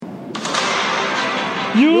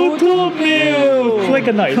YouTube News ช่วย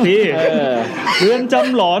กันหน่อยสิเรือนจ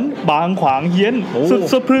ำหลอนบางขวางเฮี้ยนสุด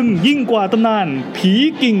สะพรึงยิ่งกว่าตำนานผี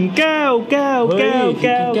กิ่งแก้วห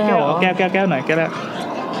น่อยแก้ว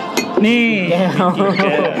นี่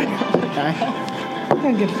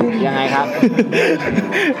ยังไงครับ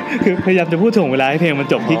คือพยายามจะพูดถ่วงเวลาให้เพลงมัน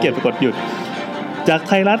จบที่เกียรติกดหยุดจากไ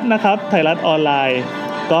ทยรัฐนะครับไทยรัฐออนไลน์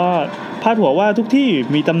ก็พาดหัวว่าทุกที่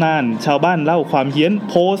มีตำนานชาวบ้านเล่าความเฮี้ยน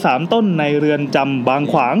โพ3ต้นในเรือนจำบาง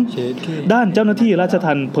ขวางด้านเจ้าหน้าที่ราช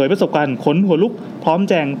ทัณฑ์เผยประสบการณ์ขนหัวลุกพร้อม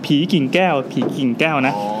แจงผีกิ่งแก้วน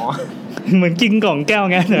ะเหมือนกิ่งกล่องแก้ว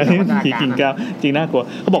ไงแต่นี่ผีกิ่งแก้วจริงน่ากลัว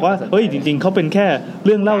เขาบอกว่าเฮ้ยจริงๆเขาเป็นแค่เ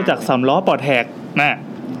รื่องเล่าจาก3ล้อปอดแหกนะ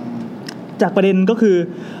จากประเด็นก็คือ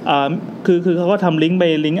เขาก็ทำลิงก์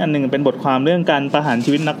อันหนึ่งเป็นบทความเรื่องการประหาร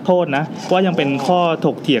ชีวิตนักโทษนะว่ายังเป็นข้อถ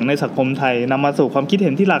กเถียงในสังคมไทยนำมาสู่ความคิดเ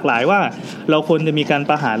ห็นที่หลากหลายว่าเราควรจะมีการ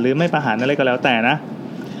ประหารหรือไม่ประหารอะไรก็แล้วแต่นะ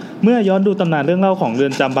เมื่อย้อนดูตำนานเรื่องเล่าของเรือ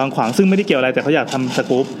นจำบางขวางซึ่งไม่ได้เกี่ยวอะไรแต่เขาอยากทำส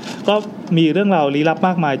กู๊ปก็มีเรื่องราวลี้ลับม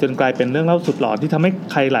ากมายจนกลายเป็นเรื่องเล่าสุดหลอนที่ทำให้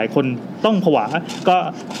ใครหลายคนต้องผวาก็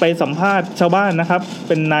ไปสัมภาษณ์ชาวบ้านนะครับเ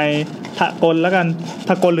ป็นนายทะกลแล้วกันท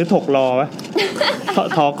ะกลหรือถกรอวะ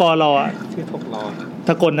ถกรอชื่อถกรอท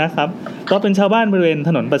ะกลนะครับก็เป็นชาวบ้านบริเวณถ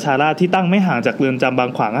นนประชาราษฎร์ที่ตั้งไม่ห่างจากเรือนจำบาง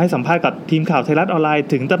ขวางให้สัมภาษณ์กับทีมข่าวไทยรัฐออนไลน์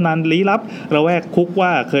ถึงตำนานลี้ลับระแวกคุกว่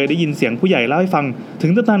าเคยได้ยินเสียงผู้ใหญ่เล่าให้ฟังถึ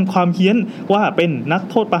งตำนานความเฮี้ยนว่าเป็นนัก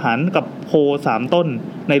โทษประหารกับโพ3ต้น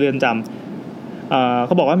ในเรือนจำเข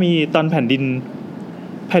าบอกว่ามีตอนแผ่น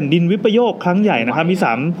ดินวิปโยคครั้งใหญ่นะครับมี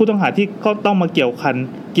3ผู้ต้องหาที่ก็ต้องมาเกี่ยว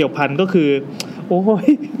พันก็คือโอ้ย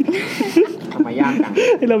ทำไมยาก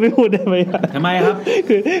จังเราไม่พูดได้ไหมทำไมครับ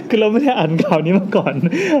คือเราไม่ได้อ่านข่าวนี้มาก่อน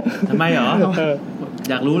ทำไมเหรอ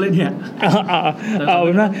อยากรู้เลยเนี่ยเอาเ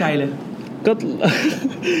ป็นว่าใจเลยก็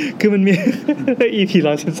คือมันมี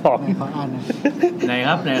EP112 ขออ่านนะไหนค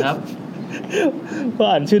รับก็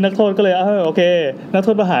อ่านชื่อนักโทษก็เลยโอเคนักโท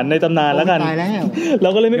ษประหารในตำนานแล้วกันเรา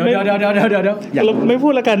ก็เลยไม่เดี๋ยวเราไม่พู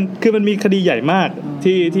ดแล้วกันคือมันมีคดีใหญ่มาก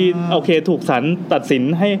ที่โอเคถูกศาลตัดสิน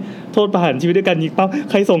ให้โทษประหารชีวิตด้วยการยิงเป้า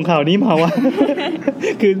ใครส่งข่าวนี้มาวะ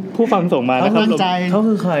คือผู้ฟังส่งมานะครับเขา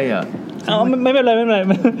คือใครอ่ะไม่เป็นไร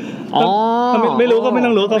อ๋อไม่รู้ก็ไม่ต้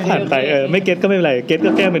องรู้ก็ผ่านไปไม่เก็ตก็ไม่เป็นไรเก็ต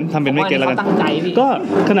ก็แก้เป็นทำเป็นไม่เก็ตแล้วกันก็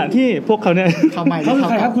ขณะที่พวกเขาเนี่ยเขาคือ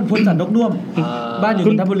ใครครับคุณพลสันนกน่วมบ้านอยู่น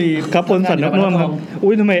นทบุรีครับพลสันนกน่วมครับ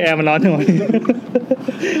อุ้ยทำไมแอร์มันร้อนจังวะ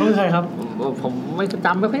เขาคือใครครับผมไม่จ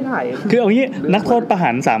ำไม่ค่อยได้คือเอางี้นักโทษประหา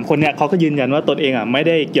ร3คนเนี่ยเขาก็ยืนยันว่าตนเองไม่ไ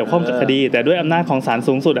ด้เกี่ยวข้องกับคดีแต่ด้วยอำนาจของศาล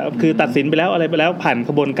สูงสุดคือตัดสินไปแล้วอะไรไปแล้วผ่านก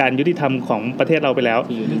ระบวนการยุติธรรมของประเทศเราไปแล้ว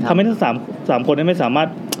ทำให้ทั้ง3คนไม่สามารถ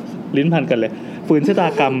ลิ้นพันกันเลยฝืนชะตา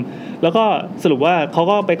กรรมแล้วก็สรุปว่าเขา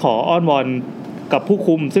ก็ไปขออ้อนวอนกับผู้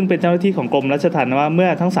คุมซึ่งเป็นเจ้าหน้าที่ของกรมราชทัณฑ์ว่าเมื่อ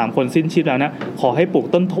ทั้ง3คนสิ้นชีพแล้วนะขอให้ปลูก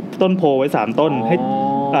ต้นโพไว้3ต้น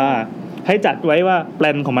ให้จัดไว้ว่าแปล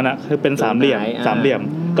นของมันคือเป็นสามเหลี่ยม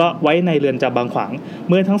ก็ไว้ในเรือนจำบางขวาง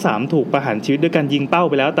เมื่อทั้ง3ถูกประหารชีวิตด้วยการยิงเป้า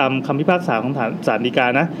ไปแล้วตามคำพิพากษาของศาลฎีกา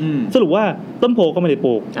นะสรุปว่าต้นโพก็ไม่ได้ป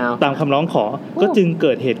ลูกตามคำร้องขอก็จึงเ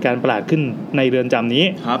กิดเหตุการณ์ประหลาดขึ้นในเรือนจำนี้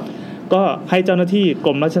ก็ให้เจ้าหน้าที่ก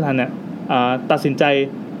รมราชทัณฑ์เนี่ยตัดสินใจ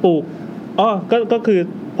ปลูกก็คือ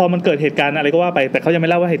พอมันเกิดเหตุการณ์อะไรก็ว่าไปแต่เขายังไม่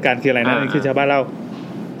เล่าว่าเหตุการณ์คืออะไรนะนี่คือชาวบ้านเล่า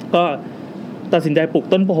ก็ตัดสินใจปลูก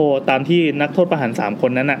ต้นโพตามที่นักโทษประหาร3ค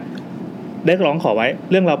นนั้นน่ะได้ร้องขอไว้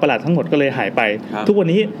เรื่องราวประหลาดทั้งหมดก็เลยหายไปทุกวัน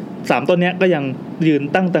นี้3ต้นเนี้ยก็ยังยืน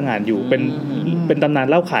ตั้งตระหง่านอยู่เป็นตำนาน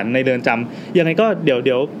เล่าขานในเรือนจำยังไงก็เ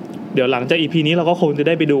ดี๋ยวหลังจาก EP นี้เราก็คงจะไ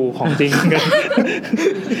ด้ไปดูของจริงกัน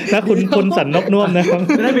ถ้าคุณสันนกน่วมนะครับ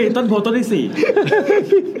จะได้ไปต้นโพต้นที่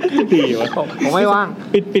4ดีวะผมไม่ว่าง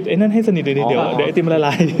ปิดไอ้นั่นให้สนิทเลยเดี๋ยวไอติมละล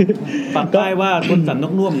ายปักป้ายว่าคุณสันน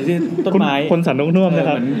กน่วมอยู่ที่ต้นไม้คนสันนกน่วมนะค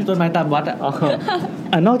รับต้นไม้ตามวัด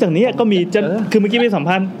นอกจากนี้ก็มีคือเมื่อกี้ไปสัมภ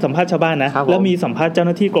าษณ์ชาวบ้านนะแล้วมีสัมภาษณ์เจ้าห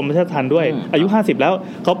น้าที่กรมราชทัณฑ์ด้วยอายุ50แล้ว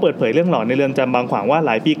เขาเปิดเผยเรื่องหลอนในเรือนจำบางขวางว่าห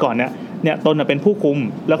ลายปีก่อนเนี่ยตนเป็นผู้คุม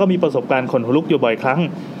แล้วก็มีประสบการณ์ขนหัวลุกอยู่บ่อยครั้ง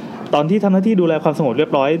ตอนที่ทำหน้าที่ดูแลความสงบเรีย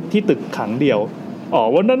บร้อยที่ตึกขังเดี่ยว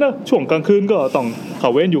วันนั้นนะช่วงกลางคืนก็ต้องเข้า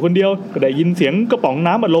เวรอยู่คนเดียวก็ได้ยินเสียงกระป๋อง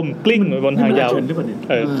น้ำอัดลมกลิ้งบนทางยาว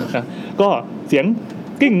ก็เสียง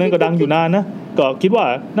กลิ้งนั้นก็ดังอยู่นานนะก็คิดว่า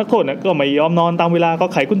นักโทษก็ไม่ยอมนอนตามเวลาก็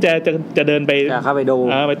ไขกุญแจจะเดินไปเข้าไปดู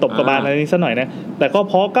ไปตบกระบาลอะไรนี้ซะหน่อยนะแต่ก็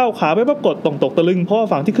พอก้าวขาไปปั๊บกดตกตะลึงเพราะ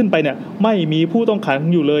ฝั่งที่ขึ้นไปเนี่ยไม่มีผู้ต้องขัง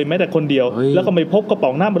อยู่เลยแม้แต่คนเดียวแล้วก็ไม่พบกระป๋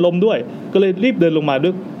องน้ำอัดลมด้วยก็เลยรีบเดินลงมาด้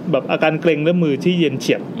วยแบบอาการเกร็งและมือที่เย็นเ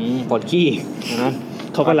ฉียบปวดขี้นะ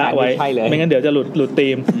เขาก็ละไว้ไม่งั้นเดี๋ยวจะหลุดธี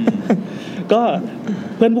มก็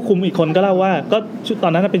เพื่อนผู้คุมอีกคนก็เล่าว่าก็ตอ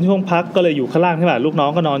นนั้นเป็นช่วงพักก็เลยอยู่ข้างล่างใช่ป่ะลูกน้อ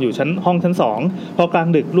งก็นอนอยู่ห้องชั้น2พอกลาง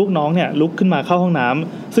ดึกลูกน้องเนี่ยลุกขึ้นมาเข้าห้องน้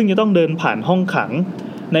ำซึ่งจะต้องเดินผ่านห้องขัง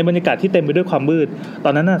ในบรรยากาศที่เต็มไปด้วยความมืดตอ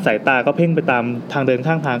นนั้นสายตาก็เพ่งไปตามทางเดิน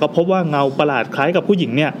ข้างทางก็พบว่าเงาประหลาดคล้ายกับผู้หญิ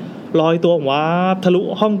งเนี่ย ลอยตัวว้าทะลุ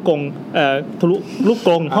ห้องกงทะลุลูกก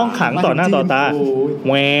รงห้องขังต่อหน้าต่อตาแ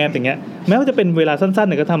หวดอย่างเงี้ยแม้ว่าจะเป็นเวลาสั้นๆ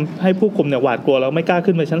เนี่ยก็ทำให้ผู้คุมเนี่ยหวาดกลัวแล้วไม่กล้า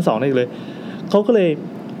ขึ้นไปชั้น2ได้เลยเขาก็เลย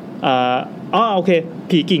โอเค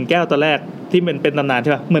ผีกิ่งแก้วตอนแรกที่เป็นตำนานใ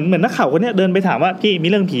ช่ป่ะเหมือนนักข่าวคนเนี้ยเดินไปถามว่าพี่มี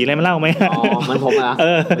เรื่องผีอะไรมาเล่าไหมมันผมอ่ะ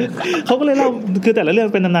เขาก็เลยเล่าคือแต่ละเรื่อง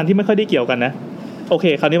เป็นตำนานที่ไม่ค่อยได้เกี่ยวกันนะโอเค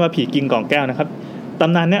คราวนี้มาผีกิ่งกล่องแก้วนะครับต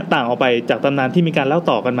ำนานเนี้ยต่างออกไปจากตำนานที่มีการเล่า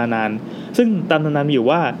ต่อกันมานานซึ่งตำนานมีอยู่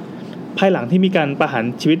ว่าภายหลังที่มีการประหาร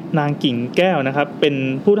ชีวิตนางกิ่งแก้วนะครับเป็น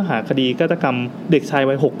ผู้ต้องหาคดีฆาตกรรมเด็กชาย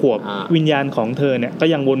วัย6 ขวบวิญญาณของเธอเนี่ยก็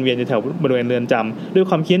ยังวนเวียนอยู่แถวบริเวณเรือนจำด้วย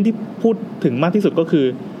ความเคี้ยนที่พูดถึงมากที่สุดก็คือ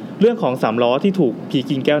เรื่องของ3ล้อที่ถูกผี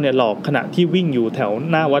กิ่งแก้วเนี่ยหลอกขณะที่วิ่งอยู่แถว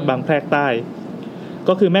หน้าวัดบางแพรกใต้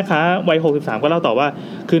ก็คือแม่ค้าวัย63ก็เล่าต่อว่า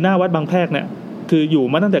คือหน้าวัดบางแพรกเนี่ยคืออยู่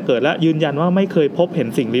มาตั้งแต่เกิดแล้วยืนยันว่าไม่เคยพบเห็น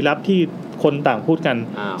สิ่งลี้ลับที่คนต่างพูดกัน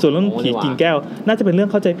ส่วนเรื่องผีกิ่งแก้วน่าจะเป็นเรื่อง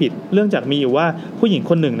เข้าใจผิดเรื่องจากมีอยู่ว่าผู้หญิง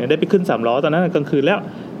คนหนึ่งเนี่ยได้ไปขึ้น3ล้อตอนนั้นกลางคืนแล้ว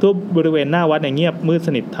ทั่วบริเวณหน้าวัดเนี่ยเงียบมืดส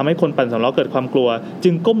นิททำให้คนปั่น3ล้อเกิดความกลัวจึ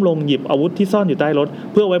งก้มลงหยิบอาวุธที่ซ่อนอยู่ใต้รถ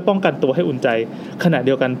เพื่อไว้ป้องกันตัวให้อุ่นใจขณะเ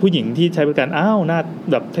ดียวกันผู้หญิงที่ใช้บริการน่า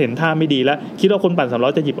แบบเห็นท่าไม่ดีแล้วคิดว่าคนปั่น3ล้อ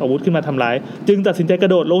จะหยิบอาวุธขึ้นมาทำร้ายจึงตัดสินใจกระ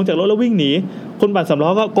โดดลงจากรถแล้ววิ่งหนีคนปั่น3ล้อ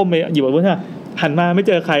ก็ก้มไปหยิบอาวุธหันมาไม่เ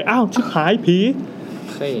จอใครชิบหายผี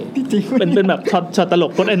เป็นแบบช็อตตล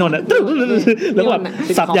กรถไอ้นนท์แล้วแบบ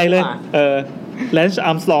สับใหญ่เลยแลนช์อ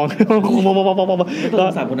าร์มสตรองก็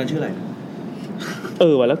3คนนั้นชื่ออะไร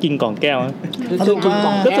ว่ะแล้วกินกล่องแก้วสรุป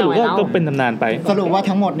ก็เป็นตำนานไปสรุปว่า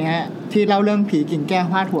ทั้งหมดเนี้ยที่เล่าเรื่องผีกิ่งแก้ว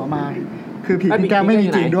พาดหัวมาคือผีกิ่งแก้วไม่มี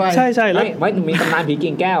จริงด้วยใช่แล้วไม่มีตำนานผี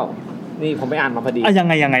กิ่งแก้วนี่ผมไปอ่านมาพอดียัง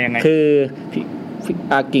ไงคือ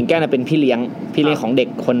กิ่งแก้วเป็นพี่เลี้ยงของเด็ก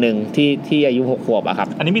คนหนึ่งที่อายุ6 ขวบอะครับ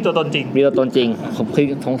อันนี้มีตัวตนจริงผมคือ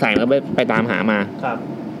สงสัยแล้วไปตามหามาครับ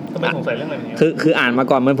ทำไมสงสัยเรื่องอะไรนี้คืออ่านมา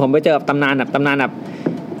ก่อนเหมือนผมไปเจอตำนาน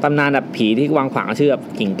แบบผีที่วางขวางชื่อแบบ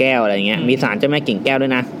กิ่งแก้วอะไรเงี้ยมีศาลเจ้าแม่กิ่งแก้วด้ว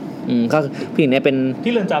ยนะก็ผู้หญิงเนี่ยเป็น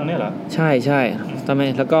ที่เรือนจำเนี่ยเหรอใช่ทำไม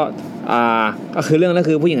แล้วก็คือเรื่องนั้น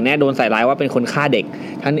คือผู้หญิงเนี่ยโดนใส่ร้ายว่าเป็นคนฆ่าเด็ก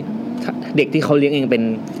ทั้งเด็กที่เขาเลี้ยงเองเป็น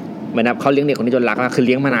เหมือนแบบเขาเลี้ยงเด็กคนนี้จนรักนะคือเ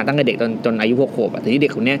ลี้ยงมานานตั้งแต่เด็กจนอายุ6 ขวบแต่ที่เด็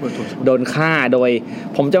กคนนี้โดนฆ่าโดย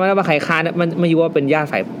ผมจำไม่ได้ว่าใครฆ่าเนี่ยมันไม่รู้ว่าเป็นญาติ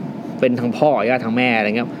ฝ่ายเป็นทางพ่อญาติทางแม่อะไร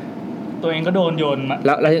เงี้ยตัวเองก็โดนโยนมาแ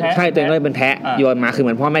ล้วใช่ตัวเองก็เป็นแทะโยนมาคือเห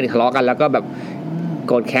มือนพ่อแม่ทะเลาะกันแล้วก็แบบ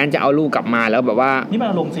โกรธแค้นจะเอาลูกกลับมาแล้วแบบว่านี่มัน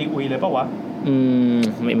ลงซีอุยเลยป่ะวะ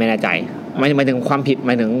ไม่แน่ใจหมายถึงความผิดห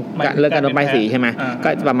มายถึงเรื่องการโดนใบสีใช่ไหมก็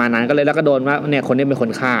ประมาณนั้นก็เลยแล้วก็โดนว่าเนี่ยคนนี้เป็นค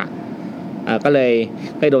นฆ่าก็เลย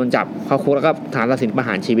โดนจับเข้าคุกแล้วก็ศาลตัดสินประห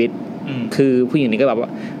ารชีวิตคือผู้หญิงนี้ก็แบบว่า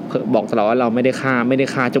บอกตลอดว่าเราไม่ได้ฆ่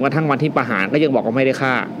าจนกระทั่งวันที่ประหารก็ยังบอกว่าไม่ได้ฆ่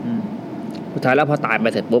าสุดท้ายแล้วพอตายไป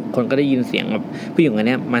เสร็จปุ๊บคนก็ได้ยินเสียงแบบผู้หญิงคน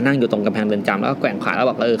นี้มานั่งอยู่ตรงกำแพงเรือนจำแล้วก็แกว่งขาแล้ว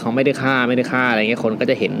บอกเขาไม่ได้ฆ่าอะไรเงี้ยคนก็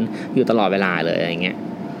จะเห็นอยู่ตลอดเวลาเลยอะไรเงี้ย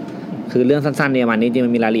คือเรื่องสั้นๆเนี่ยมันนี้จริงมั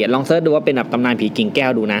นมีรายละเอียดลองเสิร์ชดูว่าเป็นแบบตำนานผีกิ่งแก้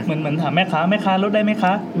วดูนะเหมือนถามแม่ค้ารถได้ไหมค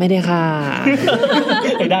ะไม่ได้ค่ะ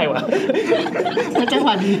ไม่ได้วะไม่ใช่ค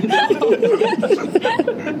วามดี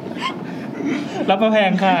รับมาแพ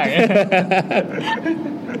งค่ะ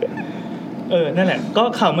นั่นแหละก็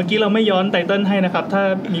ข่าวเมื่อกี้เราไม่ย้อนไตเติ้ลให้นะครับถ้า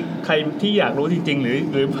มีใครที่อยากรู้จริงๆห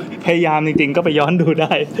รือพยายามจริงๆก็ไปย้อนดูไ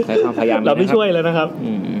ด้เราไม่ช่วยแล้วนะครับ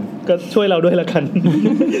ก็ช่วยเราด้วยละกัน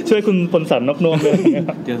ช่วยคุณพลสันนกนวลด้วย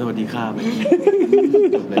เจอสวัสดีค่ะไป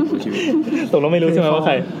จบเลยชีวิตตกลงไม่รู้ใช่ไหมว่าใค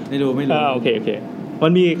รไม่รู้โอเคมั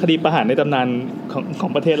นมีคดีประหารในตำนานขอ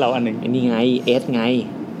งประเทศเราอันหนึ่งนี่ไงเอสไง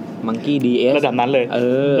มังกี้ดีเอสระดับนั้นเลย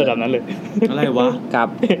ระดับนั้นเลยอะไรวะกับ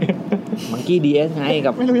มังกี้ดีเอสไง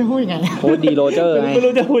กับไม่รู้จะพูดยังไงโค้ดดีโรเจอร์ไงไม่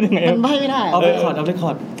รู้จะพูดยังไงมันไม่ได้เอาไปคอร์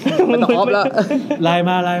ดไม่ต้องออฟแล้วไลน์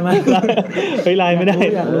มาเฮ้ยไลน์ไม่ได้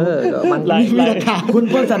มันไลน์คุณ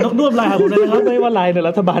พลสันนกนุ่มไลน์หาผมเลยนะครับไม่ว่าไลน์เนี่ย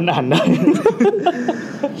รัฐบาลอ่านได้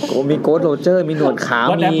มีโค้ดโรเจอร์มีหนวดขาว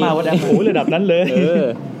มีโอ้ระดับนั้นเลย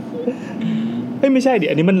ไม่ใช่ดิ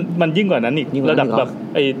อันนี้มันยิ่งกว่านั้นอีกระดับแบบ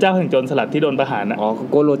ไอ้เจ้าแห่งโจรสลัดที่โดนประหารอ๋อ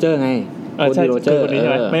โกโรเจอร์ไงใช่คนนี้ใช่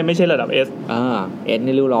ไหมไม่ใช่ระดับ S S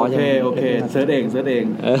นี่ริ้วล้อใช่ไหมโอเคเสิร์ชเอง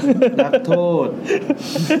นักโทษ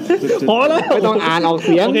พอแล้วไม่ต้องอ่านออกเ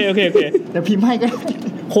สียงโอเคเดี๋ยวพิมพ์ให้ก็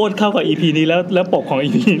โคตรเข้ากับ EP นี้แล้วปกของ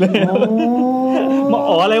EP เลยมา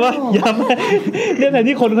อะไรวะย้ำเนี่ยแทน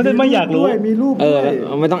ที่คนเขาจะไม่อยากรู้มีรูป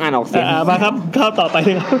ไม่ต้องอ่านออกเสียงมาครับเข้าต่อไป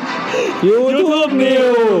ครับ YouTube New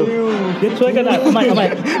ช่วยกันอ่านใหม่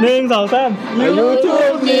1 2 3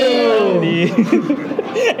 YouTube New ดี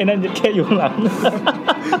ไอ้นั่นจะแค่อยู่ข้างหลัง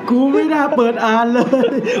กูไม่น่าเปิดอ่านเล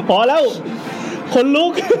ยพอแล้วคนลุ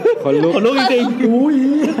กจริงๆอุ้ย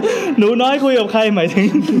หนูน้อยคุยกับใครหมายถึง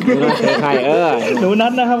ใครหนูนั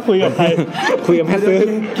ทนะครับคุยกับใครคุยกับแม่ซื้อ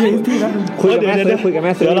คุยกับแ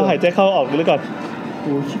ม่ซื้อเดี๋ยวเราหายใจเข้าออกหรือก่อนโ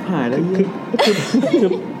อ้ชิบหายแล้ว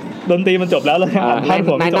ดนตรีมันจบแล้วเลยอ่านพาด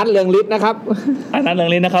หัว นายนัทเรืองฤทธิ์นะครับนายนัทเรือ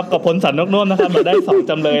งฤทธิ์นะครับกับพลสันนกนุ่มนะครับเราได้2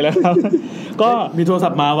จำเลยแล้วครับก็มีโทรศั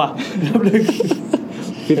พท์มาว่ะ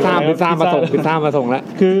พิซซ่ามาส่งแล้ว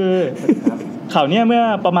คือข่าวเนี้ยเมื่อ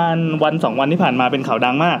ประมาณวัน2วันที่ผ่านมาเป็นข่าวดั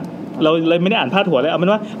งมากเราเลยไม่ได้อ่านพาดหัวเลยเอาเป็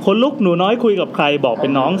นว่าคนลุกหนูน้อยคุยกับใครบอกเป็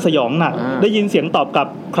นน้องสยองหนักได้ยินเสียงตอบกลับ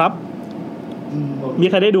ครับมี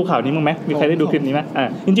ใครได้ดูข่าวนี้มั้งไหมมีใครได้ดูคลิปนี้ไหม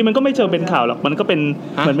จริงๆมันก็ไม่เชิงเป็นข่าวหรอกมันก็เป็น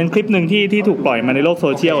เหมือนเป็นคลิปนึงที่ถูกปล่อยมาในโลกโซ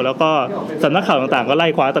เชียลแล้วก็สำนักข่าวต่างๆก็ไล่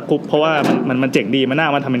คว้าตะคุบเพราะว่ามันเจ๋งดีมันน่า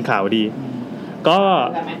มาทำเป็นข่าวดีก็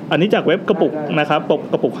อันนี้จากเว็บกระปุกนะครับ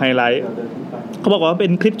กระปุกไฮไลท์เขาบอกว่าเป็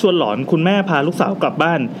นคลิปชวนหลอนคุณแม่พาลูกสาวกลับ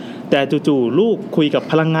บ้านแต่จู่ๆลูกคุยกับ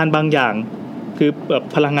พลังงานบางอย่างคือแบบ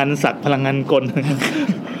พลังงานศักดิ์พลังงานกล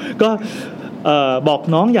ก็บอก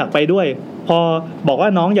น้องอยากไปด้วยพอบอกว่า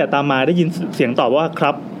น้องอย่าตามมาได้ยินเสียงตอบว่าค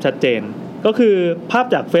รับชัดเจนก็คือภาพ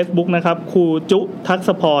จาก Facebook นะครับครูจุทักษ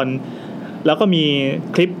พรแล้วก็มี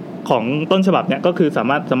คลิปของต้นฉบับเนี่ยก็คือสา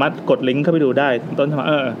มารถกดลิงก์เข้าไปดูได้ต้นฉบับ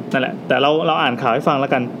นั่นแหละแต่เราอ่านข่าวให้ฟังแล้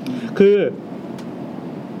วกันคือ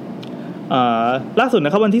ล่าสุดน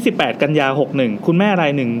ะครับวันที่18กันยายน61คุณแม่รา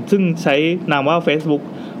ยหนึ่งซึ่งใช้นามว่า Facebook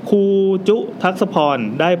ครูจุทักษพร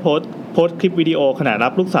ได้โพสต์คลิปวิดีโอขณะรั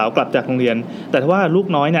บลูกสาวกลับจากโรงเรียนแต่ว่าลูก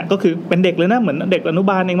น้อยเนี่ยก็คือเป็นเด็กเลยนะเหมือนเด็กอนุ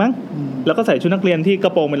บาลเองมั้งแล้วก็ใส่ชุดนักเรียนที่กร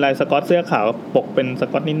ะโปรงเป็นลายสก๊อตเสื้อขาวปกเป็นส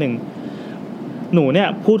ก๊อตนิดนึงหนูเนี่ย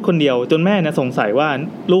พูดคนเดียวจนแม่เนี่ยสงสัยว่า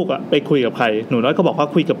ลูกไปคุยกับใครหนูน้อยก็บอกว่า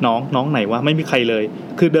คุยกับน้องไหนวะไม่มีใครเลย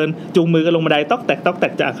คือเดินจูงมือกันลงบันไดต๊อกแต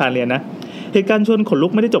กจากอาคารเรียนนะเหตุการณ์ชวนขนลุ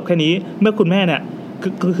กไม่ได้จบแค่นี้เมื่อคุณแม่เนี่ย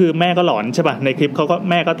คือแม่ก็หลอนใช่ป่ะในคลิปเขาก็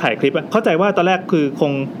แม่ก็ถ่ายคลิปเข้าใจว่าตอนแรกคือค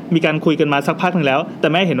งมีการคุยกันมาสักพักนึงแล้วแต่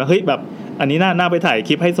แม่เห็นว่าเฮ้ยแบบอันนี้น่าไปถ่ายค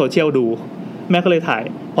ลิปให้โซเชียลดูแม่ก็เลยถ่าย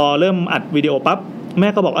พอเริ่มอัดวิดีโอปั๊บแม่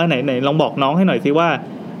ก็บอกไหนลองบอกน้องให้หน่อยสิว่า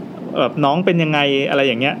แบบน้องเป็นยังไงอะไร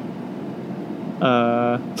อย่างเงี้ย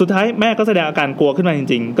สุดท้ายแม่ก็แสดงอาการกลัวขึ้นมาจ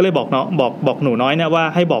ริงๆก็เลยบอกน้องบอกหนูน้อยเนี่ยว่า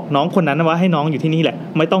ให้บอกน้องคนนั้นนะว่าให้น้องอยู่ที่นี่แหละ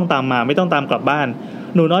ไม่ต้องตามมาไม่ต้องตามกลับบ้าน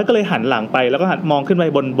หนูน้อยก็เลยหันหลังไปแล้วก็หันมองขึ้นไป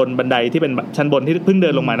บนบันไดที่เป็นชั้นบนที่เพิ่งเดิ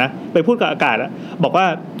นลงมานะไปพูดกับอากาศบอกว่า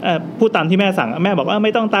พูดตามที่แม่สั่งแม่บอกว่าไ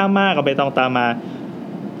ม่ต้องตามมาก็ไม่ต้องตามมา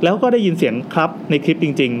แล้วก็ได้ยินเสียงครับในคลิปจ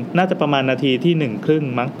ริงๆน่าจะประมาณนาทีที่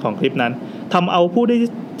1/2มั้งของคลิปนั้นทำเอาผู้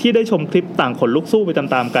ที่ได้ชมคลิปต่างขนลุกสู้ไปตา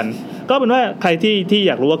มๆกันก็เป็นว่าใครที่อ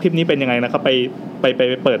ยากรู้ว่าคลิปนี้เป็นยังไงนะครับไป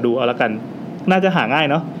เปิดดูเอาละกันน่าจะหาง่าย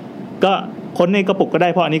เนาะก็ค้นในกระปุกก็ได้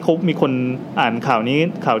เพราะอันนี้เขามีคนอ่านข่าวนี้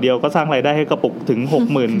ข่าวเดียวก็สร้างรายได้ให้กระปุกถึง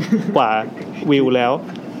 60,000 กว่าวิวแล้ว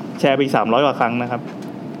แชร์ไปอีก300 กว่าครั้งนะครับ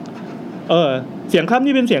เสียงครับ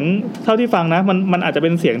นี่เป็นเสียงเท่าที่ฟังนะมันอาจจะเป็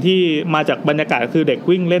นเสียงที่มาจากบรรยากาศคือเด็ก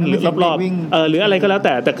วิ่งเล่นหรือรอบๆหรืออะไรก็แล้ว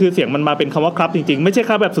แต่คือเสียงมันมาเป็นคำว่าครับจริงๆไม่ใช่ค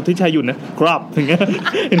รับแบบสุทธิชัยหยุ่นนะครับอย่างเงี้ย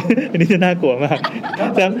อันนี้จะน่ากลัวมาก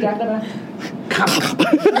แต่ครับ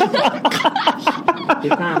พิ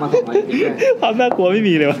ซซ่ามาส่งมาจริงๆความน่ากลัวไม่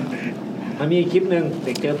มีเลยวะมันมีคลิปนึงเ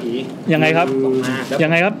ด็กเจอผียังไงครับ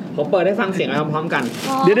ผมเปิดให้ฟังเสียงพร้อมๆกัน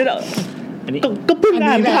เดี๋ยวอันนี้ก็เพิ่ง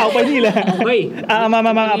อ่านข่าวไปนี่แหละเฮ้ยมา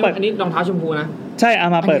เปิดอันนี้รองเท้าชมพูนะใช่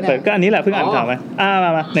มาเปิดก็อันนี้แหละเพิ่งอ่านข่าวไปม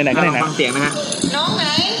าไหนๆก็ไหนๆฟังเสียงนะฮะน้องไหน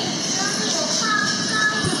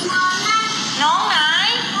น้องไหน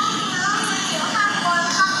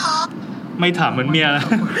ไม่ถามเหมือนเมียนะ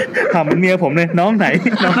ถามเหมือนเมียผมเลยน้องไหน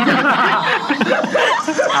น้อง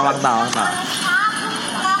วังต่อ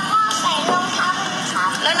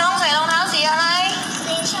แล้วน้องใส่รองเท้าสีอะไร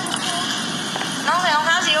น้องใส่รองเ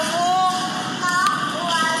ท้าสีชมพู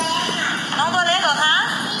น้องตัวเล็กเหรอคะ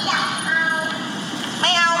ไ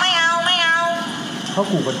ม่เอาเขา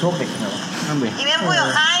ขู่กันโชคเด็กเหรอนั่นเองอีเมลคุยกับ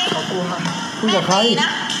ใครคุยกับใครนะ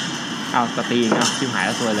จะตีชิบหายแ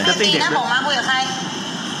ล้วซวยเลยจะตีเด็กบอกมาคุยกับใคร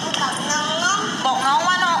บอกน้อง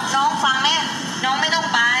ว่าน้องฟังแม่น้องไม่ต้อง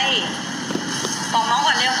ไปบอกน้อง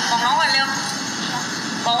ก่อนเร็ว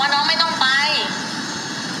บอกว่าน้องไม่ต้องไป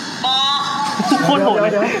บอกโคตรโหดเล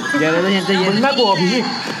ยเดี๋ยวจะเย็นน่ากลัวพี่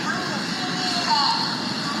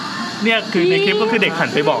เนี่ยคือในคลิปก็คือเด็กหัน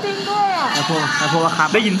ไปบอกแล้วพวกครับ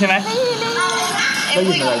ได้ยินใช่ไหมได้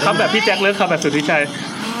ยินอะไรครับแบบพี่แจ็คเลิศครับแบบสุดที่ใจ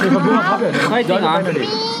มีคนพูดครับเดี๋ยวไม่จริงเหรอ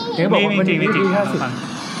เห็นบอกว่ามันจริง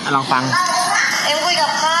ลองฟังคุยกั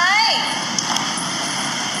บใคร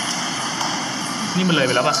นี่มันเลยไ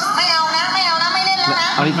ปแล้วป่ะไม่เอานะไม่เล่นแล้วนะ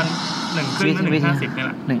เอาดิมัน1/2 1/50นี่แห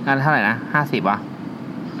ละ1อันเท่าไหร่นะ50วะ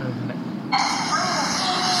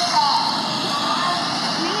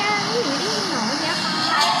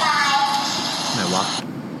ไหนวะ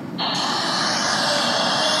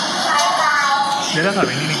เดี๋ยวถ้าถอยไ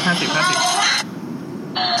ปนิดนึง50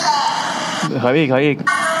ขออีก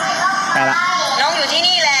ได้ละน้องอยู่ที่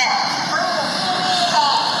นี่แหละ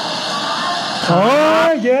โอ้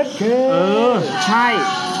ยเย็ดเคใช่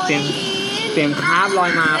เต็มคราฟลอ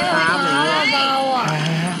ยมาคราฟอย่างเงี้ย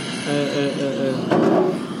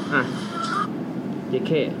อ่ะเยเ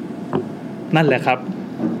คนั่นแหละครับ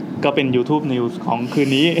ก็เป็น YouTube News ของคืน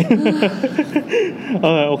นี้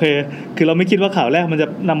โอเคคือเราไม่คิดว่าข่าวแรกมันจะ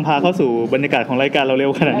นำพาเข้าสู่บรรยากาศของรายการเราเร็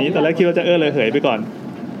วขนาดนี้ตอนแรกคิดว่าจะเลยเหยไปก่อน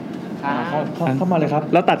เข้ามาเลยครับ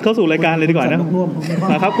เราตัดเข้าสู่รายการเลยดีกว่านะ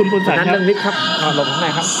นะครับคุณปุณศักดิ์ครับนั้นเรื่องวิทย์ครับลงข้างใน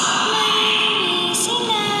ครับ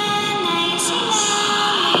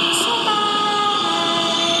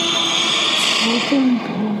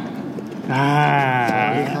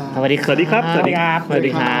สวัสดีครับสวัสดีครับสวัสดีครับสวัส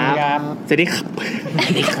ดีครับสวัสดีครับส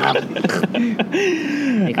วัสดีครับ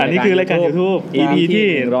อันนี้คือรายการ YouTube EP ที่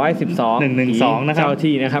112นะครับเจ้า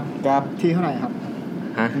ที่นะครับครับที่เท่าไหร่ครับ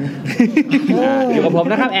ฮะอยู่กับผม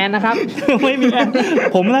นะครับแอนนะครับไม่มีแอน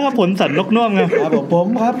ผมนะครับผลสันนกน่วมครับผม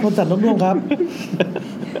ครับผลสันนกน่วมครับ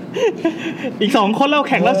อีก2คนเล่าแ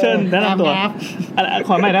ขกรับเชิญแนะนำตัวข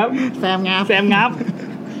อใหม่นะครับแซมงับ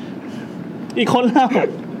อีกคนเล่า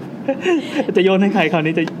จะโยนให้ใครคราว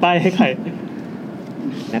นี้จะป้ายให้ใคร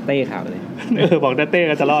นัตเต้ข่าวเลยบอกนัตเต้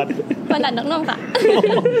ก็จะรอดคนตัดนกนมค่ะ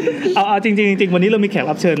เอาจริงวันนี้เรามีแขก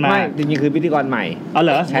รับเชิญมาไม่จริงๆคือพิธีกรใหม่เห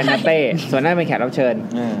รอแทนนัตเต้ส่วนนั้นเป็นแขกรับเชิญ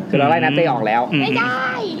คือเราไล่นัตเต้ออกแล้วไม่ได้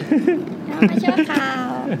มาช่วยข่าว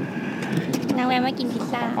นางแวะมากินพิซ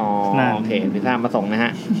ซ่าโอเคพิซซ่ามาส่งนะฮ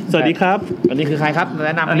ะสวัสดีครับอันนี้คือใครครับแน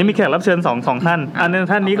ะนำอันนี้มีแขกรับเชิญ2ท่านอันนึง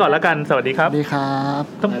ท่านนี้ก่อนแล้วกันสวัสดีครับสวัสดีครับ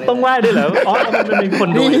ต้องไหว้ด้วยเหรออ๋อมันมีคน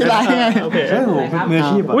ดูไลฟ์ไงโอเคมืออา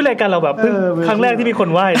ชีพรายการเราแบบครั้งแรกที่มีคน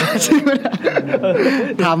ไหว้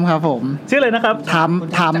ทำครับผมชื่ออะไรนะครับท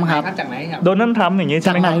ำครับจากไหนครับโดนัลด์ทรัมป์อย่างงี้จ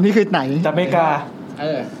ากไหนนี่คือไหนจากอเมริกา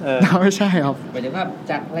ไม่ใช่ครับหมายถึงว่า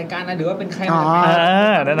จากรายการนะหรือว่าเป็นใคร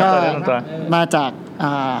นั่นตัวมาจาก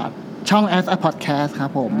ช่อง As a Podcast ครั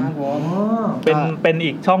บผมเป็น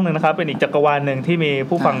อีกช่องนึงนะครับเป็นอีกจักรวาลนึงที่มี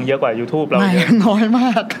ผู้ฟังเยอะกว่า YouTube เราน้อยม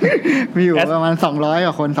ากมีอยู่ประมาณ200ก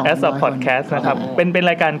ว่าคน200 As a Podcast นะครับเป็น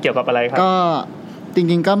รายการเกี่ยวกับอะไรครับก็จ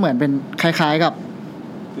ริงๆก็เหมือนเป็นคล้ายๆกับ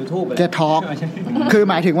YouTube Get Talk คือ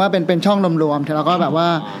หมายถึงว่าเป็นช่องรวมๆแล้วก็แบบว่า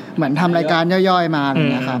เหมือนทำรายการย่อยๆมาอะไรอย่า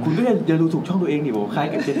งเงี้ยครับคุณก็จะดูถูกช่องตัวเองดิผมคล้าย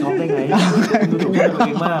กับ Get Talk ได้ไงดูถูกช่องตัวเ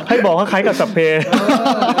องมากให้บอกว่าคล้ายกับสัพเพ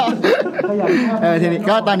ทีนี้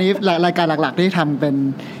ก็ตอนนี้รายการหลักๆที่ทำเป็น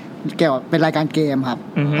เกี่ยวเป็นรายการเกมครับ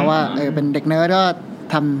เพราะว่าเป็นเด็กเนิร์ดก็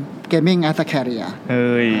ทำGaming as a career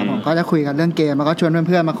ผมก็จะคุยกันเรื่องเกมแล้วก็ชวน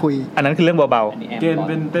เพื่อนๆมาคุยอันนั้นคือเรื่องเบาๆเกมเ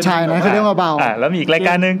ป็นใช่นะคือเรื่องเบาๆแล้วมีอีกรายก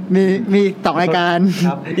ารนึงมี2รายการ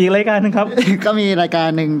อีกรายการนึงครับก็มีรายการ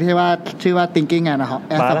นึงที่ว่าชื่อว่า Thinking and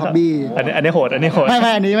as a Hobby อันนี้โหดไ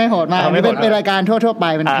ม่อันนี้ไม่โหดมากเป็นรายการทั่วๆไป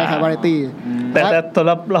เป็นคล้ายๆวาไรตี้แต่สำห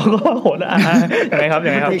รับเราก็โหดยังไงครับ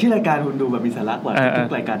ชื่อรายการคุณดูแบบมีสาระกว่าทุ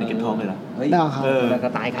กรายการในGet Talkเลยเหรอได้ครับก็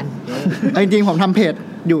ตายกันจริงๆผมทำเพจ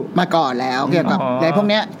อยู่มาก่อนแล้วเกี่ยวกับอะไรพวก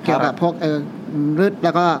เนี้ยเกี่ยวกับพวกรึดแ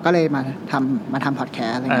ล้วก็เลยมาทำพอดแค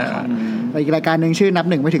สต์อะไรอย่างเงี้ยครับอีกรายการนึงชื่อนับ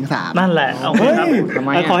1ไม่ถึง3นั่นแหละเอาครั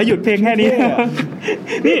บขอให้หยุดเพลงแค่นี้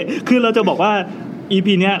นี่คือเราจะบอกว่า EP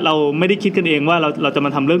เนี้ยเราไม่ได้คิดกันเองว่าเราจะมา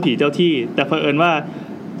ทำเรื่องผีเจ้าที่แต่เผอิญว่า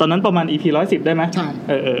ตอนนั้นประมาณ EP 110ได้ไหมใช่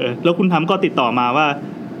แล้วคุณทำก็ติดต่อมาว่า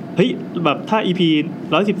เฮ้ยแบบถ้า EP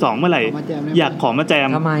 112เมื่อไหร่อยากขอมาแจม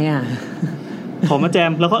ทำไมอ่ะขอมาแจ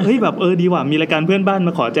มแล้วก็เฮ้ยแบบดีว่ะมีรายการเพื่อนบ้านม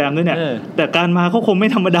าขอแจมด้วยเนี่ยแต่การมาเขาคงไม่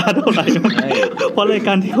ธรรมดาเท่าไหร่เพราะรายก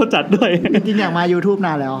ารที่เขาจัดด้วยจริงๆอยากมา YouTube น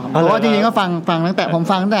านแล้วเพราะว่าจริงๆก็ฟังตั้งแต่ผม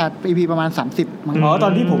ฟังตั้งแต่ EP ประมาณ30มั้งตอ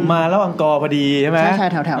นที่ผมมาแล้วอังกอร์พอดีใช่ไหมใช่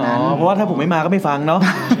แถวๆนั้นเพราะว่าถ้าผมไม่มาก็ไม่ฟังเนาะ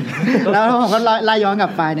แล้วผมก็ไล่ย้อนกลั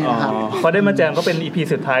บไปเนี่ยครับพอได้มาแจมก็เป็น EP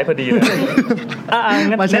สุดท้ายพอดีเลย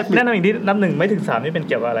งั้นแนะนำอีกนิดนับ1ไม่ถึง3นี่เป็นเ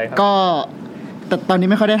กี่ยวกับอะไรครับก็แต่ตอนนี้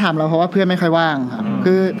ไม่ค่อยได้ทำแล้วเพราะว่าเพื่อนไม่ค่อยว่างครับ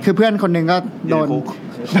คือเพื่อนคนนึงก็โดน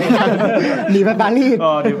หนีไปปารีส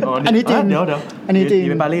อันนี้จริงเดี๋ยวอันนี้จริงหนี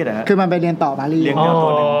ไปปารีสเหรอคือมันไปเรียนต่อปารีสเลี้ยงแมวตั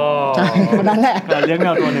วนึงใช่คนนั้นแหละเลี้ยงแม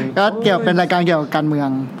วตัวนึงก็เกี่ยวเป็นรายการเกี่ยวกับการเมือง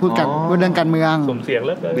พูดเรื่องการเมืองสมเสียงแ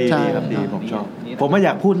ล้วดีครับดีผมชอบผมไม่อย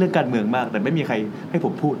ากพูดเรื่องการเมืองมากแต่ไม่มีใครให้ผ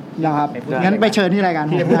มพูดนะครับงั้นไปเชิญที่รายการ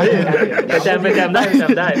ไปแจม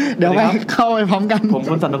ได้เดี๋ยวไปเข้าไปพร้อมกันผม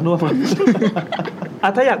คนสันนกนุ่ม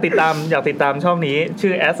ถ้าอยากติดตามช่องนี้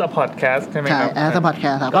ชื่อ As a Podcast ใช่ไหมครับ ใช่ As a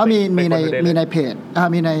Podcast ครับก็มีในเพจ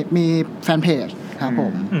มีแฟนเพจครับผ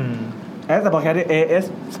มAs a Podcast AS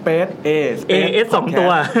Space AS 2ตั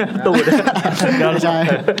วตูดใช่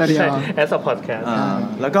ตัวเดียว As a Podcast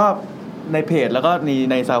แล้วก็ในเพจแล้วก็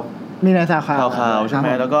ในซาวมีในซาวคลาวใช่ไหม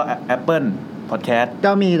แล้วก็ Apple Podcast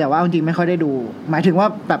ก็มีแต่ว่าจริงๆไม่ค่อยได้ดูหมายถึงว่า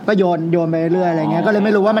แบบก็โยนไปเรื่อยอะไรเงี้ยก็เลยไ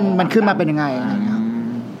ม่รู้ว่ามันขึ้นมาเป็นยังไงอะไรเงี้ย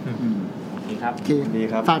ครับดี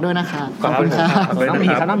ครับฝากด้วยนะครับขอบคุณครับน้อง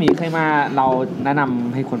หมีเคยมาเราแนะน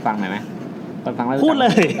ำให้คนฟังหน่อยไหมคนฟังพูดเล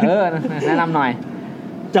ยแนะนำหน่อย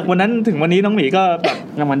จากวันนั้นถึงวันนี้น้องหมีก็แบบ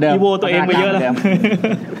ยังเหมือนเดิมอีโวตัวเองไปเยอะแล้ว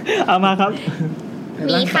เอามาครับห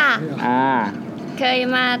มีค่ะ เคย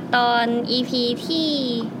มาตอน EP ที่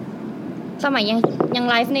สมัยยัง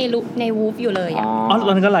ไลฟ์ในวูฟอยู่เลยอ่ะอ๋อต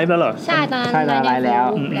อนนั้นก็ไลฟ์แล้วเหรอใช่ตอนนั้นไลฟ์แล้ว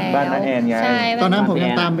บ้านน้าแอนไงตอนนั้นผมยั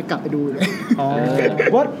งตามไปกลับไปดูเลยอ๋อ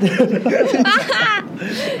what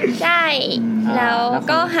ใช่แล้ว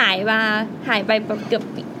ก็หายไปเกือบ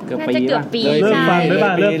น่าจะเกือบปีเลิกฟังด้วยป่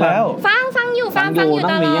ะเลิกแล้วฟังอยู่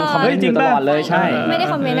ตลอดเฮ้ยจริงตลอดเลยใช่ไม่ได้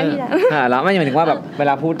คอมเมนต์นะพี่แล้วแล้วไม่หมายถึงว่าแบบเว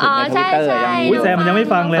ลาพูดถึงใน Twitter อุ้ยแซมมันยังไม่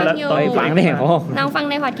ฟังเลยแล้วตอนฟังได้เหรอน้องฟัง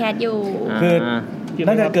ในพอดแคสต์อยู่คือ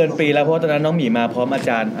น่าจะเกินปีแล้วเพราะตอนนั้นน้องหมีมาพร้อมอาจ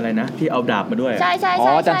ารย์อะไรนะที่เอาดาบมาด้วยใช่ๆๆอ๋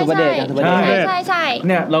ออาจารย์สุประเดชใช่เ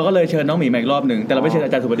นี่ยเราก็เลยเชิญน้องหมีมาอีกรอบนึงแต่เราไม่เชิญอ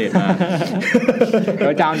าจารย์สุประเดชมา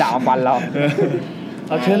อาจารย์ดาบฟันเรา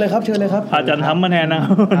เอาเชิญเลยครับอาจารย์ทำมาแทนนะ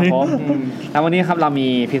ผมแล้ววันนี้ครับเรามี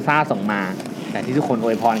พิซซ่าส่งมาแต่ที่ทุกคนอ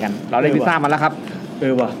วยพรกันเราได้พิซซ่ามาแล้วครับ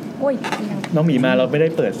ว่ะโอ้ยน้องหมีมาเราไม่ได้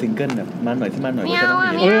เปิดซิงเกิลแบบมาหน่อยที่มาหน่อยไม่เอา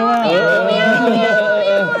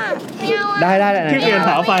ได้ที่เปลี่ยนส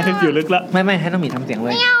าวไฟอยู่ลึกละไม่ให้น้องหมีทำเสียงเล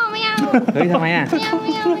ยไม่เอาเฮ้ยทำไมอ่ะ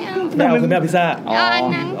ไม่เอาคือไม่เอาพิซซ่าอ๋อ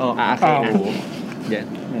เดี๋ยว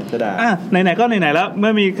จะด่าไหนๆก็ไหนๆแล้วเมื่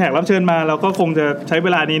อมีแขกรับเชิญมาเราก็คงจะใช้เว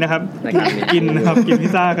ลานี้นะครับกินพิ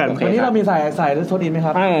ซซ่ากันวันนี้เรามีใส่โซดอินไหมค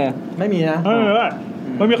รับไม่มีนะ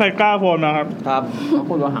ไม่มีใครกล้าโฟนนะครับเขา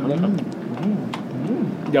พูดว่าหังเลยครับ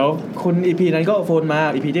เดี๋ยวคุณ EP นั้นก็โฟนมา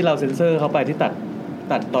EP ที่เราเซ็นเซอร์เขาไปที่ตัด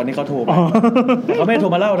ตอนนี้เขาโทรมาเขาไม่โท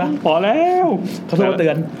รมาเล่านะพอแล้วเขาโทรมาเตื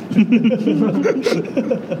อน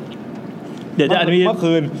เดี๋ยวจะอันนี้เมื่อ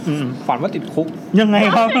คืนฝันว่าติดคุกยังไง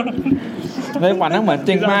ครับในฝันนั่งเหมือนจ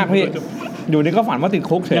ริงมากพี่อยู่นี่ก็ฝันว่าติด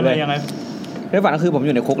คุกเฉยเลยยังไงในฝันก็คือผมอ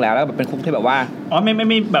ยู่ในคุกแล้วแบบเป็นคุกที่แบบว่าไม่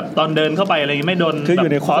มีแบบตอนเดินเข้าไปอะไรไม่โดนคืออ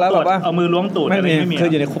ยู่ในคุกแล้วแบบว่าเอามือล้วงตูดอะไรไม่มีคือ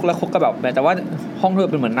อยู่ในคุกแล้วคุกก็แบบแต่ว่าห้องโทษ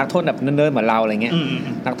เป็นเหมือนนักโทษแบบเดินเหมือนเราอะไรเงี้ย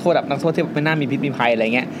นักโทษที่ไม่น่ามีพิษมีภัยอะไร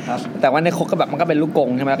เงี้ยแต่ว่าในคุกก็แบบมันก็เป็นลูกกรง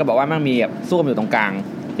ใช่ไหมแล้วก็บอกว่ามันมีแบบซ่วมอยู่ตรงกลาง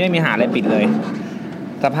ที่ไม่มีหาอะไรปิดเลย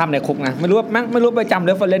สภาพในคุกนะไม่รู้ไปจำเร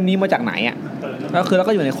ฟเฟอเรนซ์นี้มาจากไหนอ่ะก็คือเรา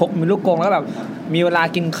ก็อยู่ในคุกมีลูกกรงแล้วแบบมีเวลา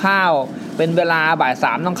กินข้าวเป็นเวลาบ่าย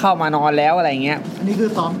 3ต้องเข้ามานอนแล้วอะไรเงี้ยอันนี้คือ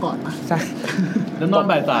ซ้อมก่อนนะใช่แล้วนอน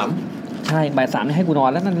บ่าย 3ใช่บ่าย 3นี่ให้กูนอ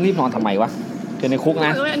นแล้วนั่นรีบนอนทำไมวะอยู่ในคุกน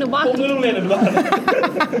ะคุกไม่ต้องเรียนหรือเปล่า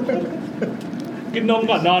กินนม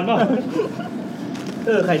ก่อนนอนป่ะ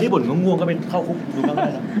ใครที่บ่นง่วงก็เป็นเข้าคุกดูบ้างได้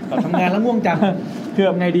นะแบบทำงานแล้วง่วงจังคื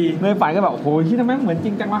อไงดีในฝันก็แบบโอ้โหที่ทำไมเหมือนจ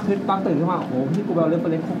ริงจังมากคือตอนตื่นขึ้นมาโอ้โหที่กูไป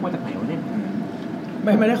เล่นคุกมาจากไหนวะเนี่ย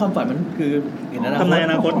ไม่ได้ความฝันมันคือเห็นอ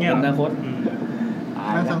นาคตเงี้ยอนาคต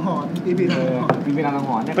นางสังหรณ์ EP นางสัง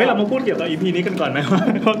หรณ์เฮ้ยเรามาพูดเกี่ยวกับ EP นี้กันก่อนไหม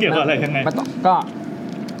ว่าเกี่ยวกับอะไรยังไงก็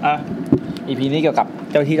EP นี้เกี่ยวกับ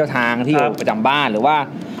เจ้าที่เจ้าทางที่อยู่ประจำบ้านหรือว่า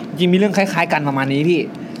จริงมีเรื่องคล้ายๆกันประมาณนี้พี่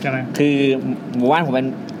คือหมู่บ้านผม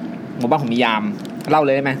มียามเล่าเล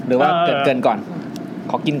ยได้ไหมหรือว่าเกินก่อน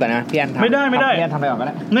ขอกินก่อนนะพี่อันทำไม่ได้พี่อันทำไปก่อนก็ไ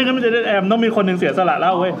ด้ไม่งั้นมันจะได้แอมต้องมีคนหนึ่งเสียสละเล่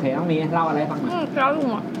าเว้ยโอเคต้องมีเล่าอะไรฟังหน่อยเล่า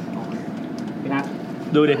หมดพี่นัท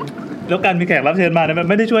ดูดิแล้วการมีแขกรับเชิญมาเนี่ยมัน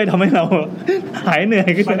ไม่ได้ช่วยทำให้เราหายเหนื่อย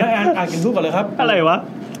ขึ้นได้อ่านกินรูปก่อนเลยครับอะไรวะ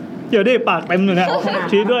เดี๋ยวได้ปากเต็มเลยนะ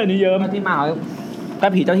ชี้ด้วยนี่เยิ้มที่มาก็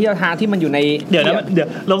ผีเจ้าที่เจ้าทางที่มันอยู่ในเดี๋ยว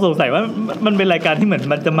เราสงสัยว่ามันเป็นรายการที่เหมือน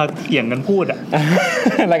มันจะมาเกี่ยงกันพูดอะ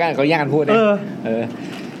รายการเขาแย่งกันพูดเนี่ย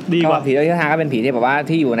ดีว่ะผีเจ้าที่เจ้าทางก็เป็นผีที่แบบว่า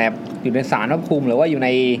ที่อยู่ในศาลพระภูมิหรือว่าอยู่ใน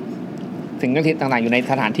สิ่งศักดิ์สิทธิ์ต่างๆอยู่ใน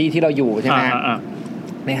สถานที่ที่เราอยู่ใช่ไหม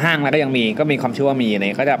ในห้างแล้วก็ยังมีก็มีความเชื่อว่ามีเ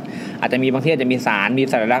นี่ยก็จะอาจจะมีบางที่อาจจะมีศาลมี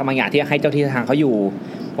สัญลักษณ์บางอย่างที่ให้เจ้าที่ทางเขาอยู่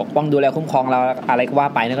ปกป้องดูแลคุ้มครองเราอะไรก็ว่า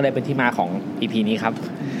ไปนั่นก็เลยเป็นที่มาของ EP นี้ครับ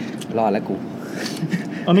รอดแล้วกู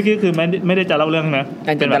เมื่อกี้คือไม่ได้จะเล่าเรื่องนะ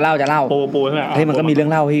จะเล่าปูใช่ไหมเฮ้ยมันก็มีเรื่อง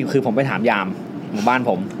เล่าที่คือผมไปถามยามหมู่บ้าน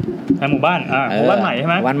ผมหมู่บ้านใหม่ใช่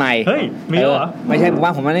ไหมหมู่บ้านใหม่เฮ้ยมีเหรอไม่ใช่หมู่บ้า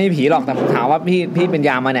นผมไม่ได้ผีหรอกแต่ผมถามว่าพี่เป็นย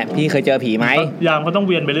ามมาเนี่ยพี่เคยเจอผีไหมยามเขาต้องเ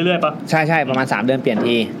วียนไปเรื่อยๆป่ะใช่ประมาณ3 เดือนเปลี่ยน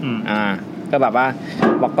ทีก็แบบว่า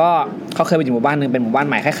บอกก็เขาเคยไปอยู่หมู่บ้านนึงเป็นหมู่บ้าน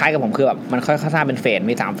ใหม่คล้ายๆกับผมคือแบบมันค่อยๆสร้างเป็นเฟส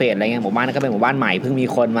มี3เฟสอะไรเงี้ยหมู่บ้านนั้นก็เป็นหมู่บ้านใหม่เพิ่งมี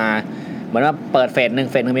คนมาเหมือนว่าเปิดเฟสนึง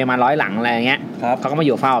มีประมาณ100 หลังอะไรเงี้ยเขาก็มาอ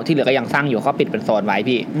ยู่เฝ้าที่เหลือก็ยังสร้างอยู่เขาปิดเป็นโซนไว้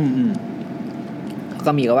พี่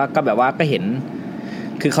ก็มีก็แบบว่าก็เห็น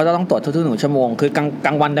คือเขาจะต้องตรวจทุกๆ1 ชั่วโมงคือกล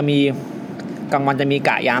างวันจะมีก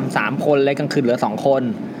ะยาม3 คนเลยกลางคืนเหลือ2 คน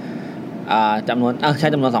จำนว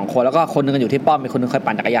น2 คนแล้วก็คนนึงอยู่ที่ป้อมมีคนนึงคอย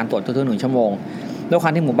ปั่นจักรยานตรวจทุกๆ1 ชั่วโมงด้วยควา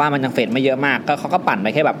มที่หมู่บ้านมันยังเฟสไม่เยอะมากก็เขาก็ปั่นไป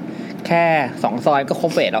แค่2 ซอยก็คร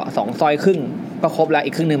บเฟสแล้ว2 ซอยครึ่งก็ครบแล้ว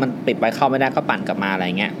อีกครึ่งนึงมันติดไว้เข้าไม่ได้ก็ปั่นกลับมาอะไร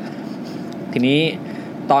เงี้ยทีนี้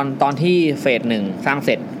ตอนที่เฟส1สร้างเส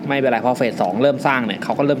ร็จไม่เป็นไรพอเฟส2เริ่มสร้างเนี่ยเข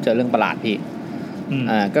าก็เริ่มเจอเรื่องประหลาดพี่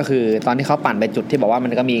ก็คือตอนที่เขาปั่นไปจุดที่บอกว่ามั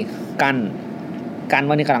นก็มีกั้น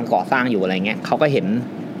ว่านี่กำลังก่อสร้างอยู่อะไรเงี้ยเขาเห็น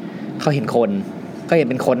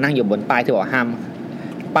เป็นคนนั่งอยู่บนป้ายที่บอกห้าม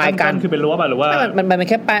ป้ายกั้นคือเป็นรั้วป่ะหรือว่ามันเป็น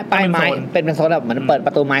แค่ป้ายไม้เป็นโซนแบบเหมือนเปิดป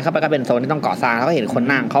ระตูไม้เข้าไปก็เป็นโซนที่ต้องก่อสร้างแล้วก็เห็นคน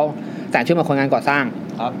นั่งเขา แต่ชื่อมาคนงานก่อสร้าง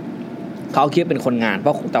ครับเขาคิดเป็นคนงานเ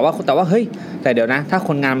พราะแต่ว่าเฮ้ยแต่เดี๋ยวนะถ้า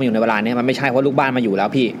คนงานมาอยู่ในเวลาเนี้ยมันไม่ใช่เพราะลูกบ้านมาอยู่แล้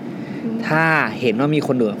วพี่ถ้าเห็นว่ามี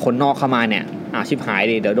คนอื่นคนนอกเข้ามาเนี่ยชิบหาย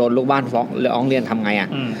ดิเดี๋ยวโดนลูกบ้านฟ้องร้องเรียนทำไ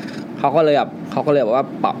งเขาก็เลยบอกว่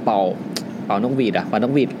าเป่านกหวีดเป่าน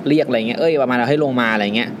กหวีดเรียกอะไรเงี้ยประมาณให้ลงมาอะ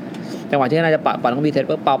ไรเงี้ยจังหวะที่น่าจะเป่านกหวีดเสร็จ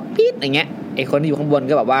ปุ๊บเป่าปี๊ดอย่างเงี้ยไอ้คนที่อยู่ข้างบน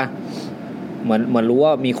ก็แบบว่าเหมือน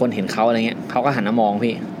รู้ว่ามีคนเห็นเขาอะไรเงี้ยเขาก็หันมามอ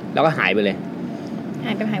งพี่แล้วก็หายไปเลย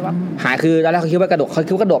หายวับหายคือตอนแรกเขาคิดว่ากระ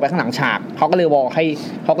โดดไปข้างหลังฉากเขาก็เลยวอ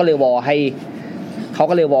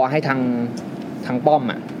ให้ทางป้อม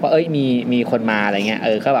ว่ามีคนมาอะไรเงี้ย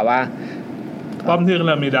ก็แบบว่าป้อมที่ก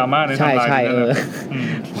ำลังมีดราม่าในทางไลน์ใช่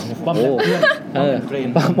ป้อมเพื่อน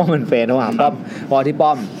ป้อมมันเฟรนว่ะป้อมพอ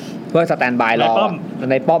ที่ป้อมเพื่อสแตนบายร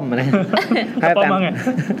อในป้อมนะให้ป้อมว่าไ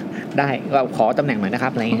งได้ก็ขอตำแหน่งหน่อยนะ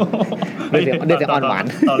ครับอะไรเงี้ยด้วยเสียงอ่อนหวาน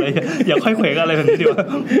ต่อเลยอย่าค่อยเขวกันอะไรแบบนี้ดีกว่า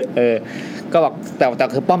ก็บอกแต่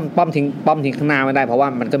คือป้อมทิ้งข้างหน้าไม่ได้เพราะว่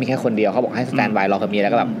ามันก็มีแค่คนเดียวเขาบอกให้สแตนบายรอคนมี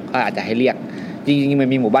แล้วก็แบบอาจจะให้เรียกจริงๆมัน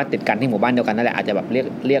มีหมู่บ้านติดกันที่หมู่บ้านเดียวกันนั่นแหละอาจจะแบบเ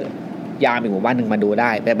รียกยามอีกหมู่บ้านนึงมาดูได้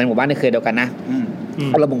แต่เป็นหมู่บ้านในเครือเดียวกันนะ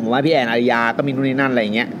เขาระบุหมู่บ้านพี่แอนอารยาก็มีนู่นนี่นั่นอะไรอย่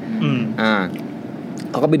างเงี้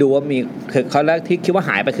ยเขาก็ไปดูว่ามีคือเขาแรกที่คิดว่าห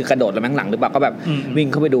ายไปคือกระโดดแล้วมั้งหลังหรือเปล่าก็แบบวิ่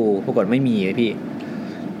งเข้าไปดูปรากฏไม่มีเลย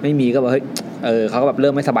พี่ไม่มีก็แบบเฮ้ยเขาก็แบบเ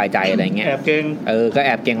ริ่มไม่สบายใจอะไรเงี้ยแอบเก่งก็แ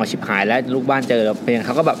อบเก่งเอาชิบหายแล้วลูกบ้านเจอแล้วเป็นเ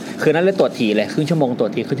ขาก็แบบคืนนั้นเลยตรวจถี่เลยครึ่งชั่วโมงตรว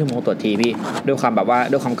จถี่พี่ด้วยความแบบว่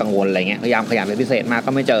าด้วยความกังวลอะไรเงี้ยพยายามขยันเป็นพิเศษมา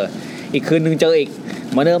กก็ไม่เจออีกคืนนึงเจออีก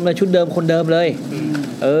เหมือนเดิมเลยชุดเดิมคนเดิมเล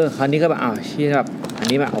ยคราวนี้ก็แบบเชี่ยแบบอัน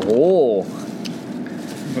นี้แบบโอ้โ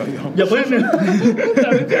หอย่าเพิ่งนึ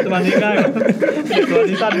งสมาธิง่ายตั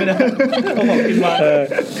วนี้สั้นไม่ได้เขาบอกกินม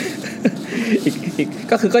าอีก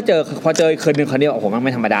ก็คือก็เจอพอเจอคืนนึงคนนี้โอ้โหมัน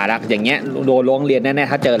ไม่ธรรมดาละอย่างเงี้ยโดนร้องเรียนแน่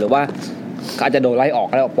ๆถ้าเจอหรือว่าก็อาจจะโดนไล่อ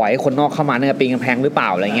อกแล้วปล่อยให้คนนอกเข้ามาเนี่ยปีนกำแพงหรือเปล่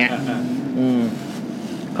าอะไรเงี้ย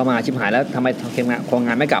เข้ามาชิบหายแล้วทำไมโครง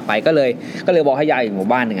งานไม่กลับไปก็เลยบอกให้ยายอีกห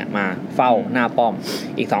มู่บ้านนึงมาเฝ้าหน้าป้อม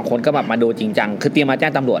อีก2คนก็แบบมาดูจริงจังคือเตรียมมาแจ้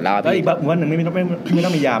งตำรวจแล้วอีกหมู่บ้านนึง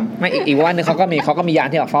ไม่ต้องมียามไม่อีกหมู่บ้านนึงเขาก็มียา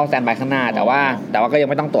มที่แบบเฝ้าสแตนบายข้างหน้าแต่ว่าก็ยั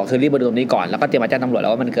งไม่ต้องตรวจคือรีบมาดูตรงนี้ก่อนแล้วก็เตรียมมาแจ้งตำรวจแล้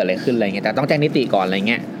วว่ามันเกิดอะไรขึ้นอะไรเงี้ยแต่ต้องแจ้งนิติก่อนอะไ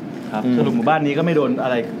รเงี้ยครับสรุปหมู่บ้านนี้ก็ไม่โดนอ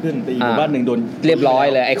ะไรขึ้นแต่อีกหมู่บ้านนึงโดนเรียบร้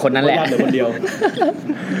อยเลยไอ้คนนั้นแหละเหลือคนเดียว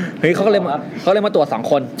เฮ้ยเขาก็เลยมาตรวจ2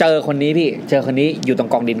คนเจอคนนี้พี่เจอคนนี้อยู่ตรง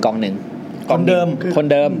กองดินกองนึงคนเดิม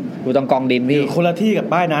อยู่ตรงกองดินพี่คนละที่กับ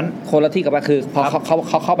ป้ายนั้นคนละที่กับป้ายคือพอเ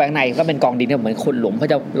ขาเข้าไปข้างในก็เป็นกองดินที่เหมือนขุดหลุมเพื่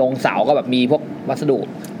อจะลงเสาก็แบบมีพวกวั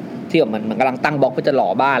สดุที่แบบเหมือนกำลังตั้งบล็อกเพื่อจะ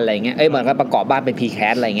หล่อบ้านอะไรเงี้ยเหมือนกับประกอบบ้านเป็นพี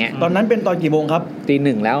แคสอะไรเงี้ยตอนนั้นเป็นตอนกี่โมงครับ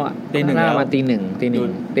 1:00แล้วประมาณ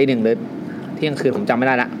1:00หรือเที่ยงคืนผมจำไม่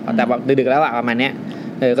ได้ละแต่แบบดึกๆแล้วประมาณเนี้ย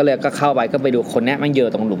ก็เลยก็เข้าไปก็ไปดูคนเนี้ยมันเยอ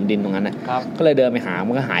ะตรงหลุมดินตรงนั้นน่ะก็เลยเดินไปหา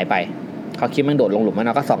มันก็หายไปเขาคิดมันโดดลงหลุม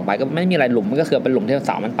มันก็ส่องไปก็ไม่มีอะไรหลุมมันก็คือเป็นหลุมที่เ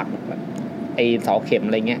สามันปักไอเสาเข็มอ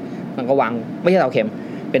ะไรเงี้ยมันก็วางไม่ใช่เสาเข็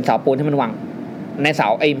มเป็นเสาปูนที่มันวางในเส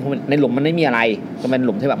าในหลุมมันไม่มีอะไรก็เป็นห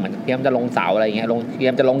ลุมที่แบบเหมือนพยายามจะลงเสาอะไรเงี้ยพยา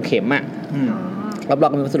ยามจะลงเข็มร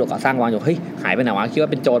อบๆมีวัสดุก่อสร้างวางอยู่เฮ้ยหายไปไหนวะคิดว่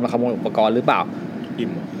าเป็นโจรมาขโมยอุปกรณ์หรือเปล่า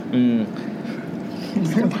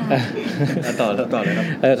ต่อเลย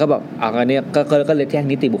ครับก็แบบอันนี้ก็เลยแจ้ง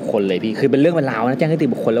นิติบุคคลเลยพี่คือเป็นเรื่องเป็นราวนะแจ้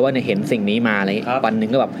งนิติบุคคลแล้วว่าเนี่ยเห็นสิ่งนี้มาอะไรวันนึ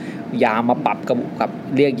งก็แบบยามมาปรับกับ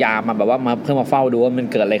เรียกยามมาแบบว่ามาเพื่อมาเฝ้าดูว่ามั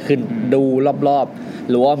นเกิดอะไรขึ้นดูรอบ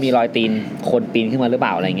ๆหรือว่ามีรอยตีนคนปีนขึ้นมาหรือเ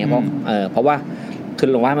ปล่าอะไรเงี้ยเพราะว่าคือ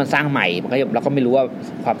หลวงว่ามันสร้างใหม่มันก็เราก็ไม่รู้ว่า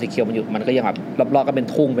ความสีเขียวมันอยู่มันก็ยังแบบรอบๆก็เป็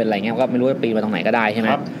นทุ่งเป็นอะไรเงี้ยก็ไม่รู้ว่าปีนมาตรงไหนก็ได้ใช่ไห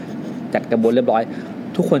มจัดกระบวนเรียบร้อ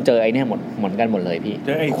ยทุกคนเจอไอ้เนี่ยเหมือนกันหมดเลยพี่เ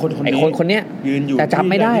จอไอ้คนเนี้ยยืนอยู่แต่จั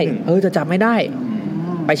บไม่ได้จะจับไม่ได้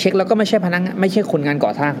ไปเช็คแล้วก็ไม่ใช่พนักงานไม่ใช่คนงานก่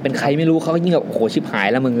อสร้างเป็นใครไม่รู้เขาก็ยิ่งแบบโอ้โหชิบห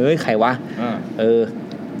ายแล้วมึงใครวะ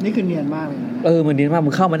นี่คือเนียนมากเลยนะมันเนียนมากมึ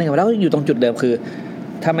งเข้ามาได้ไงแล้วอยู่ตรงจุดเดิมคื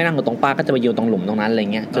อถ้าไม่นั่งอยู่ตรงป้าก็จะไปอยู่ตรงหลุมตรงนั้นอะไ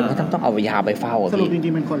รเงี้ยจนเขาต้องเอายาไปเฝ้าสรุป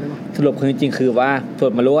จริงๆเป็นคนเลยสรุปคือจริงๆคือว่าส่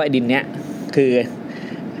วนมารู้ว่าไอ้ดินเนี้ยคือ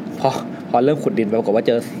พอเริ่มขุดดินปรากฏว่าเ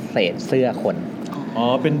จอเศษเสื้อคน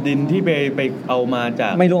เป็นดินที่ไปเอามาจ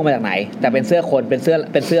ากไม่รู้มาจากไหนแต่เป็นเสื้อคนเป็น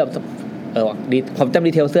เสื้อดีผมจ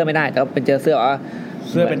ำดีเทลเสื้อไม่ได้แต่เป็นเจอเสื้อ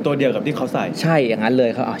เสื้อเป็นตัวเดียวกับที่เขาใส่ใช่อย่างนั้นเ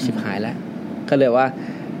ลยเขาชิบหายแล้วก็เลยว่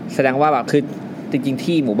าแสดงว่าแบบคือจริง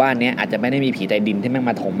ๆที่หมู่บ้านนี้อาจจะไม่ได้มีผีใต้ดินที่แม่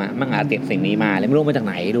งมาถมมั่งอาจติดสิ่งนี้มาเลยไม่รู้มาจาก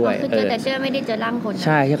ไหนด้วยคือเจอแต่เสื้อไม่ได้เจอร่างคน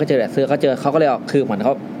ใช่ก็เจอแต่เสื้อเขาเจอเขาก็เลยคือเหมือนเ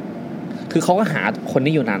ขาคือเขาก็หาคน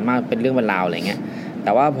ที่อยู่นานมากเป็นเรื่องเป็นราวอะไรเงี้ยแ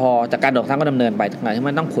ต่ว่าพอจากการก่อสร้างก็ดำเนินไปทั้งหลายที่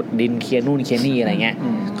มันต้องขุดดินเคลียร์นู่นเคลียร์นี่อะไรเงี้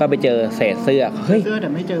ยก็ไปเจอเศษเสื้อเฮ้ยเสื้อแต่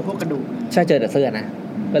ไม่เจอพวกกระดูกใช่เจอแต่เสื้อน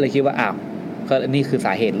ะก็เลยคิดว่าอ้าวก็นี่คือ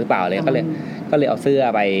สาเหตุหรือเปล่าเลยก็เลยเอาเสื้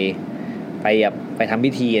อไปท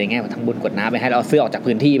ำพิธีอะไรเงี้ยทำบุญกดน้ำไปให้เราเอาเสื้อออกจาก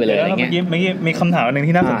พื้นที่ไปเลยอะไรเงี้ยมีคำถามนึ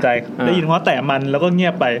งที่น่าสนใจได้ยินว่าแต่มันแล้วก็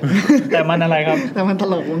เงียบไปแต่มันอะไรครับแต่มันต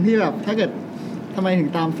ลกตรงที่แบบถ้าเกิด ทำไมถึง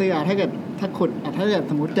ตามเสื้อถ้าเกิด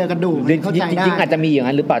สมมติเจอกระดูกเข้าใจได้จริงๆอาจจะมีอย่าง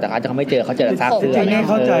นั้นหรือเปล่าแต่อาจจะเขาไม่เจอเขาเจอซากเสื้อ จริงๆ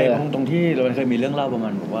เข้าใจตรงที่เราเคยมีเรื่องเล่าประมา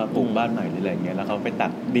ณบอกว่าปลูกบ้านใหม่หรืออะไรเงี้ยแล้วเขาไปตั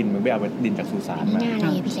กดินมันไปเอาดินจากสุสานมา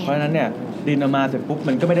เพราะฉะนั้นเนี่ยดินเอามาเสร็จปุ๊บ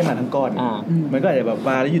มันก็ไม่ได้มาทั้งก้อนมันก็อาจจะแบบ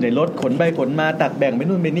มาแล้วอยู่ในรถขนไปขนมาตักแบ่งไป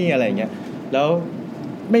นู่นไปนี่อะไรเงี้ยแล้ว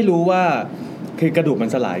ไม่รู้ว่าคือกระดูกมัน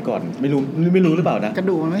สลายก่อนไม่รู้หรือเปล่านะกระ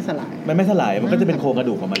ดูกมันไม่สลายมันก็จะเป็นโครงกระ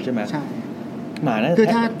ดูกของมันใช่ไหมใช่หมาน่าคือ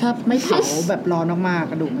ถ้าไม่เผาแบบร้อนมาก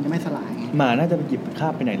ๆกระดูกมันจะไม่สลายหมาน่าจะไปหยิบคา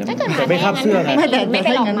บไปไหนแล้วแต่ไม่คาบเสื้อไงไม่ไป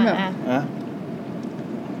หลอกหมา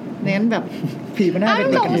เน้นแบบผีมันน่าจะ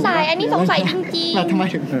สงสัยอันนี้สงสัยจริงๆทำไม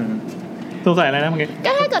ถึงสงสัยอะไรนะเมื่อกี้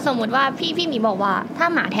ก็ถ้าเกิดสมมติว่าพี่หมีบอกว่าถ้า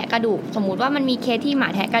หมาแทะกระดูกสมมติว่ามันมีเคสที่หมา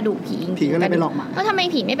แทะกระดูกผีก็เลยไปหลอกหมาก็ทำไม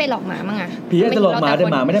ผีไม่ไปหลอกหมามั่งอะผีอาจจะหลอกหมาแต่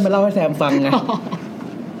หมาไม่ได้มาเล่าให้แซมฟังไง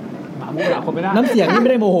หมาโมโหคนไม่ได้น้ำเสียงนี่ไ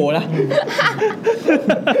ม่ได้โมโหนะ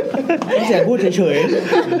น้ำเสียงพูดเฉย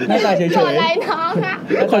ๆหน้าตาเฉยๆอะไรน้องอะ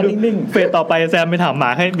คอยนิ่งๆเฟสต่อไปแซมไปถามหมา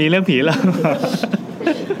ให้มีเรื่องผีแล้ว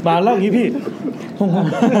หมาเล่าอย่างนี้พี่ห้อง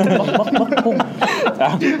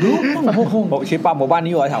บอกชื่อปั๊มหมู่บ้าน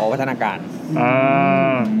นี้อยู่แถวพัฒนาการ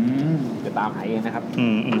จะตามหาเองนะครับ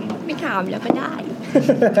ไม่ถามแล้วก็ได้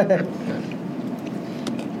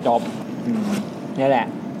จบนี่แหละ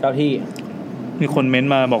เจ้าที่มีคนเม้น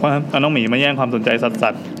มาบอกว่าเอาน้องหมีมาแย่งความสนใจสั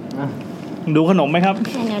ตว์ดูขนมไหมครับ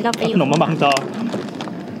ขนมมาบังจอ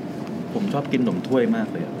ผมชอบกินขนมถ้วยมาก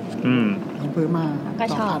เลยซื้อมาก็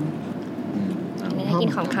ชอบไม่ได้กิน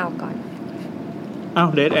ของข้าวก่อนอ้าว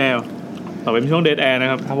เดทแอร์ต่อไปเป็นช่วงเดทแอร์นะ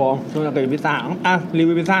ครับครับผมช่วงเราเกิดพิซซ่ารี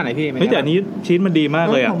วิวพิซซ่าหน่อยพี่เฮ้ยแต่อันนี้ชีสมันดีมาก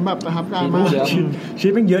เลยอ่ะผมแบบประทับใจมากชี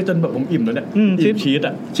สมันเยอะจนแบบผมอิ่มแล้วเนี่ยชีส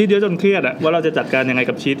เยอะจนเครียดอ่ะว่าเราจะจัดการยังไง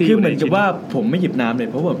กับชีสที่คือเหมือนกับว่าผมไม่หยิบน้ำเลย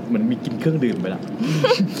เพราะว่ามันมีกินเครื่องดื่มไปแล้ว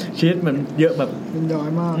ชีสมันเยอะแบบมันย้อย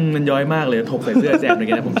มากมันย้อยมากเลยถกใส่เสื้อแซมอะไรเ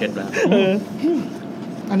งี้ยผมเช็ดแล้ว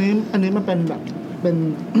อันนี้มันเป็นแบบเป็น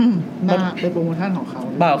หน้าเป็นโปรโมชั่นของเขา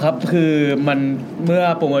เปล่าครับคือมันเมื่อ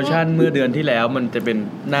โปรโมชั่นเมื่อเดือนที่แล้วมันจะเป็น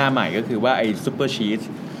หน้าใหม่ก็คือว่าไอ้ซุปเปอร์ชีส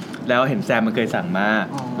แล้วเห็นแซมมันเคยสั่งมา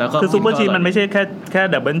แล้วก็คือซุปเปอร์ชีสมันไม่ใช่แค่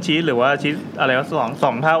ดับเบิลชีสหรือว่าชีสอะไรวะส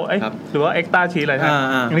องเท่าหรือว่าเอ็กซ์ตร้าชีสอะไรนะ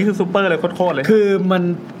อันนี้คือซุปเปอร์เลยโคตรเลยคือมัน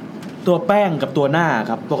ตัวแป้งกับตัวหน้า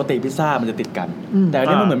ครับปกติพิซซ่ามันจะติดกันแต่อัน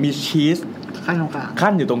นี้มันเหมือนมีชีส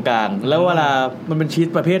ขั้นอยู่ตรงกลางแล้วเวลามันเป็นชีส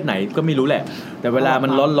ประเภทไหนก็ไม่รู้แหละแต่เวลามั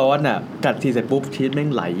นร้อนๆน่ะกัดทีเสร็จปุ๊บชีสแม่ง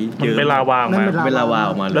ไหลเยอะเป็นลาวาออกมาเป็นลาวาอ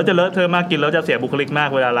อกมาแล้วจะเลอะเทอะมากกินแล้วจะเสียบุคลิกมาก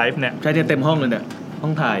เวลาไลฟ์เนี่ยใช่เต็มห้องเลยเนี่ยห้อ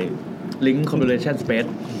งถ่ายลิงก์คอมบิเนชั่นสเปซ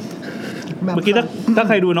เมื่อกี้ถ้าใ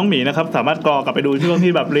ครดูน้องหมีนะครับสามารถกรอกลับไปดูช่วง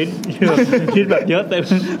ที่แบบลิ้นชีสแบบเยอะเต็ม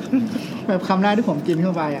แบบคำแรกที่ผมกินเข้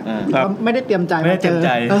าไปอ่ะไม่ได้เตรียมใจไม่เตรียมใจ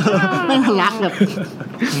ไม่ทะลักแบบ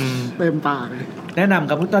เต็มปากแนะนำ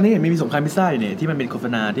ครับตอนนี้เห็นมีสงครามพิซซ่าอยู่เนี่ยที่มันเป็นโฆษ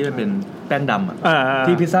ณาที่มันเป็นแป้งดำอ่ะ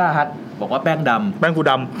ที่พิซซ่าฮัทบอกว่าแป้งดำแป้งกู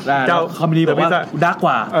ดำเจ้าคอมมิวนิสต์บอกว่าดาร์กก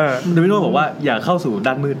ว่าโดมิโน่บอกว่าอย่าเข้าสู่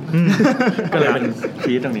ด้านมืดก็เลยเป็น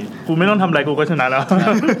ชีสตรงนี้กูไม่ต้องทำอะไรกูก็ชนะแล้ว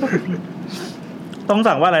ต้อง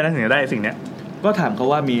สั่งว่าอะไรนะถึงจะได้สิ่งเนี้ยก็ถามเขา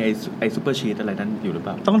ว่ามีไอซุปเปอร์ชีสอะไรนั้นอยู่หรือเป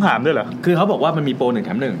ล่าต้องถามด้วยเหรอคือเขาบอกว่ามันมีโปร1 แถ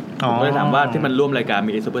ม 1ผมก็เลยถามว่าที่มันร่วมรายการ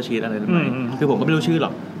มีไอซุปเปอร์ชีสอะไรไหมคือผมก็ไม่รู้ชื่อหร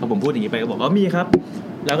อกพอผมพูดอย่างนี้ไปก็บอกว่ามีครับ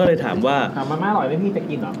แล้วก็เลยถามว่ามันไม่อร่อยไม่มีจะ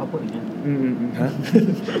กินหรอเขาพูดอย่างนี้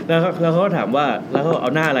แล้วเขาก็ถามว่าแล้วเขาเอา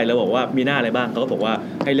หน้าอะไรแล้วบอกว่ามีหน้าอะไรบ้างเขาก็บอกว่า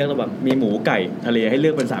ให้เลือกระหว่างมีหมูไก่ทะเลให้เลื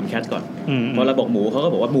อกเป็น3แคทก่อนพอเราบอกหมูเขาก็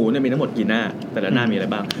บอกว่าหมูเนี่ยมีทั้งหมดกี่หน้าแต่ละหน้ามีอะไร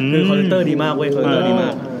บ้างคือคอมพิวเตอร์ดีมากเว้ยคอมพิวเตอร์ดีมา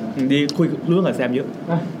กดีคุยรู้เรื่องกับแซมเยอะ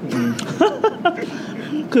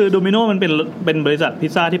คือโดมิโนมันเป็นบริษัทพิ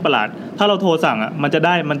ซซ่าที่ประหลาดถ้าเราโทรสั่งอ่ะมันจะไ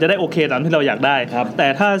ด้โอเคตามที่เราอยากได้แต่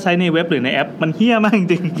ถ้าใช้ในเว็บหรือในแอปมันเหี้ยมากจ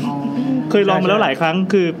ริงๆเคยลองมาแล้วหลายครั้ง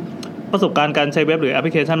คือประสบการณ์การใช้เว็บหรือแอปพ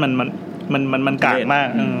ลิเคชันมันกากมาก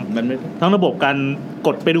ทั้งระบบการก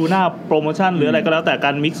ดไปดูหน้าโปรโมชั่นหรืออะไรก็แล้วแต่ก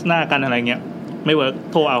ารมิกซ์หน้ากันอะไรเงี้ยไม่เวิร์ก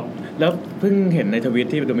โทรเอาแล้วเพิ่งเห็นในทวิต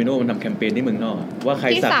ที่โดมิโนมันทำแคมเปญที่เมืองนอกว่าใคร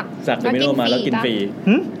สักโดมิโนมาแล้วกินฟรี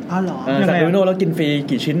อ๋อเหรอสักโดมิโนแล้วกินฟรี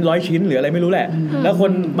กี่ชิ้น100 ชิ้นหรืออะไรไม่รู้แหละแล้วค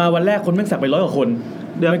นมาวันแรกคนแม่งสักไป100 กว่าคน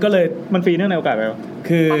เดี๋ยวมันก็เลยมันฟรีเนื่องในโอกาสอะไร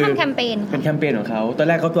คือเขาทำแคมเปญเป็นแคมเปญของเขาตอน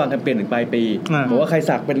แรกเขาวางแคมเปญถึงปลายปีบอกว่าใคร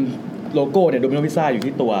สักเป็นโลโก้เนี่ยโดมิโนพิซซ่าอยู่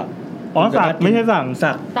ที่ตัวสักไม่ใช่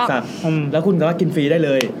สักแล้วคุณสามารถกินฟรีได้เล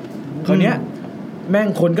ยคราวเนี้ยแม่ง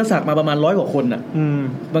คนก็สักมาประมาณ100 กว่าคนอ่ะ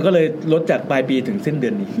มันก็เลยลดจากปลายปีถึงสิ้นเดื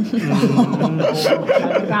อนนี้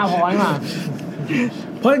900มา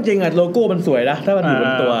เพราะจริงๆอ่ะโลโก้มันสวยนะถ้ามันอยู่บ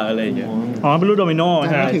นตัวอะไรอย่างเงี้ยเป็นรูปโดมิโน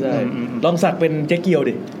ใช่ลองสักเป็นเจ๊เกียว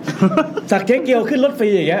ดิสักเจ๊เกียวขึ้นรถฟรี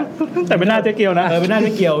อย่างเงี้ยแต่เป็นหน้าเจ๊เกียวนะเป็นหน้าเ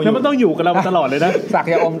จ๊เกียวแล้วมันต้องอยู่กับเราตลอดเลยนะสัก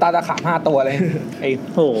ยาอมตาตะขาบ5 ตัวเลยไอ้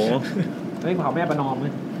โหเฮ้ยเผาแม่ประนอมมั้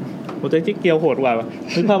ย โอ้เจ๊เกียวโหดกว่า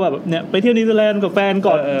นึกภาพแบบเนี่ยไปเที่ยวนิวซีแลนด์กับแฟนก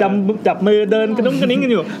อดจับมือเดินกระดุ้งกระนิ้งกั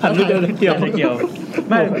นอยู่หันไปเจอเจ๊เกียว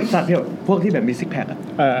ไม่สักที่แบบพวกที่แบบมีซิกแพคอ่ะ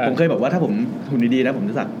ผมเคยบอกว่าถ้าผมหุ่นดีๆนะผม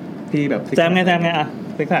จะสักที่แบบแซมไงอ่ะ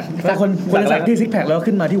ซิกแพคสักคนสักที่ซิกแพคแล้ว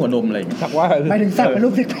ขึ้นมาที่หัวนมอะไรอย่างเงี้ยสักว่าไม่ถึงสักเป็นรู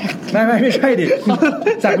ปซิกแพคไม่ใช่ดิ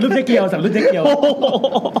สักเป็นรูปเจ๊เกียวสักรูปเจ๊เกียว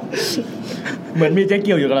เหมือนมีเจ๊เ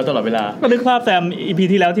กียวอยู่กับเราตลอดเวลาก็นึกภาพแซม EP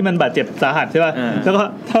ที่แล้วที่มันบาดเจ็บสาหัสใช่ป่ะแล้วก็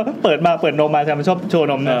ถ้าเปิดนมมาแซมมันชอบโชว์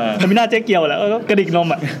นมเนี่ยมันไม่น่าเจ๊เกียวแหละก็กระดิกนม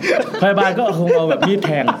อ่ะพยาบาลก็คงเอาแบบมีดแ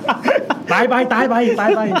ทงตายไป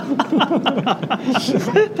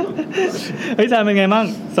เฮ้ยแซมเป็นไงมั่ง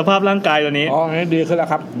สภาพร่างกายตอนนี้ดีขึ้นแล้ว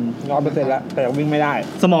ครับ 100% แล้วแต่ยังวิ่งไม่ได้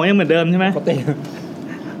สมองยังเหมือนเดิมใช่ไหมปกติ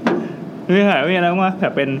ไม่หายไม่อะไรบ้างวะแผล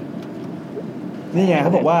เป็นนี่ไงเข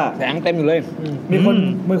าบอกว่าแสงเต็มอยู่เลย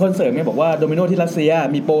มีคนเสริมไงบอกว่าโดมิโนที่รัสเซีย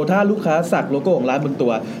มีโปรถ้าลูกค้าสักโลโก้ของร้านบนตั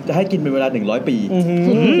วจะให้กินเป็นเวลา100ปี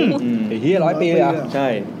ไอ้เหี้ย100ปีเลยอ่ะใช่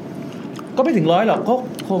ก็ไม่ถึง100หรอกก็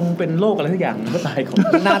คงเป็นโรคอะไรสักอย่างก็ตายของ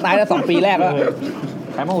หน้าตายแล้ว2ปีแรกแล้ว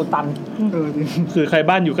ไขมันอุดตันคือใคร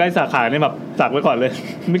บ้านอยู่ใกล้สาขาเนี่ยแบบสักไว้ก่อนเลย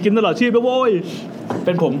ไม่กินตลอดชีพแล้วโว้ยเ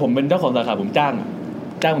ป็นผมเป็นเจ้าของสาขาผมจ้าง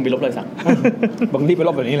มันไปลบรอยสักบางทีไปล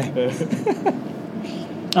บแบบนี้เลย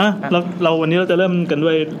เราวันนี้เราจะเริ่มกันด้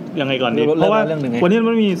วยยังไงก่อนดีเพราะว่าวันนี้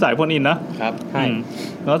มันมีสายโฟนอินนะครับใช่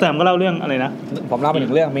แล้วแซมก็เล่าเรื่องอะไรนะผมเล่าไป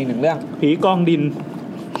1เรื่องมี1เรื่องผีกองดิน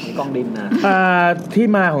นะที่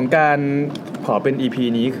มาของการขอเป็น EP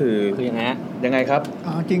นี้คือยังไงครับ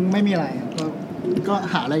จริงไม่มีอะไรก็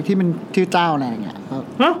หาอะไรที่มันชื่อเจ้าอะไรอย่างเงี้ยครับ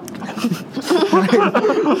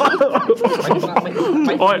ไ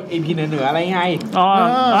ม่ EP เหนืออะไรไง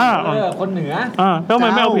คนเหนือแล้วมั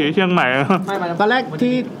นไม่เอาผีเชียงใหม่ตอนแรก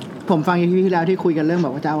ที่ผมฟัง EP ที่แล้วที่คุยกันเรื่องแบ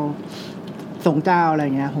บว่าเจ้าส่งเจ้าอะไร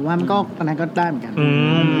เงี้ยผมว่ามันก็ตอนนั้นก็ได้เหมือนกัน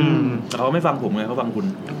แต่เขาไม่ฟังผมเลยเขาฟังคุณ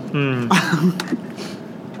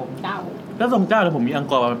ส่งเจ้าแล้วส่งเจ้าแล้วผมมีอัง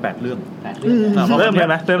กอร์มา8 เรื่องเริ่มเลย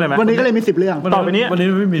ไหมวันนี้ก็เลยมี10 เรื่องต่อไปนี้วันนี้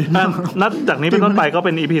ไม่มีนัดจากนี้เป็นต้นไปก็เ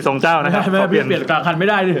ป็น EP ส่งเจ้านะครับเปลี่ยนกลางคันไม่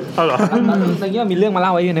ได้ดิเอาเหรอในเรื่องมีเรื่องมาเล่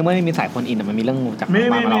าไว้ในเมื่อมีสายคนอินมันมีเรื่องจากม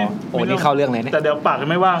าเราโอ้นี่เข้าเรื่องเลยเนี่ยแต่เดี๋ยวปาก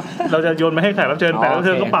ไม่ว่างเราจะโยนมาให้แขกรับเชิญแขกรับเ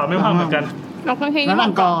ชิญก็ปากไม่ว่างเหมือนกันนั่นอั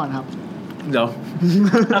งกอร์ครับเดี๋ยว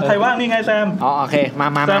ใครว่างนี่ไงแซมโอเคมา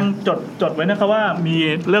แซมจดไว้นะครับว่ามี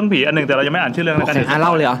เรื่องผีอันหนึ่งแต่เรายังไม่อ่านชื่อเรื่องนะกันเล่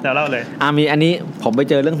าเลยเหรอเล่าเลยมีอันนี้ผมไป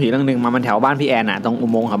เจอเรื่องผีเรื่องนึงมันแถวบ้านพี่แอนน่ะตรงอุ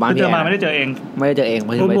โมงค์ของบ้านพี่แอนไม่ได้เจอเอง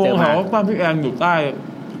อุโมงค์ของบ้านพี่แอนอยู่ใต้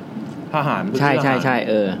ทหารใช่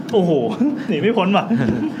โอ้โหหนีไม่พ้นว่ะ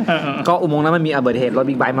ก็อุโมงค์นั้นมันมีอุบัติเหตุรถ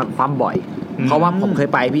บิ๊กไบค์มาคว่ำบ่อยเพราะว่าผมเคย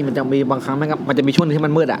ไปพี่มันจะมีบางครั้งมันจะมีช่วงที่มั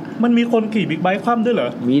นมืดอ่ะมันมีคนขี่บิ๊กไบค์คว่ำด้วยเหรอ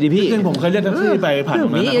มีดิพี่ซึ่งผมเคยเรียกแท็กซี่ไปผ่านตร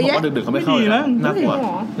งนั้นนะเพราะว่าดึกๆเขาไม่เข้านะน่ากลัว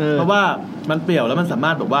เพราะว่ามันเปลี่ยวแล้วมันสามา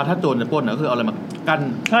รถแบบว่าถ้าโจรจะปล้นก็คือเอาอะไรมากั้น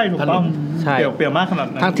ใช่ถูกต้องเปลี่ยวมากขนาด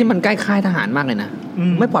นั้นทั้งที่มันใกล้ค่ายทหารมากเลยนะ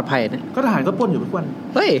ไม่ปลอดภัยนะก็ทหารก็ปล้นอยู่ทุกวัน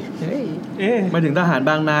เฮ้ยไม่ถึงทหาร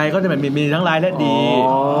บางนายก็จะมีทั้งร้ายและดี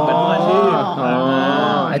เป็นทุกอาชีพ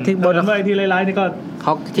ไอ้ที่บนไอ้ที่ร้ายๆนี่ก็เข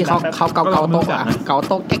าที่เขาเกาโต๊ะเกา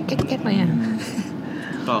โต๊ะแก๊กๆอะไรอ่ะ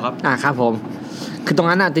ต่อครับครับผมคือตรง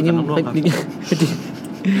นั้นน่ะจริง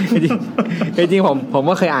ผม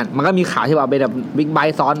ก็เคยอ่านมันก็มีข่าวที่ว่าเป็นแบบบิ๊กไบ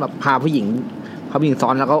ค์ซ้อนแบบพาผู้หญิงซ้อ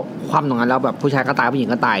นแล้วก็คว่ำตรงนั้นแล้วแบบผู้ชายก็ตายผู้หญิง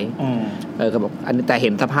ก็ตายก็บอกอันนี้แต่เห็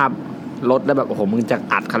นสภาพรถแล้วแบบโอ้โหมึงจะ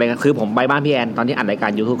อัดอะไรกันคือผมไปบ้านพี่แอนตอนที่อัดรายกา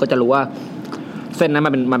ร YouTube ก็จะรู้ว่าเส้นนั้นมั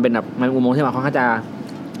นเป็นแบบมันอุโมงค์ที่มันค่อนข้างจะ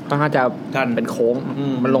เป็นโค้ง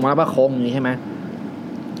มันลงมาแล้วว่าโค้งอย่างนี้ใช่ไหม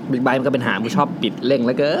บิ๊กไบค์มันก็เป็นหางมันชอบปิดเร่งเห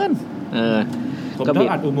ลือเกินผมชอ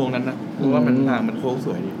บอัดอุโมงค์นั้นนะเพราะว่ามันทางมันโค้งส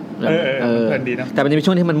วยดีดีนะแต่มันจะมี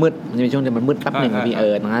ช่วงที่มันมืดแป๊บนึงพี่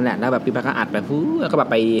ตรงนั้นแหละแล้วแบบพี่แป๊กก็อัดไปแล้วก็แบบ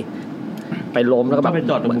ไปล้มแล้วก็แบบไป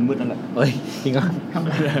จอดตรงมุมมืดนั่นแหละเฮ้ยจริงเหรอ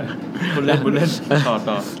คุณเล่นต่อ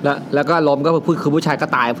แล้วก็ล้มก็คือผู้ชายก็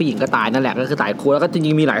ตายผู้หญิงก็ตายนั่นแหละก็คือตายคู่แล้วก็จ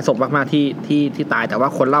ริงๆมีหลายศพมากๆที่ตายแต่ว่า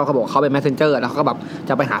คนเล่าเขาบอกเขาเป็น messenger แล้วเขาก็แบบจ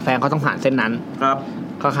ะไปหาแฟนเขาต้องผ่านเส้นนั้นครับ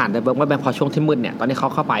เขาผ่านแต่เบิ่งว่าเป็นพอช่วงที่มืดเนี่ยตอนนี้เขา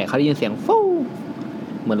เข้าไปเขาได้ยินเสียงฟู่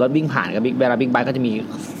เหมือนรถวิ่งผ่านกับบิ๊กไบค์ก็จะมี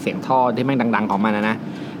เสียงท่อที่แม่งดังๆของมันนะ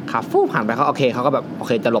ขับฟู่ผ่านไปเขาโอเคเขาก็แบบโอเ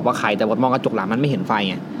คจะหลบว่าใครแต่มองกระจกหลังมันไม่เห็นไฟ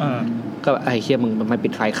ไงก็ไอ้เชี่ยมึงมันปิ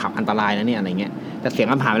ดไฟขับอันตรายนะเนี่ยอะไรเงี้ยแต่เสียง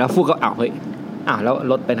มันผ่านไปแล้วฟู่ก็เฮ้ยแล้ว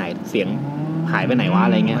รถไปไหนเสียงหายไปไหนวะอ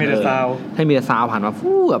ะไรเงี้ยให้มีแต่ซาวผ่านมา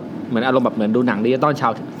ฟู่แบบเหมือนอารมณ์แบบเหมือนดูหนังดิจิตอล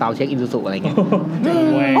ซาวเช็คอินซูซูอะไรเงี้ย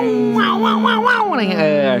ว้าวอะไรเงี้ย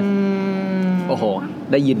โอ้โห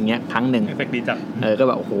ได้ยินเงี้ยครั้งนึงเอฟเฟคดีจัดก็แ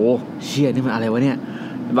บบโอ้โหเชี่ยนี่มันอะไรวะเนี่ย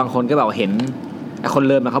บางคนก็แบบเห็นคนเ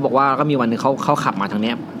ลินเขาบอกว่าก็มีวันนึงเขาขับมาทางเ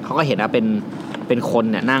นี้ยเขาก็เห็นว่าเป็นคน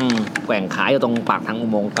เนี่ยนั่งแกว่งขาอยู่ตรงปากทางอุ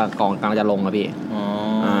โมงค์กองกำลังจะลงอะพี่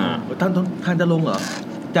ท่านจะลงเหรอ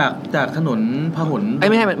จากถนนพหล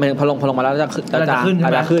ไม่ใช่เหมือนพอลงมาแล้วจะขึ้น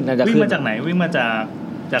วิ่งมาจากไหนวิ่งมาจา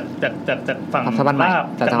ก จากฝั่ง สะพานใหม่ ลาบ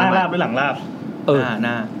จากหน้าลาบหรือหลังลาบห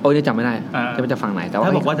น้าโอ้ยจำไม่ได้จะเป็นจากฝั่งไหนแต่ว่า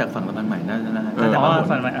ถ้าบอกว่าจากฝั่งสะพานใหม่น่าจะ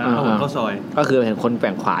ฝั่งไหนเข้าซอยก็คือเห็นคนแก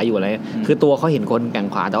ว่งขวาอยู่อะไรคือตัวเขาเห็นคนแกว่ง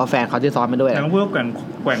ขวาแต่ว่าแฟนเขาที่ซ้อนมาด้วยแต่เขาพูดว่าแก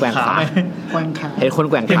ว่งขาเห็นคน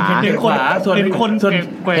แกว่งขาเห็นคนส่วนเห็นคน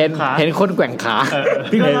แกว่งขาเห็นคนแกว่งขา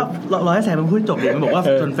พี่ก็รอให้แสงมันพูดจบดิมันบอกว่า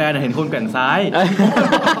ส่วนแฟนเห็นคนแกว่งซ้าย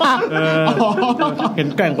เห็น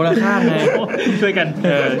แกว่งคนละข้างไงช่วยกัน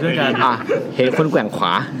เห็นคนแกว่งขว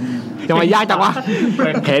าจะมายากจังวะ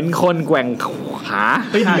เห็นคนแกว่งขา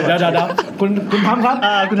เดี๋ยวคุณทำครับ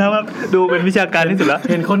คุณทำครับดูเป็นวิชาการที่สุดแล้ว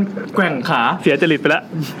เห็นคนแกว่งขาเสียจริตไปแล้ว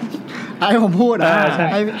ไอ้ผมพูด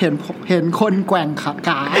ไอ้เห็นคนแกว่งขา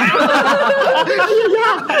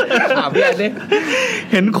พี่อันนี้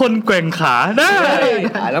เห็นคนแกว่งขาได้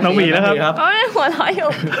น้องหมีนะครับโอ้ยหัวเราะอยู่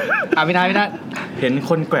พี่นาเห็น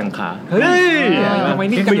คนแกว่งขาเฮ้ยทำไม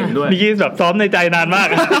นี่กันด้วยมีแบบซ้อมในใจนานมาก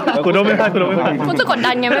คุณต้องไม่พลาดคุณจะกด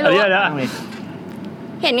ดันไงไม่รู้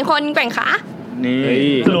เห็นคนแกว่งขานี่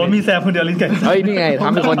สรุปมีแซมคนเดียวลิ้นแกว่งนี่ไงท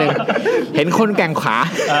ำเป็นคนหนึ่งเห็นคนแกว่งขา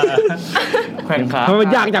แกว่งขามัน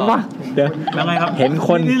ยากจังวะเดี๋ยวแล้วไงครับเห็นค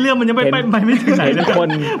นนี่เรื่องมันยังไม่ถึงไหนเลยคน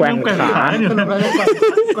แกว่งขา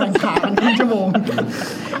แกว่งขากันครึ่งชั่วโมง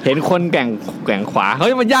เห็นคนแกว่งขวาเฮ้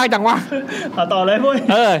ยมันยากจังวะต่อเลยพุ้ย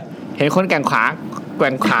เห็นคนแกว่งข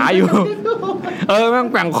าอยู่มัน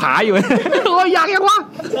แกว่งขาอยู่โอ้ยยากจังวะ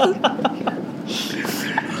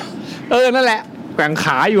นั่นแหละแกว่งข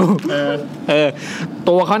าอยู่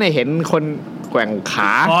ตัวเขาเนี่ยเห็นคนแกว่งข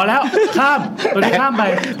าพอแล้วข้ามตัวนี้ข้ามไป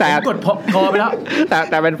แต่กดพอไปแล้วแ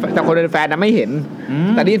ต่คนเป็นแฟนนะไม่เห็น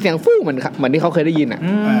แต่ได้ยินเสียงฟู่เหมือนที่เขาเคยได้ยินอ่ะ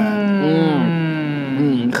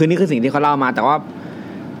คือนี่คือสิ่งที่เขาเล่ามาแต่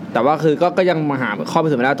ว่าคือก็ยังมาหาข้อพิ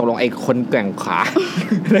สูจน์ไม่ได้ตกลงไอ้คนแกว่งขา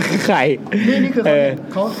ใครนี่คือ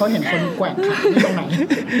เขาเห็นคนแกว่งขาที่ตรงไหน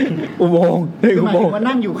อุโมงค์ว่า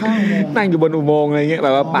นั่งอยู่ข้างอุโมงค์นั่งอยู่บนอุโมงค์อะไรเงี้ยแบ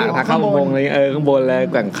บว่าปากทางเข้าอุโมงค์อะไรข้างบนเลย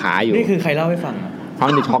แกว่งขาอยู่นี่คือใครเล่าให้ฟังเพรา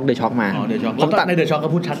ะเดอะช็อคมาผมตัดในเดอะช็อคก็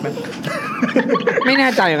พูดชัดไหมไม่แน่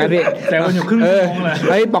ใจอย่างนั้นพี่แต่มันอยู่ครึ่งชั่วโมงเลย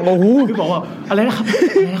ไอ้ปองโอ้โหพี่บอกว่าอะไรนะครับ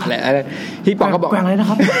อะไรพี่ปองก็บอกแกว่งอะไรนะ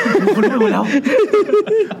ครับคนไม่รู้แล้ว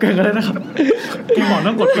แกว่งอะไรนะครับพี่หมอ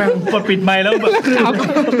ต้องกดปิดไมค์แล้วแบบ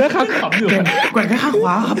แล้วขำอยู่แกว่งแค่ข้างขว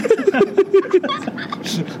าครับ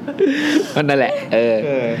นั่นแหละ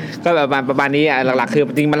ก็แบบประมาณนี้หลักๆคือ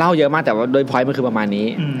จริงมันเล่าเยอะมากแต่ว่าโดยพอยต์มันคือประมาณนี้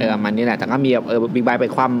ประมาณนี้แหละแต่ก็มีแบบบิ๊กไบค์ไป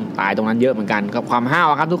คว่ำตายตรงนั้นเยอะเหมือนกันกับความห้าว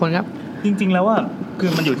ครับทุกคนครับจริงๆแล้วว่าคื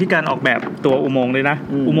อมันอยู่ที่การออกแบบตัวอุโมงค์เลยนะ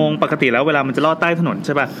อุโมงค์ปกติแล้วเวลามันจะลอดใต้ถนนใ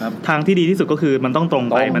ช่ป่ะทางที่ดีที่สุดก็คือมันต้องตรง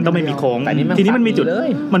ไปมันต้องไม่มีโค้งทีนี้มันมีจุด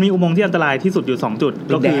มันมีอุโมงค์ที่อันตรายที่สุดอยู่2จุด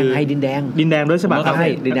ก็คือดินแดงด้วยใช่ป่ะใช่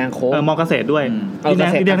ดินแดงโค้งมอเกษตรด้วยดินแ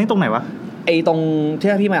ดงนี่ตรงไหนวะไอ้ตรงที่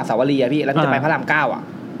พี่มาจากสาวรีพี่แล้วก็จะไปพระราม9อ่ะ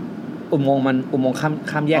อุโมงค์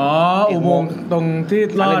ข้ามแยกอุโมงค์ตรงที่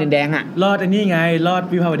ลอดดินแดงอ่ะลอดอันนี้ไงลอด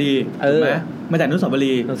วิภาวดีถูกมั้ยมาจากอนุสาว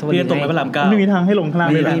รีย์พี่ตรงไปพระราม9ไม่มีทางให้ลงข้างล่าง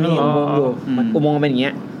ไม่มีอุโมงค์อยู่อุโมงค์เป็นอย่างเงี้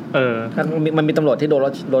ยมันมีตำรวจที่โดน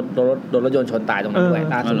รถยนต์ชนตายตรงนั้นด้วย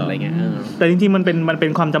ล่าสุดอะไรเงี้ยแต่จริงๆมันเป็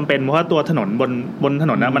นความจำเป็นเพราะว่าตัวถนนบนถ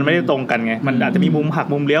นนนะมันไม่ได้ตรงกันไงมันอาจจะมีมุมหัก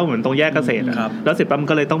มุมเลี้ยวเหมือนตรงแยกเกษตรแล้วเสร็จปั๊บมัน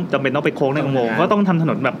ก็เลยต้องจำเป็นต้องไปโค้งในอุโมงค์ก็ต้องทำถ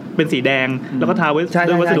นนแบบเป็นสีแดงแล้วก็ทาไว้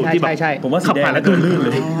ด้วยวัสดุที่แบบผมว่าสีแดงแล้วลื่นเล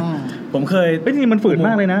ยผมเคยนี่มันฝืนม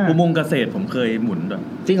ากเลยนะอุโมงค์เกษตรผมเคยหมุนด้วย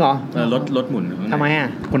จริงเหรอรถหมุนทำไมอ่ะ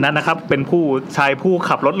คนนั้นนะครับเป็นผู้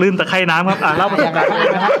ขับรถลื่นตะไคร่น้ำครับเล่า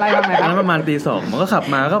ไล่บ้างไหมครับประมาณตี 2มันก็ขับ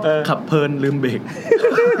มาก็ขับเพลินลืมเบรก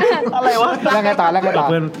อะไรวะแล้วไงต่อ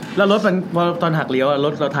เพลินแล้วรถมันพอตอนหักเลี้ยวร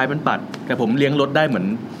ถเราท้ายมันปัดแต่ผมเลี้ยงรถได้เหมือน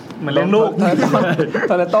เลี้ยงลูก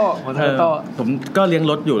โตโต้ผมก็เลี้ยง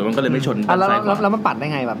รถอยู่มันก็เลยไม่ชนแล้วมันปัดได้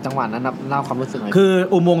ไงแบบจังหวะนั้นเล่าความรู้สึกหน่อยคือ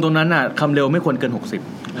อุโมงค์ตรงนั้นน่ะความเร็วไม่ควรเกิน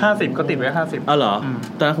50ก็ติดไว้50อ๋อเหรอ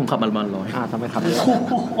ตอนนั้นผมขับประมาณ100ทำไมขับ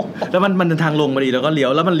แล้วมันทางลงมาดีแล้วก็เลี้ยว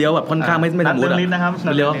แล้วมันเลี้ยวแบบค่อนข้างไม่สมูทอ่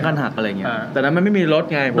ะเลี้ยวขั้นหักอะไรเงี้ยแต่นั้นมันไม่มีรถ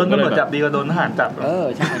ไงโดนตำรวจจับดีกว่าโดนทหารจับ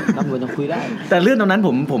ใช่ตำรวจยังคุยได้แต่เรื่องตรงนั้น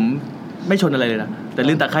ผมไม่ชนอะไรเลยนะแต่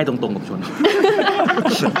ลื่นตะไคร่ตรงๆกับชน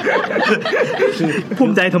ภู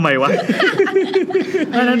มิใจทำไมวะ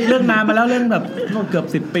นั่นเรื่องนานมาแล้วเรื่องแบบเกือบ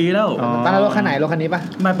10 ปีแล้วตอนนั้นรถคันไหนรถคันนี้ป่ะ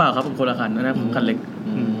ไม่เปล่าครับคนละคันนะผมคันเล็ก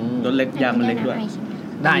รถเล็กยางมันเล็กด้วย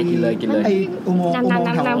ได้กินเลยไออุโมงค์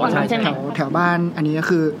แถวบ้านอันนี้ก็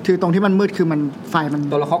คือตรงที่มันมืดคือมันไฟมัน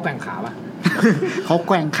ตัวละครแกว่งขาป่ะเขาแ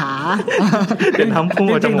กว่งขาเป็นทำพุ่ง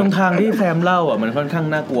จริงๆตรงทางที่แฟมเล่าอ่ะมันค่อนข้าง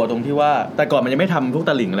น่ากลัวตรงที่ว่าแต่ก่อนมันยังไม่ทำพวก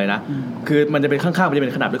ตลิ่งอะไรนะคือมันจะเป็นข้างๆมันจะเป็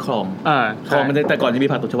นขนาดด้วยคลองมันแต่ก่อนจะมี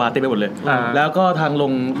ผักตบชวาเต็มไปหมดเลยแล้วก็ทาง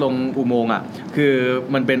ลงอุโมงค์อ่ะคือ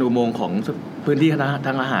มันเป็นอุโมงค์ของพื้นที่ทา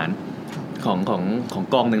งอาหารของ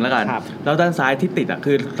กองหนึ่งแล้วกันแล้วด้านซ้ายที่ติดอ่ะ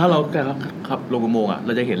คือถ้าเราขับลงอุโมงค์อ่ะเร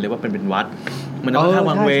าจะเห็นเลยว่าเป็นวัด มันค่อนข้าง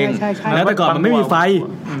วังเวงแล้วแต่ก่อนมันไม่มี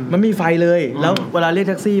ไฟเลยแล้วเวลาเรียก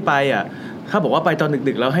แท็กซี่ไปอ่ะถ้าบอกว่าไปตอน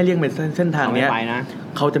ดึกๆแล้วให้เลี่ยงไปเส้นทางเนี้ย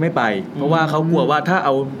เขาจะไม่ไปเพราะว่าเขากลัวว่าถ้าเอ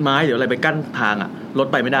าไม้หรืออะไรไปกั้นทางอ่ะรถ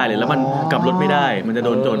ไปไม่ได้เลยแล้วมันกลับรถไม่ได้มันจะโด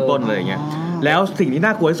นโจรปล้นเลยอย่างเงี้ยแล้วสิ่งที่น่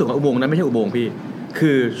ากลัวที่สุดของอุโมงค์นั้นไม่ใช่อุโมงค์พี่คื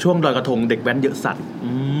อช่วงลอยกระทงเด็กแว้นเยอะสัตว์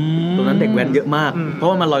ตรงนั้นเด็กแว้นเยอะมากเพราะ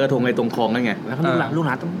ว่ามันลอยกระทงในตรงคลองนั่นไงแล้วก็ลูกหล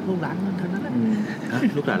านเท่านั้นแหละ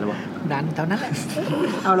ลูกหลานแล้ววะหลานเท่านั้นแหละ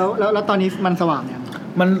เอาแล้วตอนนี้มันสว่างยัง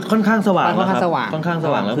มันค่อนข้างสว่างค่อนข้างสว่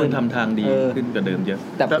างแล้วมันทำทางดีขึ้นกว่าเดิมเยอะ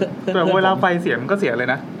แต่เวลาไฟเสียมันก็เสียเลย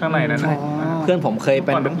นะข้างในนั้นเพื่อนผมเคยเ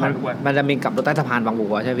ป็นมันจะมีกับรถใต้สะพานบางบั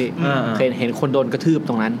วใช่พี่เคยเห็นคนโดนกระทืบ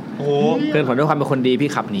ตรงนั้นเพื่อนผมด้วยความเป็นคนดีพี่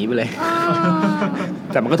ขับหนีไปเลย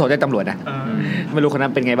แต่มันก็โทรแจ้งตำรวจนะไม่รู้คนนั้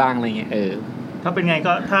นเป็นไงบ้างอะไรเงี้ยถ้าเป็นไง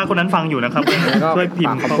ก็ถ้าคนนั้นฟังอยู่นะครับช่วยพิม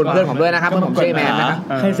พ์ขอบคุณเพื่อนผมด้วยนะครับเพื่อนผมชื่อแมนนะครับ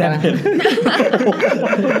ให้แซม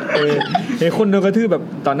เห็นคนโดนกระทืบแบบ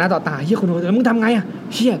ต่อหน้าต่อตาเฮียคนโดนมึงทำไงอ่ะ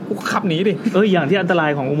เฮียกูขับหนีดิอย่างที่อันตราย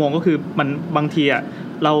ของอุโมงค์ก็คือมันบางทีอ่ะ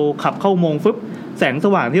เราขับเข้าอุโมงค์ฟึบแสงส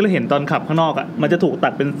ว่างที่เราเห็นตอนขับข้างนอกอ่ะมันจะถูกตั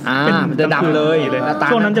ดเป็นจะดำเลย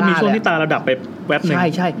ช่วงนั้นจะมีช่วงที่ตาเราดับไปแวบนึง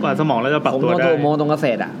ใช่กว่าสมองเราจะปรับตัวได้ผมตรงเกษ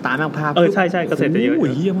ตรอ่ะตาแม่งภาพใช่เกษตรจะเยอะ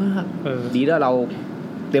เฮียมากดีแล้วเรา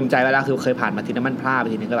เตรียมใจไว้แล้วคือเคยผ่านมาทีน้ำมันพลาดไป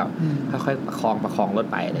ทีนึงก็แบบค่อยๆประคองรถ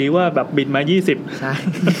ไปดีว่าแบบบิดมา20ใช่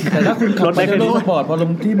แต่ถ้าคุณขับไปรถสปอร์ตพอล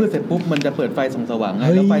งที่มืดเสร็จปุ๊บมันจะเปิดไฟส่องสว่างแล้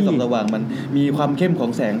วไฟส่องสว่างมันมีความเข้มขอ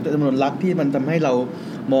งแสงจำนวนลักที่มันทำให้เรา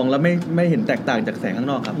มองแล้วไม่เห็นแตกต่างจากแสงข้าง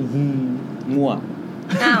นอกครับมั่ว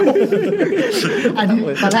อันนี้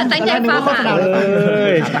ตั้งใจฟัง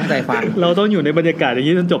ตั้งใจฟังเราต้องอยู่ในบรรยากาศอย่าง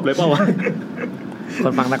นี้จนจบเลยเปล่าวะค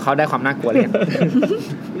นฟังแล้วเขาได้ความน่ากลัวเลย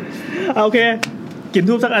โอเคกิน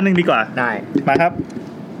ทูบสักอันนึงดีกว่าได้มาครับ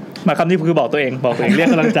มาคำนี้คือบอกตัวเองเรียก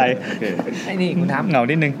กำลังใจไอ้นี่คุณทำเหงา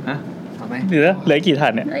นิดนึงเอาไหมเหลือกี่ถา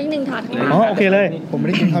ดเนี่ยอีก1ถาดโอเคเลยผมไม่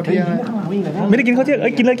ได้กินข้าวเที่ยงไม่ได้กินข้าวเที่ยง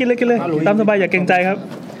กินเลยตามสบายอย่าเกรงใจครับ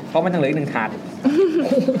เพราะมันยังเหลืออีก1ถาด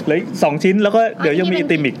เหลือ2ชิ้นแล้วก็เดี๋ยวยังมีไอ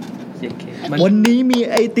ติมอีกวันนี้มี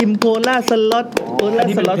ไอติมโพล่าสล็อต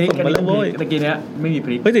ส่งมาแล้วโว้ยตะกี้เนี้ยไม่มีพ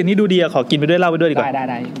ริกเฮ้ยแต่นี่ดูดีขอกินไปด้วยเล่าไปด้วยดีกว่าไ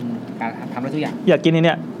ด้การทำได้ทุกอย่างอยากกินเ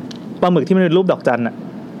นี่ยปลาหมึกที่มันเป็นรูปดอกจันอ่ะ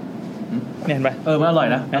เนี่ยเห็นไหมมันอร่อย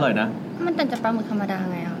นะมันแต่จะปลาหมึกธรรมดา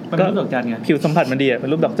ไงอ่ะมันเป็นรูปดอกจันไงผิวสัมผัสมันดีเป็น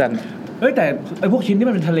รูปดอกจันแต่ไอพวกชิ้นที่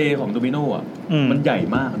มันเป็นทะเลของโดมิโน่อ่ะมันใหญ่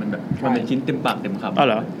มากมันแบบมันเป็นชิ้นเต็มปากเต็มคำเ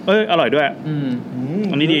หรออร่อยด้วย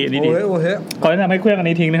อันนี้ดีขอแนะนำให้เครื่องอัน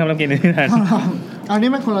นี้ทิ้งนะครับแล้วกินนี่แทนอันนี้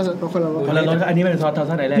มันคนละรสอันนี้มันซอ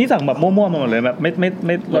สไหนแรกนี่สั่งแบบมั่วๆมาหมดเลยแบบไม่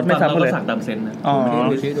รสไม่ซ้ำกันเลยสั่งตามเซนนะ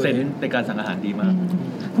เซนในการสั่งอาหารดีมาก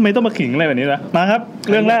ทำไมต้องมาขิงอะไรแบบนี้ล่ะมาครับ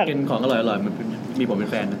เรื่องแรกกินของอร่อยมันมีผมเป็น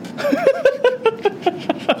แฟนนะ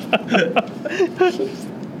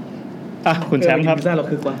คุณแชมป์ครับพิซซ่าเรา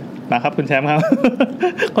คือกว่ามาครับคุณแชมป์ครับ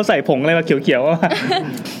เขาใส่ผงอะไรมาเขียวๆมา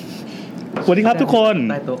สวัสดีครับทุกคน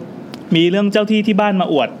มีเรื่องเจ้าที่บ้านมา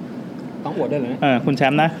อวดต้องอวดด้วยเหรอคุณแช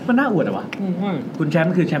มป์นะมันน่าอวดเหรอวะคุณแชม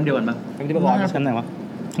ป์คือแชมป์เดียวกันปะแชมป์ที่บอกแชมป์ไหนวะ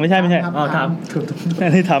ไม่ใช่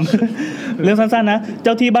ทำเรื่องสั้นๆนะเ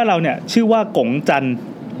จ้าที่บ้านเราเนี่ยชื่อว่ากงจั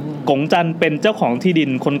นเป็นเจ้าของที่ดิน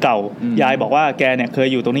คนเก่ายายบอกว่าแกเนี่ยเคย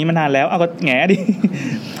อยู่ตรงนี้มานานแล้วก็แง่ดิ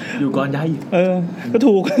อยู่ก่อนยายก็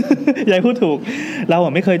ถูก ยายพูดถูกเรา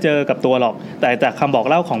ไม่เคยเจอกับตัวหรอกแต่จากคำบอก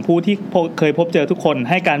เล่าของผู้ที่เคยพบเจอทุกคน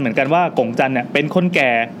ให้การเหมือนกันว่ากงจันเนี่ยเป็นคนแ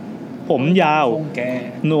ก่ผมยาว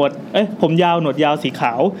หนวดผมยาวหนวดยาวสีข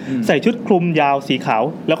าวใส่ชุดคลุมยาวสีขาว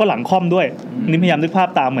แล้วก็หลังค่อมด้วยนี่พยายามนึกภาพ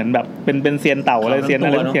ตามเหมือนแบบเป็นเซียนเต่าอะไรเซียนอ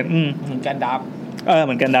ะไรเซียนเหมือนกันดับเห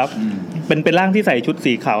มือนกันดับเป็นร่างที่ใส่ชุด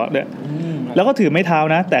สีขาวด้วยแล้วก็ถือไม้เท้า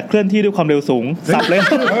นะแต่เคลื่อนที่ด้วยความเร็วสูงสับเลย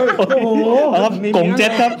โอ้โหครับกงเจ็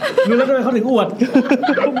ตครับรู้แล้วทำไมเขาถึงอวด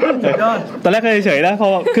ตอนแรกก็เฉยๆนะพอ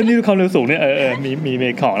เคลื่อนที่ด้วยความเร็วสูงเนี่ยมี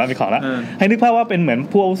ของแล้วให้นึกภาพว่าเป็นเหมือน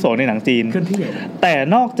ผู้อาวุโสในหนังจีนแต่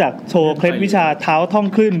นอกจากโชว์เคล็ดวิชาเท้าท่อง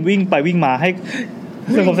คลื่นวิ่งไปวิ่งมาให้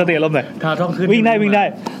สงบสติอารมณ์หน่อยเท้าท่องคลื่นวิ่งได้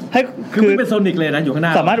ให้คือเป็นโซนิกเลยนะอยู่ข้างหน้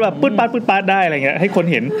าสามารถแบบปื๊ดปาดได้อะไรเงี้ยให้คน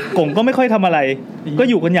เห็นกงก็ไม่ค่อยทำอะไรก็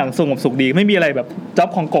อยู่กันอย่างสงบสุขดีไม่มีอะไรแบบจ็อบ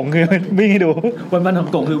ของกงคือวิ่งให้ดูวันของ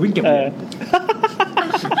กงคือวิ่งเก็บ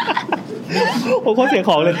โอ้โหเสีย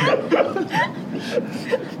ของเลย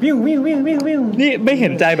วิ่งนี่ไม่เห็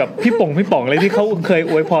นใจแบบพี่ป๋องเลยที่เขาเคย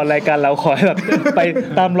อวยพรรายการเราขอให้แบบไป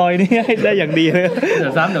ตามรอยนี่ให้ได้อย่างดีเลยเดี๋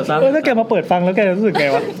ยวซ้ำแล้วแกมาเปิดฟังแล้วแกรู้สึกไง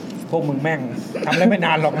วะพวกมึงแม่งทำได้ไม่น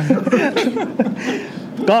านหรอก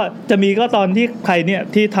ก็จะมีก็ตอนที่ใครเนี่ย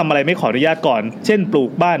ที่ทำอะไรไม่ขออนุญาตก่อนเช่นปลูก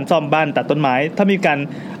บ้านซ่อมบ้านตัดต้นไม้ถ้ามีการ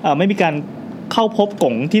ไม่มีการเข้าพบก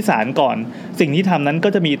งที่ศาลก่อนสิ่งที่ทำนั้นก็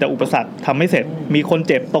จะมีแต่อุปสรรคทำไม่เสร็จมีคน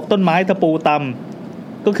เจ็บตกต้นไม้ตะปูต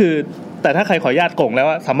ำก็คือ แต่ถ้าใครขออนุญาตกงแล้ว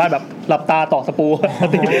สามารถแบบหลับตาตอกสปู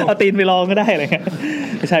เอาตีนไปลองก็ได้อะไรเงี้ย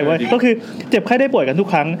ไม่ใช่เว้ยก็คือเจ็บไข้ได้ป่วยกันทุก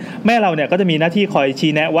ครั้งแม่เราเนี่ยก็จะมีหน้าที่คอย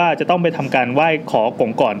ชี้แนะว่าจะต้องไปทำการไหว้ขอก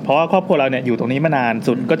งก่อนเพราะว่าครอบครัวเราเนี่ยอยู่ตรงนี้มานาน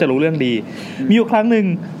สุดก็จะรู้เรื่องดีมีอยู่ครั้งนึง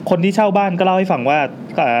คนที่เช่าบ้านก็เล่าให้ฟังว่า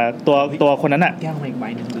ตัวคนนั้นน่ะ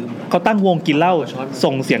เขาตั้งวงกินเหล้า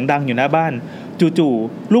ส่งเสียงดังอยู่หน้าบ้านจู่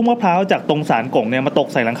ๆลูกมะพร้าวจากตรงศาลกงเนี่ยมาตก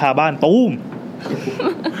ใส่หลังคาบ้านตูม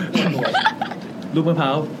ลูกมะพร้า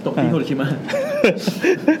วตกที่โฮโรชิมะ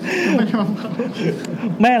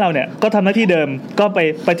แม่เราเนี่ยก็ทำหน้าที่เดิมก็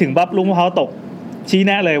ไปถึงปั๊บลูกมะพร้าวตกชี้แ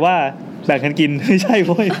นะเลยว่าแบ่งกันกินไม่ใช่เ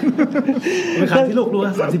ว้ยไปขายที่ลูกรู้ว่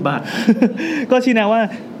า30 บาทก็ชี้แนะว่า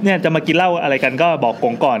เนี่ยจะมากินเหล้าอะไรกันก็บอกก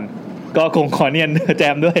งก่อนก็กงขอเนียนแจ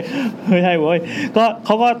มด้วยไม่ใช่เว้ยก็เข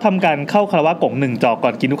าก็ทำการเข้าคารวะกง1จอกก่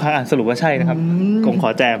อนกินทุกครั้งสรุปว่าใช่นะครับกงขอ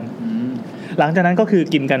แจมหลังจากนั้นก็คือ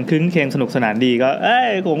กินกันครึ้นเคงสนุกสนานดีก็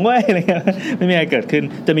กงเว้ยอะไรเงี้ยไม่มีอะไรเกิดขึ้น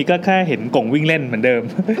จะมีก็แค่เห็นกงวิ่งเล่นเหมือนเดิม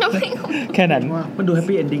แค่นั้นมันดูแฮป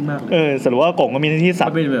ปี้เอนดิ้งมากสรุปว่ากงก็มีหน้าที่สับ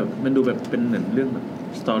มันดูแบบเป็นเหมือนเรื่องแบบ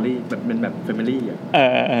สตอรี่แบบเป็นแบบแฟมิลี่อ่ะ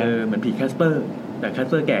เหมือนผีแคสเปอร์แต่แคส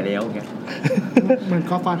เปอร์แก่แล้วไงเหมือน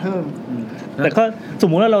ก็ฟาเธอร์แต่ก็สม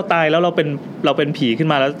มุติว่าเราตายแล้วเราเป็นผีขึ้น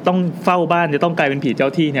มาแล้วต้องเฝ้าบ้านจะต้องกลายเป็นผีเจ้า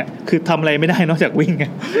ที่เนี่ยคือทำอะไรไม่ได้นอกจากวิ่งไง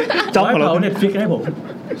จ็อบของเราเน็ตฟลิกให้ผม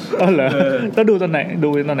เหรอต้องดูตอนไห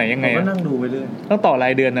นยังไงก็นั่งดูไปเรื่อยต้องต่อรา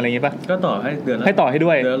ยเดือนอะไรอย่างงี้ป่ะก็ต่อให้เดือนให้ต่อให้ด้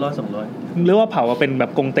วยเดือนละ100-200หรือว่าเผาเป็นแบ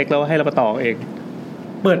บกงเต็กแล้วให้เราไปต่อเอง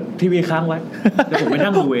เปิดทีวีค้างไว้เดี๋ยวผมไป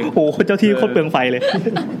นั่งดูเองโอ้เจ้าที่โคตรเปลืองไฟเลย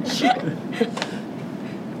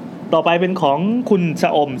ต่อไปเป็นของคุณชะ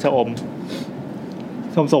อม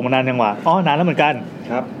ส่งมานานยังวะนานแล้วเหมือนกัน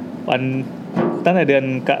ครับวันตั้งแต่เดือน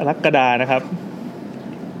กรกฎานะครับ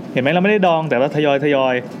เห็นไหมเราไม่ได้ดองแต่ว่าทยอ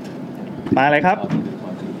ยมาอะไรครับ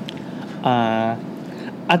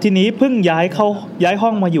อาทิตย์นี้เพิ่งย้ายห้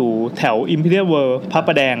องมาอยู่แถว Imperial World พระป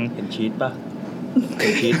ระแดงเห็นชีสป่ะ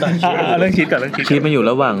เรื่องชีสก่อนชีสมันอยู่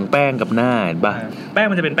ระหว่างแป้งกับหน้าเห็นป่ะแป้ง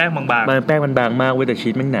มันจะเป็นแป้งบางๆแป้งมันบางมากเว้ยแต่ชี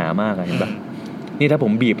สมันหนามากเห็นป่ะนี่ถ้าผ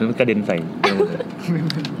มบีบมันกระเด็นใส่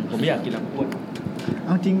ผมไม่อยากกินแล้วอ้วนเอ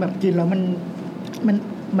าจริงแบบกินแล้วมั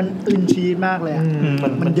นอึนชีสมากเลยอ่ะ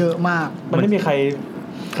มันเยอะมากมันไม่มีใคร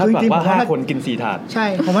คาดหวังว่า5คนกิน4ถาดใช่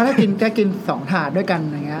ผมว่าถ้ากิน2ถาดด้วยกัน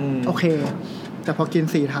อย่างเงี้ยโอเคแต่พอกิน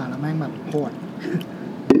4ถาดแล้วแม่งแบบโหด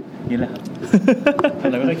นี่แหละครับอะ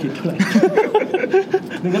ไรไม่ได้คิดเท่าไหร่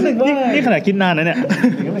นี่ขนาดคิดนานนะเนี่ย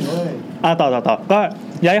ต่อก็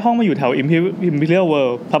ย้ายห้องมาอยู่แถว Imperial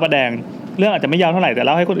World พระประแดงเรื่องอาจจะไม่ยาวเท่าไหร่แต่เ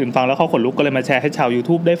ล่าให้คนอื่นฟังแล้วเขาขนลุกก็เลยมาแชร์ให้ชาว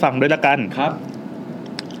YouTube ได้ฟังด้วยละกันครับ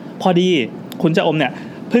พอดีคุณจะอมเนี่ย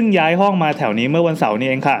เพิ่งย้ายห้องมาแถวนี้เมื่อวันเสาร์นี้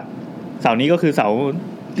เองค่ะเสาร์นี้ก็คือเสาร์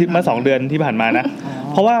ที่เมื่อ2 เดือนที่ผ่านมานะ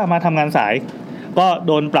เพราะว่ามาทำงานสายก็โ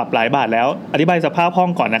ดนปรับหลายบาทแล้วอธิบายสภาพห้อง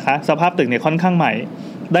ก่อนนะคะสภาพตึกเนี่ยค่อนข้างใหม่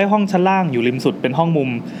ได้ห้องชั้นล่างอยู่ริมสุดเป็นห้องมุม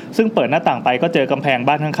ซึ่งเปิดหน้าต่างไปก็เจอกำแพง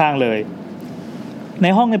บ้านข้างๆเลยใน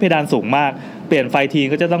ห้องในเพดานสูงมากเปลี่ยนไฟที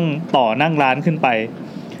ก็จะต้องต่อนั่งร้านขึ้นไป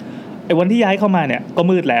วันที่ย้ายเข้ามาเนี่ยก็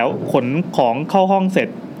มืดแล้วขนของเข้าห้องเสร็จ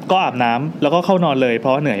ก็อาบน้ำแล้วก็เข้านอนเลยเพร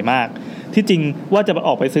าะเหนื่อยมากที่จริงว่าจะอ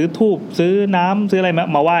อกไปซื้อธูปซื้อน้ำซื้ออะไร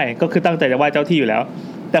มาไหว้ก็คือตั้งใจจะไหว้เจ้าที่อยู่แล้ว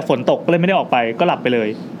แต่ฝนตกก็เลยไม่ได้ออกไปก็หลับไปเลย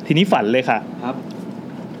ทีนี้ฝันเลยค่ะครับ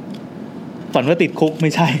ฝันว่าติดคุกไ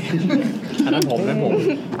ม่ใช่อันนั้นผม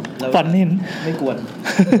ฝันเห็นไม่กวน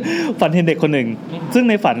ฝันเห็นเด็กคนหนึ่งซึ่ง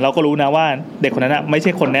ในฝันเราก็รู้นะว่าเด็กคนนั้นไม่ใ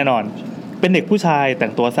ช่คนแน่นอนเป็นเด็กผู้ชายแต่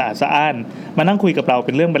งตัวสะอาดสะอ้านมานั่งคุยกับเราเ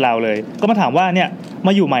ป็นเรื่องเป็นราวเลยก็มาถามว่าเนี่ยม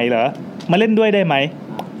าอยู่ใหม่เหรอมาเล่นด้วยได้ไหม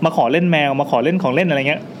มาขอเล่นแมวมาขอเล่นของเล่นอะไร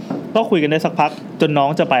เงี้ยก็คุยกันได้สักพักจนน้อง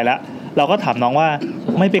จะไปแล้วเราก็ถามน้องว่า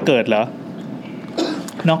ไม่ไปเกิดเหรอ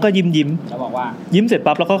น้องก็ยิ้มแล้วบอกว่ายิ้มเสร็จ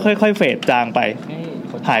ปั๊บแล้วก็ค่อยๆเฟดจางไป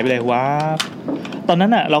หายไปเลยว้าตอนนั้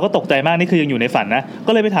นน่ะเราก็ตกใจมากนี่คือยังอยู่ในฝันนะ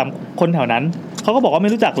ก็เลยไปถามคนแถวนั้นเขาก็บอกว่าไม่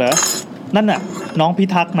รู้จักเหรอนั่นน่ะน้องพิ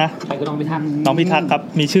ทักษ์นะใครคือน้องพิทักษ์ครับ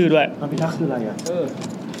มีชื่อด้วยน้องพิทักษ์คืออะไรอ่ะ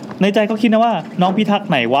ในใจก็คิดนะว่าน้องพิทักษ์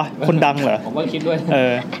ไหนวะคนดังเหรอผมก็คิดด้วย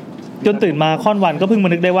จนตื่นมาค่อนวันก็เพิ่งมา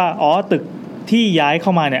นึกได้ว่าอ๋อตึกที่ย้ายเข้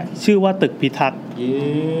ามาเนี่ยชื่อว่าตึกพิทักษ์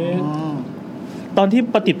ตอนที่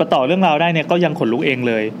ประติดประต่อเรื่องราวได้เนี่ยก็ยังขนลุกเอง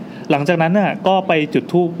เลยหลังจากนั้นน่ะก็ไปจุด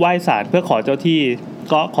ธูปไหว้ศาลเพื่อขอเจ้าที่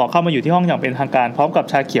ก็ขอเข้ามาอยู่ที่ห้องอย่างเป็นทางการพร้อมกับ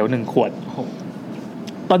ชาเขียว1 ขวด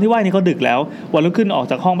ตอนที่ไหว้นี่ก็ดึกแล้ววันรุ่งขึ้นออก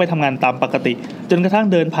จากห้องไปทำงานตามปกติจนกระทั่ง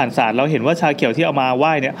เดินผ่านศาลเราเห็นว่าชาเขียวที่เอามาไห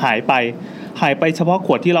ว้เนี่ยหายไปเฉพาะข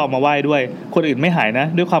วดที่เรามาไหว้ด้วยคนอื่นไม่หายนะ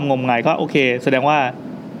ด้วยความงมงายก็โอเคแสดงว่า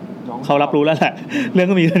เขารับรู้แล้วแหละเรื่อง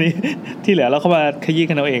ก็มีเท่านี้ที่เหลือเราเข้ามาขยี้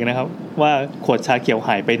กันเอาเองนะครับว่าขวดชาเขียวห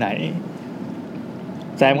ายไปไหน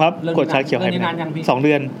แซมครับขวดชาเขียวหายไปไหน2 เ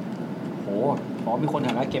ดือนโอ้ขอมีคนถ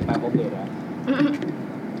ามว่าเก็บมาครบเลยเหรอ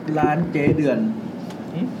ร้านเจ๊เดือน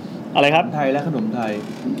อะไรครับไทยและขนมไทย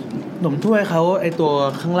นมถ้วยเขาไอตัว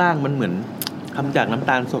ข้างล่างมันเหมือนทำจากน้ำ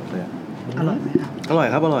ตาลสดเลยอร่อยไหมครับอร่อย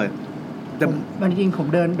ครับอร่อยแต่มันจริงผม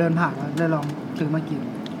เดินผ่านแล้วได้ลองซื้อมากิน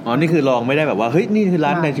อ๋อนี่คือลองไม่ได้แบบว่าเฮ้ยนี่คือร้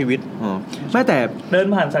านในชีวิตอ๋อไม่แต่เดิน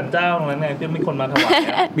ผ่านสันเจ้าตรงนั้นไงที่มีคนมาถวาย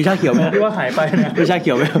มีชาเขียวไหมที่ว่าหายไปเนี่ยมีชาเ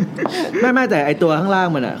ขียวไหมไม่แต่ไอตัวข้างล่าง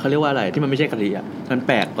มันอ่ะเขาเรียกว่าอะไรที่มันไม่ใช่กะทิอ่ะมันแ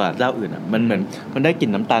ปลกกว่าเจ้าอื่นอ่ะมันเหมือนมันได้กลิ่น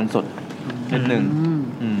น้ำตาลสดนิดนึง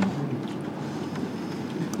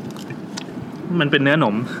มันเป็นเนื้อหน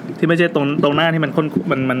มที่ไม่ใช่ตรงหน้าที่มันข้น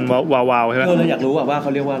มันวาวๆใช่ไหมเราอยากรู้ว่าเข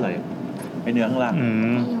าเรียกว่าอะไรไอเนื้อข้างล่าง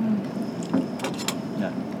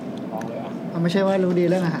ไม่ใช่ว่ารู้ดี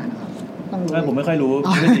เรื่องอาหารครับต้องรู้ผมไม่ค่อยรู้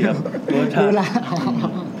ไม่ดีครับรู้ละ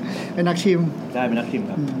เป็นนักชิมได้เป็นนักชิม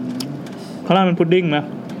ครับข้างล่างเป็นพุดดิ้งนะ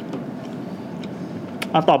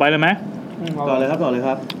เอาต่อไปเลยไหมต่อเลยครั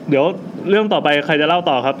บเดี๋ยวเรื่องต่อไปใครจะเล่า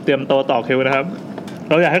ต่อครับเตรียมตัวต่อคิวนะครับ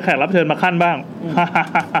เราอยากให้แขกรับเชิญมาขั้นบ้าง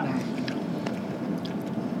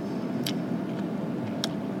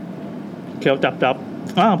เขียวจับ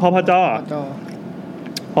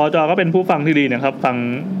พอจก็เป็นผู้ฟังที่ดีนะครับฟัง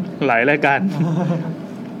หลายรายการ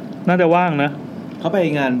น่าจะว่างนะเขาไป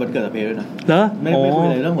งานวันเกิดอาเพด้วยนะเหรอไม่คุยอ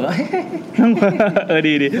ะไรเรื่องหมด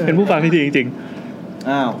ดีเป็นผู้ฟังที่ดีจริงๆ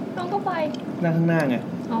อ้าวต้องก็ไปนั่งข้างหน้าไง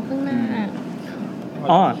ข้างหน้า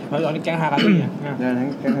เพราะตอนนี้แก๊งฮาการี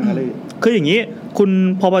แก๊งฮาการีคืออย่างนี้คุณ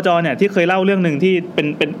พปจเนี่ยที่เคยเล่าเรื่องนึงที่เ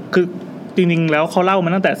ป็นคือจริงๆแล้วเขาเล่าม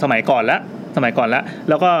าตั้งแต่สมัยก่อนแ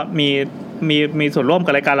ล้วก็มีส่วนร่วม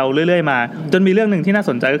กับรายการเราเรื่อยๆมาจนมีเรื่องนึงที่น่า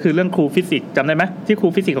สนใจก็คือเรื่องครูฟิสิกส์จำได้ไหมที่ครู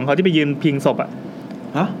ฟิสิกส์ของเขาที่ไปยืนพิงศพอ่ะ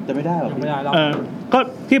ฮะจะไม่ได้หรอไม่ได้หรอกก็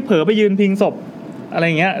ที่เผลอไปยืนพิงศพอะไรอ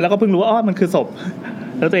ย่างเงี้ยแล้วก็เพิ่งรู้ว่ามันคือศพ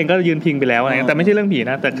แล้วตัวเองก็ยืนพิงไปแล้วอะไรแต่ไม่ใช่เรื่องผี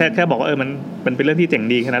นะแต่แค่บอกว่ามันเป็นเรื่องที่เจ๋ง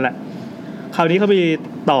ดีแค่นั้นแหละคราวนี้เขาไป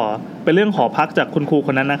ต่อเป็นเรื่องหอพักจากคุณครูค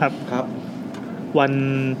นนั้นนะครับครับวัน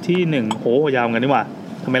ที่1โหยาวกันนี่หว่า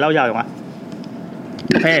ทำไมเล่ายาวอย่างวะ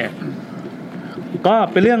แค่ก็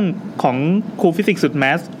เป็นเรื่องของครูฟิสิกส์สุดแม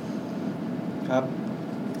สครับ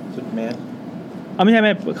สุดแมสไม่ใช่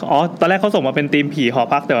ตอนแรกเขาส่งมาเป็นธีมผีหอ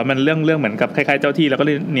พักแต่ว่ามันเรื่องเหมือนกับคล้ายๆเจ้าที่แล้วก็เ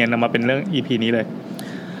ลยเนียนออกมาเป็นเรื่อง EP นี้เลย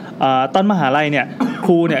ตอนมหาลัยเนี่ยค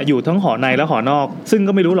รูเนี่ยอยู่ทั้งหอในและหอนอกซึ่ง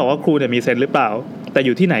ก็ไม่รู้หรอกว่าครูเนี่ยมีเซนหรือเปล่าแต่อ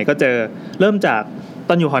ยู่ที่ไหนก็เจอเริ่มจากต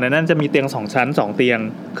อนอยู่หอในนั้นจะมีเตียง2ชั้น2เตียง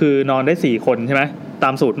คือนอนได้4คนใช่ไหมตา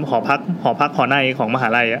มสูตรหอพักหอในของมหา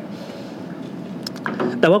ลัยอะ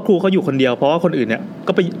แต่ว่าครูเขาอยู่คนเดียวเพราะว่าคนอื่นเนี่ย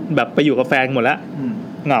ก็ไปอยู่กับแฟนหมดแล้ว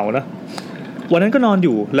เหงานะวันนั้นก็นอนอ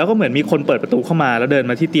ยู่แล้วก็เหมือนมีคนเปิดประตูเข้ามาแล้วเดิน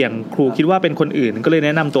มาที่เตียงครูคิดว่าเป็นคนอื่นก็เลยแน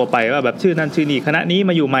ะนำตัวไปว่าแบบชื่อนั่นชื่อนี่คณะนี้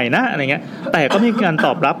มาอยู่ใหม่นะอะไรเงี้ยแต่ก็ไม่มีการต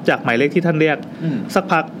อบรับจากหมายเลขที่ท่านเรียกสัก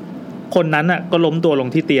พักคนนั้นน่ะก็ล้มตัวลง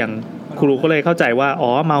ที่เตียงครูก็เลยเข้าใจว่า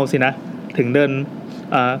เมาสินะถึงเดิน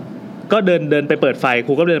ก็เดินไปเปิดไฟค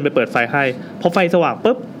รูก็เดินไปเปิดไฟให้พอไฟสว่าง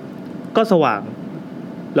ปุ๊บก็สว่าง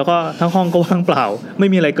แล้วก็ทั้งห้องก็ว่างเปล่าไม่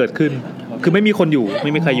มีอะไรเกิดขึ้นคือไม่มีคนอยู่ไ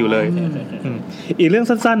ม่มีใครอยู่เลยอีกเรื่อง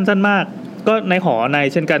สั้นมากก็ในหอใน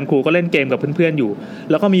เช่นกันครูก็เล่นเกมกับเพื่อนๆอยู่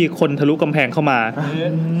แล้วก็มีคนทะลุกำแพงเข้ามา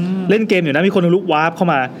เล่นเกมอยู่นะมีคนทะลุวาร์ปเข้า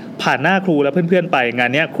มาผ่านหน้าครูแล้วเพื่อนๆไปงาน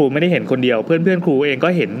เนี้ยครูไม่ได้เห็นคนเดียวเพื่อนๆครูเองก็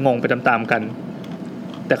เห็นงงไปตามๆกัน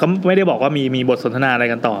แต่ก็ไม่ได้บอกว่ามีบทสนทนาอะไร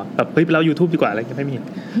กันต่อแบบเฮ้ยเรา YouTube ดีกว่าอะไรไม่มี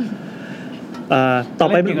ต่อไ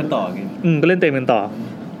ปกันต่อก็เล่นเกมกันต่อ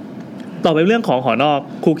ไปเรื่องของหอนอก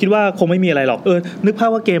ครูคิดว่าคงไม่มีอะไรหรอกนึกภาพ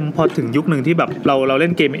ว่าเกมพอถึงยุคนึงที่แบบเราเล่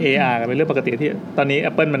นเกม AR กันเป็นเรื่องปกติที่ตอนนี้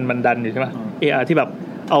Apple มันดันอยู่ใช่มั้ย AR ที่แบบ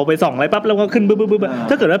เอาไปส่องอะไรปั๊บแล้วก็ขึ้นบึ๊บๆ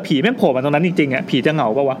ถ้าเกิดว่าผีแม่งโผล่มาตรงนั้นจริงๆอ่ะผีจะเหงา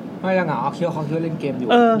ป่ะวะไม่จะเหงาเขาคิดว่าเล่นเกมอยู่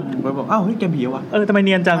บอกเฮ้ยเกมผีวะทำไมเ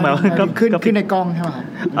นียนจังแบบก็ขึ้นในกล้องใช่มั้ย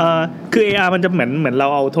คือ AR มันจะเหมือนเรา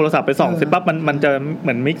เอาโทรศัพท์ไปส่องเสร็จปั๊บมันจะเห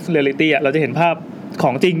มือน mix reality อ่ะเราจะเห็นภาพข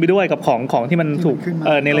องจริงไปด้วยกับของที่มันถูก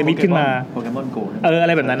เนรมิตขึ้นมาโปเกมอนโกอะไ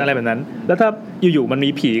รแบบนั้นแล้วถ้าอยู่ๆมันมี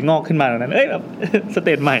ผีงอกขึ้นมาตรงนั้นแบบสเต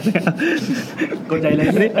จใหม่กดใจเลย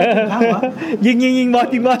ยิงบอส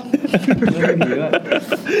ไม่มีผีด้วย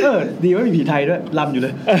ดีว่ามีผีไทยด้วยลำอยู่เล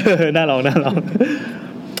ยน่าลอง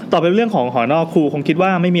ต่อไปเรื่องของหอนอกครูคงคิดว่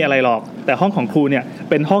าไม่มีอะไรหรอกแต่ห้องของครูเนี่ย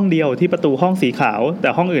เป็นห้องเดียวที่ประตูห้องสีขาวแต่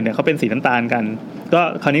ห้องอื่นเนี่ยเขาเป็นสีน้ำตาลกันก็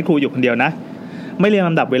คราวนี้ครูอยู่คนเดียวนะไม่เรียง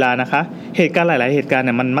ลำดับเวลานะคะเหตุการณ์หลายๆเหตุการณ์เ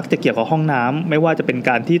นี่ยมันมักจะเกี่ยวกับห้องน้ำไม่ว่าจะเป็น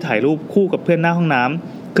การที่ถ่ายรูปคู่กับเพื่อนหน้าห้องน้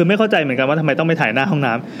ำคือไม่เข้าใจเหมือนกันว่าทำไมต้องไปถ่ายหน้าห้อง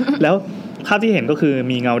น้ำแล้วภาพที่เห็นก็คือ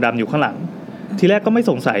มีเงาดำอยู่ข้างหลังทีแรกก็ไม่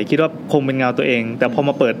สงสัยคิดว่าคงเป็นเงาตัวเองแต่พอ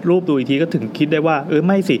มาเปิดรูปดูอีกทีก็ถึงคิดได้ว่า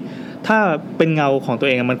ไม่สิถ้าเป็นเงาของตัวเ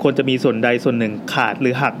องมันควรจะมีส่วนใดส่วนหนึ่งขาดหรื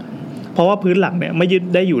อหักเพราะว่าพื้นหลังเนี่ยไม่ยึด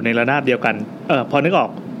ได้อยู่ในระนาบเดียวกันพอนึกออ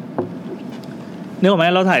กไหม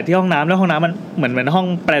เราถ่ายที่ห้องน้ำแล้วห้องน้ำมันเหมือนห้อง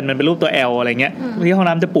แปลนมันเป็นรูปตัว L อะไรเงี้ยที่ห้อง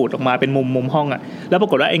น้ำจะปูดออกมาเป็นมุมห้องอ่ะแล้วปรา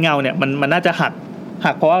กฏว่าไอ้เงาเนี่ยมันน่าจะหั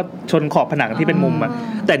กเพราะว่าชนขอบผนังที่เป็นมุมอ่ะ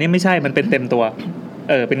แต่นี่ไม่ใช่มันเป็นเต็มตัว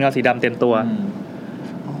เป็นเงาสีดำเต็มตัว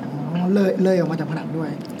เลยออกมาจากผนังด้วย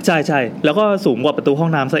ใช่ๆแล้วก็สูงกว่าประตูห้อ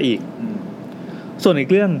งน้ำซะอีกส่วนอีก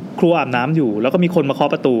เรื่องครูอาบน้ำอยู่แล้วก็มีคนมาเคาะ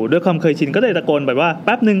ประตูด้วยความเคยชินก็เลยตะโกนไปว่าแ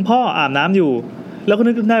ป๊บนึงพ่ออาบน้ำอยู่แล้วก็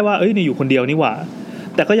นึกได้ว่านี่อยู่คนเดียวนี่หว่า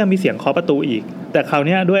แต่ก็ยังมีเสียงเคาะประตูอีกแต่คราว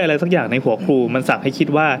นี้ด้วยอะไรสักอย่างในหัวครูมันสั่งให้คิด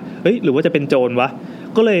ว่าหรือว่าจะเป็นโจรวะ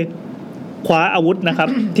ก็เลยคว้าอาวุธนะครับ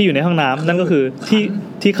ที่อยู่ในห้องน้ำนั่นก็คือ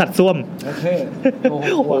ที่ขัดส้วมโอเคโอ้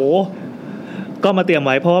โหก็มาเตรียมไ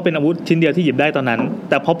ว้เพราะว่าเป็นอาวุธชิ้นเดียวที่หยิบได้ตอนนั้น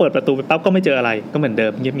แต่พอเปิดประตูไปปั๊บก็ไม่เจออะไรก็เหมือนเดิ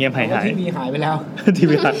มเงียบๆหายทีวีหายไปแล้วที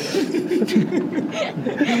วีหาย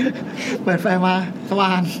เปิดไฟมาสว่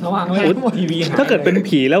างเลยทีวีหายถ้าเกิดเป็น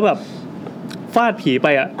ผีแล้วแบบฟาดผีไป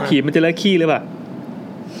ผีมันจะเลิกขี้หรือเปล่า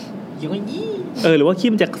หรือว่าขี้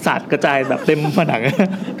มันจะสาดกระจายแบบเต็มผนัง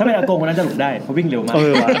ถ้าเป็นอากงวันนั้นจะหลบได้เพราะวิ่งเร็วมาก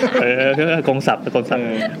ว่ะอากงสับ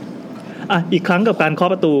อีกครั้งกับการเคาะ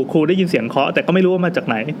ประตูครูได้ยินเสียงเคาะแต่ก็ไม่รู้ว่ามาจาก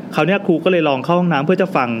ไหนคราวนี้ครูก็เลยลองเข้าห้องน้ำเพื่อจะ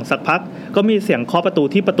ฟังสักพักก็มีเสียงเคาะประตู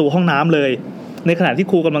ที่ประตูห้องน้ำเลยในขณะที่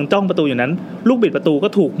ครูกำลังจ้องประตูอยู่นั้นลูกบิดประตูก็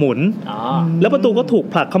ถูกหมุนแล้วประตูก็ถูก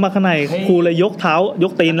ผลักเข้ามาข้างในครูเลยยกเท้าย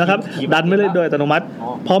กตีนนะครับดันไม่เลยโดยอัตโนมัติ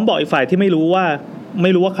พร้อมบอกอีกฝ่ายที่ไม่รู้ว่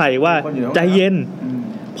าใครว่าใจเย็น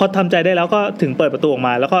พอทำใจได้แล้วก็ถึงเปิดประตูออกม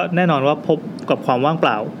าแล้วก็แน่นอนว่าพบกับความว่างเป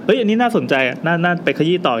ล่าอันนี้น่าสนใจน่าไปข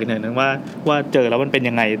ยี้ต่ออีกหน่อยนึงว่าเจอแล้วมันเป็น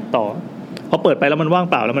ยังไงต่อพอเปิดไปแล้วมันว่าง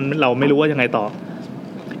เปล่าแล้วเราไม่รู้ว่ายังไงต่อ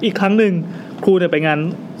อีกครั้งนึงครูไปงาน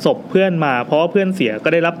ศพเพื่อนมาเพราะว่าเพื่อนเสียก็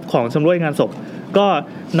ได้รับของชำร่วยงานศพก็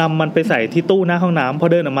นำมันไปใส่ที่ตู้หน้าห้องน้ำพอ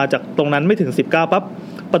เดินออกมาจากตรงนั้นไม่ถึง19ปั๊บ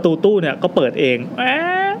ประตูตู้เนี่ยก็เปิดเอง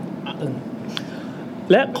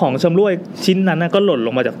และของชำร่วยชิ้นนั้นก็หล่นล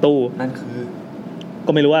งมาจากตู้นั่นคือ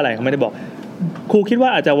ก็ไม่รู้ว่าอะไรเขาไม่ได้บอกครูคิดว่า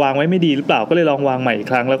อาจจะวางไว้ไม่ดีหรือเปล่าก็เลยลองวางใหม่อีก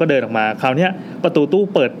ครั้งแล้วก็เดินออกมาคราวนี้ประตูตู้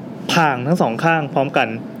เปิดพ่างทั้งสองข้างพร้อมกัน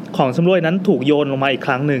ของชำร่วยนั้นถูกโยนลงมาอีกค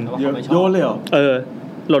รั้งนึงโยนเลยเหรอ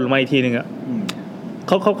หล่นลงมาอีกทีนึงเ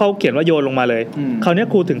ขาเขียนว่าโยนลงมาเลยคราวนี้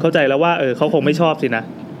ครูถึงเข้าใจแล้วว่าเขาคงไม่ชอบสินะ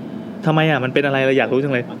ทำไมมันเป็นอะไรเราอยากรู้จั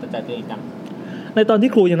งเลยในตอนที่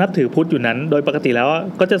ครูยังนับถือพุทธอยู่นั้นโดยปกติแล้ว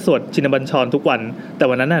ก็จะสวดชินบัญชรทุกวันแต่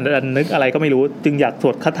วันนั้นดันนึกอะไรก็ไม่รู้จึงอยากส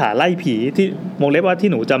วดคาถาไล่ผีที่วงเล็บว่าที่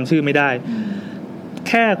หนูจำชื่อไม่ได้แ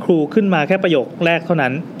ค่ครูขึ้นมาแค่ประโยคแรกเท่านั้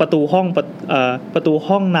นประตู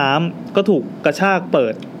ห้องน้ำก็ถูกกระชากเปิ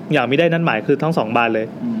ดอย่างไม่ได้นัดหมายคือทั้งสองบานเลย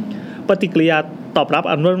ปฏิกิริยาตอบรับ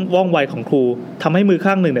อันว่องไวของครูทำให้มือ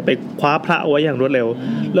ข้างหนึ่งไปคว้าพระไว้อย่างรวดเร็ว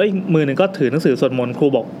แล้วอีกมือหนึ่งก็ถือหนังสือสวดมนต์ครู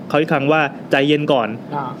บอกเขาอีกครั้งว่าใจเย็นก่อน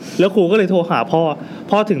แล้วครูก็เลยโทรหา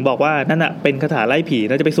พ่อถึงบอกว่านั่นเป็นคาถาไล่ผีแ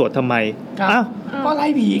ล้วจะไปสวดทำไมอ้าวก็ไล่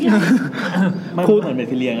ผีครูเหมือนแบค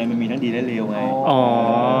ทีเรียไงมันมีทั้งดีและเลวไง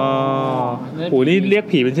โหนี่เรียก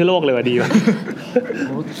ผีเป็นเชื้อโรคเลยว่ะดีว่ะ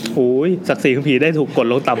โอ้ยศักดิ์ศรีของผีได้ถูกกด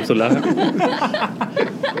ลงต่ำสุดแล้ว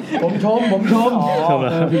ผมชม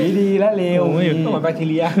ผีดีและเลวเหมือนแบคที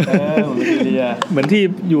เรียเหมือนที่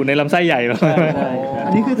อยู่ในลำไส้ใหญ่แล้วอั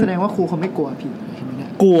นนี้คือแสดงว่าครูเขาไม่กลัวผี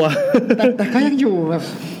กลัวแต่ก็ยังอยู่แบบ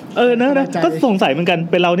นะก็สงสัยเหมือนกัน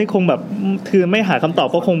เป็นเรานี่คงแบบคือไม่หาคำตอบ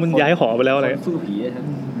ก็คงย้ายหอไปแล้วอะไรสู้ผี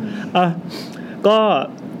ก็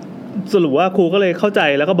สรุปว่าครูก็เลยเข้าใจ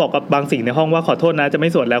แล้วก็บอกกับบางสิ่งในห้องว่าขอโทษนะจะไม่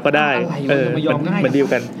สวดแล้วก็ได้เหมือนดีล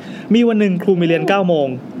กันมีวันนึงครูมีเรียน 9:00 น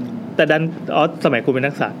แต่ดันสมัยครูเป็น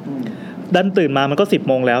นักศึกษาดันตื่นมามันก็ 10:00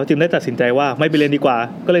 นแล้วจึงได้ตัดสินใจว่าไม่ไปเรียนดีกว่า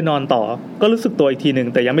ก็เลยนอนต่อก็รู้สึกตัวอีกทีนึง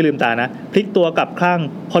แต่ยังไม่ลืมตานะพลิกตัวกลับข้าง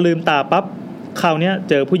พอลืมตาปั๊บคราวนี้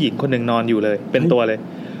เจอผู้หญิงคนหนึ่งนอนอยู่เลยเป็นตัวเลย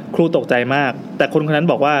ครูตกใจมากแต่คนคนนั้น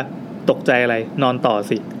บอกว่าตกใจอะไรนอนต่อ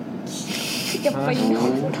สิจะไปนอ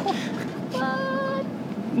น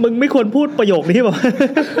มึงไม่ควรพูดประโยคนี้ป่ะ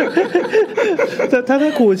ถ้า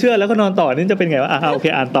ครูเชื่อแล้วก็นอนต่อนี่จะเป็นไงวะโอเค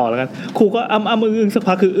อ่านต่อแล้วกันครูก็อึ้งสัก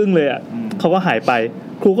พักคืออึ้งเลยเขาก็หายไป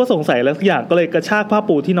ครูก็สงสัยแล้วทุกอย่างก็เลยกระชากผ้า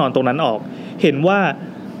ปูที่นอนตรงนั้นออกเห็นว่า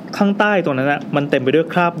ข้างใต้ตรงนั้นมันเต็มไปด้วย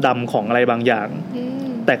คราบดำของอะไรบางอย่าง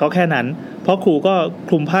แต่ก็แค่นั้นเพราะครูก็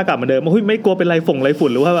คลุมผ้ากลับเหมือนเดิมไม่กลัวเป็นไรฝุ่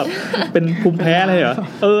นหรือว่าแบบเป็นภูมิแพ้อะไรเหรอ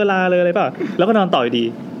ลาเลยอะไรป่ะแล้วก็นอนต่อดี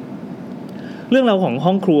เรื่องราวของ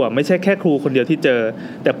ห้องครัวไม่ใช่แค่ครูคนเดียวที่เจอ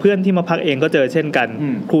แต่เพื่อนที่มาพักเองก็เจอเช่นกัน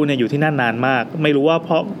ครูเนี่ยอยู่ที่นั่นนานมากไม่รู้ว่าเพ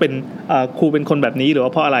ราะเป็นครูเป็นคนแบบนี้หรือว่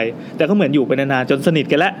าเพราะอะไรแต่ก็เหมือนอยู่ไปนานๆจนสนิท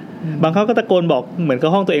กันแล้วบางครั้งก็ตะโกนบอกเหมือนกับ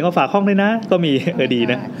ห้องตัวเองว่าฝากห้องด้วยนะก็มีดี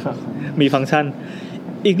นะมีฟังก์ชัน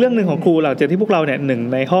อีกเรื่องนึงของครูหลังจากที่พวกเราเนี่ยหนึ่ง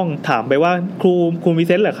ในห้องถามไปว่าครูมีเ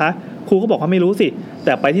ซนส์เหรอคะครูก็บอกว่าไม่รู้สิแ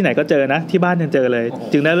ต่ไปที่ไหนก็เจอนะที่บ้านยังเจอเลย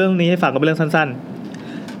จึงได้เรื่องนี้ให้ฟังก็เป็นเรื่องสั้นๆ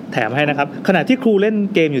แถมให้นะครับขณะที่ครูเล่น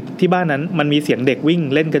เกมอยู่ที่บ้านนั้นมันมีเสียงเด็กวิ่ง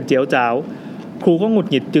เล่นกันเจี๊ยวจ้าวครูก็หงุด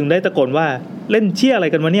หงิดจึงได้ตะโกนว่าเล่นเชี่ยอะไร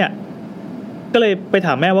กันวะเนี่ยก็เลยไปถ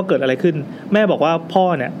ามแม่ว่าเกิดอะไรขึ้นแม่บอกว่าพ่อ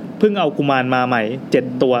เนี่ยเพิ่งเอากุมารมาใหม่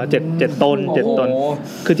7ตัว7ต้น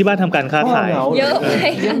คือที่บ้านทำการค้าขายเยอะไป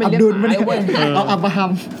อับดุลมันเอาอับราฮั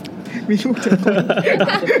ม มีลูก7 คน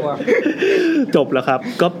จบแล้วครับ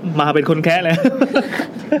ก็มาเป็นคนแค่แล้ว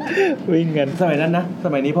วิ่งกันสมัยนั้นนะส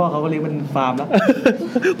มัยนี้พ่อเขาก็เลี้ยงเป็นฟาร์มแล้ว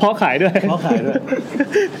พ่อขายด้วย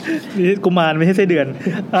นี่กุมารไม่ใช่ไส้เดือน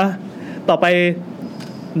อ่ะต่อไป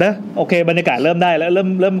นะโอเคบรรยากาศเริ่มได้แล้วเ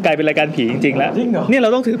ริ่มกลายเป็นรายการผีจริงๆแล้วนี่เรา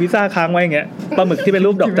ต้องถือพิซซ่าค้างไว้อย่างเงี้ยปลาหมึกที่เป็น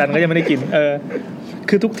รูปดอกจันก็ยังไม่ได้กิน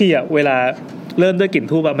คือทุกทีอ่ะเวลาเริ่มด้วยกลิ่น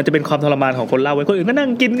ทูบมันจะเป็นความทรมานของคนเล่าไว้คนอื่นก็นั่ง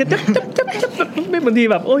กินกันจับไม่บางที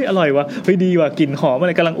แบบโอ้ยอร่อยวะเฮ้ยดีว่ะกลิ่นหอมอะไ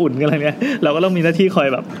รกำลังอุ่นกันอะไรเนี้ยเราก็ต้องมีหน้าที่คอย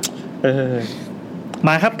แบบม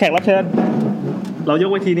าครับแขกรับเชิญเราย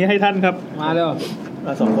กเวทีนี้ให้ท่านครับมาเร็วเร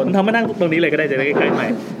า2 คนทำมานั่งตรงนี้เลยก็ได้จะได้ใกล้ๆใหม่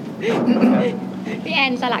พี่แอ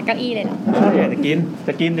นสลัดเก้าอี้เลยเหรอใช่จะ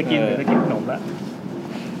กินขนมละ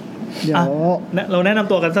เดี๋ยวเราแนะน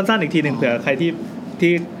ำตัวกันสั้นๆอีกทีหนึ่งเผื่อใคร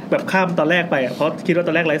ที่แบบข้ามตอนแรกไปเพราะคิดว่าต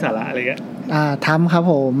อนแรกไร้สาระอะไรเงี้ยทำครับ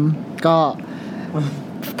ผมก็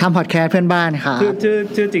ทำพอดแคสต์เพื่อนบ้านค่ะ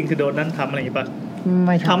ชื่อจริงคือโดนัททำอะไรอย่างงี้ป่ะไ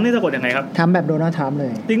ม่ทำนี่สะกดยังไงครับทำแบบโดนัททำเล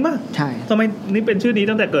ยจริงป่ะใช่ทำไมนี่เป็นชื่อนี้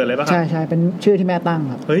ตั้งแต่เกิดเลยป่ะครับใช่เป็นชื่อที่แม่ตั้ง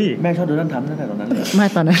ครับเฮ้ยแม่ชอบโดนัททำตั้งแต่ตอนนั้นเลยไม่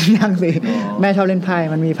ตอนนั้นยังสิแม่ชอบเล่นไพ่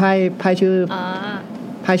มันมีไพ่ชื่อ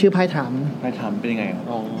ไพ่ทำเป็นยังไงครับ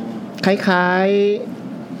คล้าย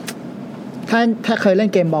ๆถ้าเคยเล่น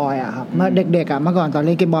เกมบอยอ่ะครับเมื่อเด็กๆอ่ะเมื่อก่อนตอนเ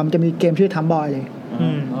ล่นเกมบอยมันจะมีเกมชื่อทัมบอยเลย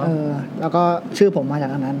แล้วก็ชื่อผมมาจา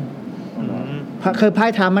กอันนั้นคือไพ่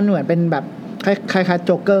ทัมมันเหมือนเป็นแบบคล้ายๆโ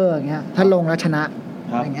จ๊กเกอร์อย่างเงี้ยถ้าลงแล้วชนะ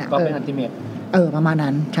อย่างเงี้ยก็เป็นอัลติเมทประมาณ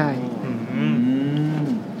นั้นใช่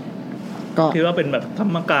ก็คิดว่าเป็นแบบธร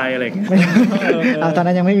รมกายอะไรอย่างเงี้ยตอน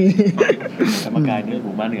นั้นยังไม่มีธรรมกายนี่ห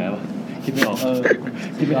มู่บ้านเหนือป่ะคิดไม่ออก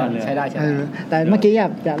คิดไม่ทันเลยใช่ได้แต่เมื่อกี้อ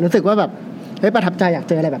ยากรู้สึกว่าแบบเฮ้ยประทับใจอยาก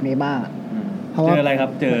เจออะไรแบบนี้บ้างเพราะว่าเจออะไรครับ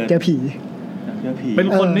เจอผีเป็น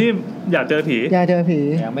คนที่อยากเจอผี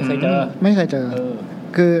ยังไม่เคยเจอ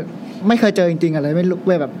คือไม่เคยเจอจริงๆอะไรไม่รู้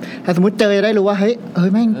แบบถ้าสมมติเจอจะได้รู้ว่าเฮ้ย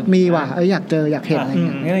แม่งมีว่ะอยากเจออยากเห็นอะไรอย่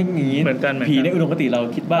างเงี้ยอย่างนี้ผีในอุดมคติเรา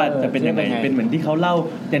คิดว่าจะเป็นยังไงเป็นเหมือนที่เขาเล่า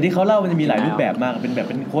อย่างที่เขาเล่ามันจะมีหลายรูปแบบมากเป็นแบบ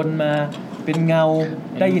เป็นคนมาเป็นเงา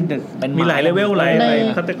ได้ยินแต่มีหลายเลเวลหลาย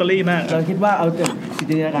แคตตากรีมากเราคิดว่าเอาจากจิน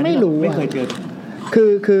ตนาการไม่เคยเจอ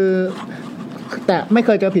คือแต่ไม่เค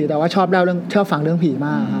ยเจอผีแต่ว่าชอบฟังเรื่องผีม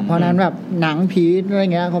ากเพราะนั้นแบบหนังผีอะไร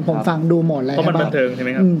เงี้ยผมฟังดูหมดเลยเพราะมันบันเทิงใช่ไหม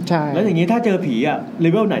ครับใช่แล้วอย่างนี้ถ้าเจอผีอะเล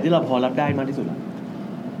เวลไหนที่เราพอรับได้มากที่สุด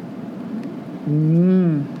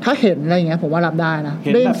ถ้าเห็นอะไรเงี้ยผมว่ารับได้นะ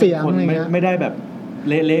ได้เสียงอะไรเงี้ยไม่ได้แบบ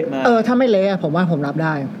เละๆมาถ้าไม่เละผมว่าผมรับไ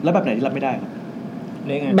ด้แล้วแบบไหนที่รับไม่ได้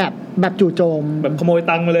แบบจู่โจมแบบขโมย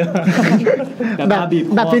ตังค์มาเลย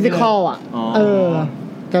แบบฟิสิกอลอ่ะ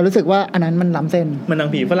จะรู้สึกว่าอันนั้นมันล้ำเส้นมันหนัง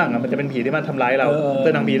ผีฝรั่งอ่ะมันจะเป็นผีที่มันทำร้ายเราแ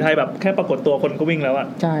ต่หนังผีไทยแบบแค่ปรากฏตัวคนก็วิ่งแล้วอ่ะ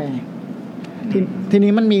ใช่ที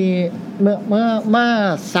นี้มันมีเมื่อ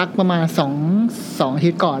ซักประมาณ2อาทิ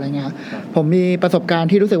ตย์ก่อนอะไรเงี้ยผมมีประสบการณ์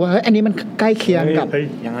ที่รู้สึกว่าเฮ้ยอันนี้มันใกล้เคียงกับ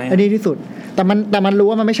อันนี้ที่สุดแต่มันรู้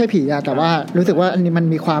ว่ามันไม่ใช่ผีอะแต่ว่ารู้สึกว่าอันนี้มัน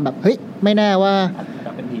มีความแบบเฮ้ยไม่แน่ว่า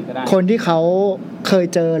คนที่เขาเคย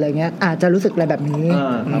เจออะไรเงี้ยอาจจะรู้สึกอะไรแบบนี้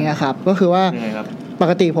อย่างเงี้ยครับก็คือว่าป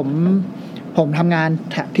กติผมทำงาน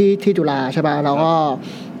ที่จุฬาใช่ป่ะแล้วก็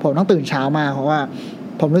ผมต้องตื่นเช้ามาเพราะว่า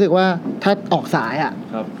ผมรู้สึกว่าถ้าออกสายอ่ะ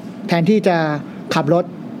แทนที่จะขับรถ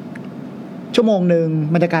ชั่วโมงนึง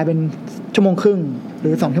มันจะกลายเป็นชั่วโมงครึ่งหรื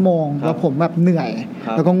อ2ชั่วโมงแล้วผมแบบเหนื่อย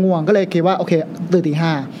แล้วก็ง่วงก็เลยคิดว่าโอเคตื่นตี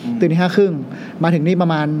 5ตื่นตี 5:30มาถึงนี่ประ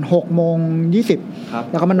มาณ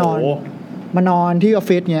 6:20 แล้วก็มานอนที่ออฟ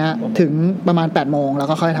ฟิศเงี้ยถึงประมาณ 8:00 แล้ว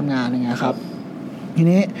ก็ค่อยทำงานอย่างเงี้ยครับที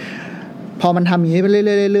นี้พอมันทำอย่างนี้ไป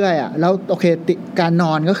เรื่อยๆอ่ะแล้วโอเคการน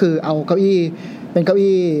อนก็คือเอาเก้าอี้เป็นเก้า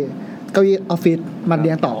อี้ออฟฟิศมาเ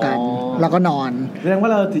รียงต่อกันแล้วก็นอนแสดงว่า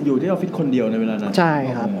เราอยู่ที่ออฟฟิศคนเดียวในเวลานั้นใช่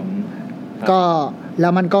ครับก็แล้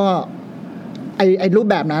วมันก็ไอ้รูป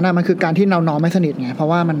แบบนั้นนะมันคือการที่เรานอนไม่สนิทไงเพราะ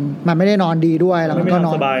ว่ามันไม่ได้นอนดีด้วยแล้วมันก็น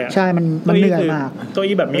อนใช่มันเหนื่อยมากเก้า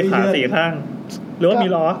อี้แบบมีขา4ข้างหรือว่ามี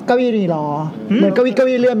ล้อเก้าอี้มีล้อเหมือนเก้า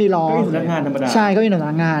อี้เลื่อนมีล้อพนักงานธรรมดาใช่เก้าอี้พ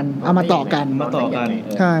นักงานเอามาต่อกัน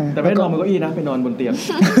ใช่แต่ไม่นอนบนเก้าอี้นะไปนอนบนเตียง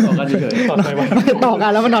ต่อกันเฉยๆต่อกั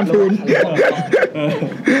นแล้วมานอนพื้น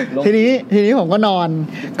ทีนี้ผมก็นอน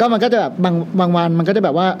ก็มันก็จะแบบบางวันมันก็จะแบ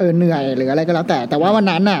บว่าเหนื่อยหรืออะไรก็แล้วแต่ว่าวัน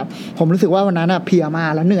นั้นน่ะผมรู้สึกว่าวันนั้นน่ะเพลียมา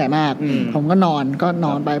กแล้วเหนื่อยมากผมก็นอ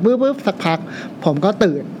นไปปึ๊บสักพักผมก็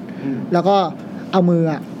ตื่นแล้วก็เอามือ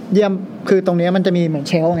เยี่ยมคือตรงนี้มันจะมีเหมือน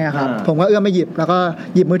เชลฟ์ไงครับผมก็เอื้อมไปหยิบแล้วก็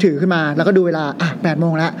หยิบมือถือขึ้นมาแล้วก็ดูเวลา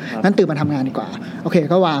8:00 แล้วงั้นตื่นมาทำงานดีกว่าโอเค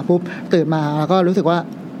ก็วางปุ๊บตื่นมาแล้วก็รู้สึกว่า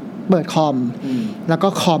เปิดคอมแล้วก็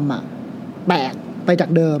คอมแปลกไปจาก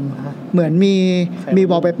เดิมเหมือนมี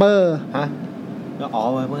วอลเปเปอร์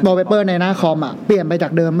วอลเปเปอร์ในหน้าคอมเปลี่ยนไปจา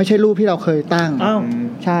กเดิมไม่ใช่รูปที่เราเคยตั้ง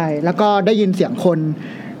ใช่แล้วก็ได้ยินเสียงคน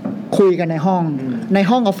คุยกันในห้อ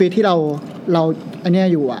งออฟฟิศที่เราอันเนี้ย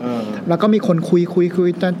อยู่อ่ะแล้วก็มีคนคุย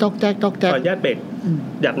จ๊อกแจ๊กขออนุญาตเบรก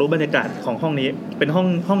อยากรู้บรรยากาศของห้องนี้เป็น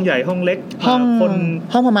ห้องใหญ่ห้องเล็กห้อ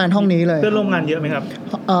งประมาณห้องนี้เลยเพื่อนร่วมงานเยอะไหมครับ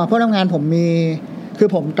เพื่อนร่วมงานผมมีคือ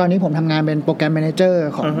ผมตอนนี้ผมทำงานเป็นโปรแกรมแมเนเจอร์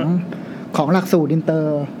ของหลักสูตรอินเตอ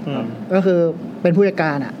ร์ก็คือเป็นผู้จัดก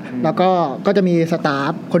ารอ่ะแล้วก็จะมีสตา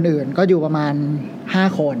ฟคนอื่นก็อยู่ประมาณ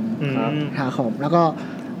5คนครับแล้วก็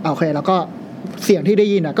โอเคแล้วก็เสียงที่ได้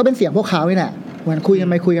ยินอ่ะก็เป็นเสียงพวกเขานี่แหละเหมือนคุยกัน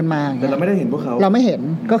ไปคุยกันมาแต่เราไม่ได้เห็นพวกเขาเราไม่เห็น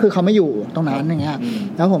ก็คือเขาไม่อยู่ตรงนั้นอย่างเงี้ย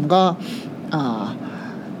แล้วผมก็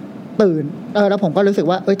ตื่นแล้วผมก็รู้สึก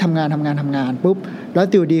ว่าทำงานปุ๊บแล้ว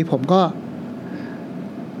อยู่ดีผมก็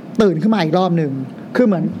ตื่นขึ้นมาอีกรอบนึงคือเ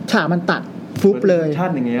หมือนฉากมันตัดฟุบเลยชา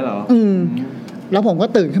ติอย่างเงี้ยเหรอแล้วผมก็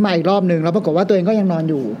ตื่นขึ้นมาอีกรอบนึงแล้วปรากฏว่าตัวเองก็ยังนอน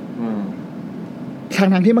อยู่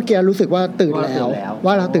ทั้งที่เมื่อกี้รู้สึกว่าตื่นแล้ว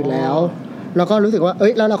ว่าเราตื่นแล้วแล้วก็รู้สึกว่า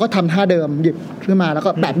แล้วเราก็ทำท่าเดิมหยิบขึ้นมาแล้วก็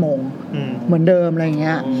8 โมงเหมือนเดิมอะไรอย่างเ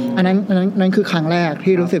งี้ยอันนั้นคือครั้งแรก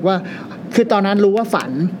ที่รู้สึกว่าคือตอนนั้นรู้ว่าฝั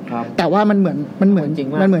นแต่ว่ามันเหมือนจ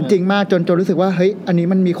ริงมากจนรู้สึกว่าเฮ้ยอันนี้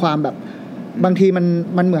มันมีความแบบบางที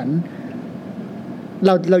มันเหมือน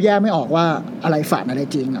เราแยกไม่ออกว่าอะไรฝันอะไร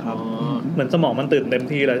จริงอ่ะเหมือนสมองมันตื่นเต็ม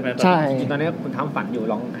ที่แล้วใช่ไหมใช่ตอนนี้คุณทำฝันอยู่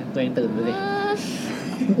ลองตัวเองตื่นดูสิ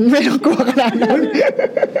ไม่ต้องกลัวขนาดนั้น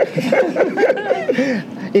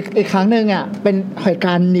อีกครั้งนึงอ่ะเป็นเหตุก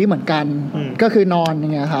ารณ์นี้เหมือนกันก็คือนอนอย่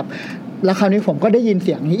างเงี้ยครับแล้วคราวนี้ผมก็ได้ยินเ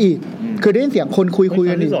สียงนี้อีกคือได้ยินเสียงคนคุย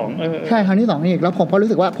กันอีกใช่ครั้งที่2อีกแล้วผมก็รู้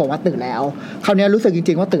สึกว่าผมว่าตื่นแล้วคราวนี้รู้สึกจ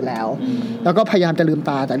ริงๆว่าตื่นแล้วแล้วก็พยายามจะลืม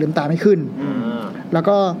ตาแต่ลืมตาไม่ขึ้นแล้ว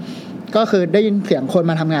ก็คือได้ยินเสียงคน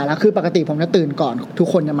มาทำงานแล้วคือปกติผมจะตื่นก่อนทุก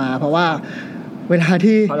คนจะมาเพราะว่าเวลา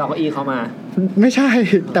ที่เราก็เข้ามาไม่ใช่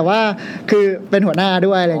แต่ว่าคือเป็นหัวหน้า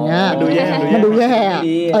ด้วยอะไรเงี้ยมันดูแย่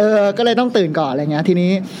ก็เลยต้องตื่นก่อนอะไรเงี้ยที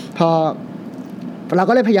นี้พอเรา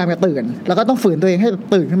ก็เลยพยายามจะตื่นแล้วก็ต้องฝืนตัวเองให้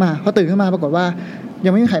ตื่นขึ้นมาพอตื่นขึ้นมาปรากฏว่ายั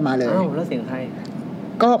งไม่มีใครมาเลยแล้วเสียงใคร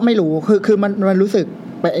ก็ไม่รู้คือมันรู้สึก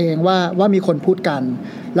ไปเองว่ามีคนพูดกัน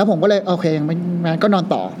แล้วผมก็เลยโอเคงั้นก็นอน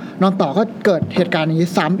ต่อก็เกิดเหตุการณ์นี้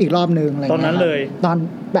ซ้ำอีกรอบนึงอะไรเงี้ยตอนนั้นเลยตอน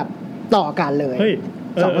แบบต่อกันเลย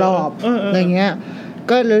2 รอบอะไรเงี้ย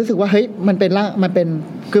ก็เลยรู้สึกว่าเฮ้ยมันเป็น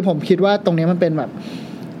คือผมคิดว่าตรงนี้มันเป็นแบบ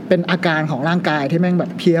เป็นอาการของร่างกายที่แม่งแบ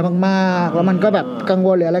บเพลียมากๆแล้วมันก็แบบกังว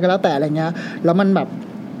ลหรืออะไรก็แล้วแต่อะไรเงี้ยแล้วมันแบบ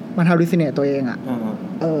มันฮาลูซิเนตตัวเองอ่ะ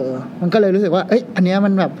มันก็เลยรู้สึกว่าอันเนี้ยมั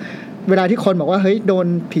นแบบเวลาที่คนบอกว่าเฮ้ยโดน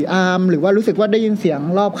ผีอำหรือว่ารู้สึกว่าได้ยินเสียง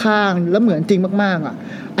รอบข้างแล้วเหมือนจริงมากๆอ่ะ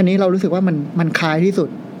อันนี้เรารู้สึกว่ามันคล้ายที่สุด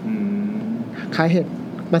คล้ายเหตุ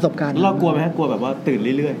ประสบการณ์เรากลัวไหมกลัวแบบว่าตื่น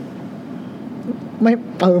เรื่อยไม่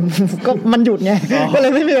ก็มันหยุดไงก็เล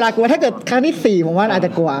ยไม่มีเวลากลัวถ้าเกิดครั้งที่4ผมว่าอาจจ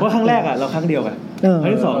ะกลัวเพราะครั้งแรกอ่ะเราครั้งเดียวกันครั้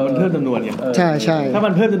งที่2มันเพิ่มจำนวนไงใช่ถ้ามั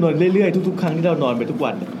นเพิ่มจำนวนเรื่อยๆทุกๆครั้งที่เรานอนไปทุกวั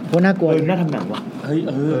นโหน่ากลัวน่าทำหนังว่ะเฮ้ย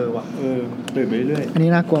ว่ะตื่นไปเรื่อยอันนี้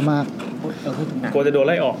น่ากลัวมากกลัวจะโดนไ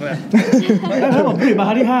ล่ออกนะถ้าผมตื่นมาค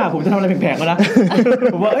รั้งที่5ผมจะทำอะไรแปลกๆแล้วนะ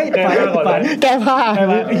ผมว่าฝันแก้ผ้า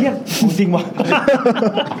ไอ้เหี้ยของจริงว่ะ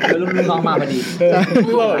ลุงน้องมาพอดีไ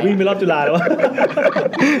ม่ว่าวิ่งไปรอบจุฬาแล้ววะ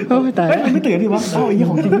ตายไม่ตื่นดิวะไอ้เหี้ย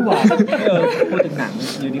ของจริงดีกว่าพูดถึงหนัง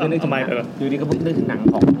อยู่ดีก็นึกถึงอยู่ดีก็นึกถึงหนัง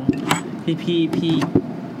ของที่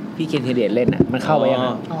พี่เคนเทเดตเล่นอ่ะมันเข้าไป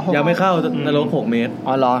ยังไม่เข้านรก6 เมตร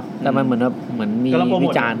อ๋อเหรอแต่มันเหมือนมีวิ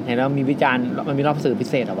จารณ์เห็นแล้วมีวิจารณ์มันมีรอบสื่อพิ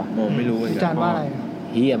เศษหรอวะไม่รู้วิจารณ์ว่าอะไร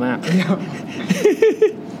เหี้ยมาก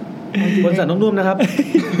บนสันนุ่มๆนะครับ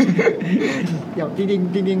เดี๋ยวจ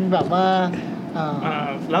ริงแบบว่า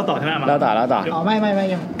เล่าต่อใช่ไหมเล่าต่ออ๋อไม่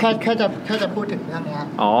ยังแค่จะพูดถึงเรื่องนี้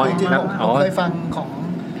จริงๆผมเคยฟังของ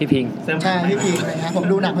พี่พิงใช่พี่พิงอะไรเงี้ยผม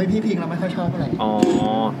ดูหนังพี่พิงเราไม่ค่อยชอบเท่าไหร่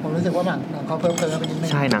ผมรู้สึกว่าหนังเขาเพิ่มไปนิดนึง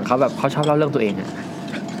ใช่หนังเขาแบบเขาชอบเล่าเรื่องตัวเองอ่ะ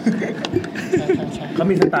เขา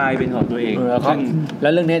มีสไตล์เป็นของตัวเองแล้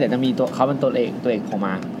วเรื่องนี้เดี๋ยวจะมีตัวเขาเป็นตัวเองของม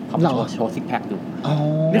าเขาโชว์ซิกแพคอยู่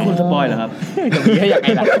นี่คุณสปอยเหรอครับอย่างนี้ยังไง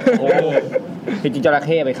ล่ะโอ้จริงๆจระเ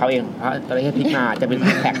ข้ไปเขาเองเพราะจระเข้พลิกมาจะเป็น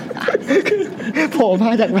ซิกแพคโผล่ม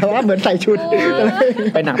าจากแบบว่าเหมือนใส่ชุด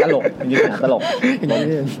เป็นหนังตลกยืนหนังตลก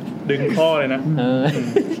ดึงข้อเลยนะ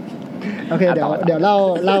โอเคเดี๋ยวเ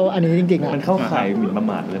ล่าอันนี้จริงๆมันเข้าข่ายหมิ่นประ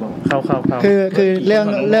มาทเลยเปล่าเข้าคือเรื่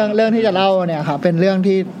องที่จะเล่าเนี่ยครับเป็นเรื่อง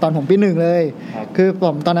ที่ตอนผมปี 1เลยคือผ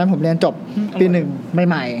มตอนนั้นผมเรียนจบปี 1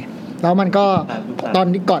ใหม่ๆแล้วมันก็ตอน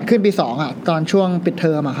ก่อนขึ้นปี2อ่ะตอนช่วงปิดเท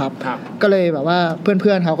อมอ่ะครับก็เลยแบบว่าเ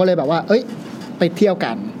พื่อนๆเขาก็เลยแบบว่าไปเที่ยว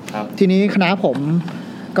กันทีนี้คณะผม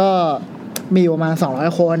ก็มีประมาณ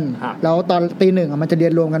200 คนแล้วตอนปี 1มันจะเรีย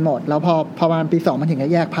นรวมกันหมดแล้วพอประมาณปี2มันถึงจะ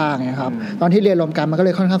แยกภาคไงครับตอนที่เรียนรวมกันมันก็เล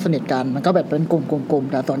ยค่อนข้างสนิทกันมันก็แบบเป็นกลุ่ม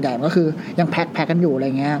แต่ส่วนใหญ่ก็คือยังแพ็คกันอยู่อะไร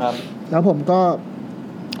เงี้ยแล้วผมก็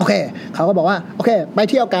โอเคเขาก็บอกว่าโอเคไป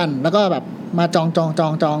เที่ยวกันแล้วก็แบบมาจอง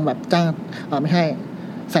แบบจ้างไม่ใช่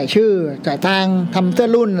ใส่ชื่อจ่ายตังค์ทำเสื้อ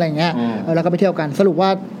รุ่นอะไรเงี้ยแล้วก็ไปเที่ยวกันสรุปว่า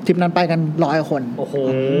ทริปนั้นไปกัน100 คนโอ้โห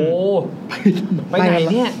ไปไหน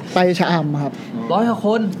เนี่ยไปชะอำครับ100 ค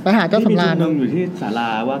นไปหาเจ้าสำราญอยู่ที่ศาลา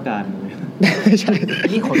ว่าการใช่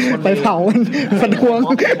นี่คนไปเผาประท้วง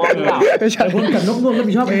ไม่ใช่คนกับนกนวลก็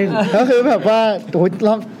มีชอบเองก็คือแบบว่าโอ้ย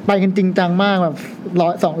ไปกันจริงจังมากแบบ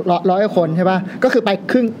100 คนใช่ป่ะก็คือไ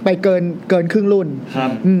ปเกินครึ่งรุ่น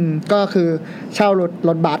ก็คือเช่าร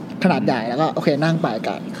ถบัสขนาดใหญ่แล้วก็โอเคนั่งไป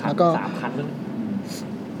กันแล้วก็3 คัน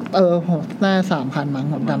ผมน่า3 คันมั้ง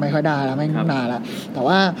ผมจำไม่ค่อยได้แล้วไม่นานแล้วแต่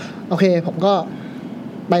ว่าโอเคผมก็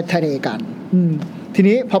ไปทะเลกันที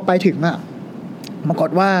นี้พอไปถึงอ่ะปราก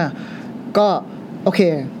ฏว่าก็โอเค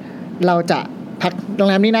เราจะพักโรง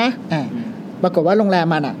แรมนี้นะปรากฏว่าโรงแรม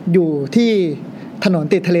มันอ่ะอยู่ที่ถนน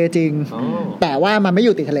ติดทะเลจริงแต่ว่ามันไม่อ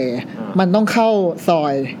ยู่ติดทะเลมันต้องเข้าซอ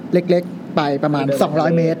ยเล็กๆไปประมาณ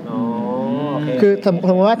200 เมตรคือสม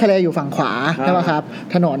มติว่าทะเลอยู่ฝั่งขวาใช่ป่ะครับ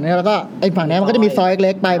ถนนเนี่ยแล้วก็ไอ้ฝั่งนี้มันก็จะมีซอยเ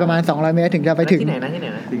ล็กๆไปประมาณ200 เมตรถึงจะไปถึงที่ไหนนะ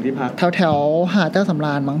ถึงที่พักแถวหาดเจ้าสำร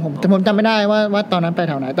าญมั้งผมจำไม่ได้ว่าตอนนั้นไปแ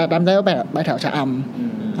ถวไหนแต่จำได้ว่าไปแถวชะอ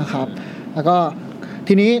ำนะครับแล้วก็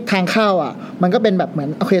ทีนี้ทางเข้าอ่ะมันก็เป็นแบบเหมือน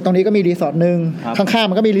โอเคตรงนี้ก็มีรีสอร์ทนึงข้างๆ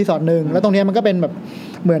มันก็มีรีสอร์ทนึงแล้วตรงนี้มันก็เป็นแบบ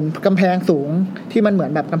เหมือนกำแพงสูงที่มันเหมือ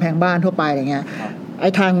นแบบกำแพงบ้านทั่วไปอะไรเงี้ยไอ้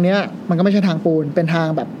ทางเนี้ยมันก็ไม่ใช่ทางปูนเป็นทาง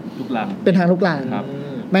แบบลูกรังเป็นทางลูกรัง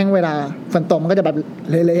แม่งเวลาฝนตกมันก็จะแบบ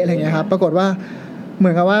เละๆอะไรเงี้ยครับปรากฏว่าเหมื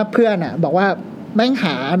อนกับว่าเพื่อนอ่ะบอกว่าแม่งห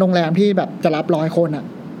าโรงแรมที่แบบจะรับ100 คนอ่ะ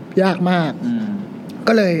ยากมาก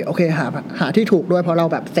ก็เลยโอเคหาที่ถูกด้วยเพราะเรา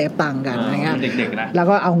แบบเซฟตังค์กันอะไรเงี้ยเด็กๆนะแล้ว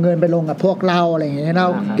ก็เอาเงินไปลงกับพวกเราอะไรอย่างเงี้ยเรา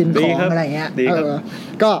กินของอะไรเงี้ย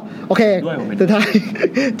ก็โอเคสุดท้าย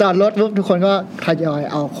จอดรถปุ๊บทุกคนก็ทยอย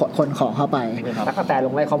เอาคนของเข้าไปตั๊กแต่ล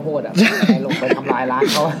งไร่ข้าวโพดอ่ะลงไปทำลายร้าน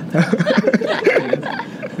เขา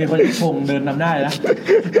มีคนชงเดินนำได้นะ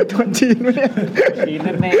คนจีนไม่เนี่ยจีน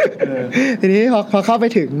แน่ทีนี้พอเข้าไป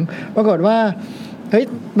ถึงปรากฏว่าเฮ้ย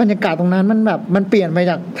บรรยากาศตรงนั้นมันแบบมันเปลี่ยนไป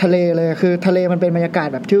จากทะเลเลยคือทะเลมันเป็นบรรยากาศ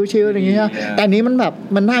แบบชิลๆอย่างเงี้ยแต่นี้มันแบบ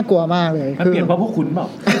มันน่ากลัวมากเลยคือเปลี่ยนเพราะพวกคุณเปล่า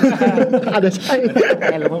อาจจะใช่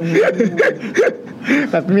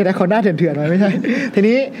แบบมีแต่คนหน้าเถื่อนๆไม่ใช่ที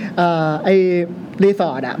นี้ไอ้รีสอ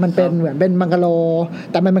ร์ทอ่ะมันเป็นเหมือนเป็นบังกะโล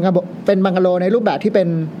แต่มันเป็นบังกะโลในรูปแบบที่เป็น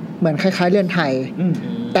เหมือนคล้ายๆเรือนไทย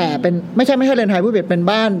แต่เป็นไม่ใช่เรือนไทยผู้เปรียบเป็น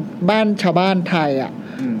บ้านชาวบ้านไทยอ่ะ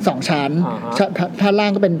2 ชั้นท่านล่า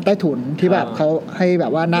งก็เป็นใต้ถุนที่แบบเขาให้แบ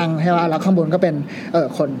บว่านั่งให้ว่าแล้วข้างบนก็เป็น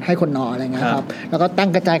คนให้คนนอนอะไรเงี้ยครับแล้วก็ตั้ง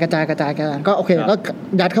กระจายกันก็โอเคก็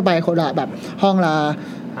ยัดเข้าไปคนละแบบห้องละ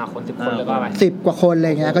5 คน 10 คนแล้วก็ไป10 กว่าคนอะไร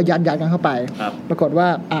เงี้ยก็ยัดกันเข้าไปปรากฏว่า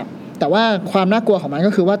แต่ว่าความน่ากลัวของมัน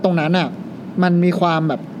ก็คือว่าตรงนั้นอ่ะมันมีความ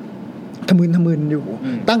แบบทะมึนอยู่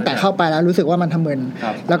ตั้งแต่เข้าไปแล้วรู้สึกว่ามันทะมึน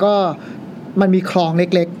แล้วก็มันมีคลองเ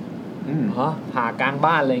ล็กผ่ากลาง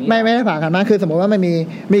บ้านอะไรอย่างเงี้ยไม่ได้ผ่ากลางบ้านคือสมมติว่ามัน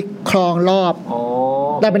มีคลองรอบ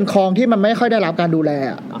แต่เป็นคลองที่มันไม่ค่อยได้รับการดูแล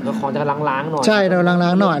แล้วคลองจะล้างๆหน่อยใช่เราล้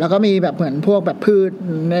างๆหน่อยแล้วก็มีแบบเหมือนพวกแบบพืช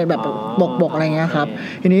ในแบบบกอะไรเงี้ยครับ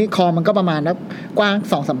ทีนี้คลองมันก็ประมาณกว้าง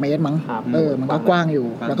 2-3 เมตรมั้งมันก็กว้างอยู่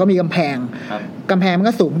แล้วก็มีกำแพงมัน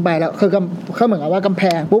ก็สูงขึ้นไปแล้วคือเขาเหมือนกับว่ากำแพ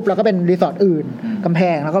งปุ๊บแล้วก็เป็นรีสอร์ทอื่นกำแพ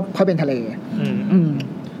งแล้วก็ค่อยเป็นทะเล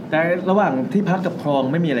แต่ระหว่างที่พักกับคลอง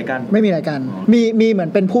ไม่มีอะไรกันมีเหมือน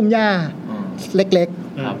เป็นพุ่มหญ้าเล็ก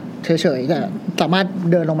ๆเฉยๆแต่สามารถ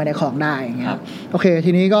เดินลงไปในคลองได้อย่างเงี้ยโอเค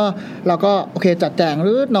ทีนี้ก็เราก็โอเคจัดแจงห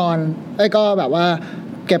รือนอนก็แบบว่า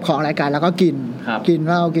เก็บของรายการแล้วก็กินเ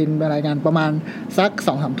หล้ากินอะไรกันประมาณสัก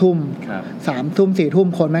 2-3 ทุ่ม 3 ทุ่ม 4 ทุ่ม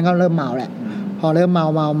คนแม่งก็เริ่มเมาแหละพอเริ่มเม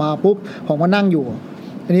าปุ๊บผมก็นั่งอยู่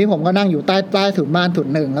ทีนี้ผมก็นั่งอยู่ใต้ถุนบ้านถุน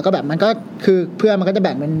หนึ่งแล้วก็แบบมันก็คือเพื่อนมันก็จะแ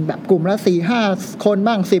บ่งเป็นแบบกลุ่มละ 4-5 คน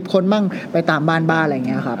บ้าง10 คนบ้างไปตามบ้านอะไรอย่างเ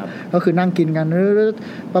งี้ยครับก็คือนั่งกินกัน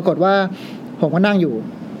ปรากฏว่าผมก็นั่งอยู่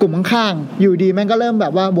กลุ่มข้างๆอยู่ดีแม่งก็เริ่มแบ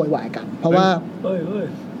บว่าโวยวายกันเพราะว่า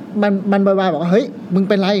มันโวยวายบอกว่าเฮ้ยมึง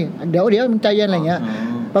เป็นไรเดี๋ยวมึงใจเย็นอะไรเงี้ย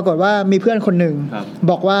ปรากฏว่ามีเพื่อนคนหนึ่ง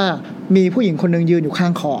บอกว่ามีผู้หญิงคนนึงยืนอยู่ข้า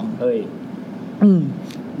งคลอง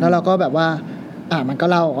แล้วเราก็แบบว่ามันก็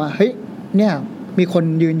เล่าว่าเฮ้ยเนี่ยมีคน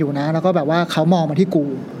ยืนอยู่นะแล้วก็แบบว่าเขามองมาที่กู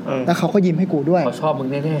แล้วเขาก็ยิ้มให้กูด้วยเขาชอบมึง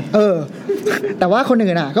แน่ๆแต่ว่าคน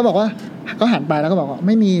อื่นก็บอกว่าก็หันไปแล้วก็บอกว่าไ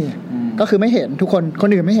ม่มีก็คือไม่เห็นทุกคน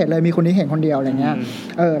อื่นไม่เห็นเลยมีคนนี้เห็นคนเดียวอะไรเงี้ย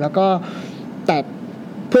แล้วก็แต่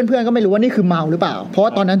เพื่อนๆก็ไม่รู้ว่านี่คือเมาหรือเปล่าเพราะว่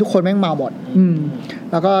าตอนนั้นทุกคนแม่งเมาหมด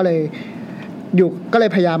แล้วก็เลยก็เลย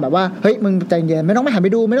พยายามแบบว่าเฮ้ยมึงใจเย็นไม่ต้องไปหันไป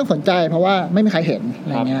ดูไม่ต้องสนใจเพราะว่าไม่มีใครเห็นอะ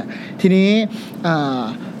ไรเงี้ยทีนี้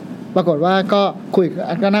ปรากฏว่าก็คุย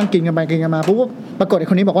ก็นั่งกินกันไปกินกันมาปุ๊บปรากฏไอ้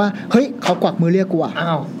คนนี้บอกว่าเฮ้ยเขากวักมือเรียกกูอ่ะอ้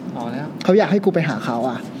าวอ๋อแล้วเขาอยากให้กูไปหาเขา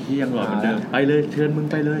อ่ะที่ยังหล่อเหมือนเดิมไปเลยเชิญมึง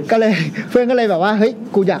ไปเลยก็เลยเพื่อนก็เลยแบบว่าเฮ้ย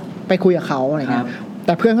กูอยากไปคุยกับเขาอะไรเงี้ย แ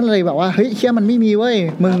ต่เพื่อนก็เลยแบบว่าเฮ้ยเชี่ยมันไม่มีเว้ย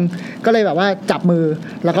มึงก็เลยแบบว่าจับมือ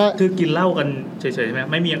แล้วก็คือกินเหล้ากันเฉยๆใช่ไหม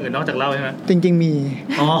ไม่มีอย่างอื่นนอกจากเหล้าใช่ไหมจริงๆมี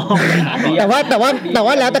อ๋อแต่ว่า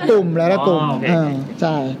แล้วแต่กลุ่มใ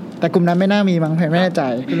ช่แต่กลุ่มนั้นไม่น่ามีมั้งไม่แน่ใจ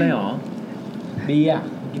กินอะไรหรอเบียร์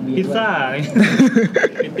พิซซ่า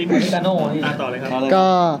ติมอเมริกาโน่ต่อเลยครับก็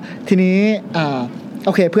ทีนี้โ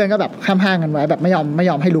อเคเพื่อนก็แบบห้ามกันไว้แบบไม่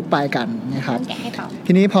ยอมให้ลุกไปกันนะครับ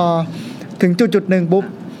ทีนี้พอถึงจุดนึงปุ๊บ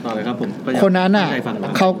ต่อเลยครับผมคนนั้นน่ะ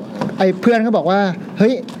เขาไอ้เพื่อนก็บอกว่าเฮ้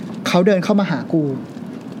ยเขาเดินเข้ามาหากู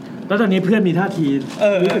แล้วตอนนี้เพื่อนมีท่าที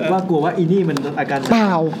รู้สึกว่ากลัวว่าอีนี่มันอาการเปล่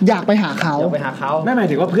าอยากไปหาเขาไม่หมาย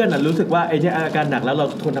ถึงว่าเพื่อนน่ะรู้สึกว่าไอ้เนี่ยอาการหนักแล้วเรา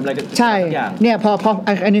ทนทำอะไรกันใช่เนี่ยพอ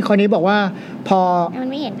อันนี้คนนี้บอกว่าพอมัน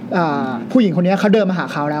ไม่เห็นผู้หญิงคนนี้เขาเดินมาหา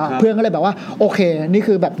เขาแล้วเพื่อนก็เลยแบบว่าโอเคนี่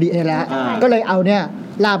คือแบบดีแล้วก็เลยเอาเนี่ย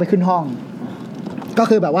ลากไปขึ้นห้องก็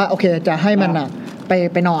คือแบบว่าโอเคจะให้มันน่ะ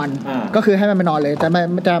ไปนอนก็คือให้มันไปนอนเลยแต่มั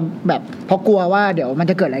นจะแบบเพราะกลัวว่าเดี๋ยวมัน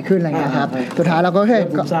จะเกิดอะไรขึ้นอะไรเงี้ยครับสุดท้ายเราก็แค่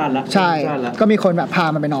ใช่ก็มีคนแบบพา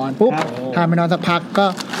มันไปนอนปุ๊บพาไปนอนสักพักก็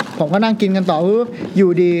ผมก็นั่งกินกันต่ออยู่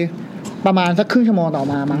ดีประมาณสักครึ่งชั่วโมงต่อ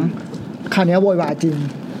มามั้งคราวนี้โวยวายจริง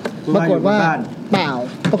ปรากฏว่าเปล่า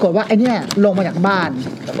ปรากฏว่าไอ้นี่ลงมาจากบ้าน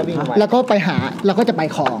แล้วก็ไปหาแล้วก็จะไป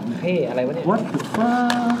คลองเฮ้อะไรวะเนี่ย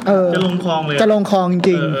จะลงคลองเลยจะลงคลองจ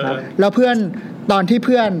ริงๆแล้วเพื่อนตอนที่เ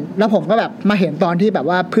พื่อนแล้วผมก็แบบมาเห็นตอนที่แบบ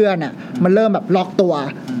ว่าเพื่อนเนี่ยมันเริ่มแบบล็อกตัว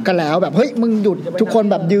กันแล้วแบบเฮ้ยมึงหยุดทุกคน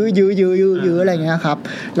แบบยื้ออะไรอย่างเงี้ยครับ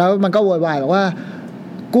แล้วมันก็โวยวายแบบว่า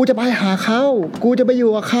กูจะไปหาเขากูจะไปอยู่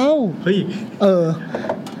กับเขาเฮ้ย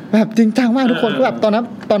แบบจริงจังมากทุกคนก็แบบตอน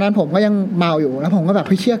นั้นผมก็ยังเมาอยู่แล้วผมก็แบบ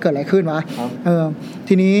เชื่อเกิดอะไรขึ้นวะ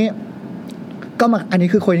ทีนี้ก็มาอันนี้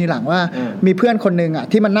คือคุยทีหลังว่ามีเพื่อนคนนึงอ่ะ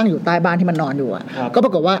ที่มันนั่งอยู่ใต้บ้านที่มันนอนอยู่อ่ะก็ปร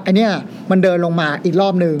ากฏว่าไอเนี้ยมันเดินลงมาอีกรอ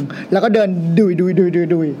บนึงแล้วก็เดิน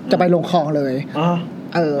ดุยจะไปลงคลองเลย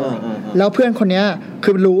แล้วเพื่อนคนเนี้ยคื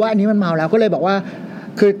อรู้ว่าอันนี้มันเมาแล้วก็เลยบอกว่า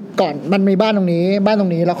คือก่อนมันมีบ้านตรง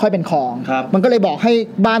นี้แล้วค่อยเป็นคลองมันก็เลยบอกให้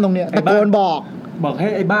บ้านตรงเนี้ยตะโกนบอกให้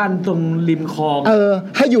ไอ้บ้านตรงริมคลอง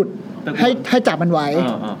ให้หยุดให้จับมันไว้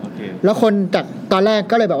แล้วคนจากตอนแรก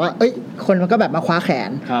ก็เลยแบบว่าเอ้ยคนมันก็แบบมาคว้าแข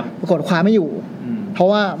นปรากฏคว้าไม่อยู่เพราะ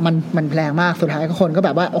ว่ามันแรงมากสุดท้ายก็คนก็แบ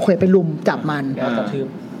บว่าโอเคไปลุมจับมัน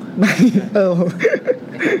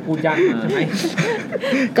พูดยากใช่ไหม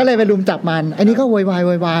ก็เลยไปลุมจับมันไอ้นี่ก็โวยวา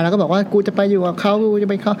ยแล้วก็บอกว่ากูจะไปอยู่กับเขากูจะ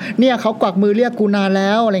ไปเขาเนี่ยเขากวักมือเรียกกูนานแ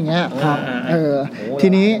ล้วอะไรเงี้ยที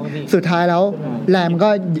นี้สุดท้ายแล้วแรง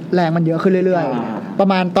มันเยอะขึ้นเรื่อยๆประ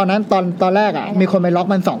มาณตอนนั้นตอนแรกอ่ะมีคนไปล็อก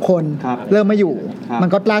มัน2คนเริ่มไม่อยู่มัน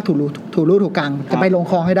ก็ลากถูรูกังจะไปลง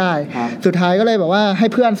คลองให้ได้สุดท้ายก็เลยแบบว่าให้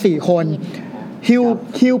เพื่อน4คน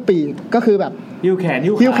หิ้วปีกก็คือแบบหิ้วแขน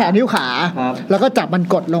หิ้วขาแล้วก็จับมัน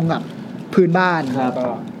กดลงกับพื้นบ้าน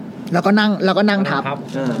แล้วก็นั่ง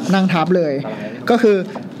ทับเลยก็คือ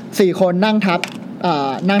4คนนั่งทับ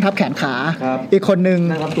แขนขาอีกคนนึง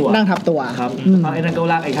นั่งทับตัวไอ้นั่นก็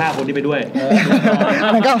ลากไอ้5คนที่ไปด้วยอั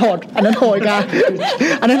นนั้นก็โหดอันนั้นโหดกัน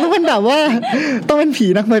อันนั้นมันแบบว่าต้องเป็นผี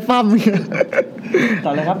นักมวยปั้มต่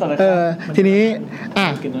อเลยครับทีนี้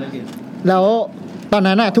แล้วตอน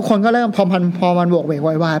นั้นน่ะทุกคนก็เริ่มพอมันบวกเวก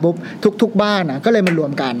วายปุ๊บทุกบ้านน่ะก็เลยมารว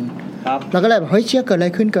มกันแล้วก็เลยแบบเฮ้ยเชี่ยเกิดอะไร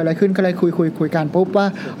ขึ้นก็เลยคุยกันปุ๊บว่า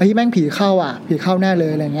เฮ้ยแม่งผีเข้าผีเข้าแน่เล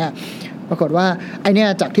ยอะไรเงี้ยปรากฏว่าไอเนี้ย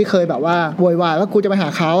จากที่เคยแบบว่าโวยวายว่ากูจะไปหา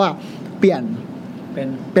เขาเปลี่ยน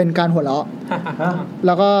เป็นการหัวเราะแ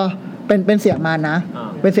ล้วก็เป็นเสียงมันนะ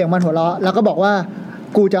เป็นเสียงมันหัวเราะแล้วก็บอกว่า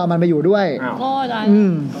กูจะเอามันไปอยู่ด้วย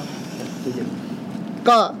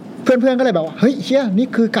ก็เพื่อนๆก็เลยแบบว่าเฮ้ยเชี่ยนี่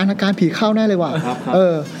คืออาการผีเข้าแน่เลยว่ะ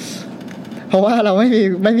เพราะว่าเราไม่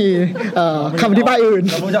มีคำอธิบายอื่น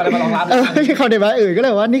เราไม่จะอะไรมารองรับไม่มีคำอธิบายอื่นก็เล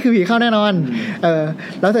ยว่านี่คือผีเข้าแน่นอน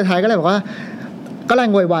แล้วสุดท้ายก็เลยบอกว่าก็แรง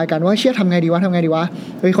โวยวายกันว่าเชี่ยทำไงดีวะ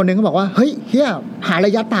มีคนนึงก็บอกว่าเฮ้ยเฮียหาร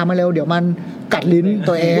ะยะปากมาเร็วเดี๋ยวมันกัดลิ้น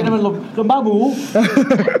ตัวเองมันลมบ้าหมู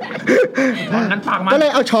ก็เลย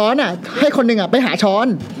เอาช้อนให้คนนึงไปหาช้อน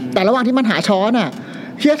แต่ระหว่างที่มันหาช้อน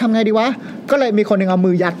เฮียทำไงดีวะก็เลยมีคนนึงเอา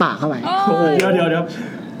มือยัดปากเข้าไปเดี๋ยว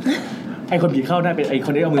ไอคนผีเข้าได้เป็นไอค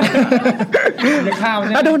นที่เอามือจะข้าวเ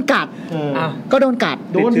นี่ยแล้วโดนกัดก็โดนกัด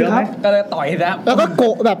โดนครับก็เลยต่อยแล้วก็โก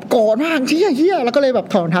ะแบบโกรธมากเชี่ยแล้วก็เลยแบบ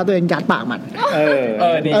ถอดรองเท้าตัวเองยัดปากมัน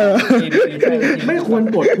ดีไม่ควร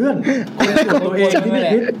โกรธเพื่อนตัวเองที่ไม่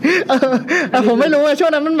คิดผมไม่รู้ว่าช่ว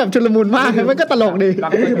งนั้นมันแบบชุลมุนมากมันก็ตลกดี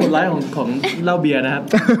นี่คือบทร้ายของเหล้าเบียร์นะครับ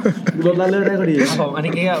ลดละเลิกได้ก็ดีครับผมอัน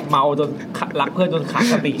นี้ก็เมาจนรักเพื่อนจนขาด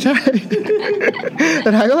สติใช่แต่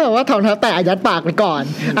ท้ายก็แบบว่าถอดรองเท้าแตะยัดปากไปก่อน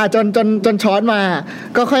จนช้อนมา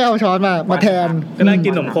ก็ค่อยเอาช้อนมาแทนก็นั่งกิ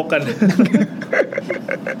นขนมครกกัน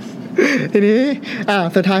ทีนี้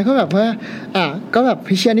สุดท้ายก็แบบว่าก็แบบ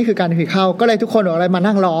พิเชียนี่คือการผีเข้าก็เลยทุกคนอะไรมา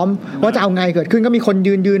นั่งล้อมว่าจะเอาไงเกิดขึ้นก็มีคน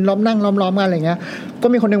ยืนล้อมนั่งล้อมกันอะไรเงี้ยก็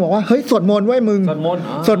มีคนนึงบอกว่าเฮ้ยสวดมนต์เว้ยมึงสวด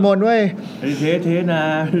มนต์เว้ยเทนะ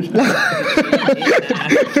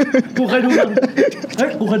กูเคยดู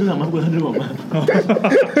กูเคยดูหนังมากูเคยดูหนังมา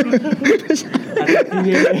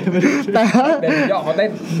แต่ย่อเขาเต้น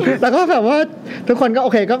แล้วก็แบบว่าทุกคนก็โอ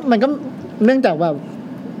เคก็มันก็เนื่องจากแบบ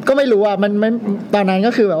ก็ไม่รู้มันไม่ตอนนั้น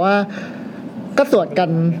ก็คือแบบว่าก็สวดกัน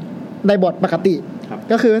ในบทปกติ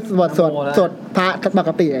ก็คือบทสวดพระปก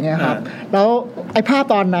ติอย่างเงี้ยครับแล้วไอ้ภาพ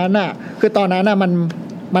ตอนนั้นน่ะคือตอนนั้นน่ะ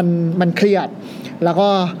มันเครียดแล้วก็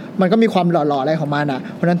มันก็มีความหล่อๆอะไรของมันอ่ะ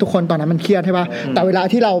เพราะนั้นทุกคนตอนนั้นมันเครียดใช่ป่ะแต่เวลา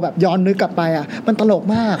ที่เราแบบย้อนนึกกลับไปอ่ะมันตลก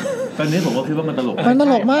มากตอนนี้ผมก็คิดว่ามันตลก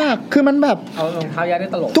มากคือมันแบบเอารองเท้ายัดได้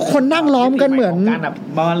ตลกทุกคนนั่งล้อมกันเหมือน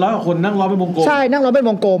ประมาณ100 กว่าคนนั่งล้อมเป็นวงกลมใช่นั่งล้อมเป็น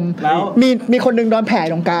วงกลมแล้วมีคนนึงโดนแผ่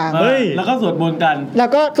ตรงกลางแล้วก็สวดมนต์กันแล้ว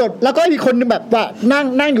ก็มีคนนึงแบบว่า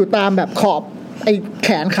นั่งอยู่ตามแบบขอบไอ้แข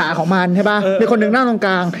นขาของมันใช่ป่ะมีคนนึงนั่งตรงก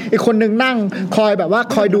ลางอีกคนนึงนั่งคอยแบบว่า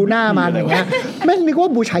คอยดูหน้ามันอย่างเงี้ยแม่งนึกว่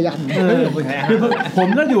าบูชายันคือผม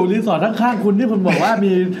ก็อยู่รีสอร์ทข้างๆคุณที่คุณบอกว่า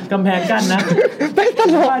มีกำแพงกั้นนะไม่ต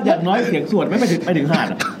ลกว่าอย่างน้อยเสียงสวดไม่ไปถึงหาด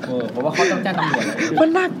อ่ะเพราะว่าเขาต้องแจ้งตำรวจ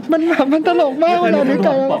มันตลกมากเวลานึก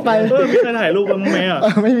ไปมีใครถ่ายรูปมั้ยอ่ะ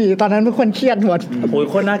ไม่มีตอนนั้นทุกคนเครียดหมดโอ้ย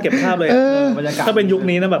คนน่าเก็บภาพเลยถ้าเป็นยุค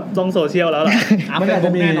นี้นะแบบต้องโซเชียลแล้วล่ะมันจ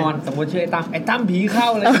ะมีแน่นอนสมมุติชื่อไอ้ตั้มผีเข้า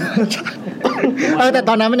เลยแต่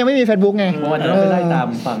ตอนนั้นมันยังไม่มี Facebook ไงมันไม่ไล่ตาม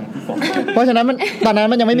ฟังเพราะฉะนั้นตอนนั้น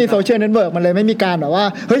มันยังไม่มีโซเชียลเน็ตเวิร์กมันเลยไม่มีการแบบว่า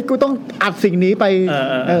เฮ้ยกูต้องอัดสิ่งนี้ไป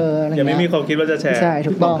ยังไม่มีความคิดว่าจะแชร์ใช่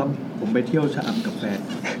ถูกต้องผมไปเที่ยวชะอำกับแฟน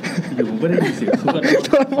อยู่ผมก็ได้ยินเสียงสวด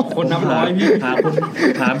คนนับร้อยพี่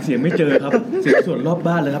ถามเสียงไม่เจอครับเสียงสวดรอบ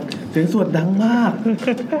บ้านเลยครับเสียงสวดดังมาก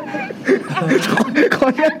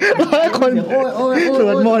คนส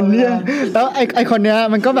วดมนต์เนี่ยแล้วไอคนเนี้ย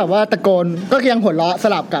มันก็แบบว่าตะโกนก็ยังหัวเราะส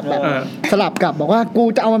ลับกับบอกว่ากู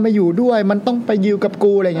จะเอามันมาอยู่ด้วยมันต้องไปอยู่กับ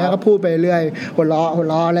กูอะไรเงี้ยก็พูดไปเรื่อยหัวเรา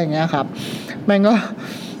ะอะไรเงี้ยครับแม่ง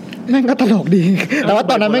ก็ตลกดีแต่ว่า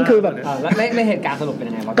ตอนนั้นแม่งคือแบบแล้วในเหตุการณ์สรุปเป็น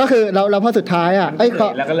ยังไงวะก็คือเราพอสุดท้ายอ่ะแ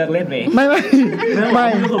ล้วก็เลิกเล่นไปไม่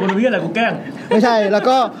รู้สึกมันมีอะไรกูแกล้งไม่ใช่แล้ว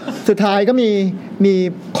ก็สุดท้ายก็มี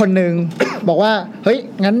คนนึงบอกว่าเฮ้ย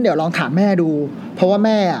งั้นเดี๋ยวลองถามแม่ดูเพราะว่าแ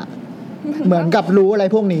ม่อ่ะเหมือนกับรู้อะไร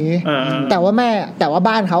พวกนี้แต่ว่า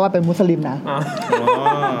บ้านเขาเป็นมุสลิมนะ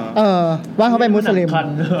บ้านเขาเป็นมุสลิมมั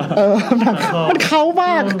นเขาม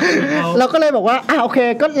ากเราก็เลยบอกว่าโอเค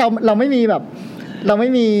ก็เราไม่มีแบบเราไม่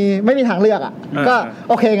มีทางเลือกอ่ะก็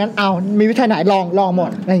โอเคงั้นเอามีวิธีไหนลองหม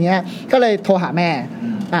ดอะไรเงี้ยก็เลยโทรหาแม่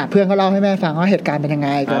เพื่อนก็เล่าให้แม่ฟังว่าเหตุการณ์เป็นยังไง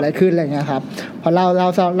เกิดอะไรขึ้นอะไรเงี้ยครับพอเ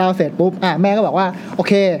ล่าเสร็จปุ๊บแม่ก็บอกว่าโอ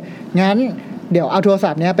เคงั้นเดี๋ยวเอาโทรศั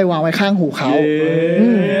พท์เนี้ยไปวางไว้ข้างหูเขา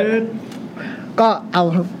ก็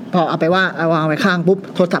พอเอาไปว่าเอาวางไว้ข้างปุ๊บ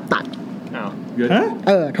โทรศัพท์ตัด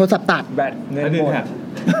โทรศัพท์ตัดแบตเงินหมด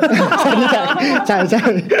ใช่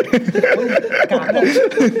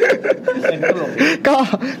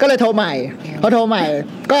ก็เลยโทรใหม่พอโทรใหม่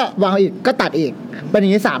ก็วางอีกก็ตัดอีกเป็นอย่า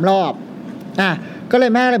งนี้3 รอบก็เลย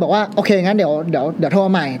แม่เลยบอกว่าโอเคงั้นเดี๋ยวโทร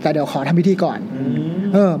ใหม่แต่เดี๋ยวขอทำพิธีก่อน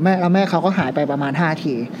แม่เขาก็หายไปประมาณ5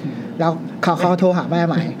 ทีแล้วเขาโทรหาแม่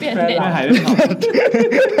ใหม่แม่หายไป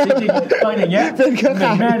จริงๆตอนอย่างเงี้ย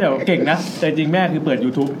แม่เดี๋ยวเก่งนะแต่จริงแม่คือเปิด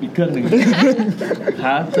YouTube อีกเครื่องนึง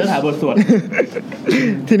เสิร์ชหาบทสวด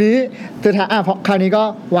ทีนี้สุดท้ายพอคราวนี้ก็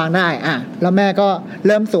วางได้แล้วแม่ก็เ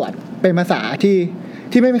ริ่มสวดเป็นภาษา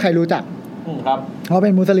ที่ไม่มีใครรู้จักครับเพราะเป็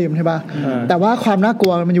นมุสลิมใช่ป่ะแต่ว่าความน่ากลั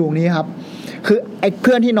วมันอยู่ตรงนี้ครับคือไอ้เ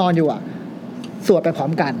พื่อนที่นอนอยู่สวดไปพร้อ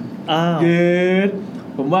มกัน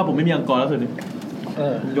ผมว่าผมไม่มีอังกอร์แล้วสิ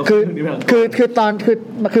คือตอน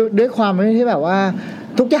คือด้วยความที่แบบว่า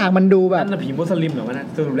ทุกอย่างมันดูแบบนั่นผีมุสลิมเหรอวะนะ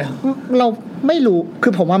สรุปแล้วเราไม่รู้คื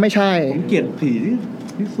อผมว่าไม่ใช่ผมเกลียดผี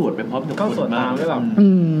ที่สวดไปพร้อมกับสวดตามด้วยแบบ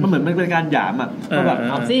มันเหมือนมันเป็นการหยามก็แบบ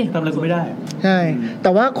ทำอะไรก็ไม่ได้ใช่แ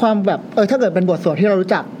ต่ว่าความแบบถ้าเกิดเป็นบทสวดที่เรารู้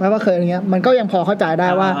จักไม่ว่าเคยอะไรเงี้ยมันก็ยังพอเข้าใจได้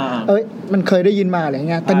ว่ามันเคยได้ยินมาอะไร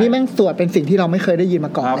เงี้ยแต่นี่แม่งสวดเป็นสิ่งที่เราไม่เคยได้ยินม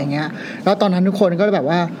าก่อนอะไรเงี้ยแล้วตอนนั้นทุกคนก็แบบ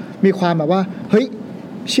ว่ามีความแบบว่าเฮ้ย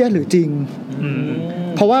เชื่อหรือจริง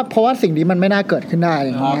เพราะว่าสิ่งนี้มันไม่น่าเกิดขึ้นได้อะไร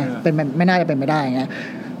เงี้ยเป็นไม่น่าจะเป็นไปได้เงี้ย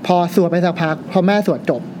พอสวดไปสักพักพอแม่สวด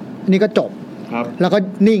จบนี่ก็จบแล้วก็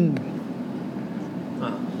นิ่ง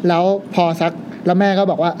แล้วพอสักแล้วแม่ก็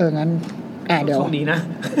บอกว่างั้นเดี๋ยวโชคดีนะ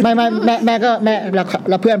ไม่แม่ก็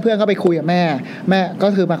แล้วเพื่อนก็ไปคุยกับแม่ก็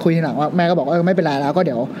คือมาคุยทีหลังว่าแม่ก็บอกว่าไม่เป็นไรแล้วก็เ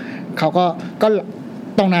ดี๋ยวเขาก็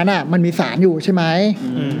ตรงนั้นมันมีศาลอยู่ใช่ไหม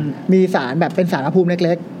มีศาลแบบเป็นศาลพระภูมิเ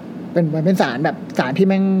ล็กๆเป็นศาลแบบศาลที่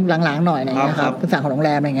แม่งล้างๆหน่อยอะไรเงี้ยครับเป็นศาลของโรงแร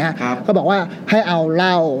มอะไรเงี้ยก็บอกว่าให้เอาเห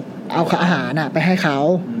ล้าเอาอาหารไปให้เขา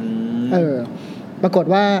ปรากฏ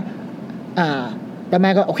ว่า แล้วแ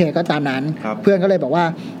ม่ก็โอเคก็ตามนั้นเพื่อนก็เลยบอกว่า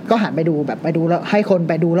ก็หันไปดูแบบไปดูแล้วให้คน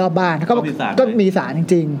ไปดูรอบบ้านก็มีศาลจ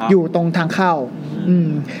ริงๆอยู่ตรงทางเข้า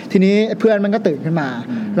ทีนี้เพื่อนมันก็ตื่นขึ้นมา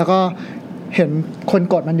แล้วก็เห็นคน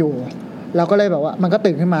กดมันอยู่เราก็เลยแบบว่ามันก็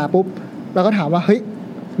ตื่นขึ้นมาปุ๊บเราก็ถามว่าเฮ้ย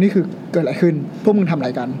นี่คือเกิดอะไรขึ้นพวกมึงทำอะไร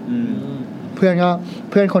กันเพื่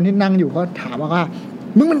อนคนที่นั่งอยู่ก็ถามว่า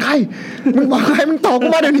มึงเป็นใครมึงบอกใครมึงตอบกู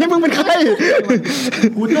มาเดี๋ยวนี้มึงเป็นใคร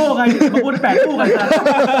กูโจ้ไงมาพูดแปดตู้กัน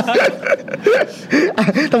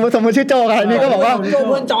สมมติชื่อโจ้ไงนี่ก็บอกว่าโจ้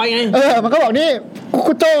เพื่อนจอยไงมันก็บอกนี่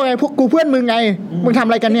กูโจ้ไงพวกกูเพื่อนมึงไงมึงทำอ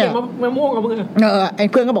ะไรกันเนี่ยมะม่วงกับมึงไอ้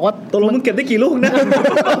เพื่อนก็บอกว่าตกลงมึงเก็บได้กี่ลูกนะ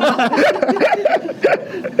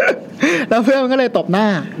แล้วเพื่อนมันก็เลยตบหน้า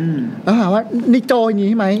แล้วถามว่านี่โจอย่างนี้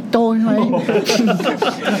ใช่ไหมโจใช่ไหม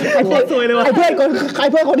ไอ้เพื่อน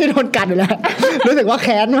คนที่โดนกัดอยู่แล้วรู้สึกว่าแ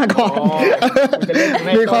ค้นมาก่อน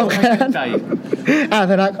มีความแค้นเ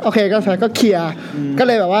สร็จแล้วโอเคก็เคลียร์ก็เ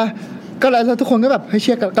ลยแบบว่าก็แล้วทุกคนก็แบบเฮ้ยเ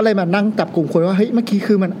ชื่อก็เลยมานั่งจับกลุ่มคุยว่าเฮ้ยเมื่อกี้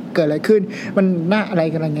คือมันเกิดอะไรขึ้นมันน่าอะไร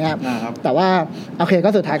กันอะไรเงี้ยแต่ว่าโอเคก็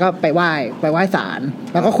สุดท้ายก็ไปไหว้ศาล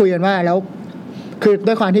แล้วก็คุยกันว่าแล้วคือ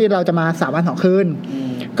ด้วยความที่เราจะมา3 วัน 2 คืน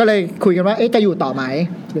ก็เลยคุยกันว่าจะอยู่ต่อไหม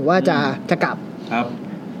หรือว่าจะกลับครับ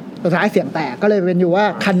สุดท้ายเสียงแตกก็เลยเป็นอยู่ว่า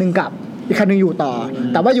คันนึงกลับอีกคันนึงอยู่ต่อ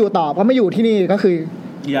แต่ว่าอยู่ต่อก็ไม่อยู่ที่นี่ก็คือ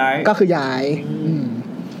ย้าย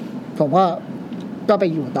ผมก็ไป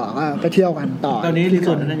อยู่ต่อก็ไปเที่ยวกันต่อตอนนี้รีส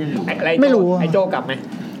อร์ทนั้นยังอยู่ไม่รู้ไอ้โจกลับไหม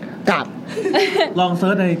กลับลองเซิ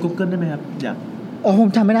ร์ชใน Google ได้ไหมครับอยากผม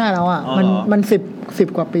จำไม่ได้แล้วอ่ะมัน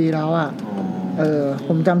10 กว่าปีแล้วอ่ะผ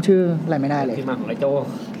มจำชื่ออะไรไม่ได้เลยที่มาของไอ้โจ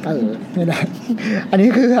ไม่ได้อันนี้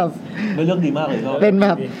คือแบบเป็นเรื่องดีมากเลยเป็นแบ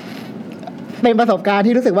บเป็นประสบการณ์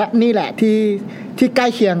ที่รู้สึกว่านี่แหละที่ใกล้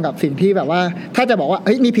เคียงกับสิ่งที่แบบว่าถ้าจะบอกว่าเ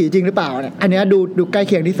ฮ้ยมีผีจริงหรือเปล่าเนี่ยอันนี้ดูใกล้เ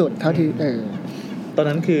คียงที่สุดเท่าที่ตอน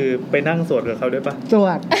นั้นคือไปนั่งสวดกับเขาด้วยปะสว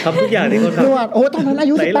ดทำทุกอย่างที่เขาทำสวดตอนนั้นอา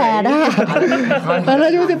ยุ18นะตอนนั้น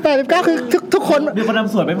อายุ18 19คือทุกคนมีคนน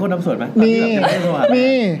ำสวดไหมคนนำสวดไหม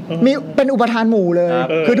มีเป็นอุปทานหมู่เลย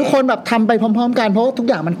คือทุกคนแบบทำไปพร้อมๆกันเพราะทุก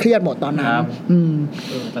อย่างมันเครียดหมดตอนนั้น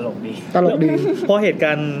ตลกดีพอเหตุก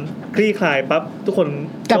ารณ์คลี่คลายปั๊บทุกคน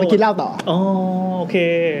กลับไปกินเหล้าต่อโอเค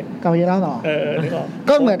กลับไปกินเหล้าต่อ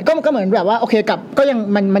ก็เหมือนแบบว่าโอเคกลับก็ยัง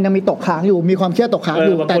มันยังมีตกค้างอยู่มีความเครียดตกค้างอ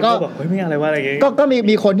ยู่แต่ก็เฮ้ยไม่อะไรว่าอะไรก็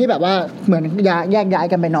มีคนที่แบบว่าเหมือนแยกย้าย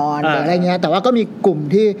กันไปนอนหรืออะไรเงี้ยแต่ว่าก็มีกลุ่ม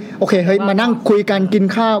ที่โอเคเฮ้ยมานั่งคุยกันกิน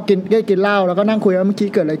ข้าวกินเหล้าแล้วก็นั่งคุยว่าเมื่อกี้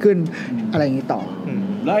เกิดอะไรขึ้นอะไรอย่างงี้ต่อ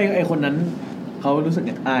แล้วไอ้คนนั้นเขารู้สึก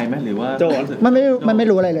อายไหมหรือว่ามันไม่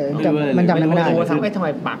รู้อะไรเลยมันจำไม่ได้ทำไม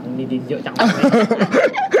ปากมีดินเยอะจัง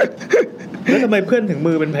แล้วทำไมเพื่อนถึง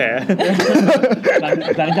มือเป็นแผล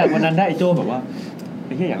หลังจากวันนั้นได้ไอ้โจ้แบบว่าไ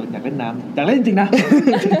อ้แค่อยากเล่นน้ำอยากเล่นจริงๆนะ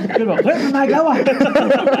คือแบบเฮ้ยมันมาอีกแล้วว่ะ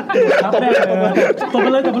ตบม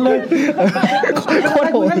าเลยโคตร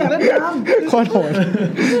โหดอยากเล่นน้ำโคตรโหด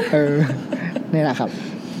นี่แหละครับ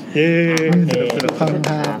สนุกขอบคุณ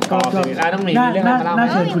ครับก็ต้องมีเรื่องน่า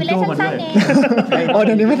เชิญคุณโจ้มาด้วยเ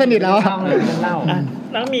ดี๋ยวนี้ไม่สนิทแล้ว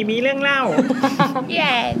น้องมีเรื่องเล่าแ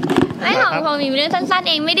ย่ไม่ของมีเรื่องสั้นๆ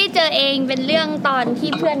เองไม่ได้เจอเองเป็นเรื่องตอนที่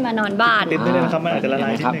เพื่อนมานอนบ้านติดได้เลยนะครับมันอาจจะละลา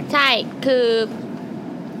ยนิดนึงใช่คือ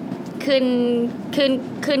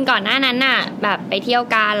คืนก่อนหน้านั้นน่ะแบบไปเที่ยว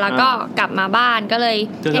กันแล้วก็กลับมาบ้านก็เลย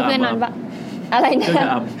ให้เพื่อนนอนบ้านอะไรเนี่ย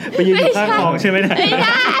ไปยืนอยู่ข้างคลองใช่ไหมเนี่ย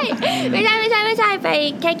ไม่ใช่ไป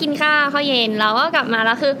แค่กินข้าวเย็นแล้วก็กลับมาแ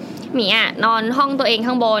ล้วคือหมีอ่ะนอนห้องตัวเอง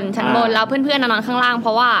ข้างบนชั้นบนแล้วเพื่อนๆนอนข้างล่างเพร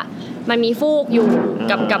าะว่ามันมีฟูกอยู่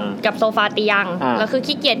กับโซฟาเตียงแล้วคือ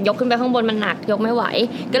ขี้เกียจยกขึ้นไปข้างบนมันหนักยกไม่ไหว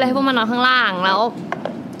ก็เลยให้พวกมันนอนข้างล่างแล้ว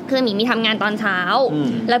คือหมีมีทำงานตอนเช้า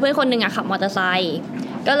แล้วเพื่อนคนนึงอ่ะขับมอเตอร์ไซค์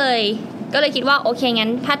ก็เลยคิดว่าโอเคงั้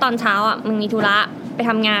นถ้าตอนเช้าอ่ะมึงมีธุระไป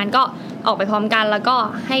ทำงานก็ออกไปพร้อมกันแล้วก็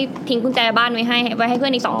ให้ทิ้งกุญแจบ้านไว้ให้เพื่อ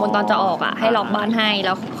นอีก2 คนตอนจะออกอ่ะให้ล็อกบ้านให้แ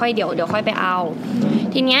ล้วค่อยเดี๋ยวค่อยไปเอา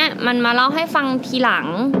ทีเนี้ยมันมาเล่าให้ฟังทีหลัง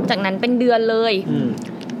จากนั้นเป็นเดือนเลย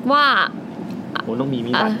ว่าโอ้ต้องมี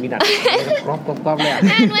ดัดกรอบเลย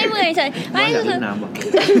ไม่เมื่อยเฉยไม่คือ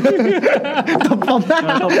ตบหน้า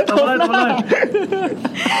ตบเลย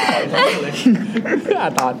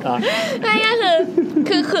ไม่ก็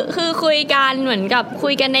คือคุยกันเหมือนกับคุ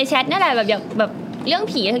ยกันในแชทนี่แหละแบบเรื่อง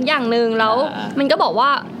ผีทั้งอย่างนึงแล้วมันก็บอกว่า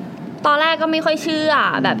ตอนแรกก็ไม่ค่อยเชื่อ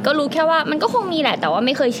แบบก็รู้แค่ว่ามันก็คงมีแหละแต่ว่าไ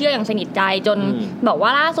ม่เคยเชื่ออย่างสนิทใจจนบอกว่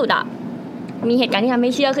าล่าสุดอ่ะมีเหตุการณ์ที่ทำใ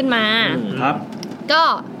ห้เชื่อขึ้นมาครับก็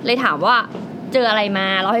เลยถามว่าเจออะไรมา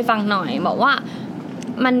เล่าให้ฟังหน่อยบอกว่า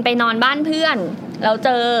มันไปนอนบ้านเพื่อนแล้วเจ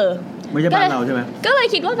อไม่ใช่บ้านเราใช่ไหมก็เลย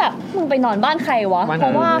คิดว่าแบบมึงไปนอนบ้านใครวะเพรา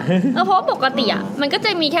ะว่าปกติอ่ะมันก็จะ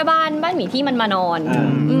มีแค่บ้านหมีที่มันมานอน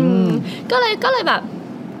ก็เลยแบบ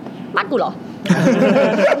บ้านกูเหรอ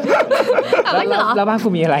แล้วบ้านกู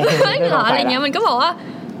มีอะไรไม่เหรออะไรเงี้ยมันก็บอกว่า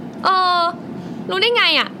รู้ได้ไง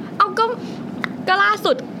อ่ะเอาก็ ก็ล่า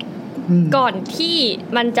สุดก่อนที่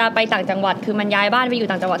มันจะไปต่างจังหวัดคือมันย้ายบ้านไปอยู่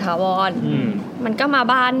ต่างจังหวัดถาวรมันก็มา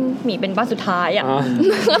บ้านหมีเป็นบ้านสุดท้ายอ่ะ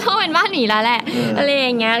ก็ต้องเป็นบ้านหมีแล้วแหละอะไรอ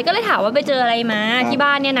ย่างเงี้ยก็เลยถามว่าไปเจออะไรมาที่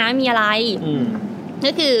บ้านเนี่ยนะมีอะไร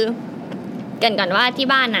ก็คือเกริ่นก่อนว่าที่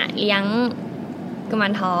บ้านอ่ะเลี้ยงกุมา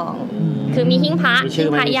รทองคือมีหิ้งพระ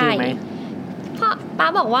ใหญ่พ่อป้า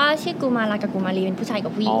บอกว่าชื่อกุมารากับกุมารีเป็นผู้ชายกั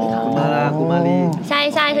บผู้หญิงค่ะกุมารีใ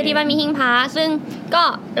ช่ๆคือที่บ้านมีหิ้งพระซึ่งก็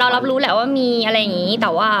เรารับรู้แหละว่ามีอะไรอย่างนี้แต่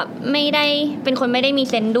ว่าไม่ได้เป็นคนไม่ได้มี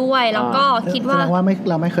เซนส์ด้วยแล้วก็คิดว่า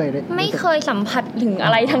เราไม่เคยสัมผัสถึงอะ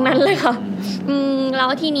ไรทั้งนั้นเลยค่ะแล้ว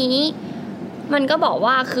ทีนี้มันก็บอก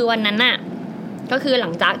ว่าคือวันนั้นน่ะก็คือหลั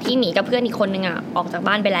งจากที่หมีกับเพื่อนอีกคนนึงอ่ะออกจาก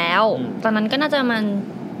บ้านไปแล้วตอนนั้นก็น่าจะมัน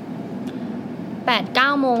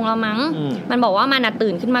8-9 โมงแล้วมั้งมันบอกว่ามัน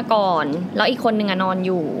ตื่นขึ้นมาก่อนแล้วอีกคนนึงนอนอ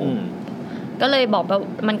ยู่ก็เลยบอกว่า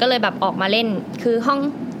มันก็เลยแบบออกมาเล่นคือห้อง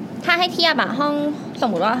ถ้าให้เทียบอะห้องสม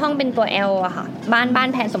มุติว่าห้องเป็นตัว L อะค่ะบ้าน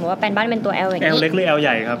แผนสมมุติว่าเป็นบ้านเป็นตัว L อย่างนี้ L เล็กหรือ L ให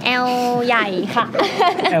ญ่ครับ L ใหญ่ค่ะ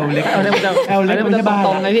L เล็กมันจะต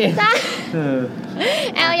รงๆเลยพี่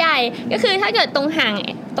L ใหญ่ก็คือถ้าเกิดตรงห่าง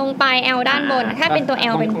ตรงปลาย L ด้านบนถ้าเป็นตัว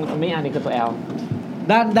L เป็นไม่อันนี้คือตัว L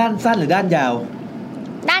ด้านสั้นหรือด้านยาว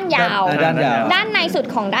ด้านยาวด้านในสุด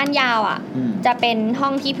ของด้านยาวอ่ะจะเป็นห้อ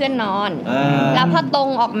งที่เพื่อนนอนแล้วพอตรง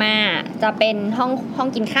ออกมาจะเป็นห้อง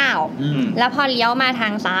กินข้าวแล้วพอเลี้ยวมาทา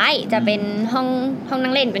งซ้ายจะเป็นห้อง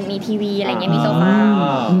นั่งเล่นเป็นมีทีวีอะไรเงี้ยมีโซฟา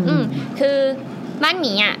คือบ้านห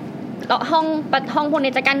มีอ่ะห้องพวก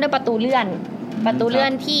นี้จะกั้นด้วยประตูเลื่อน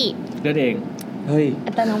ที่เลื่อนเองเฮ้ย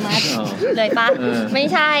อัตโนมัติเลยปะไม่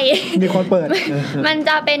ใช่มีคนเปิดมันจ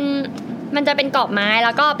ะเป็นกรอบไม้แ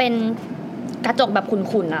ล้วก็เป็นกระจกแบบ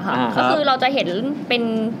ขุ่นๆนะคะก็คือเราจะเห็นเป็น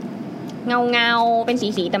เงาเป็น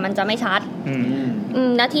สีๆแต่มันจะไม่ชัด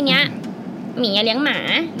แล้วทีเนี้ยหมีเลี้ยงหมา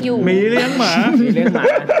อยู่มีเลี้ยงหมาเลี้ยงหมา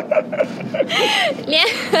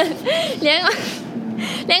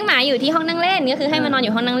อยู่ที่ห้องนั่งเล่นก็คือให้มานอนอ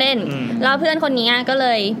ยู่ห้องนั่งเล่นแล้วเพื่อนคนนี้ก็เล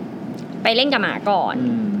ยไปเล่นกับหมาก่อน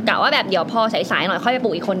กะว่าแบบเดี๋ยวพอสายๆหน่อยค่อยไปปลุ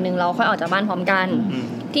กอีกคนนึงเราค่อยออกจากบ้านพร้อมกัน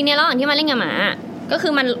ทีเนี้ยระหว่างที่มาเล่นกับหมาก็คื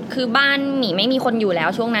อมันคือบ้านหมีไม่มีคนอยู่แล้ว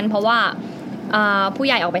ช่วงนั้นเพราะว่าผู้ใ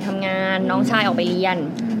หญ่ออกไปทำงานน้องชายออกไปเรียน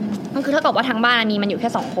มันคือเท่ากับว่าทางบ้านมีมันอยู่แค่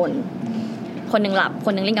2คนนึงหลับค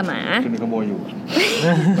นนึงเล่นกับหมาคนนึงขโมยอยู่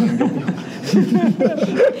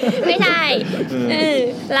ไม่ใช่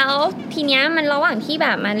แล้วทีเนี้ยมันระหว่างที่แบ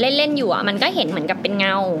บมันเล่นอยู่อ่ะมันก็เห็นเหมือนกับเป็นเง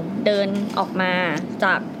าเดินออกมา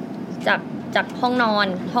จากห้องนอน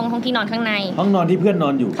ห้องที่นอนข้างในห้องนอนที่เพื่อนนอ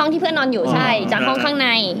นอยู่ห้องที่เพื่อนนอนอยู่ใช่จากห้องข้างใน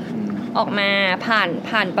ออกมา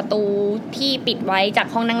ผ่านประตูที่ปิดไว้จาก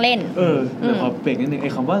ห้องนั่งเล่นแต่พอเปลี่ยนนิดนึงไอ้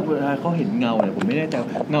คำว่าเวลาเขาเห็นเงาเนี่ยผมไม่แน่ใจ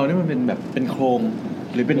เงานี่มันเป็นแบบเป็นโครง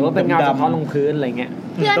หรือเป็นเงาเฉพาะลงพื้นอะไรเงี้ย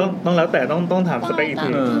ต้องแล้วแต่ต้องถามสเปคอีกที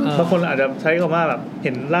บางคนอาจจะใช้คำว่าแบบเ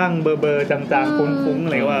ห็นร่างเบอร์จางๆฟุ้งๆอะ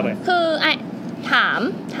ไรว่าไปคือไอ้ถา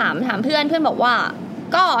มเพื่อนบอกว่า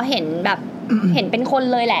ก็เห็นแบบเห็นเป็นคน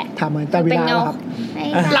เลยแหละถามเหมือนแต่เวลาครับ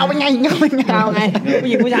เราเป็นไงเงาผู้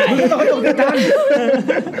หญิงผู้ชายต้องตรงกัน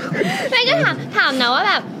ไม่ก็ถามนะว่า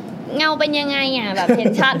แบบเงาเป็นยังไงอ่ะแบบเห็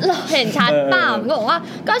นชัดเปล่าก็บอกว่า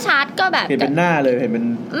ก็ชัดก็แบบเห็นเป็นหน้าเลยเห็นเป็น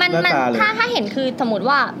หน้าตาเลยถ้าเห็นคือสมมติ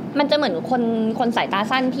ว่ามันจะเหมือนคนสายตา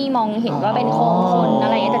สั้นที่มองเห็นว่าเป็นคนอะ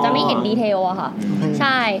ไรแต่จะไม่เห็นดีเทลอะค่ะใ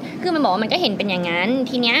ช่คือมันบอกว่ามันก็เห็นเป็นอย่างนั้น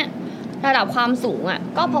ทีเนี้ยระดับความสูงอ่ะ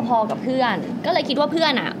ก็พอๆกับเพื่อนก็เลยคิดว่าเพื่อ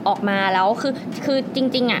นอ่ะออกมาแล้วคือจ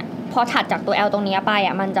ริงๆอ่ะพอถัดจากตัว L ตรงนี้ไป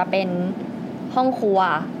อ่ะมันจะเป็นห้องครัว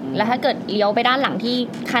แล้วถ้าเกิดเลี้ยวไปด้านหลังที่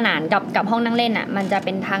ขนานกับห้องนั่งเล่นอ่ะมันจะเ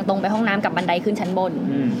ป็นทางตรงไปห้องน้ำกับบันไดขึ้นชั้นบน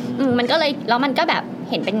มันก็เลยแล้วมันก็แบบ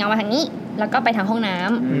เห็นเป็นเงามาทางนี้แล้วก็ไปทางห้องน้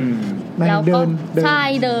ำแล้วก็ใช่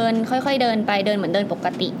เดินค่อยๆเดินไปเดินเหมือนเดินปก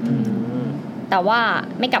ติแต่ว่า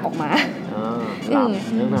ไม่กลับออกมา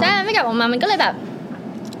ใช่ไม่กลับออกมามันก็เลยแบบ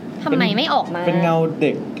ทำไมไม่ออกมาเป็นเงาเ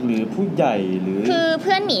ด็กหรือผู้ใหญ่หรือคือเ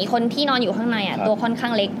พื่อนหมีคนที่นอนอยู่ข้างในอ่ะตัวค่อนข้า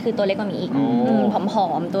งเล็กคือตัวเล็กกว่าหมีอีกผอ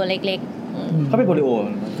มๆตัวเล็กๆเขาเป็นโปลิโอ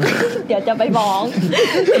เดี๋ยวจะไปบ้อง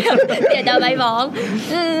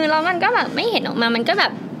แล้วมันก็แบบไม่เห็นออกมามันก็แบ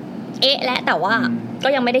บเอ๊ะและแต่ว่าก็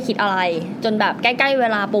ยังไม่ได้คิดอะไรจนแบบใกล้ๆเว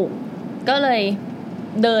ลาปลุกก็เลย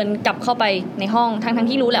เดินกลับเข้าไปในห้องทั้ง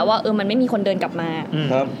ที่รู้แหละว่ามันไม่มีคนเดินกลับมา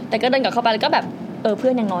แต่ก็เดินกลับเข้าไปแล้วก็แบบเพื่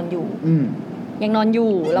อนยังนอนอ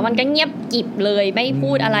ยู่แล้วมันก็เงียบกิบเลยไม่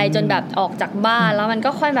พูดอะไรจนแบบออกจากบ้านแล้วมันก็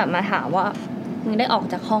ค่อยแบบมาถามว่ามึงได้ออก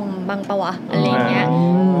จากห้องบ้างปะวะอะไรอย่างเงี้ย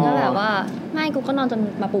แล้วแบบว่าไม่กูก็นอนจน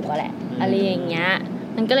มาปลุกแหละอะไรอย่างเงี้ย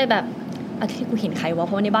มันก็เลยแบบที่กูเห็นใครวะเพ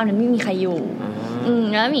ราะในบ้านมันไม่มีใครอยู่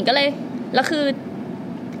แล้วหมีก็เลยแล้วคือ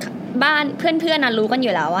บ้านเพื่อนๆน่ะรู้กันอ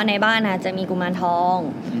ยู่แล้วว่าในบ้านน่ะจะมีกุมารทอง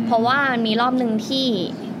เพราะว่ามันมีรอบนึงที่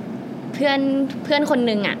เพื่อนคน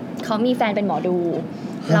นึงอ่ะเขามีแฟนเป็นหมอดู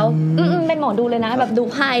แล้วเป็นหมอดูเลยนะแบบดู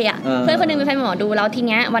ไพ่อ่ะเพื่อนคนนึงเป็นแฟนหมอดูแล้วทีเ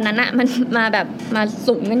นี้ยวันนั้นอ่ะมันมาแบบมา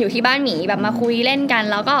สุ่มกันอยู่ที่บ้านหมีแบบมาคุยเล่นกัน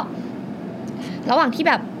แล้วก็ระหว่างที่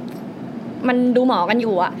แบบมันดูหมอกันอ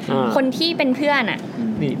ยู่อ่ะคนที่เป็นเพื่อนอ่ะ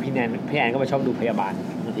นี่พี่แอนก็มาชอบดูพยาบาล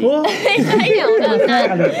ใช่เดี๋ยวนะ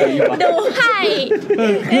ดูไพ่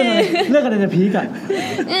เรื่องอะไรจะพีกอ่ะ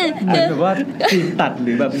แบบว่าจีนตัดห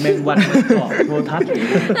รือแบบแมงวันเกาะโทรทัศน์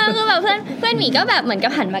คือแบบเพื่อนหมีก็แบบเหมือนกั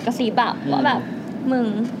บหันมากระซิบแบบว่าแบบมึง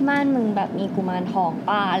บ้านมึงแบบมีกุมารทอง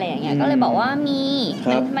ป้าอะไรอย่างเงี้ยก็เลยบอกว่ามี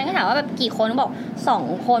มันก็ถามว่าแบบกี่คนบอก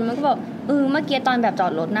2คนมันก็บอกเมื่อกี้ตอนแบบจอ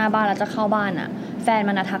ดรถหน้าบ้านแล้วจะเข้าบ้านอ่ะแฟน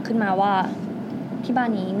มันทักขึ้นมาว่าที่บ้าน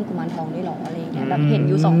นี้มีกุมารทองด้วยหรออะไรอย่างเงี้ยแบบเห็น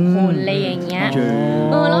อยู่2คนอะไรอย่างเงี้ย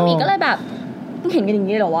แล้วหมีก็เลยแบบเห็นกันอย่าง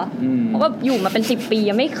งี้เหรอวะเพราะว่าอยู่มาเป็น10ปี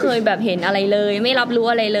ยังไม่เคยแบบเห็นอะไรเลยไม่รับรู้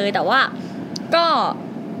อะไรเลยแต่ว่าก็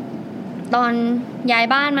ตอนย้าย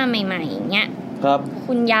บ้านมาใหม่ๆอย่างเงี้ย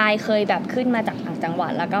คุณยายเคยแบบขึ้นมาจากต่างจังหวั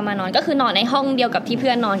ดแล้วก็มานอนก็คือนอนในห้องเดียวกับที่เพื่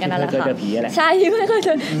อนนอนกันนั่นแหละค่ะใช่ไม่เคยเจ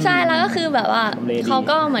อใช่แล้วก็คือแบบว่าเขา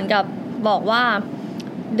ก็เหมือนกับบอกว่า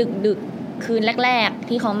ดึกคืนแรกๆ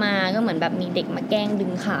ที่เขามาก็เหมือนแบบมีเด็กมาแกล้งดึ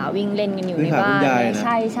งขาวิ่งเล่นกันอยู่ในบ้านใ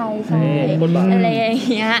ช่อะไรอย่าง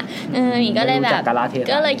เงี้ยมีก็เลยแบบ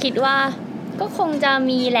ก็เลยคิดว่าก็คงจะ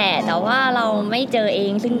มีแหละแต่ว่าเราไม่เจอเอ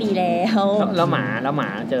งซึ่งดีแล้วหมา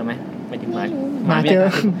เจอไหมไม่ถึงหมาเจอ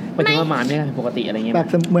ไม่ถึงว่าหมาเนี่ยปกติอะไรเงี้ยแบบ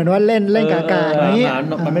เหมือนว่าเล่นกากานี้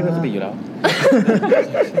มันไม่ปกติอยู่แล้ว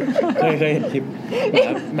เคยเห็นคลิป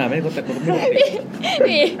หมาไม่ปกติ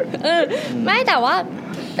ไม่แต่ว่า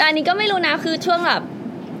อันนี้ก็ไม่รู้นะคือช่วงแบบ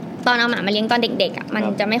ตอนเอาหมามาเลี้ยงตอนเด็กๆอ่ะมัน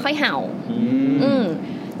จะไม่ค่อยเห่า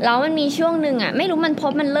แล้วมันมีช่วงนึงอ่ะไม่รู้มันพ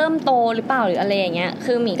บมันเริ่มโตหรือเปล่าหรืออะไรอย่างเงี้ย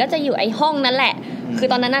คือหมีก็จะอยู่ไอ้ห้องนั้นแหละคือ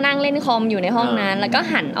ตอนนั้นนั่งเล่นคอมอยู่ในห้องนั้นแล้วก็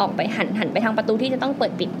หันออกไปหันไปทางประตูที่จะต้องเปิ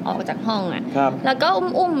ดปิดออกจากห้องอ่ะแล้วก็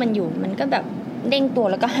อุ้มมันอยู่มันก็แบบเด้งตัว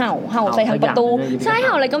แล้วก็เห่าใส่ทางประตูใช่เ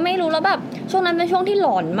ห่าอะไรก็ไม่รู้แล้วแบบช่วงนั้นเป็นช่วงที่หล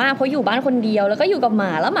อนมากเพราะอยู่บ้านคนเดียวแล้วก็อยู่กับหม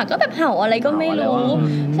าแล้วหมาก็แบบเห่าอะไรก็ไม่รู้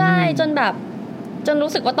ใช่จน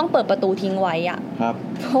รู้สึกว่าต้องเปิดประตูทิ้งไว้อ่ะ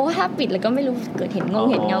เพราะว่าถ้าปิดแล้วก็ไม่รู้เกิดเห็นเ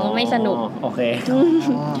งาก็ไม่สนุกโอเค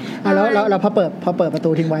แล้วพอเปิดประตู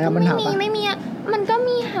ทิ้งไว้มันเห่าไม่มีมันก็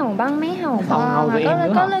มีเห่าบ้างไม่เห่าบ้า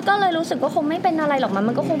งก็เลยรู้สึกว่าคงไม่เป็นอะไรหรอก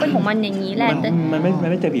มันก็คงเป็นของมันอย่างนี้แหละมัน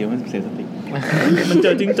ไม่เจอผีมันเสียสติมันเจ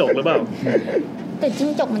อจิ้งจกหรือเปล่าแต่จิ้ง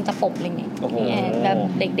จกมันจะปบเลยไงแบบ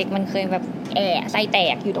เด็กๆมันเคยแบบไส้แต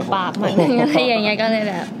กอยู่ตรงปากมันอะไรอย่างเงี้ยก็เลย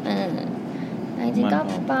แบบจริงๆก็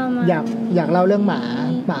ประมาณอยากเล่าเรื่องหม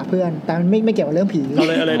าเพื่อนแต่ไม่เกี่ยวกับเรื่องผี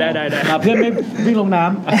อะไรได้หมาเพื่อนไม่วิ่งลงน้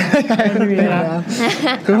ำไม่มีนะ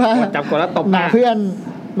คือว่าจับกดแล้วตบหมาเพื่อน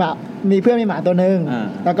มีเพื่อนมีหมาตัวนึง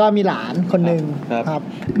แล้วก็มีหลานคนนึงครับ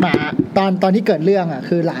หมาตอนที่เกิดเรื่องอ่ะ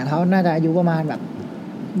คือหลานเขาน่าจะอายุประมาณแบบ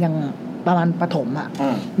ยังประมาณประถมอ่ะ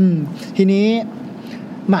ทีนี้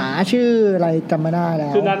หมาชื่ออะไรจำไม่ได้แล้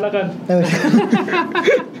วชื่อนัทแล้วกัน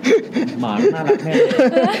หมาน่ารักแท้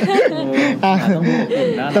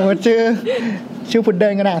สมมติชื่อพุดเดิ้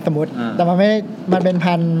ลก็ได้สมมติแต่มันเป็น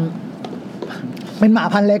พันเป็นหมา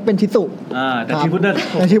พันเล็กเป็นชิสุแต่ชื่อพุดเดิ้ล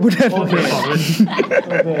โอเค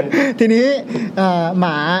ทีนี้หม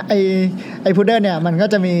าไอพุดเดิ้ลเนี่ยมันก็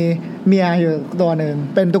จะมีเมียอยู่ตัวนึง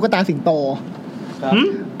เป็นตุ๊กตาสิงโต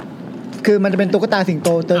คือมันจะเป็นตุ๊กตาสิงโต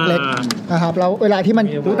ตัวเล็กนะครับแล้วเวลาที่มัน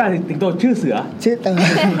ตุ๊กตาสิงโตชื่อเสือ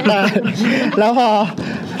แล้ว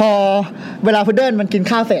พอเวลาพุดเดิ้ลมันกิน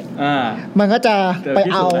ข้าวเสร็จมันก็จะไป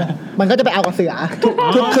เอากับเสือ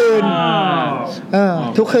ทุกคืน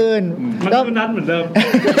ทุกคืนมันก็นัดเหมือนเดิม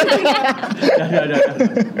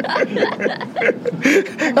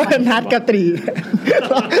ก็เป็นนัดกระตรี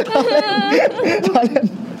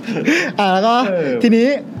แล้วก็ทีนี้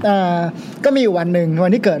ก็มีอยู่วันหนึ่งวั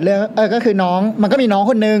นที่เกิดเรื่องก็คือมันก็มีน้อง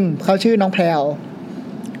คนนึงเขาชื่อน้องแพรว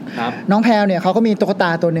น้องแพรวเนี่ยเขาก็มีตุ๊กตา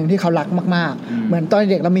ตัวนึงที่เขารักมากๆเหมือนตอน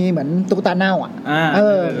เด็กเรามีเหมือนตุ๊กตาเน่าอ่ะ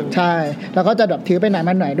ใช่แล้วก็จะแบบถือไปไหนม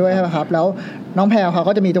าไหนด้วยใช่ป่ะครับแล้วน้องแพรวเขา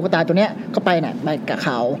ก็จะมีตุ๊กตาตัวเนี้ยก็ไปไหนไปกับเข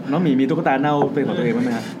าน้องหมีตุ๊กตาเน่าเป็นของตัวเองมั้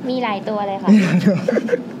ยฮะมีหลายตัวเลยค่ะ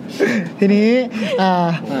ทีนี้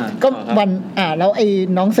ก็วันแล้วไอ้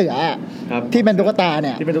น้องเสือที่เป็นตุ๊กตาเ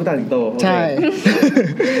นี่ยที่เป็นตุ๊กตาสิงโตใช่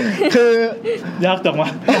คือยากจังวะ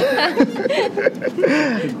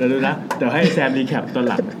เดี๋ยวดูนะเดี๋ยวให้แซมรีแคปตอน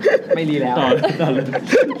หลังไม่รีแล้วต่อเลย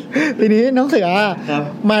ทีนี้น้องเสือ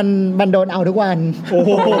มันโดนเอาทุกวันโอ้โห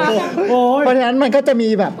เพราะฉะนั้นมันก็จะมี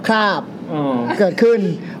แบบคราบเกิดขึ้น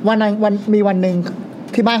วันมีวันนึง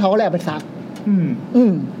ที่บ้านเขาก็เลยเอาไปซัก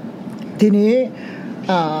ทีนี้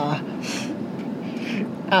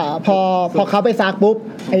พอเขาไปซักปุ๊บ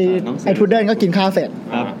ไอ้พุดเดิ้ลก็กินข้าวเส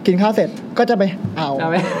ร็จก็จะไปเอา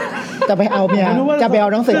จะไปเอาเมียจะไปเอา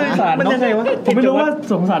น้องเสือมันยังไงวะผมไม่รู้ว่า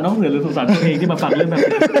สงสารน้องเสือหรือสงสารตัวเองที่มาฟังเรื่องแบบ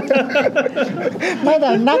นี้ไม่แต่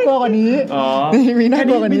น่ากลัวกว่านี้มีน่าก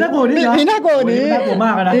ลัวกว่านี้มีน่ากลัวกว่านี้น่ากลัวม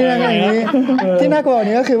ากนะที่น่ากลัวกว่า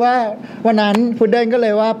นี้ก็คือว่าวันนั้นพุดเดิ้ลก็เล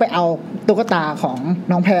ยว่าไปเอาตุ๊กตาของ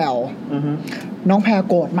น้องแพรวน้องแพรว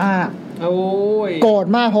โกรธมากโกรธ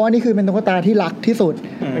มากเพราะว่านี่คือเป็นตุ๊กตาที่รักที่สุด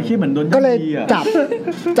ไอ้ขี้เหมือนโดนก็เลย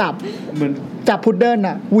เหมือนจับพุดเดิ้ล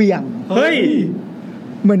น่ะเหวี่ยงเฮ้ย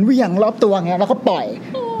เหมือนเหวี่ยงรอบตัวไงแล้วก็ปล่อย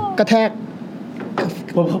กระแทก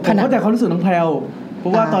ผมเข้าใจความรู้สึกน้องแพรวเพรา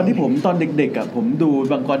ะว่าตอนที่ผมตอนเด็กๆอ่ะผมดู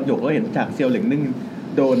บางกรหยกก็เห็นฉากเซียวเหลิงนึ่ง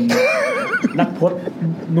โดนนักพจน์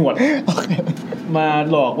หนวดมา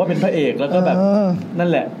หลอกว่าเป็นพระเอกแล้วก็แบบนั่น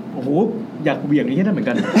แหละโอ้โหอยากเหวี่ยงอย่างนี้ได้เหมือน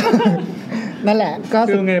กันนั่นแหละก็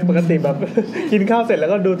คือไงปกติแบบกินข้าวเสร็จแล้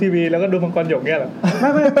วก็ดูทีวีแล้วก็ดูมังกรหยกเนี่ยเหรอไม่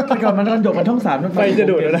แต่ก่อนมันมังกรหยกมันช่อง3ไฟจะ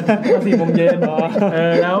ดูดแล้วนะ4 โมงเย็น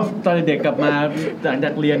แล้วตอนเด็กกลับมาหลังจา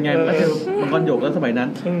กเรียนไงก็เจอมังกรหยกแล้วสมัยนั้น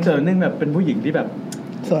เจอนึ่งแบบเป็นผู้หญิงที่แบบ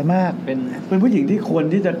สวยมากเป็นผู้หญิงที่ควร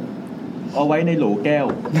ที่จะเอาไว้ในโหลแก้ว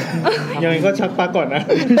ยังไงก็ชักปลาก่อนนะ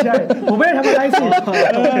ไม่ใช่ผมไม่ได้ทำอะไรสิ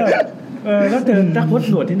แล้วเจอนักพจน์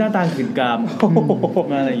หนวดที่หน้าตาขืนกาม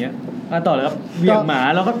มาอะไรเงี้ยมาต่อเลยครับเหวี่ยงหมา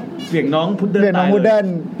แล้วก็เหวี่ยงน้องพุดเดิ้ลตายเลยน้องพุดเดิ้ล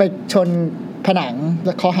ไปชนผนังแ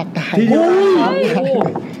ล้วคอหักตาย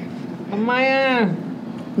ทำไมอ่ะ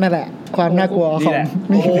นั่นแหละความน่ากลัวของ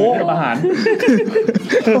โอ้โหอาหาร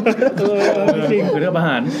จริงคือเรื่องอาห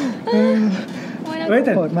ารเฮ้ยแ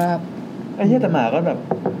ต่โหดมากไอ้เหี้ยแต่หมาก็แบบ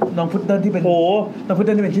น้องพุดเดิ้ลที่เป็นน้องพุดเ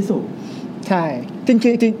ดิ้ลที่เป็นชิสุใช่จริง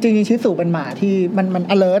ชิสุเป็นหมาที่มัน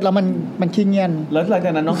alert แล้วมันขี้เงียนแล้วหลังจ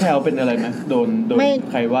ากนั้นน้องแพรวเป็นอะไรไหมโดน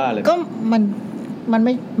ใครว่าเลยก็มันไ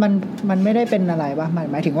ม่ได้เป็นอะไรป่ะ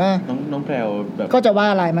หมายถึงว่าน้องแพรวแบบก็จะว่า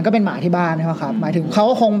อะไรมันก็เป็นหมาที่บ้านใช่ไหมครับหมายถึงเขา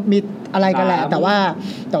คงมีอะไรกันแหละแต่ว่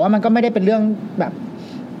ามันก็ไม่ได้เป็นเรื่องแบบ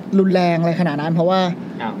รุนแรงอะไรขนาดนั้นเพราะว่า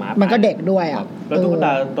มันก็เด็กด้วยอ่ะแล้วตุ๊กต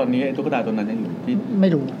าตอนนี้ตุ๊กตาตัวนั้นยังอยู่ที่ไม่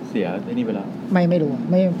รู้เสียไอ้นี่ไปแล้วไม่รู้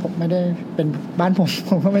ผมไม่ได้เป็นบ้าน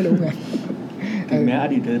ผมก็ไม่รู้ไงถึงแม้อ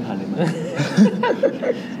ดีตเธอผ่านเลยมา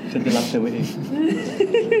ฉันจะรับเธอไว้เอง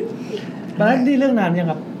ตอนนั้นนี่เรื่องนานยัง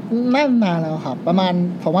ครับนานแล้วครับประมาณ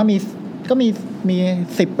ผมว่ามี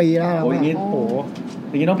10 ปีแล้วโอ้ยอย่างนี้โอ้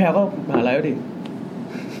อย่างนี้น้องแพรวก็มหาลัยแล้วดิ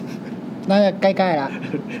น่าจะใกล้ๆละ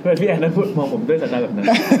เมื่อพี่แอนนั้นพูดมองผมด้วยสายตาแบบนั้น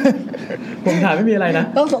ผมถามไม่มีอะไรนะ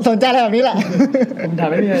ต้องสนใจอะไรแบบนี้แหละผมถาม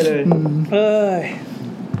ไม่มีอะไรเลย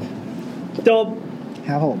จบค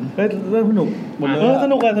รับผมเรื่องสนุกหมดเลยส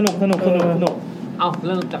นุกสนุกเอาเ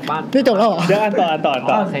รื่องจากบ้านนี่จบแล้วเหรอเดี๋ยวอ่านต่อ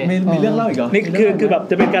มีเรื่องเล่าอีกเหรอนี่คือแบบ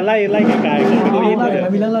จะเป็นการไล่ไกลๆ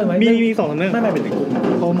มีเรื่องเล่าไหมมี2-3เรื่องไม่เป็นถึงคุณ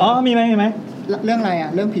อ๋อมีไหมเรื่องอะไรอ่ะ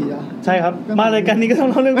เรื่องผีเหรอใช่ครับมารายการนี้ก็ต้อง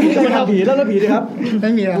เล่าเรื่องผีก็มาทำผีแล้วผีดิครับไ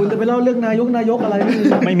ม่มีคุณจะไปเล่าเรื่องนายกอะไร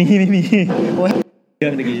ไม่มีเรื่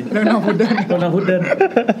องตะกี้เรื่องน้องพุดเดิ้ล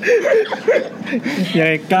ยังไ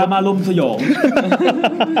งกามาลมสยอง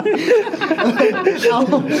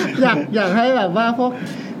อยากให้แบบว่าพวก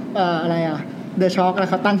อะไรอ่ะเดอะช็อคอะไร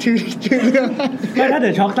เขาตั้งชื่อเรื่องไม่ถ้าเด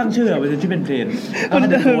อะช็อคตั้งชื่อมันจะชื่อเป็นเพลงมัน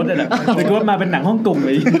จะโค้ดเลยแหละเป็นโค้ดมาเป็นหนังฮ่องกงเล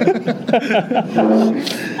ย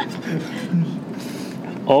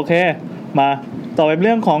โอเคมาต่อไปเ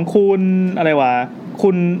รื่องของคุณอะไรวะคุ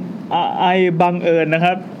ณไอบังเอิญนะค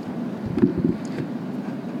รับ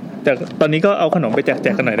แต่ตอนนี้ก็เอาขนมไปแจ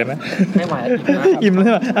กกันหน่อยได้ไหมไม่ไหวอิ่มเล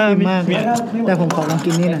ยป่ะอิ่มมากแต่ผมขอลอง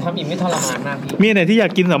กินนี่หน่อยความอิ่มไม่ทรมานมากพี่มีอะไรที่อยา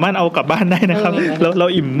กกินสามารถเอากลับบ้านได้นะครับเรา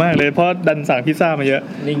อิ่มมากเลยเพราะดันสั่งพิซซ่ามาเยอะ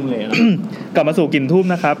นิ่งเลยกลับมาสู่กลิ่นทุ่ม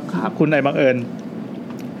นะครับคุณไอบังเอิญ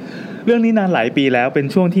เรื่องนี้นานหลายปีแล้วเป็น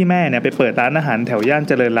ช่วงที่แม่เนี่ยไปเปิดร้านอาหารแถวย่าน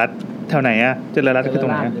เจริญรัตน์แถวไหนอะเจริญรัตน์คือตรง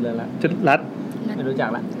ไหนเจริญรัตน์ไม่รู้จัก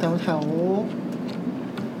ละแถว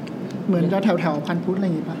เหมือนจะแถวพันพุทธอะไรอ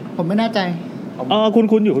ย่างงี้ป่ะผมไม่แน่ใจ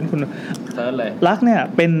คุณอยู่คุณเซิร์ชเลยรักเนี่ย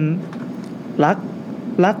เป็นรั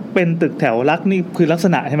กเป็นตึกแถวรักนี่คือลักษ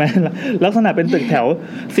ณะใช่ไหมลักษณะเป็นตึกแถว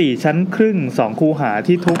4 ชั้นครึ่ง2 คูหา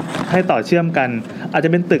ที่ทุบให้ต่อเชื่อมกันอาจจะ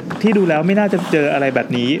เป็นตึกที่ดูแล้วไม่น่าจะเจออะไรแบบ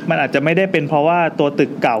นี้มันอาจจะไม่ได้เป็นเพราะว่าตัวตึ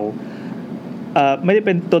กเก่าไม่ได้เ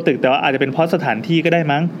ป็นตัวตึกแต่ว่าอาจจะเป็นเพราะสถานที่ก็ได้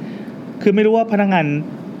มั้งคือไม่รู้ว่าพนักงาน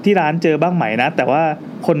ที่ร้านเจอบ้างไหมนะแต่ว่า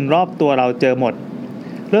คนรอบตัวเราเจอหมด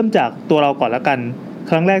เริ่มจากตัวเราก่อนละกัน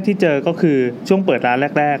ครั้งแรกที่เจอก็คือช่วงเปิดร้าน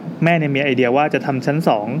แรกๆแม่เนี่ยมีไอเดียว่าจะทำชั้น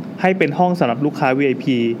2ให้เป็นห้องสำหรับลูกค้า VIP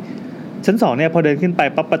ชั้น2เนี่ยพอเดินขึ้นไป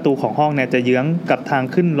ปั๊บประตูของห้องเนี่ยจะเยื้องกับทาง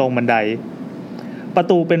ขึ้นลงบันไดประ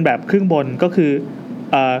ตูเป็นแบบครึ่งบนก็คือ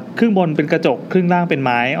ครึ่งบนเป็นกระจกครึ่งล่างเป็นไ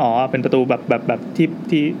ม้เป็นประตูแบบ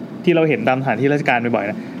ที่เราเห็นตามสถานที่ราชการบ่อยๆ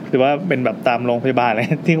นะหรือว่าเป็นแบบตามโรงพยาบาลอะไร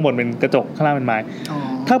ที่ข้างบนเป็นกระจกข้างล่างเป็นไม้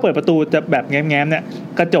ถ้าเปิดประตูจะแบบแง้มๆเนี่ย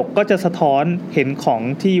กระจกก็จะสะท้อนเห็นของ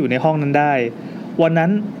ที่อยู่ในห้องนั้นได้วันนั้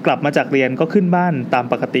นกลับมาจากเรียนก็ขึ้นบ้านตาม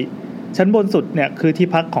ปกติ ชั้นบนสุดเนี่ยคือที่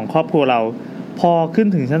พักของครอบครัวเราพอขึ้น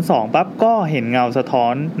ถึงชั้น2ปั๊บก็เห็นเงาสะท้อ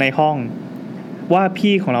นในห้องว่า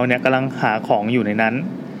พี่ของเราเนี่ยกำลังหาของอยู่ในนั้น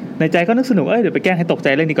ในใจก็นึกสนุกเดี๋ยวไปแกล้งให้ตกใจ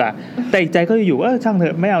เล่นดีกว่าแต่อีกใจก็อยู่ช่างเถ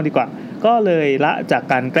อะไม่เอาดีกว่าก็เลยละจาก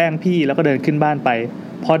การแกล้งพี่แล้วก็เดินขึ้นบ้านไป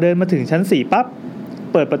พอเดินมาถึงชั้น4ปั๊บ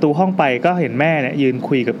เปิดประตูห้องไปก็เห็นแม่เนี่ยยืน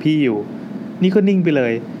คุยกับพี่อยู่นี่ก็นิ่งไปเล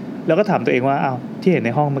ยแล้วก็ถามตัวเองว่าอ้าวที่เห็นใน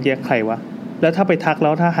ห้องเมื่อกี้ใครวะแล้วถ้าไปทักแล้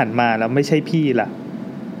วถ้าหันมาแล้วไม่ใช่พี่ล่ะ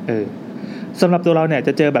สำหรับตัวเราเนี่ยจ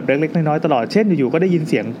ะเจอแบบเล็กๆน้อยๆตลอดเช่นอยู่ๆก็ได้ยิน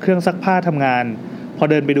เสียงเครื่องซักผ้าทำงานพอ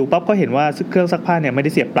เดินไปดูปั๊บก็เห็นว่าเครื่องซักผ้าเนี่ยไม่ไ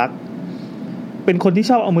ด้เสียบปลั๊กเป็นคนที่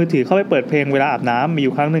ชอบเอามือถือเข้าไปเปิดเพลงเวลาอาบน้ำมีอ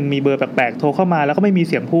ยู่ครั้งหนึ่งมีเบอร์แปลกๆโทรเข้ามาแล้วก็ไม่มี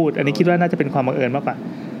เสียงพูดอันนี้คิดว่าน่าจะเป็นความบังเอิญมากกว่า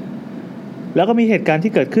แล้วก็มีเหตุการณ์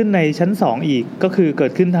ที่เกิดขึ้นในชั้น2อีกก็คือเกิ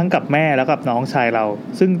ดขึ้นทั้งกับแม่แล้วกับน้องชายเรา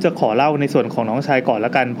ซึ่งจะขอเล่าในส่วนของน้องชายก่อนล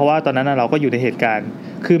ะกันเพราะว่าตอนนั้นเราก็อยู่ในเหตุการณ์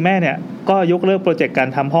คือแม่เนี่ยก็ยกเลิกโปรเจกต์การ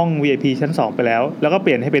ทำห้อง VIP ชั้น2ไปแล้วก็เป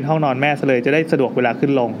ลี่ยนให้เป็นห้องนอนแม่ซะเลยจะได้สะดวกเวลาขึ้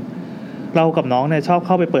นลงเรากับน้องเนี่ยชอบเ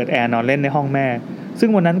ข้าไปเปิดแอร์นอนเล่นในห้องแม่ซึ่ง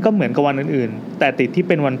วันนั้นก็เหมือนกับวันอื่นๆแต่ติดที่เ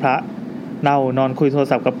ป็นวันพระเรานอนคุยโทร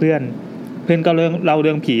ศัพท์กับเพื่อนก็เล่าเ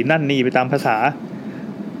รื่องผีนั่นนี่ไปตามภาษา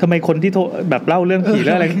ทำไมคนที่แบบเล่าเรื่องผีแ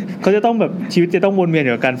ล้วอะไรเขาจะต้องแบบชีวิตจะต้องวนเวียนอ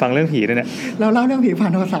ยู่กับการฟังเรื่องผีด้วยเนี่ยเราเล่าเรื่องผีผ่า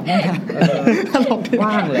นโทรศัพท์ได้ค่ะตลก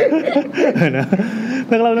ว่างเลยนะเ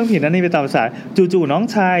พื่อนเล่าเรื่องผีนั่นนี่ไปตามภาษาจู่ๆน้อง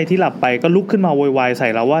ชายที่หลับไปก็ลุกขึ้นมาโวยวายใส่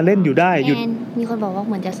เราว่าเล่นอยู่ได้หยุดมีคนบอกว่าเ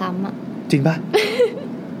หมือนจะซ้ำอ่ะจริงป่ะ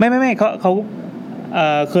ไม่เขา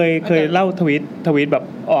เคยเล่าทวีตแบบ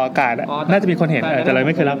ออกอากาศน่าจะมีคนเห็นแต่เราไ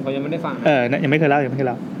ม่เคยเล่าเขายังไม่ได้ฟังยังไม่เคยเล่า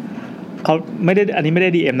เขาไม่ได้อันนี้ไม่ได้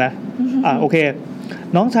DM นะโอเค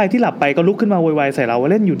น้องชายที่หลับไปก็ลุกขึ้นมาโวยวายใส่เราว่า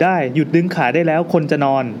เล่นอยู่ได้หยุดดึงขาได้แล้วคนจะน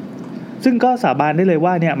อนซึ่งก็สาบานได้เลย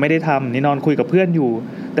ว่าเนี่ยไม่ได้ทำนี่นอนคุยกับเพื่อนอยู่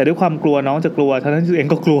แต่ด้วยความกลัวน้องจะกลัวทั้งที่ตัวเอง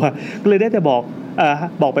ก็กลัวก็เลยได้แต่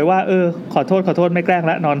บอกไปว่าขอโทษไม่แกล้ง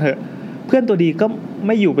ละนอนเถอะเพื่อนตัวดีก็ไ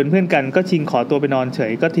ม่อยู่เป็นเพื่อนกันก็ชิงขอตัวไปนอนเฉ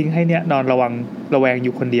ยก็ทิ้งให้เนี่ยนอนระแวงอ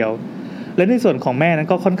ยู่คนเดียวและในส่วนของแม่นั้น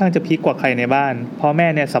ก็ค่อนข้างจะพีคกว่าใครในบ้านเพราะแม่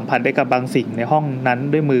เนี่ยสัมผัสได้กับบางสิ่งในห้องนั้น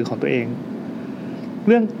ด้วยมือของตัวเองเ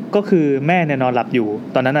รื่องก็คือแม่เนี่ยนอนหลับอยู่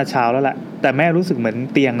ตอนนั้นเช้าแล้วแหละแต่แม่รู้สึกเหมือน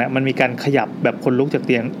เตียงเนี่ยมันมีการขยับแบบคนลุกจากเ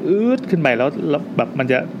ตียงขึ้นไปแล้วแบบมัน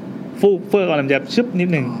จะฟูเฟื่องมันจะชึบนิด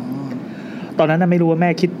นึงตอนนั้นไม่รู้ว่าแม่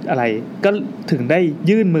คิดอะไรก็ถึงได้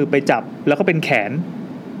ยื่นมือไปจับแล้วก็เป็นแขน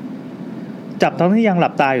จับตอนที่ยังหลั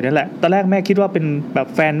บตาอยู่นั่นแหละตอนแรกแม่คิดว่าเป็นแบบ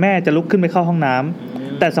แฟนแม่จะลุกขึ้นไปเข้าห้องน้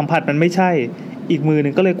ำแต่สัมผัสมันไม่ใช่อีกมือนึ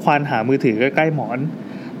งก็เลยควานหามือถือใกล้ๆหมอน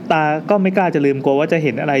ตาก็ไม่กล้าจะลืมกลัวว่าจะเ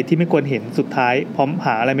ห็นอะไรที่ไม่ควรเห็นสุดท้ายพอห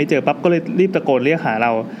าอะไรไม่เจอปั๊บก็เลยรีบตะโกนเรียกหาเร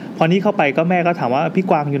าพอนี้เข้าไปก็แม่ก็ถามว่าพี่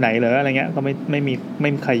กวางอยู่ไหนเหรออะไรเงี้ยก็ไม่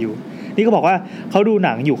มีใครอยู่นี่ก็บอกว่าเขาดูห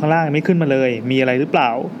นังอยู่ข้างล่างไม่ขึ้นมาเลยมีอะไรหรือเปล่า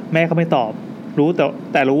แม่ก็ไม่ตอบรู้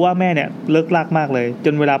แต่รู้ว่าแม่เนี่ยเลิกลากมากเลยจ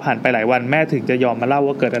นเวลาผ่านไปหลายวันแม่ถึงจะยอมมาเล่า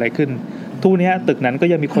ว่าเกิดอะไรขึ้นทุกนี้ตึกนั้นก็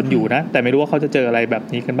ยังมีคนอยู่นะแต่ไม่รู้ว่าเขาจะเจออะไรแบบ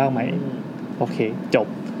นี้กันบ้างไหมโอเคจบ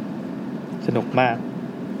สนุกมาก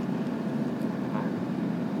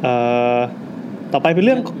ต่อไปเป็นเ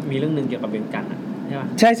รื่องมีเรื่องนึงเกี่ยวกับเวียงจันทร์ใช่ป่ะ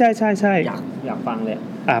ใช่อยากฟังเลย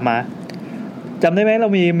มาจำได้ไหมเรา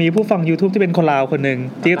มีผู้ฟัง YouTube ที่เป็นคนลาวคนนึง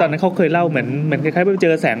ที่ตอนนั้นเขาเคยเล่าเหมือนคล้ายๆไปเจ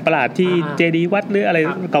อแสงประหลาดที่เจดีย์วัดหรืออะไร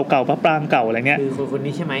เก่าๆพระปรางเก่าอะไรเงี้ยคือคน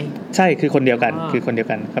นี้ใช่ไหมใช่คือคนเดียวกัน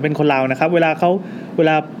เขาเป็นคนลาวนะครับเวลา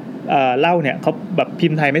เล่าเนี่ยเขาแบบพิ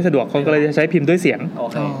มพ์ไทยไม่สะดวกเขาก็เลยจะใช้พิมพ์ด้วยเสียง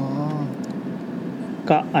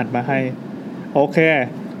ก็อ่านมาให้โอเค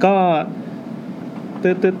ก็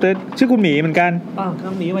ตึ๊ดชื่อคุณหมีเหมือนกันน้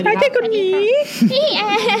องหมีสวัสดีครับใช่คุณหมีพี่แอ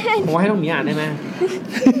นผมให้น้องหมีอ่านได้ไหม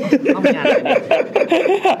น้องหมี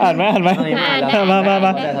อ่านไหมมา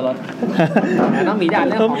น้องหมีอ่านเ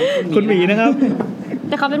รื่องของคุณหมีนะครับ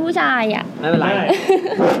แต่เขาเป็นผู้ชายอ่ะไม่เป็นไร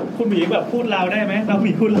คุณหมีแบบพูดลาวได้ไหมน้องห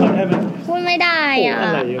มีพูดลาวได้ไหมพูดไม่ได้อ่ะ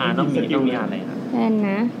น้องหมีอ่านอะไรครับนั่น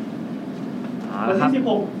นะวันที่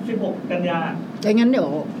16กันยางั้นเดี๋ยว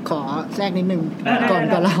ขอแทรกนิดนึงก่อ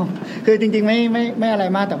นเราคือจริงๆไม่อะไร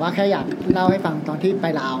มากแต่ว่าแค่อยากเล่าให้ฟังตอนที่ไป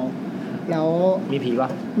ลาวแล้วมีผีป่ะ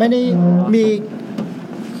ไม่ได้มี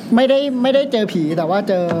ไม่ได้เจอผีแต่ว่า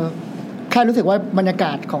เจอแค่รู้สึกว่าบรรยาก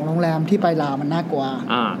าศของโรงแรมที่ไปลาวมันน่ากลัว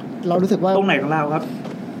เรารู้สึกว่าตรงไหนของลาวครับ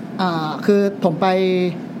คือผมไป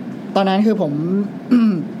ตอนนั้นคือผม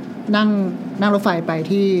นั่งรถไฟไป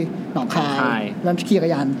ที่หนองคายแล้วขี่จัก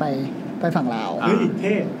รยานไปฝั่งลาวเ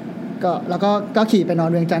ท่ก็แล้วก็ขี่ไปนอน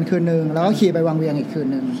เวียงจันทร์คืนนึงแล้วก็ขี่ไปวังเวียงอีกคืน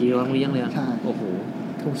นึงขี่วังเวียงเลยใช่โอ้โห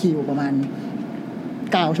ถูกขี่อยู่ประมาณ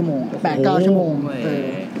9ชั่วโมง 8-9 ชั่วโมง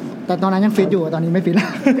แต่ตอนนั้นยังฟิตอยู่ตอนนี้ไม่ฟิตแล้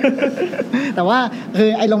ว แต่ว่าคือ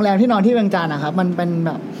ไอ้โรงแรมที่นอนที่เวียงจันทร์นะครับมันเป็นแ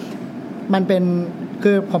บบมันเป็น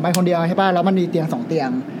คือผมไปคนเดียวใช่ป่ะแล้วมันมีเตียง2เตียง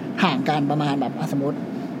ห่างกันประมาณแบบสมมติ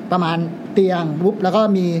ประมาณเตียงปุ๊บแล้วก็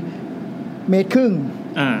มี1.5 เมตร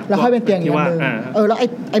แล้วค่อยเป็นเตียงอีกอันนึงแล้ว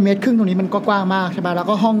ไอ้เมตรครึ่งตรงนี้มันก็กว้างมากใช่ป่ะแล้ว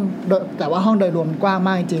ก็ห้องแต่ว่าห้องโดยรวมกว้างม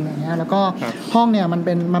ากจริงๆอย่างเงี้ยแล้วก็ห้องเนี่ยมัน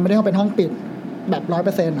ไม่ได้เป็นห้องปิดแบบ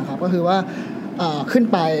 100% นะครับก็คือว่าขึ้น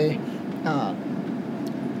ไป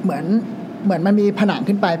เหมือนมันมีผนัง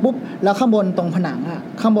ขึ้นไปปุ๊บแล้วข้างบนตรงผนังอ่ะ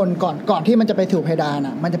ข้างบนก่อนที่มันจะไปถูเพดาน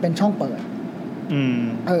อ่ะมันจะเป็นช่องเปิด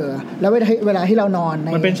แล้วเวลาที่เรานอน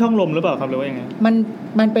มันเป็นช่องลมหรือเปล่าครับหรือว่ายังไง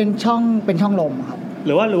มันเป็นช่องลมครับห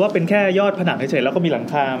รือว่าเป็นแค่ยอดผนังเฉยๆแล้วก็มีหลัง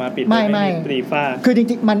คามาปิดไม่ตีฝ้าคือจ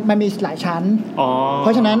ริงๆมันมีหลายชั้นเพร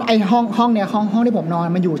าะฉะนั้นไอ้ห้องเนี้ยห้องที่ผมนอน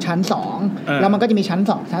มันอยู่ชั้น2แล้วมันก็จะมีชั้น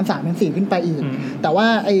2ชั้น3ชั้น4ขึ้นไปอีกแต่ว่า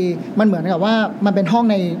ไอ้มันเหมือนกับว่ามันเป็นห้อง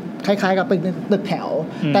ในคล้ายๆกับเป็นตึกแถว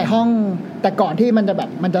แต่ก่อนที่มั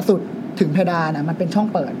นจะสุดถึงเพดานน่ะมันเป็นช่อง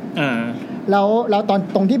เปิดแล้ว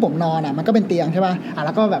ตรงที่ผมนอนอ่ะมันก็เป็นเตียงใช่ป่ะแ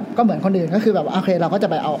ล้วก็แบบก็เหมือนคนอื่นก็คือแบบโอเคเราก็จะ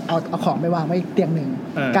ไปเอาของไปวางไว้เตียงนึง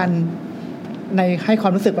กันในให้ควา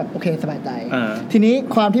มรู้สึกแบบโอเคสบายใจทีนี้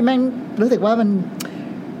ความที่แม่งรู้สึกว่ามัน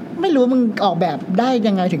ไม่รู้มึงออกแบบได้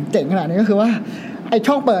ยังไงถึงเจ๋งขนาดนี้ก็คือว่าไอ้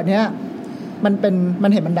ช่องเปิดเนี้ยมั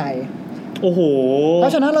นเห็นบันไดโอ้โหเพรา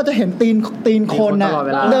ะฉะนั้นเราจะเห็นตีนคนน่ะ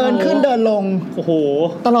เดินขึ้นเดินลงโอ้โห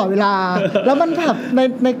ตลอดเวลาแล้วมันแบบ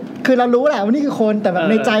ในคือเรารู้แหละว่านี่คือคนแต่แบบ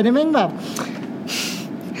ในใจเนี่ยแม่งแบบ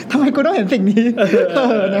ทำไมกูต้องเห็นสิ่งนี้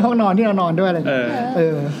ในห้องนอนที่เรานอนด้วยอะไร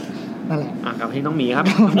นั่นแหละกับที่น้องหมีครับ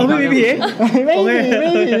ไม่มีผีไม่มี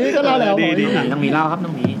ก็เล่าแล้วน้องหมีเล่าครับน้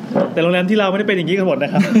องหมีแต่โรงแรมที่เราไม่ได้เป็นอย่างนี้กันหมดน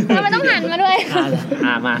ะครับมันต้องหันมาด้วย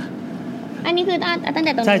มาอันนี้คือตั้งแ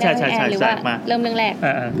ต่ตรงนี้แล้วหรือว่าเริ่มเรื่องแรก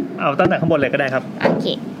เอาตั้งแต่ข้างบนเลยก็ได้ครับโอเค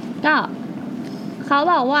ก็เขา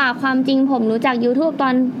บอกว่าความจริงผมรู้จัก YouTube ตอ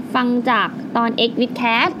นฟังจากตอน X with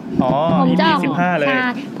Cat ผมจะออก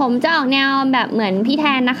ผมจะออกแนวแบบเหมือนพี่แท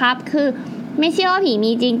นนะครับคือไม่เชื่อว่าผี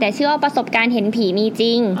มีจริงแต่เชื่อว่าประสบการณ์เห็นผีมีจ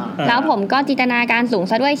ริงแล้วผมก็จินตนาการสูง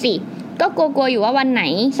ซะด้วยสิก็กลัวๆอยู่ว่าวันไหน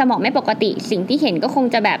สมองไม่ปกติสิ่งที่เห็นก็คง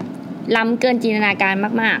จะแบบล้ำเกินจินตนาการ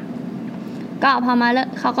มากๆก็พอมา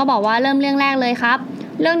เขาก็บอกว่าเริ่มเรื่องแรกเลยครับ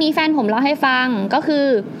เรื่องนี้แฟนผมเล่าให้ฟังก็คือ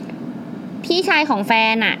พี่ชายของแฟ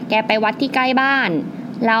นอ่ะแกไปวัดที่ใกล้บ้าน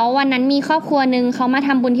แล้ววันนั้นมีครอบครัวนึงเขามาท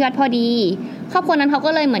ำบุญที่วัดพอดีครอบครัวนั้นเขาก็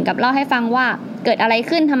เลยเหมือนกับเล่าให้ฟังว่าเกิดอะไร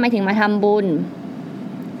ขึ้นทำไมถึงมาทำบุญ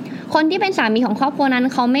คนที่เป็นสามีของครอบครัวนั้น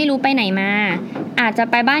เขาไม่รู้ไปไหนมาอาจจะ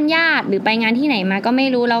ไปบ้านญาติหรือไปงานที่ไหนมาก็ไม่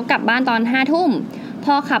รู้แล้วกลับบ้านตอน5 ทุ่มพ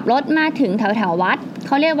อขับรถมาถึงแถววัดเข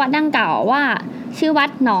าเรียกวัดดังกล่าวว่าชื่อวัด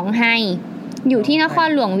หนองไฮอยู่ที่นคร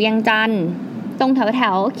หลวงเวียงจันทร์ตรงแถ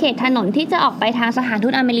วเขตถนนที่จะออกไปทางสถานทู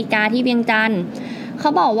ตอเมริกาที่เวียงจันทร์เขา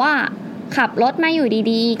บอกว่าขับรถมาอยู่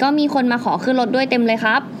ดีๆก็มีคนมาขอขึ้นรถด้วยเต็มเลยค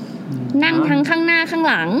รับนั่งทั้งข้างหน้าข้าง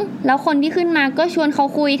หลังแล้วคนที่ขึ้นมาก็ชวนเขา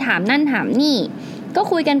คุยถามนั่นถามนี่ก็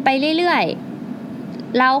คุยกันไปเรื่อย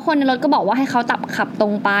ๆแล้วคนในรถก็บอกว่าให้เขาขับตร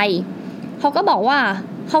งไปเขาก็บอกว่า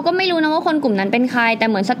เขาก็ไม่รู้นะว่าคนกลุ่มนั้นเป็นใครแต่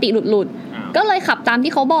เหมือนสติหลุดก็เลยขับตาม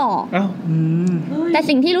ที่เขาบอกแต่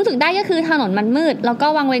สิ่งที่รู้สึกได้ก็คือถนนมันมืดแล้วก็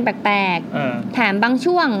วังเวงแปลกๆแถมบาง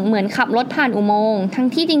ช่วงเหมือนขับรถผ่านอุโมงค์ทั้ง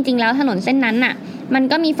ที่จริงๆแล้วถนนเส้นนั้นน่ะมัน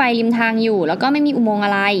ก็มีไฟริมทางอยู่แล้วก็ไม่มีอุโมงค์อ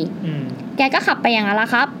ะไรแกก็ขับไปอย่างนั้นละ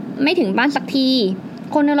ครับไม่ถึงบ้านสักที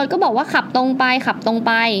คนในรถก็บอกว่าขับตรงไ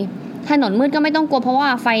ปถนนมืดก็ไม่ต้องกลัวเพราะว่า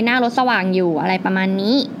ไฟหน้ารถสว่างอยู่อะไรประมาณ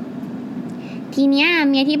นี้ทีเนี้ย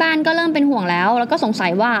เมียที่บ้านก็เริ่มเป็นห่วงแล้วก็สงสั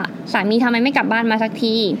ยว่าสามีทำไมไม่กลับบ้านมาสัก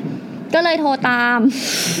ทีก็เลยโทรตาม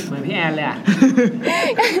เหมือนพี่แอนเลยอ่ะ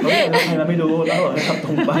เราไม่รู้แล้วบอกให้ขับต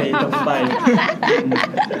รงไป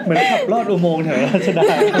เหมือนขับลอดอุโมงค์แถวราชดา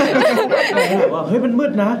บอกว่าเฮ้ยมันมื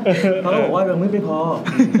ดนะเขาบอกว่ายังมืดไม่พอ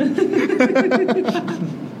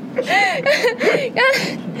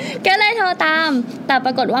ก็เลยโทรตามแต่ป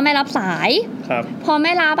รากฏว่าไม่รับสายพอไ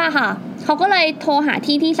ม่รับอะค่ะเขาก็เลยโทรหา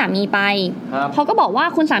ที่สามีไปเขาก็บอกว่า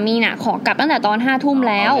คุณสามีน่ะขอกลับตั้งแต่ตอน5 ทุ่ม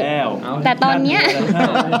แล้วแต่ตอนเนี้ย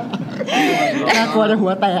น่ากลัวจะหั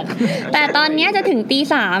วแตกแต่ตอนเนี้ยจะถึงตี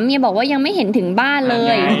 3เมียบอกว่ายังไม่เห็นถึงบ้านเล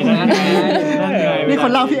ยนี่ค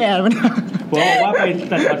นเล่าพี่แอนมันบอกว่าไป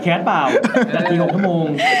จัดพอดแคสต์เปล่าจัดที6 ชั่วโมง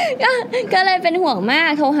ก็เลยเป็นห่วงมาก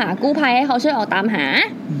โทรหากู้ภัยให้เขาช่วยออกตามหา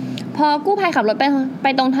พอกู้ภัยขับรถไป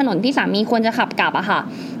ตรงถนนที่สามีควรจะขับกลับอะค่ะ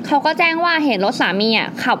เขาก็แจ้งว่าเห็นรถสามีอะ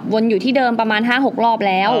ขับวนอยู่ที่เดิมประมาณ 5-6 รอบ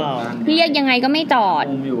แล้วเรียกยังไงก็ไม่จอด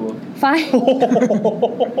ไฟ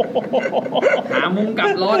หามุมกลั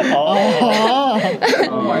บรถ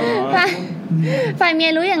ฝ่ายเมี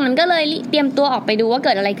ยรู้อย่างนั้นก็เลยเตรียมตัวออกไปดูว่าเ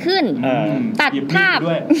กิดอะไรขึ้นตัดภาพ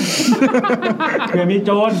เผื่อมีโจ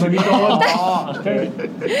ร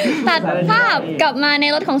ตัดภาพกลับมาใน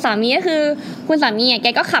รถของสามีก็คือคุณสามีแก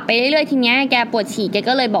ก็ขับไปเรื่อยๆทีเนี้ยแกปวดฉี่แก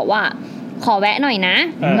ก็เลยบอกว่า ขอแวะหน่อยนะ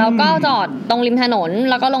แล้วก็จอดตรงริมถนน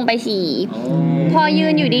แล้วก็ลงไปฉี่พอยื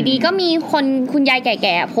นอยู่ดีๆก็มีคุณยายแ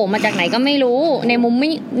ก่ๆโผล่มาจากไหนก็ไม่รู้ในมุม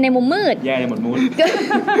มืดยายหมดมูด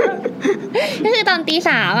ก็คือตอนตี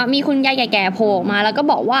 3อ่ะมีคุณยายแก่ๆโผล่มาแล้วก็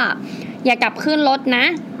บอกว่าอย่ากลับขึ้นรถนะ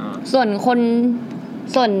ส่ว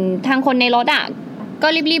นทางคนในรถอ่ะก็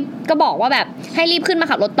รีบก็บอกว่าแบบให้รีบขึ้นมา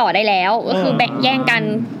ขับรถต่อได้แล้วก็คือแบ่งแย่งกัน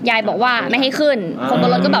ยายบอกว่าไม่ให้ขึ้นคนบ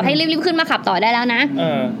นรถก็บอกให้รีบขึ้นมาขับต่อได้แล้วนะ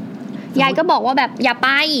ยายก็บอกว่าแบบอย่าไป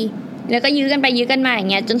แล้วก็ยื้อกันไปยื้อกันมาอย่าง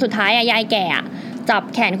เงี้ยจนสุดท้ายยายแก่จับ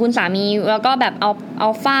แขนคุณสามีแล้วก็แบบเอา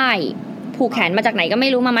ฝ้ายผูกแขนมาจากไหนก็ไม่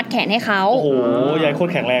รู้มามัดแขนให้เขาโอ้โหยายโคต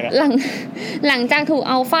รแข็งแรงอะหลังจากถูก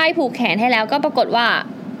เอาฝ้ายผูกแขนให้แล้วก็ปรากฏว่า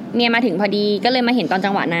เมียมาถึงพอดีก็เลยมาเห็นตอนจั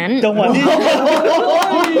งหวะนั้นจังหวะที่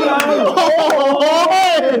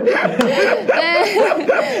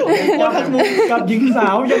กับหญิงสา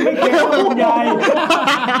วยังไม่เก่งกับคุณยาย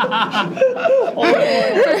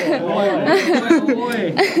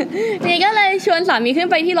นี่ก็เลยชวนสามีขึ้น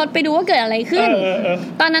ไปที่รถไปดูว่าเกิดอะไรขึ้น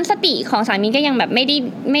ตอนนั้นสติของสามีก็ยังแบบไม่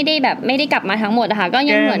ได้กลับมาทั้งหมดอะค่ะก็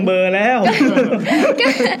ยังเหมือนเบอร์แล้ว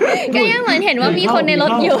ก็ยังเหมือนเห็นว่ามีคนในร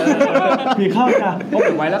ถอยู่มีเข้าจ้ะผมไ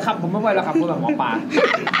ม่ไหวแล้วครับผมไม่ไหวแล้วครับพวกแบบหมอปลา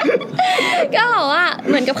ก็บอกว่า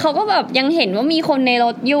เหมือนกับเขาก็แบบยังเห็นว่ามีคนในร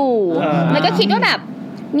ถอยู่แล้วก็คิดว่าแบบ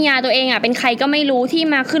เมียตัวเองเป็นใครก็ไม่รู้ที่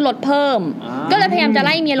มาขึ้นรถเพิ่มก็เลยพยายามจะไ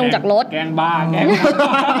ล่เมียลงจากรถแกงบ้า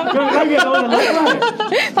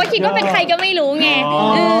เพราะคิดว่าเป็นใครก็ไม่รู้ไง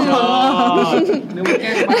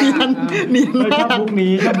นี่ชอบมุก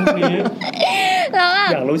นี้แล้ว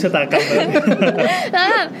อยากรู้ชะตากรรมแล้ว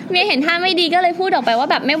แบบเมียเห็นท่าไม่ดีก็เลยพูดออกไปว่า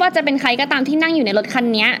แบบไม่ว่าจะเป็นใครก็ตามที่นั่งอยู่ในรถคัน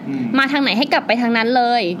นี้มาทางไหนให้กลับไปทางนั้นเล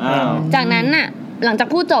ยจากนั้นน่ะหลังจาก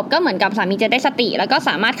พูดจบก็เหมือนกับสามีจะได้สติแล้วก็ส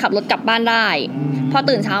ามารถขับรถกลับบ้านได้พอ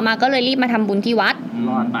ตื่นเช้ามาก็เลยรีบมาทำบุญที่วัด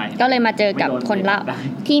ก็เลยมาเจอกับคนละ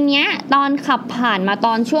ทีเนี้ยตอนขับผ่านมาต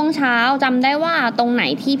อนช่วงเช้าจำได้ว่าตรงไหน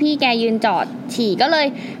ที่พี่แกยืนจอดฉี่ก็เลย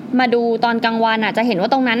มาดูตอนกลางวันจะเห็นว่า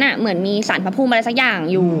ตรงนั้นเหมือนมีศาลพระภูมิอะไรสักอย่าง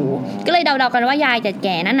อยู่ก็เลยเดาๆกันว่ายายแ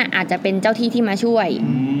ก่ๆนั่นอาจจะเป็นเจ้าที่ที่มาช่วย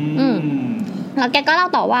แล้วแกก็เล่า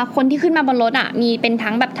ต่อว่าคนที่ขึ้นมาบนรถมีเป็น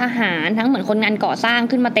ทั้งแบบทหารทั้งเหมือนคนงานก่อสร้าง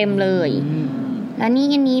ขึ้นมาเต็มเลยแล้วนี่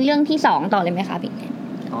อันนี้เรื่องที่2ต่อเลยไหมคะพี่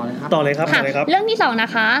ต่อเลยครับเรื่องที่2น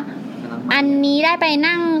ะคะอันนี้ได้ไป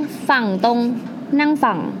นั่งฝั่งตรงนั่ง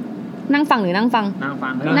ฝั่งหรือนั่งฟัง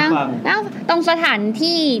นั่งตรงสถาน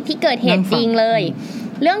ที่เกิดเหตุจริงเลย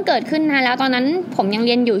เรื่องเกิดขึ้นนานแล้วตอนนั้นผมยังเ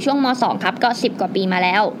รียนอยู่ช่วงม.2 ครับก็10กว่าปีมาแ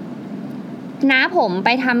ล้วน้าผมไป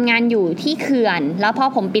ทำงานอยู่ที่เขื่อนแล้วพอ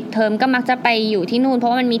ผมปิดเทอมก็มักจะไปอยู่ที่นู่นเพรา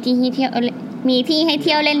ะว่ามันมีที่ให้เที่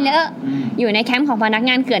ยวเล่นเยอะอยู่ในแคมป์ของพนัก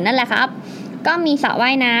งานเขื่อนนั่นแหละครับก็มีสระว่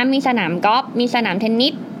ายน้ำมีสนามกอล์ฟมีสนามเทนนิ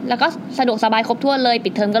สแล้วก็สะดวกสบายครบถ้วนเลยปิ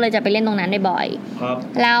ดเทอมก็เลยจะไปเล่นตรงนั้นได้บ่อย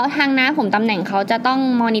แล้วทางน้าผมตำแหน่งเขาจะต้อง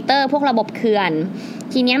มอนิเตอร์พวกระบบเขื่อน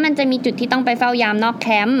ทีนี้มันจะมีจุดที่ต้องไปเฝ้ายามนอกแค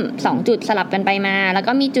มป์2จุดสลับกันไปมาแล้ว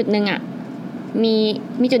ก็มีจุดนึง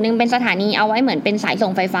มีจุดนึงเป็นสถานีเอาไว้เหมือนเป็นสายส่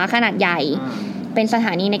งไฟฟ้าขนาดใหญ่เป็นสถ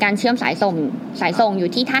านีในการเชื่อมสายส่งอยู่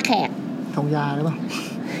ที่ท่าแขกทงยาหรือเปล่า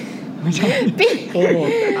ไม่ใช่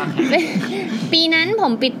ปีนั้นผ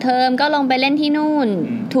มปิดเทอมก็ลงไปเล่นที่นู่น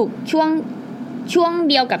ถูกช่วง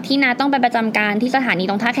เดียวกับที่นาต้องไปประจำการที่สถานี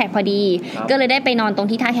ตรงท่าแขกพอดีก็เลยได้ไปนอนตรง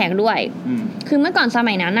ที่ท่าแขกด้วยคือเมื่อก่อนส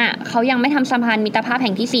มัยนั้นเขายังไม่ทำสะพานมิตรภาพแ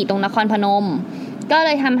ห่งที่4ตรงนครพนมก็เล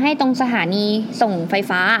ยทำให้ตรงสถานีส่งไฟ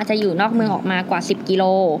ฟ้าจะอยู่นอกเมืองออกมากว่า10กิโล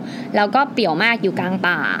แล้วก็เปี่ยวมากอยู่กลาง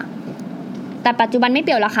ป่าแต่ปัจจุบันไม่เ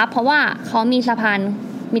ปี่ยวแล้วครับเพราะว่าเขามีสะพาน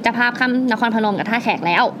มิตรภาพข้ามนครพนมกับท่าแขก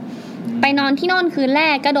แล้วไปนอนที่โน่นคืนแร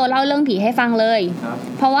กก็โดนเล่าเรื่องผีให้ฟังเลย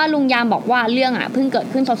เพราะว่าลุงยามบอกว่าเรื่องเพิ่งเกิด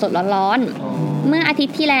ขึ้นสดๆร้อนๆเมื่ออาทิต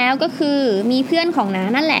ย์ที่แล้วก็คือมีเพื่อนของน้า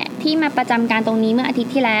นั่นแหละที่มาประจำการตรงนี้เมื่ออาทิต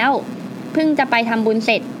ย์ที่แล้วเพิ่งจะไปทำบุญเ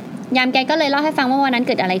สร็จยามแกก็เลยเล่าให้ฟังว่าวันนั้นเ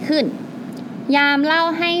กิดอะไรขึ้นยามเล่า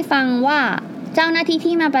ให้ฟังว่าเจ้าหน้าที่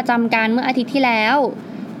ที่มาประจำการเมื่ออาทิตย์ที่แล้ว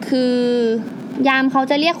คือยามเขา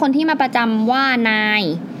จะเรียกคนที่มาประจำว่านาย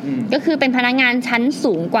ก็คือเป็นพนักงานชั้น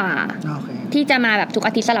สูงกว่าที่จะมาแบบทุกอ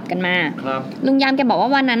าทิตย์สลับกันมาลุงยามแกบอกว่า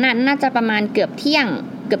วันนั้นน่าจะประมาณเกือบเที่ยง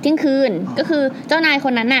คืนก็คือเจ้านายค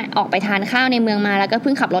นนั้นออกไปทานข้าวในเมืองมาแล้วก็เ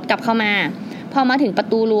พิ่งขับรถกลับเข้ามาพอมาถึงประ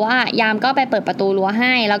ตูรั้วยามก็ไปเปิดประตูรั้วใ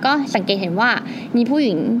ห้แล้วก็สังเกตเห็นว่ามีผู้ห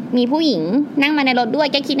ญิงนั่งมาในรถด้วย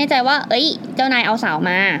แกคิดในใจว่าเอ้ยเจ้านายเอาสาว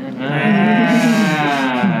มา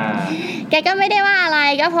แกก็ไม่ได้ว่าอะไร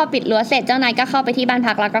ก็พอปิดรั้วเสร็จเจ้านายก็เข้าไปที่บ้าน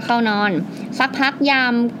พักแล้วก็เข้านอนสักพักยา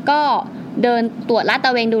มก็เดินตรวจลาดตร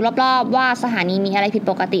ะเวนดูรอบๆว่าสถานีมีอะไรผิด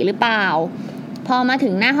ปกติหรือเปล่าพอมาถึ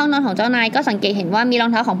งหน้าห้องนอนของเจ้านายก็สังเกตเห็นว่ามีรอ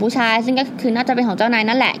งเท้าของผู้ชายซึ่งก็คือน่าจะเป็นของเจ้านาย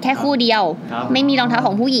นั่นแหละแค่คู่เดียวไม่มีรองเท้าข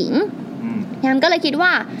องผู้หญิงยามก็เลยคิดว่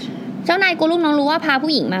าเจ้านายกลัวลูกน้องรู้ว่าพา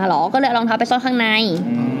ผู้หญิงมาหรอก็เลยเอารองเท้าไปซ่อนข้างใน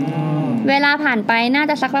เวลาผ่านไปน่า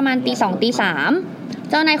จะสักประมาณตีสองตีสาม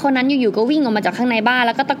เจ้านายคนนั้นอยู่ๆก็วิ่งออกมาจากข้างในบ้านแ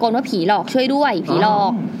ล้วก็ตะโกนว่าผีหลอกช่วยด้วยผีหลอ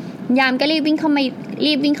กยามก็รีบวิ่งเข้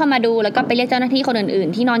ามาดูแล้วก็ไปเรียกเจ้าหน้าที่คนอื่น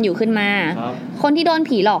ๆที่นอนอยู่ขึ้นมาคนที่โดน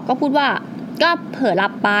ผีหลอกก็พูดว่าก็เผลอหลั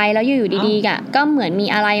บไปแล้วอยู่ดีๆก็เหมือนมี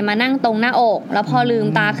อะไรมานั่งตรงหน้าอกแล้วพอลืม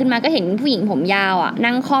ตาขึ้นมาก็เห็นผู้หญิงผมยาวอ่ะ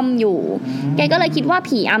นั่งค่อมอยู่แกก็เลยคิดว่า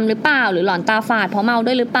ผีอำหรือเปล่าหรือหลอนตาฝาดเพราะเมา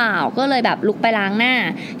ด้วยหรือเปล่าก็เลยแบบลุกไปล้างหน้า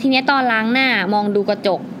ทีนี้ตอนล้างหน้ามองดูกระจ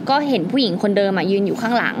กก็เห็นผู้หญิงคนเดิมยืนอยู่ข้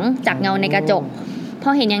างหลังจากเงาในกระจกพอ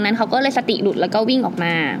เห็นอย่างนั้นเขาก็เลยสติหลุดแล้วก็วิ่งออกม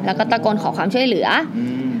าแล้วก็ตะโกนขอความช่วยเหลือ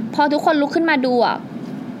พอทุกคนลุกขึ้นมาดู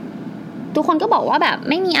ทุกคนก็บอกว่าแบบ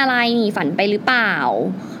ไม่มีอะไรนี่ฝันไปหรือเปล่า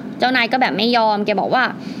เจ้านายก็แบบไม่ยอมแกบอกว่า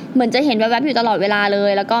เหมือนจะเห็นแวบๆอยู่ตลอดเวลาเล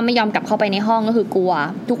ยแล้วก็ไม่ยอมกลับเข้าไปในห้องก็คือกลัว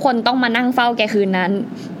ทุกคนต้องมานั่งเฝ้าแกคืนนั้น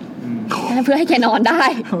เพื่อให้แกนอนได้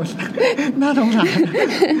น่าสงสาร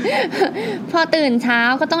พอตื่นเช้า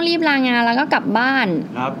ก็ต้องรีบลางานแล้วก็กลับบ้าน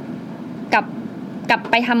ครับกลับ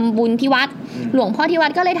ไปทำบุญที่วัดหลวงพ่อที่วั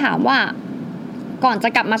ดก็เลยถามว่าก่อนจะ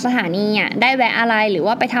กลับมาสถานีได้แวะอะไรหรือ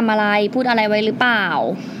ว่าไปทำอะไรพูดอะไรไว้หรือเปล่า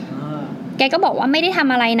แกก็บอกว่าไม่ได้ท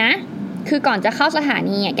ำอะไรนะคือก่อนจะเข้าสถา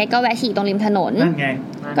นีแกก็แวะฉี่ตรงริมถนน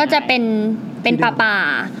ก็จะเป็นป่า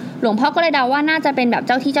หลวงพ่อก็เลยเดาว่าน่าจะเป็นแบบเ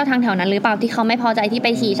จ้าที่เจ้าทางแถวนั้นหรือเปล่าที่เขาไม่พอใจที่ไป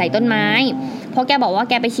ฉี่ใส่ต้นไม้เพราะแกบอกว่า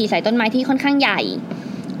แกไปฉี่ใส่ต้นไม้ที่ค่อนข้างใหญ่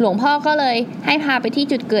หลวงพ่อก็เลยให้พาไปที่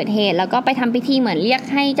จุดเกิดเหตุแล้วก็ไปทำพิธีเหมือนเรียก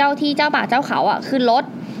ให้เจ้าที่เจ้าป่าเจ้าเขาขึ้นรถ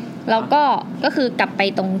แล้วก็คือกลับไป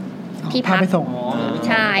ตรงที่พัก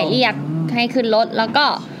ใช่เรียกให้ขึ้นรถแล้ว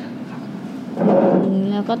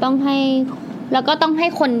ก็ต้องให้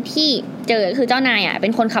คนที่เจอคือเจ้านายเป็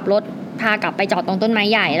นคนขับรถพากลับไปจอดตรงต้นไม้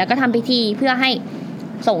ใหญ่แล้วก็ทำพิธีเพื่อให้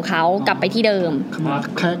ส่งเขากลับไปที่เดิม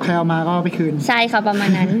ใครเอามาก็ไปคืนใช่ค่ะประมาณ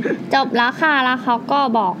นั้น จบแล้วค่ะแล้วเขาก็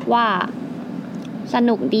บอกว่าส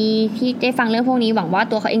นุกดีที่ได้ฟังเรื่องพวกนี้หวังว่า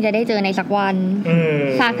ตัวเขาเองจะได้เจอในสักวัน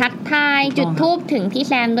ฝากทักทายจุดธูปถึงพี่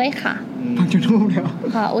แซมด้วยค่ะจุดธูปแล้ว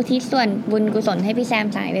ขออุทิศส่วนบุญกุศลให้พี่แซม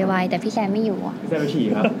สายไวๆแต่พี่แซมไม่อยู่พี่แซมไปฉี่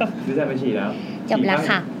ครับพี่แซมไปฉี่แล้วจบแล้ว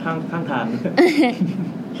ค่ะข้างทาง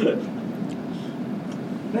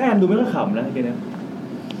แน่ดูไม่ค่อยขำนะทีนี้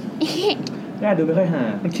แน่ดูไม่ค่อยหา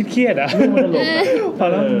มันเครียดอ่ะมันตลกพอ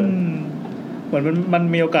แล้วเหมือนมัน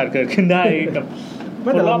มีโอกาสเกิดขึ้นได้กับค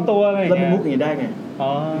นรอบตัวอะไรเราเป็นมุกอย่างนี้ได้ไง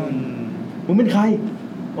มึงเป็นใคร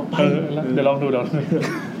บอกไปเดี๋ยวลองดูร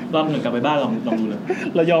อบหนึ่งกลับไปบ้านลองดูเลย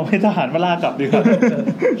เรายอมให้ทหารมาล่ากลับดีกว่า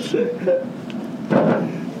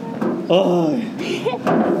โอ้ย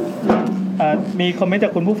มีคอมเมนต์จา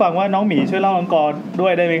กคุณผู้ฟังว่าน้องหมีช่วยเล่าอังกอร์ด้ว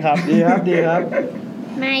ยได้ไหมครับดีครับ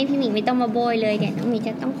ไม่พี่หมีไม่ต้องมาโบยเลยเดี๋ยวน้องหมีจ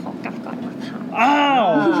ะต้องขอกลับก่อนนะคะอ้าว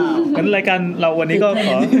งั้นรายการเราวันนี้ก็ข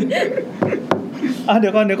อเดี๋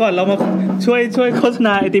ยวก่อนเรามาช่วยโฆษณ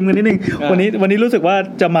าไอติมกันนิดนึงวันนี้รู้สึกว่า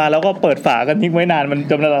จะมาแล้วก็เปิดฝากันทิ้งไว้นานมัน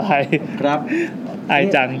จำละลายครับไอ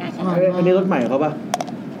จังอันนี้รสใหม่เขาป่ะ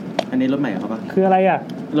อันนี้รสใหม่เขาป่ะคืออะไรอ่ะ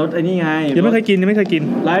รสไอ้นี่ไงยังไม่เคยกิน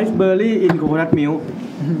ไรซ์เบอร์รี่อินโคโคนัทมิลค์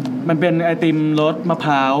มันเป็นไอติมรสมะพ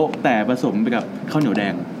ร้าวแต่ผสมไปกับข้าวเหนียวแด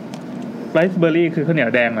งไรซ์เบอร์รี่คือข้าวเหนีย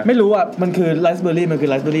วแดงไม่รู้อ่ะมันคือไรซ์เบอร์รี่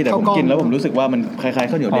แต่ผมกินแล้วผมรู้สึกว่ามันคล้ายๆ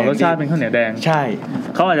ข้าวเหนียวแดงรสชาติเป็นข้าวเหนียวแดงใช่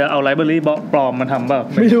เขาอาจจะเอาไรซ์เบอร์รี่ปลอมมาทำเปล่า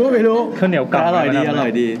ไม่รู้ข้าวเหนียวเก่าอร่อ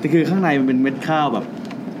ยดีแต่คือข้างในมันเป็นเม็ดข้าวแบบ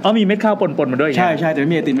มีเม็ดข้าวปนมาด้วยใช่แต่ไม่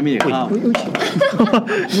มีไอติมไม่มีข้าว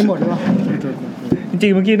นี่หมดหรือเปล่าจริ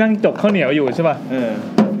งๆเมื่อกี้นั่งจกข้าวเหนียวอยู่ใช่ป่ะ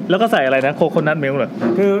แล้วก็ใส่อะไรนะโคโคนัทมิลค์เหรอ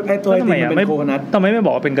คือไอตัวไอติมมันเป็นโคโคนัททำไมไม่บ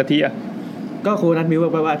อกว่าเป็นกะทิอ่ะก็โคโคนัทมิลค์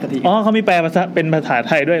แปลว่ากะทิเขามีแปลเป็นภาษาไ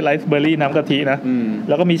ทยด้วยไรซ์เบอร์รี่น้ำกะทินะ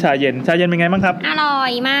แล้วก็มีชาเย็นเป็นไงบ้างครับอร่อ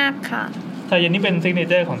ยมากค่ะชาเย็นนี่เป็นซิกเน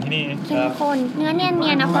เจอร์ของที่นี่เข้มข้นเนื้อเนี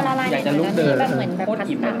ยนๆนะพอละลายจะลุกเดินแบบเหมือนแบบพา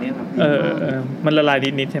สต้ามันละลาย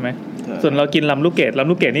นิดๆใช่ไหมส่วนเรากินลำลูกเกด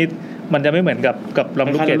นี่มันจะไม่เหมือนกับล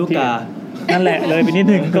ำลูกเกดที่นั่นแหละเลยไปนิด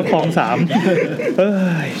นึงก็คลอง3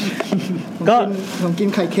ก็ผมกิน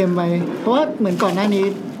ไข่เค็มไปเพราะว่าเหมือนก่อนหน้านี้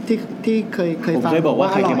ที่เคยฟังผมเคยบอกว่า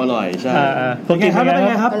ไข่เค็มอร่อยใช่ผมกินเป็นไ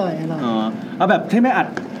งครับอร่อยเอาแบบที่ไม่อัด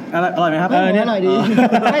อร่อยไหมครับเนี่ยอร่อยดี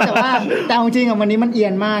ไม่แต่ว่าแต่จริงๆวันนี้มันเอีย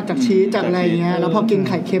นมากจากชีสจากอะไรเงี้ยแล้วพอกิน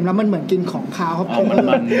ไข่เค็มแล้วมันเหมือนกินของคาวครับ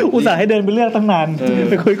อุตส่าห์ให้เดินไปเลือกตั้งนาน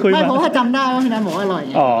ไปคุยไม่เพราะว่าจำได้ว่าพี่นันบอกว่าอร่อย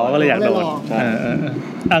ก็เลยอยากลอ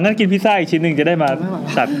งงั้นกินพิซซ่าอีกชิ้นหนึ่งจะได้มา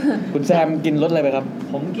ตัดคุณแซมกินรสอะไรไปครับ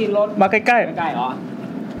ผมกินรสมาใกล้อ๋อ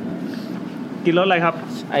กินรสอะไรครับ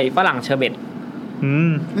ไอ้ฝรั่งเชอร์เบต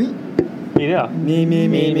มีด้วยเหรอมี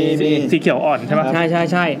สีเขียวอ่อนใช่ไหม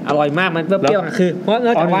ใช่อร่อยมากมันเปรี้ยวๆคือเพราะเ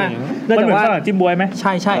นื่องจากว่าจิ้มบวยไหมใ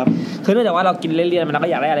ช่คือเนื่องจากว่าเรากินเลี่ยนๆมันเราก็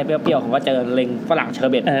อยากได้อะไรเปรี้ยวๆผมก็เจอเล็งฝรั่งเชอ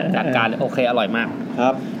ร์เบตจัดการโอเคอร่อยมากค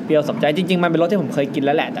รับเปรี้ยวสมใจจริงๆมันเป็นรสที่ผมเคยกินแ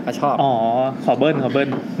ล้วแหละแต่ก็ชอบขอเบิ้ล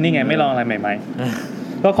นี่ไงไม่ลองอะไรใหม่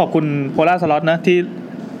ๆก็ขอบคุณโพล่าสล็อตนะที่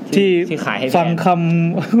ที่ขายให้ฟังค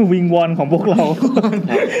ำวิงวอนของพวกเรา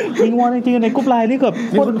วิงวอนจริงๆในกลุ่มไลน์นี่แบบ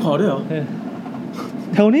มีคนขอด้วยเหรอ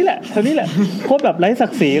แถวนี้แหละโคตรแบบไร้ศั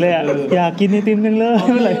กดิ์ศรีเลยอ่ะอยากกินไอติมนึงเลย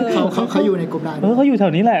เขาอยู่ในกลุ่มไลน์เขาอยู่แถ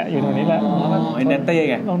วนี้แหละอยู่แถวนี้แหละไอ้เนตเต้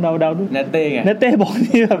ไงลองเดาดูเนตเต้ไงเนตเต้บอก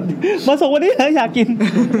นี่แบบมาส่งวันนี้นะอยากกิน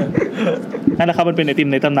นั่นแหละครับมันเป็นไอติม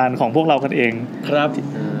ในตำนานของพวกเรากันเองครับ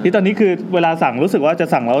ที่ตอนนี้คือเวลาสั่งรู้สึกว่าจะ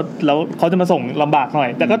สั่งแล้วเขาจะมาส่งลำบากหน่อย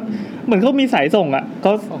แต่ก็เหมือนเขามีสายส่งอ่ะเข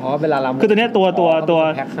าเวลาเราคือตัวเนี้ยตัว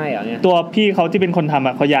แพ็คให้เหรอเนี่ยตัวพี่เขาที่เป็นคนทำ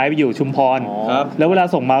อ่ะเขาย้ายไปอยู่ชุมพรแล้วเวลา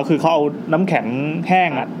ส่งมาคือเขาเอาน้ำแข็งแห้ง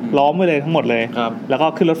อ่ะล้อมไว้เลยทั้งหมดเลยแล้วก็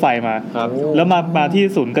ขึ้นรถไฟมาแล้วมาที่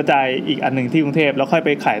ศูนย์กระจายอีกอันหนึ่งที่กรุงเทพแล้วค่อยไป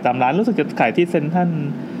ขายตามร้านรู้สึกจะขายที่เซ็นทรัล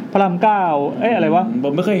พระราม9อะไรวะผ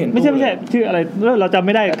มไม่เคยเห็นไม่ใช่ชื่ออะไรเราจำไ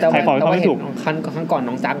ม่ได้ขายของเขาไม่ถูกครั้งก่อน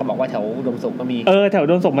น้องจักก็บอกว่าแถวอุดมสุขก็มีแถวอุ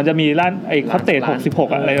ดมสุขมันจะมีร้านไอ้คอสเตจ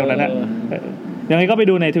66อะไรตรงนั้นน่ะยังไงก็ไป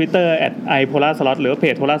ดูใน Twitter @iPolarSlot หรือเพ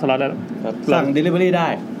จ PolarSlot แล้วสั่ง delivery ได้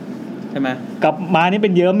ใช่ไหมกับมานี่เป็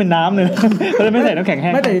นเยิ้มเป็นน้ำเลยก็เลยไม่ใส่น้ำแข็งแห้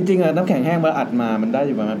งไม่แต่จริงๆอะน้ำแข็งแห้งมาอัดมามันได้อ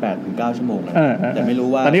ยู่ประมาณ 8-9 ชั่วโมงแต่ไม่รู้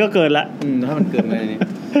ว่าตอนนี้ก็เกินละถ้ามันเกินเลย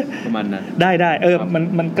ประมาณนั้นได้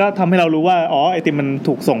มันก็ทำให้เรารู้ว่าไอติมมัน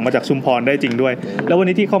ถูกส่งมาจากชุมพรได้จริงด้วยแล้ววัน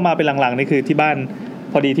นี้ที่เข้ามาเป็นหลังๆนี่คือที่บ้าน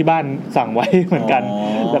พอดีที่บ้านสั่งไว้เหมือนกัน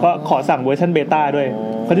แล้วก็ขอสั่งเวอร์ชันเบต้าด้วย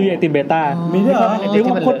เขาจะมีไอติมเบต้ามีด้วยเหรอ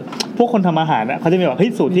พวกคนทำอาหารเขาจะมีแบบเฮ้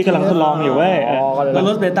ยสูตรที่กำลังทดลองอยู่เว้ยแล้วร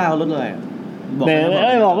สเบต้าเขารสอะไร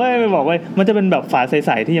บอกว่ามันจะเป็นแบบฝาใ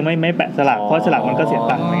สๆที่ยังไม่แปะสลักเพราะสลักมันก็เสีย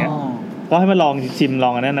ตังค์อะไรเงี้ยก็ให้มาลองชิมล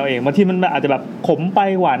องอันนั้นเอาเองบางทีมันอาจจะแบบขมไป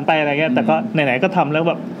หวานไปอะไรเงี้ยแต่ก็ไหนๆก็ทำแล้วแ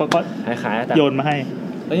บบก็ขายโยนมาให้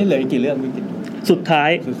แล้วนี่เหลืออีกกี่เรื่องมีกี่สุดท้าย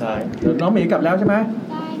น้องหมีกลับแล้วใช่ไหม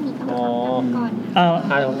ได้มีต้องก่อน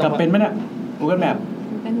กลับเป็นไหมเนี่ยกูกันแมพ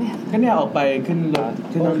ก็เนี่ยออกไปขึ้นรถ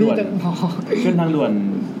ขึ้นทางด่วนขึ้นทางด่วน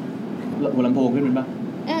หัวลำโพงขึ้นเป็นปะ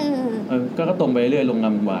ก็ตรงไปเรื่อยลงง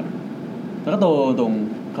ามวงวานแล้วก็ตรง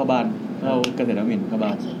เข้าบ้านเข้าเกษตรนวมินทร์เข้าบ้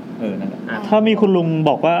านนั่นแหละถ้ามีคุณลุง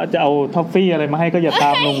บอกว่าจะเอาท็อฟฟี่อะไรมาให้ก็อย่าต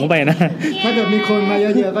ามลุงไปนะถ้าเกิดมีคนมาเย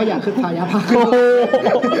อะๆก็อยากขึ้นพายาพา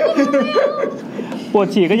ปวด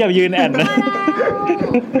ฉี่ก็อย่ายืนแอนนะ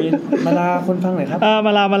มาลาคนฟังหน่อยครับม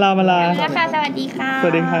าลาค่ะสวัสดีค่ะส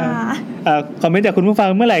วัสดีค่ะคอมเมนต์จากคุณผู้ฟัง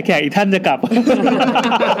เมื่อไหร่แขกอีกท่านจะกลับ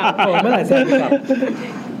เมื่อไหร่แซมจะกลับ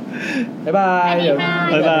บ๊ายบาย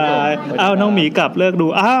บ๊ายบายน้องหมีกลับเลิกดู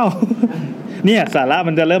เนี่ยสาระ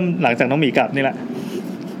มันจะเริ่มหลังจากน้องหมีกลับนี่แหละ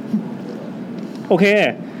โอเค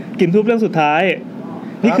กินทูบเรื่องสุดท้าย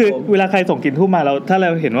นี่คือเวลาใครส่งกินทูบมาเราถ้าเรา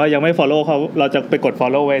เห็นว่ายังไม่ follow เขาเราจะไปกด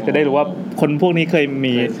follow ไว้จะได้รู้ว่าคนพวกนี้เคย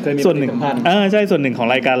มีส่วนหนึ่งใช่ส่วนหนึ่งของ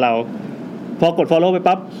รายการเราพอกด follow ไป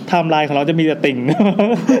ปั๊บไทม์ไลน์ของเราจะมีแต่ติ่ง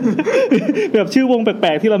แบบชื่อวงแปล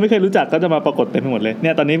กๆที่เราไม่เคยรู้จักก็จะมาปรากฏเต็มไปหมดเลยเ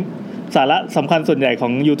นี่ยตอนนี้สาระสำคัญส่วนใหญ่ขอ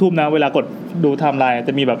ง YouTube นะเวลากดดูไทม์ไลน์จ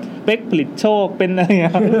ะมีแบบเป๊กผลิตโชคเป็นอะไรเงี้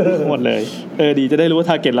ยหมดเลยดีจะได้รู้ว่า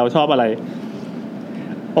ทาร์เก็ตเราชอบอะไร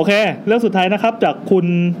โอเคเรื่องสุดท้ายนะครับจากคุณ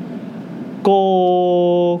โก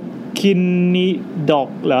คินนิดอก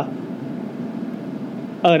เหรอ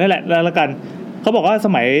นั่นแหละแล้วกันเขาบอกว่าส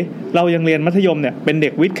มัยเรายังเรียนมัธยมเนี่ยเป็นเด็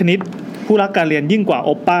กวิทย์คณิตผู้รักการเรียนยิ่งกว่าโอ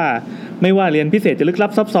ปป้าไม่ว่าเรียนพิเศษจะลึกลั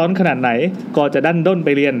บซับซ้อนขนาดไหนก็จะดันด้นไป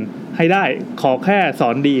เรียนให้ได้ขอแค่สอ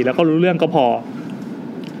นดีแล้วก็รู้เรื่องก็พอ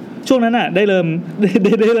ช่วงนั้นน่ะได้เริ่ม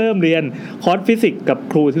เรียนคอร์สฟิสิกส์กับ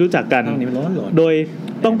ครูที่รู้จักกันโดย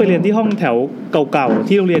ต้องไปเรียนที่ห้องแถวเก่าๆ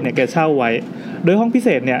ที่โรงเรียนเนี่ยแกเช่าไว้โดยห้องพิเศ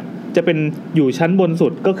ษเนี่ยจะเป็นอยู่ชั้นบนสุ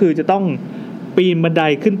ดก็คือจะต้องปีนบันได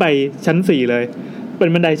ขึ้นไปชั้น4เลยเป็น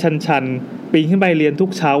บันไดชันๆปีนขึ้นไปเรียนทุ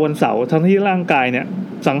กเช้าวันเสาร์ทั้งที่ร่างกายเนี่ย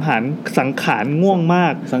สังขารง่วงมา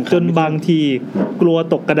กจนบางทีกลัว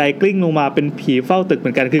ตกกระไดกลิ้งลงมาเป็นผีเฝ้าตึกเห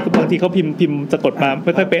มือนกันคือบางทีเขาพิมพ์สะกดมาไ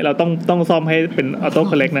ม่ค่อยเป๊ะเราต้องซ่อมให้เป็นออโต้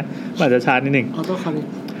คอลเลกต์นะอาจจะช้านิดนึงออโต้คอลเลกต์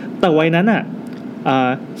แต่วัยนั้นอ่ะ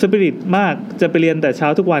สปิริตมากจะไปเรียนแต่เช้า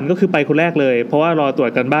ทุกวันก็คือไปคนแรกเลยเพราะว่ารอตรวจ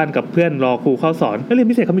การบ้านกับเพื่อนรอครูเข้าสอนเรียน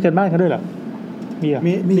พิเศษเขามีการบ้านกันด้วยเหรอมีเหรอ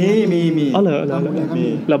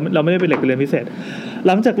เราไม่ได้ไปเรียนพิเศษห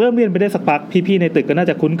ลังจากเริ่มเรียนไปได้สักพักพี่ๆในตึกก็น่า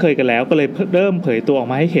จะคุ้นเคยกันแล้วก็เลยเริ่มเผยตัวออก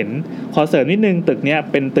มาให้เห็นขอเสริมนิดนึงตึกเนี้ย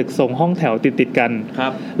เป็นตึกทรงห้องแถวติดๆกันครั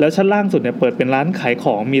บแล้วชั้นล่างสุดเนี่ยเปิดเป็นร้านขายข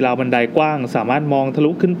องมีราวบันไดกว้างสามารถมองทะ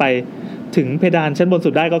ลุขึ้นไปถึงเพดานชั้นบนสุ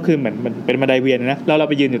ดได้ก็คือเหมือนมันเป็นบันไดเวียนนะแล้วเรา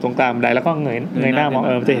ไปยืนอยู่ตรงกลางบันไดแล้วก็เงยหน้ามอง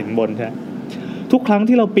จะเห็นบนใช่ทุกครั้ง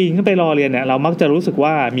ที่เราปีนขึ้นไปรอเรียนเนี่ยเรามักจะรู้สึก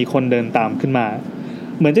ว่ามีคนเดินตามขึ้นมา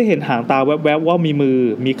เหมือนจะเห็นหางตาแวบๆว่ามีมือ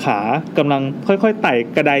มีขากำลังค่อยๆไต่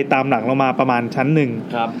กระไดตามหลังลงมาประมาณชั้นหนึ่ง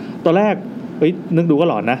ครับตอนแรกนึกดูก็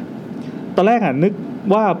หลอนนะตอนแรกนึก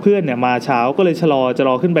ว่าเพื่อนเนี่ยมาเช้าก็เลยจะร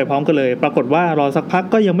อขึ้นไปพร้อมกันเลยปรากฏว่ารอสักพัก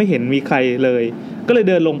ก็ยังไม่เห็นมีใครเลยก็เลย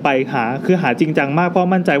เดินลงไปหาจริงจังมากเพราะ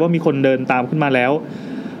มั่นใจว่ามีคนเดินตามขึ้นมาแล้ว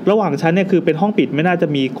ระหว่างชั้นเนี่ยคือเป็นห้องปิดไม่น่าจะ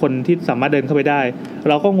มีคนที่สามารถเดินเข้าไปได้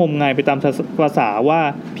เราก็งมงายไปตามภาษาว่า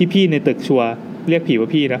พี่ๆในตึกชัวเรียกผีว่า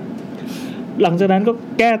พี่นะหลังจากนั้นก็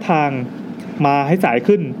แก้ทางมาให้สาย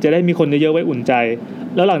ขึ้นจะได้มีคนเยอะๆไว้อุ่นใจ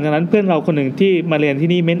แล้วหลังจากนั้นเพื่อนเราคนหนึ่งที่มาเรียนที่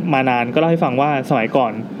นี่ไม่มานานก็เล่าให้ฟังว่าสมัยก่อ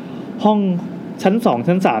นห้องชั้น2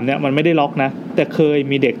ชั้น3เนี่ยมันไม่ได้ล็อกนะแต่เคย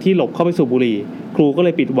มีเด็กที่หลบเข้าไปสูบบุหรี่ครูก็เล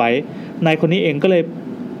ยปิดไว้นายคนนี้เองก็เล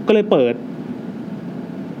ยเ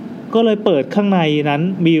ปิดข้างในนั้น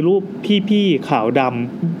มีรูปพี่ๆขาวด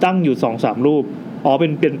ำตั้งอยู่ 2-3 รูปอ๋อเ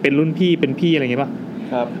ป็นรุ่นพี่เป็นพี่อะไรอย่างเงี้ยป่ะ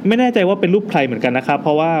ครับไม่แน่ใจว่าเป็นรูปใครเหมือนกันนะครับเพ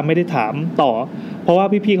ราะว่าไม่ได้ถามต่อเพราะว่า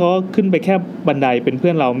พี่ๆเขาขึ้นไปแค่บันไดเป็นเพื่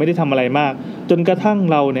อนเราไม่ได้ทำอะไรมากจนกระทั่ง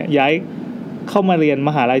เราเนี่ยย้ายเข้ามาเรียนม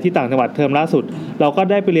หาลัยที่ต่างจังหวัดเทอมล่าสุดเราก็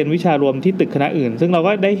ได้ไปเรียนวิชารวมที่ตึกคณะอื่นซึ่งเรา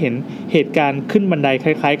ก็ได้เห็นเหตุการณ์ขึ้นบันไดค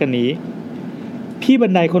ล้ายๆกันนี้พี่บั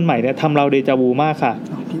นไดคนใหม่เนี่ยทำเราเดจาวูมากค่ะ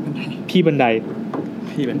พี่บันได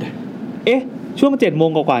เอ๊ะช่วง 7:00 น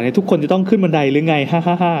กว่าๆเนี่ยทุกคนจะต้องขึ้นบันไดหรือไง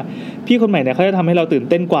ฮ่าๆๆพี่คนใหม่เนี่ยเขาจะทำให้เราตื่น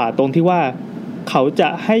เต้นกว่าตรงที่ว่าเขาจะ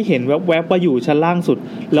ให้เห็นแวบๆว่าอยู่ชั้นล่างสุด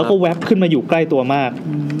แล้วก็แวบขึ้นมาอยู่ใกล้ตัวมาก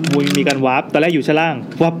มีการวาร์ปตอนแรกอยู่ชั้นล่าง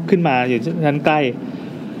วับขึ้นมาอยู่ชั้นใกล้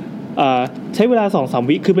ใช้เวลา 2-3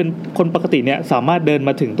 วิคือเป็นคนปกติเนี่ยสามารถเดินม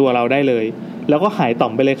าถึงตัวเราได้เลยแล้วก็หายต่อ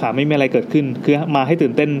มไปเลยค่ะไม่มีอะไรเกิดขึ้นคือมาให้ตื่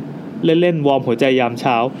นเต้นเล่นๆวอร์มหัวใจยามเ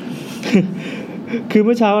ช้า คือเ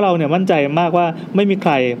มื่อเช้าเราเนี่ยมั่นใจมากว่าไม่มีใค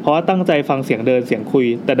รเพราะว่าตั้งใจฟังเสียงเดินเสียงคุย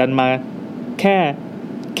แต่ดันมาแค่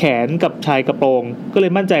แขนกับชายกระโปรงก็เล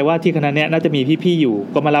ยมั่นใจว่าที่คณะเนี้ยน่าจะมีพี่ๆอยู่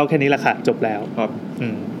ก็มาเล่าแค่นี้แหละค่ะจบแล้วครับ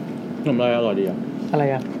ขนมอะไรอร่อยดีอ่ะอะไร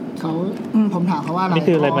อ่ะเขาผมถามเขาว่าอะไรนี่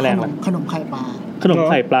คืออะไรแมลงขนมไข่ปลา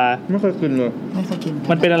ไม่เคยกินเลยไม่เคยกิน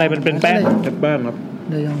มันเป็นอะไรมันเป็นแป้งครับ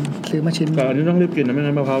เลยลองซื้อมาชิ้นแต่อันนี้ต้องรีบกินนะไม่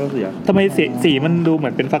งั้นมะพร้าวจะเสียทำไมสีมันดูเหมื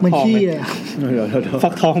อนเป็นฟักทองเลยฟั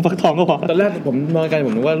กทองก็พอตอนแรกผมมองกันผ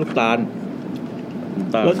มนึกว่าลูกตาล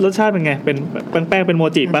รสชาติเป็นไงเป็นแป้งเป็นโม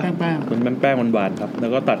จิป่ะเป็นแป้งหวานๆครับแล้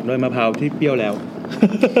วก็ตัดด้วยมะพร้าวที่เปรี้ยวแล้ว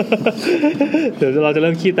เดี๋ยวเราจะเ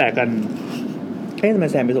ริ่มขี้แตกกันทำไม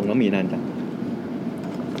แซมไปส่งน้องหมีนานจัง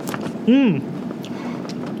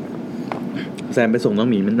แซมไปส่งน้อง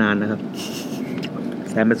หมีมันนานนะครั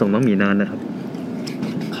บ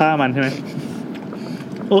ฆ่ามันใช่ไหม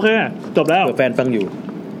โอเคจบแล้วแฟนฟังอยู่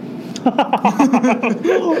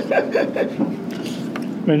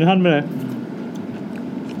เป็นท่านไปเลย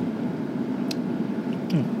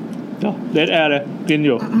เดดแอร์เลยกินอ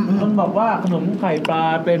ยู่มันบอกว่าขนมไข่ปลา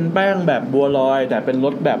เป็นแป้งแบบบัวลอยแต่เป็นร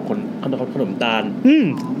สแบบขนมตาล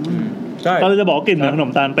ใช่เราจะบอกกลิ่นเหมือนขน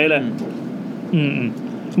มตาลไปเลย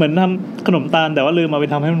เหมือนทำขนมตาลแต่ว่าลืมมาไป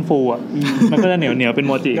ทำให้มันฟูอ่ะมันก็จะเหนียวเป็นโ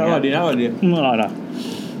มจิก็อร่อยดีนะอร่อยดีอร่อยนะ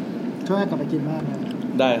ช่วยกลับไปกินบ้างนะ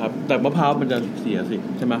ได้ครับแต่มะพร้าวมันจะเสียสิ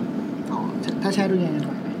ใช่ไหมอ๋อถ้าแช่ตู้เย็น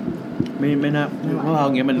ไม่น่ามะพร้าวอ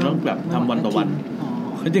ย่างเงี้ยมันต้องแบบทำวันต่อวัน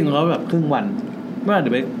จริงๆแล้วแบบครึ่งวันเมื่อเดี๋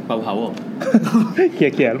ยวไปเผาเ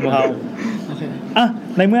ขี่ยมะพร้าวอ่ะ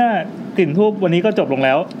ในเมื่อกลิ่นทูบวันนี้ก็จบลงแ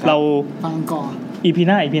ล้วเราฟังก่อน EP ห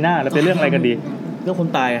น้าเราเป็นเรื่องอะไรกันดีเรื่องคน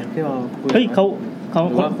ตายที่เราเฮ้ยเขา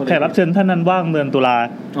แขกรับเชิญท่านนั้นว่างเดือนตุลา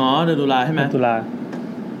เดือนตุลาใช่ไหมตุลา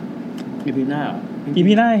EP หน้าEP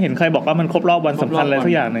หน้าเห็นใครบอกว่ามันครบรอบวันสำคัญอะไรสั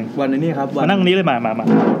กอย่างนึงวันนี้ครับมานั่งนี้เลยมา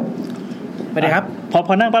ไปเลยครับพ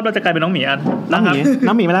อนั่งปั๊บเราจะกลายเป็นน้องหมีอันน้อง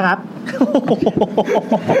หมีมาแล้วครับ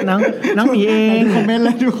น้องหมีเองคอมเมนต์เล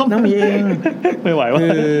ยดูน้องหมีเองไม่ไหวว่ะ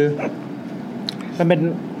คือมันเป็น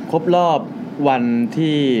ครบรอบวัน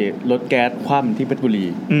ที่รถแก๊สคว่ำที่เพชรบุรี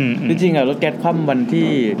จริงๆอ่ะรถแก๊สคว่ำวันที่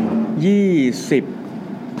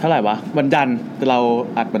20เท่าไหร่วะวันจันทร์แต่เรา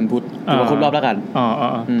อัดวันพุธถือว่าครบรอบแล้วกัน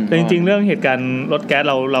แต่จริงๆเรื่องเหตุการณ์รถแก๊ส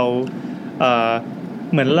เรา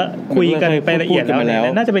เหมือนละคุยกันไปละเอียดแล้ว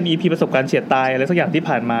น่าจะเป็น EP ประสบการณ์เฉียดตายอะไรสักอย่างที่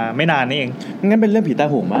ผ่านมาไม่นานนี่เองงั้นเป็นเรื่องผีตาย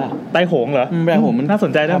โหงป่ะตายโหงเหรอตายโหงมันน่าส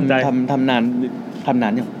นใจทำนา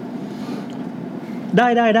นอยู่ไ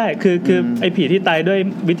ด้คือไอ้ผีที่ตายด้วย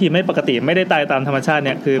วิธีไม่ปกติไม่ได้ตายตามธรรมชาติเ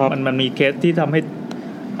นี่ยคือมันมีเคสที่ทำให้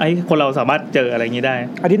ไอ้คนเราสามารถเจออะไรอย่างนี้ได้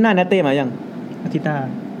อาทิตย์หน้าเนเต้มายังอาทิตย์หน้า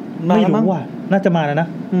ไม่รู้ว่าน่าจะมาแล้วนะ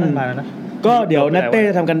มาแล้วนะก็เดี๋ยวนัทเต้จ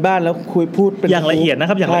ะทำกันบ้านแล้วพูดเป็นอย่างละเอียดนะ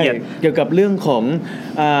ครับอย่างละเอียดเกี่ยวกับเรื่องของ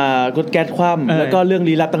รถแก๊สคว่ำแล้วก็เรื่อง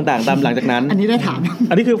ลี้ลับต่างๆตามหลังจากนั้นอันนี้ได้ถาม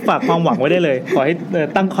อันนี้คือฝากความหวังไว้ได้เลยขอให้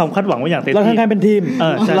ตั้งความคาดหวังไว้อย่างเต็มที่เราทำงานเป็นทีม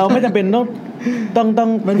เราไม่จำเป็นต้อง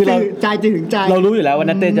คือเราใจถึงใจเรารู้อยู่แล้วว่า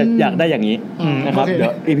นัทเต้จะอยากได้อย่างนี้นะครับเดี๋ย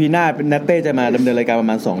ว EP หน้านัทเต้จะมาดำเนินรายการประ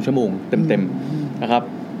มาณ2ชั่วโมงเต็มๆนะครับ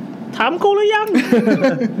ถามกูหรือยัง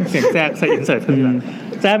เสียงแทรกใส่อินเสิร์ตเพิ่ม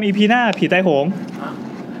แซม EP หน้าผีตายโหง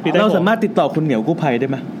เราสามารถติดต่อคุณเหนียวกู้ภัยได้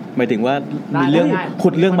ไหมหมายถึงว่ามีเรื่องขุ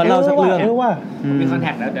ดเรื่องมาเล่าสักเรื่องว่ามีคอนแท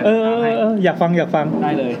คแล้วอยากฟังไ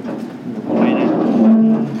ด้เลย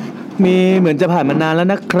มีเหมือนจะผ่านมานานแล้ว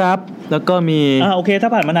นะครับแล้วก็มีโอเคถ้า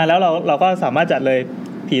ผ่านมานานแล้วเราก็สามารถจัดเลย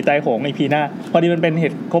ผีตายโหง EP หน้าพอดีมันเป็นเห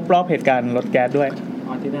ตุครบรอบเหตุการณ์รถแก๊สด้วย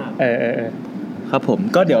ที่หน้าครับผม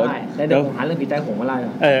ก็เดี๋ยวผมหาเรื่องผีตายโหงมาไล่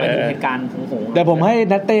ไม่ถึงเหตุการณ์ของโหงเดี๋ยวผมให้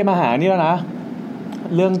นัตเต้มาหานี่แล้วนะ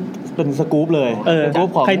เรื่องเป็นสกู๊ปเลยสกู๊ป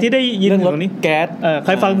ของใครที่ได้ยินตรงนี้แก๊สใค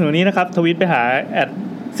รฟังถึงตรงนี้นะครับทวิตไปหา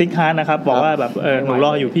ซิกฮาร์ดนะครับบอกว่าแบบหนูร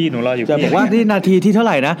ออยู่พี่หนูรออยู่จะบอกว่าที่นาทีที่เท่าไ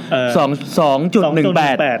หร่นะ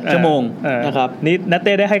2.18 ชั่วโมงนะครับนี่นัตเ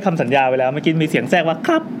ต้ได้ให้คำสัญญาไว้แล้วเมื่อกี้มีเสียงแทรกว่าค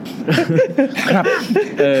รับครับ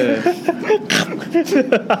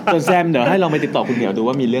ส่วนแซมเดี๋ยวให้ลองไปติดต่อคุณเหมียวดู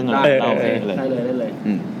ว่ามีเรื่องอะไรเล่าได้เลย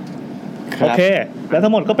โอเคแล้วทั้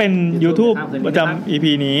งหมดก็เป็น YouTube ประจำ EP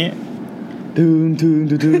นี้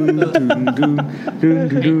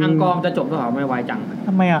อังกอร์จะจบหรือเปล่าไม่ไวจังท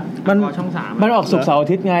ำไมอ่ะมันช่อง3มันออกศุกร์เสาร์อา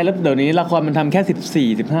ทิตย์ไงแล้วเดี๋ยวนี้ละครมันทำแ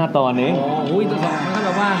ค่14-15 ตอนเองอุ้ยตัว2มันก็แบ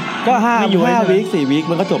บว่าก็5 วีค4 วีค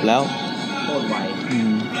มันก็จบแล้วโคตรไว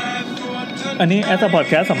อันนี้แอสพอด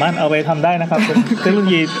แคสสามารถเอาไปทำได้นะครับเทคโนโล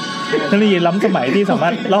ยีล้ำสมัยที่สามา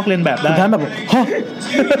รถลอกเลียนแบบได้ท่านแบบฮะ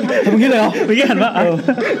ทำอย่างนี้เลยเหรอเมื่อกี้เห็นว่า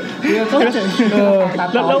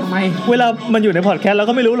แล้วเวลามันอยู่ในพอดแคสต์เรา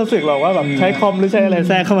ก็ไม่รู้สึกหรอกว่าแบบใช้คอมหรือใช้อะไร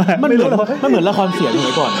แทรกเข้ามาไม่รู้มันเหมือนละครเสียงส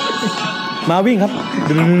มัยก่อนมาวิ่งครับ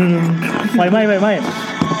ไฟไหม้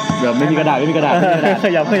เดี๋ยวไม่มีกระดาษข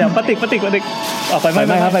ยับปะติกไฟไ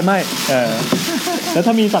หม้ครับไฟไหม้แล้ว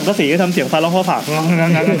ถ้ามีสังกะสีก็ทำเสียงฟ้าร้องฟ้าผ่า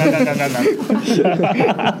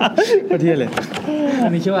ก็เท่เลยอั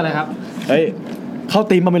นนี้ชื่ออะไรครับเฮ้ยเข้า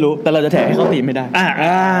ตีมมาไม่รู้แต่เราจะแถให้เข้าตีมไม่ได้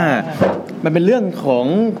มันเป็นเรื่องของ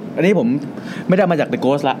อันนี้ผมไม่ได้มาจาก The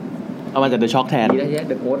Ghost ละเอามาจาก The Shock แทน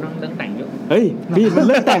The Ghost เรื่องแต่งเยอะเฮ้ยพี่มันเ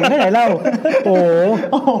รื่องแต่งให้ไหนเล่าโอ้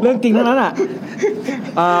เรื่องจริงเท่านั้นอ่ะ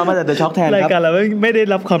มาจาก The Shock แทนครับรายการเราไม่ได้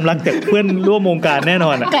รับความรักจากเพื่อนร่วมวงการแน่น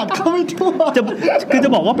อนอ่ะกัดเข้าไม่ทั่วจะ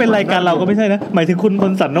บอกว่าเป็นรายการเราก็ไม่ใช่นะหมายถึงคุณพ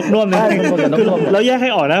ลสันนกน่วมนะเราแยกให้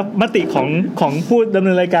ออกนะมติของผู้ดำเ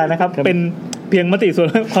นินรายการนะครับเป็นเพียงมติส่วน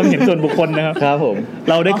ความเห็นส่วนบุคคลนะครับครับผม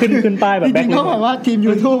เราได้ขึ้นป้ายแบบแบ็คลิสต์เขาบอกว่าทีม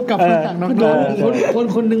YouTube กับคนต่างน้อง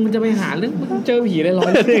คนนึงมันจะไปหาเรื่องเจอผีลอ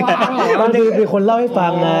ยๆมันมีคนเล่าให้ฟั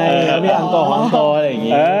งไงมีอังกอร์อะไรอย่าง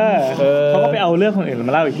งี้เขาก็ไปเอาเรื่องคนอื่น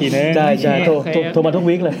มาเล่าอีกทีนึงใช่ๆโทรมาทุก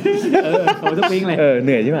วีคเลยโทรทุกวีคเลยเห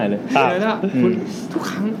นื่อยใช่มั้ยเลยแล้วคุณทุก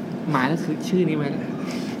ครั้งหมายแล้วคือชื่อนี้มั้ย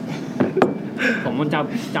ผมมัน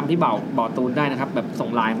จำที่เบาตูนได้นะครับแบบส่ง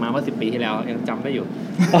ไลน์มาเมื่อ10 ปีที่แล้วยังจำได้อยู่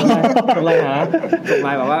ส่งไล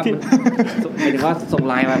น์แบบว่าหมายถึงว่าส่ง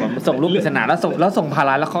ไลน์มาแบบส่งรูปปริศนาแล้วส่งผ่านไ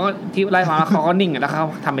ลน์แล้วเขาที่ไลน์มาแล้วเขาก็นิ่งแล้วเขา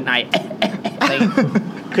ทำเป็นไอ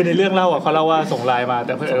คือในเรื่องเล่าอ่ะเขาเล่าว่าส่งไลน์มาแ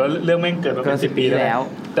ต่เรื่องแม่งเกิดมาเป็น10 ปีแล้ว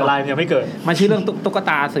แต่ไลน์ยังไม่เกิดมันชื่อเรื่องตุ๊ก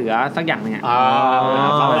ตาเสือสักอย่างนึงอ่ะ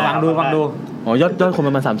ฟังดูอ๋อยอดคนป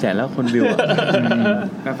ระมาณ 300,000 แล้วคนวิวอ่ะ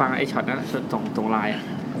ไปฟังไอ้ช็อตนั้นส่งไลน์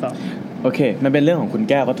โอเคมันเป็นเรื่องของคุณ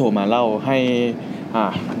แก้วก็โทรมาเล่าให้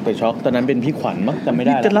ไปช็อกตอนนั้นเป็นพี่ขวัญมั้งจำไม่ไ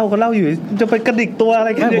ด้จะเล่าก็เล่าอยู่จะไปกระดิกตัวอะไร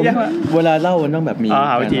กันเยอะแยะเวลาเล่ามันต้องแบบมี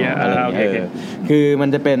วิธีอะไรคือมัน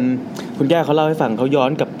จะเป็นคุณแก้วเขาเล่าให้ฟังเขาย้อ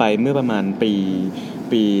นกลับไปเมื่อประมาณ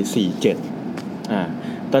ปี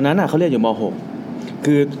47ตอนนั้นเขาเรียนอยู่ม.6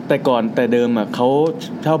 คือแต่เดิมเขา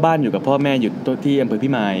เช่าบ้านอยู่กับพ่อแม่อยู่ที่อำเภอพิ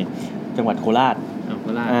มายจังหวัดโคราช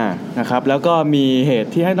นะครับแล้วก็มีเหตุ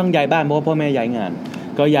ที่ให้ต้องย้ายบ้านเพราะว่าพ่อแม่ย้ายงาน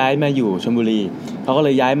ก็ย้ายมาอยู่ชลบุรีเขาก็เล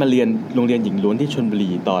ยย้ายมาเรียนโรงเรียนหญิงล้วนที่ชลบุรี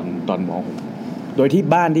ตอนม.6 โดยที่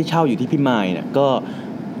บ้านที่เช่าอยู่ที่พิมายเนี่ยก็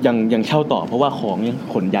ยังเช่าต่อเพราะว่าของยัง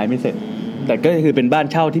ขนย้ายไม่เสร็จแต่ก็คือเป็นบ้าน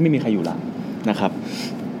เช่าที่ไม่มีใครอยู่ละนะครับ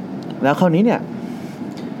แล้วคราวนี้เนี่ย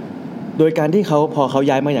โดยการที่พอเขา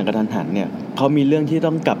ย้ายมาอย่างกระทันหันเนี่ยเขามีเรื่องที่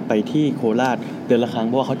ต้องกลับไปที่โคราชเดือนละครั้งเ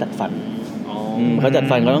พราะว่าเขาจัดฟันเขาจัด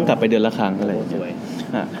ฟันเขาต้องกลับไปเดือนละครั้งอะไรอย่างเงี้ย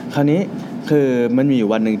คราวนี้คือมันมีอยู่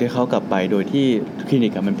วันหนึ่งที่เขากลับไปโดยที่คลินิ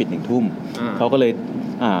กมันปิด1 ทุ่มเขาก็เลย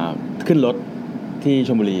ขึ้นรถที่ช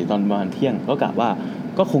ลบุรีตอนประมาณเที่ยงก็กะว่า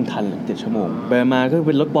ก็คงทัน7 ชั่วโมงไปมาก็เ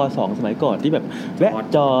ป็นรถบ2สมัยก่อนที่แบบแวะ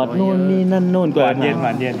จอดโน่นนี่นั่นโน่นกว่าเย็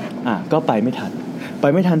นก็ไปไม่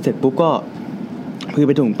ทันเสร็จปุ๊บก็คือไ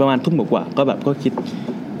ปถึงประมาณทุ่มกว่าก็แบบก็คิด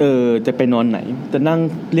จะไปนอนไหนจะนั่ง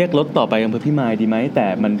เรียกรถต่อไปอำเภอพิมายดีไหมแต่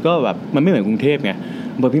มันก็แบบมันไม่เหมือนกรุงเทพไง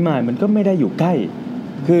อำเภอพิมายมันก็ไม่ได้อยู่ใกล้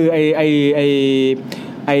คือไ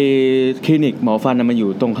อคลินิกหมอฟันมันอยู่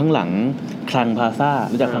ตรงข้างหลังคลังพลาซ่า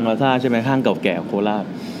รู้จักคลังพลาซ่าใช่ไหมข้างเก่าแก่โคราช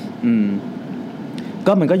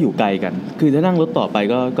ก็มันก็อยู่ไกลกันคือถ้านั่งรถต่อไป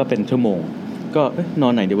ก็เป็นชั่วโมงก็นอ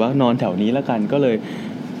นไหนดีวะนอนแถวนี้แล้วกันก็เลย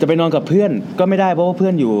จะไปนอนกับเพื่อนก็ไม่ได้เพราะว่าเพื่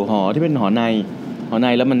อนอยู่หอที่เป็นหอใน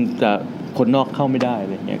แล้วมันจะคนนอกเข้าไม่ได้อะ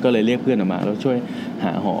ไรเงี้ยก็เลยเรียกเพื่อนออกมาแล้วช่วยห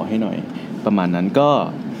าหอให้หน่อยประมาณนั้นก็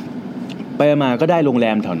ไปมาก็ได้โรงแร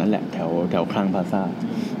มแถวนั้นแหละแถวคลังพลาซ่า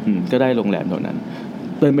ก็ได้โรงแรมแถวนั้น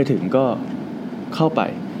เดินไปถึงก็เข้าไป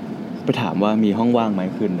ถามว่ามีห้องว่างไหม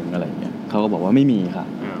คืนนึงอะไรเงี้ยเขาก็บอกว่าไม่มีค่ะ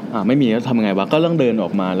ไม่มีแล้วทำไงวะก็ต้องเดินออ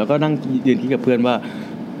กมาแล้วก็นั่งยืนคิดกับเพื่อนว่า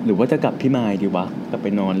หรือว่าจะกลับพี่มายดีวะกลับไป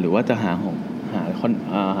นอนหรือว่าจะหา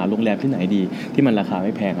โรงแรมที่ไหนดีที่มันราคาไ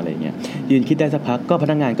ม่แพงอะไรอย่างเงี้ยยืนคิดได้สักพักก็พ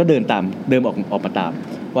นักงานก็เดินออกมาตาม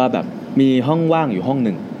ว่าแบบมีห้องว่างอยู่ห้อง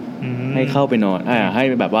นึงให้เข้าไปนอนให้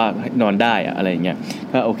แบบว่านอนได้อะไรอย่างเงี้ย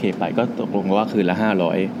ก็โอเคไปก็ตกลงว่าคืนละ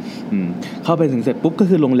500เข้าไปถึงเสร็จปุ๊บก็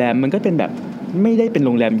คือโรงแรมมันก็เป็นแบบไม่ได้เป็นโ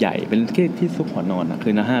รงแรมใหญ่เป็นที่ซุกหัวนอนคื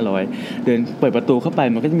นละ500เดินเปิดประตูเข้าไป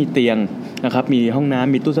มันก็จะมีเตียงนะครับมีห้องน้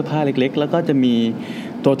ำมีตู้เสื้อผ้าเล็กๆแล้วก็จะมี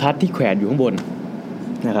โทรทัศน์ที่แขวนอยู่ข้างบน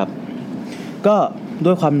นะครับก็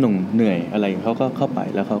ด้วยความเหนื่อยอะไรเขาก็เข้าไป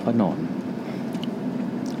แล้วเขาก็นอน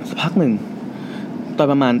สักพักหนึ่งตอน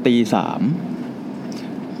ประมาณตี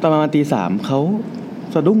 3เขา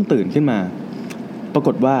สะดุ้งตื่นขึ้นมาปราก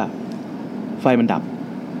ฏว่าไฟมันดับ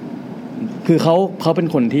คือเขาเป็น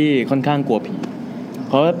คนที่ค่อนข้างกลัวผี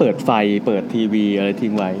เขาก็เปิดไฟเปิดทีวีอะไรทิ้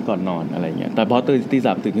งไว้ก่อนนอนอะไรเงี้ยแต่พอตี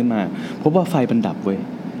 3ตื่นขึ้นมาพบว่าไฟมันดับเว้ย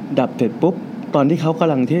ดับเสร็จปุ๊บตอนที่เขาก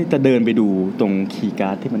ำลังที่จะเดินไปดูตรงคีย์กา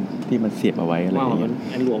ร์ดที่มันเสียบเอาไว้อะไรอย่างเงี้ย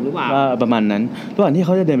หลวมหรือเปล่าว่าประมาณนั้นระหว่างที่เข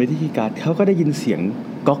าจะเดินไปที่คีย์การ์ดเขาก็ได้ยินเสียง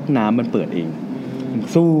ก๊อกน้ำมันเปิดเอง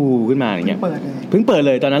สู้ขึ้นมาอย่างเงี้ยเพิ่งเปิดเ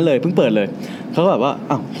ลยตอนนั้นเลยเพิ่งเปิดเลยเขาก็แบบว่า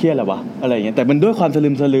อ้าวเครียดแล้ววะอะไรอย่างเงี้ยแต่มันด้วยความสลื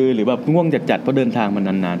มสลือหรือแบบง่วงจัดๆเพราะเดินทางมา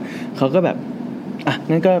นานๆเขาก็แบบ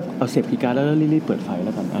งั้นก็เอาเสียบคีย์การ์ดแล้วรีบๆเปิดไฟแ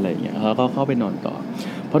ล้วกันอะไรอย่างเงี้ยเขาก็เข้าไปนอนต่อ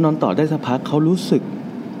พอนอนต่อได้สักพักเขารู้สึก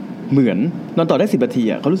เหมือนนอนต่อได้10 นาที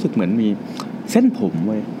เขารู้สึกเหมือนมีเส้นผมเ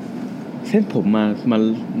ว้ยเส้นผม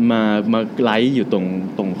มาไล่อยู่ต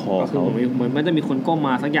รงคอเขาเหมือนมันจะมีคนก้มม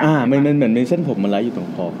าสักอย่างมันเหมือนมีเส้นผมมาไล่อยู่ตรง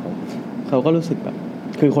คอเขาก็รู้สึกแบบ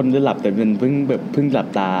คือคนจะหลับแต่มันเพิ่งหลับ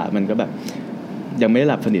ตามันก็แบบยังไม่ได้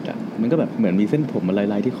หลับสนิทมันก็แบบเหมือนมีเส้นผมมาไ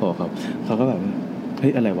ล่ที่คอเขาก็แบบเฮ้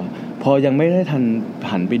ยอะไรวะพอยังไม่ได้ทัน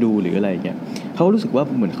หันไปดูหรืออะไรเงี้ยเขารู้สึกว่า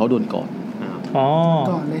เหมือนเขาโดนกอด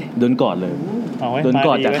โดนกอดเลยโดนก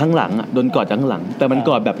อดจากข้างหลังโดนกอดจากข้างหลังแต่มันก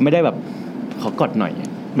อดแบบไม่ได้แบบขอกอดหน่อย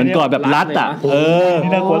มันกอดแบบรัด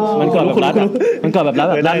มันกอดแบบรัดมันกอดแบบรั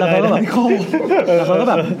ดแล้วเขาก็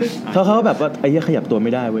แบบเขาก็แบบว่าไอ้เหี้ยขยับตัวไ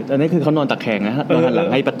ม่ได้เว้ยอันนี้คือเขานอนตะแคงนะนอนหันหลัง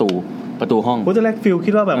ให้ประตูห้องผมจะแรกฟิล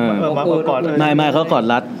คิดว่าแบบกอดไม่เขากอด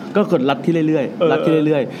รัดก็กดรัดที่เรื่อยๆรัดที่เ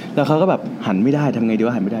รื่อยๆแล้วเขาก็แบบหันไม่ได้ทำไงดี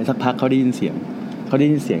ว่าหันไม่ได้สักพักเขาได้ยินเสียง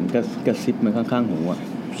กระซิบมาข้างๆหู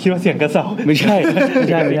คิดว่าเสียงกระเซาไม่ใช่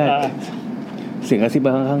เสียงกระซิบม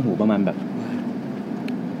าข้างๆหูประมาณแบบ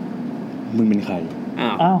มึงเป็นใคร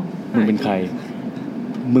มึงเป็นใคร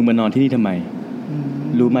มึงมานอนที่นี่ทำไม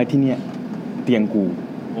รู้ไหมที่เนี่ยเตียงกู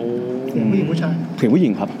เสียงผู้หญิงผู้ชายเสียงผู้หญิ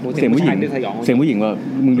งครับเสียงผู้หญิงว่า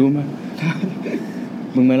มึงรู้ไหม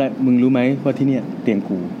มึงรู้ไหมว่าที่เนี่ยเตียง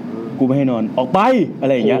กูไม่ให้นอนออกไปอะ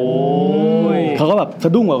ไรอย่างเงี้ยเขาก็แบบส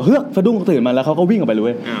ะดุ้งแบบสะดุ้งตื่นมาแล้วเขาก็วิ่งออกไปเล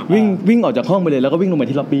ยวิ่งออกจากห้องไปเลยแล้วก็วิ่งลงไป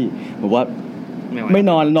ที่ล็อบบี้บอกว่าไม่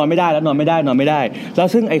นอนไม่ได้แล้วนอนไม่ได้แล้ว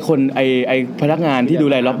ซึ่งไอ้พนักงานที่ดู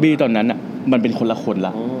แลล็อบบี้ตอนนั้นอ่ะมันเป็นคนละค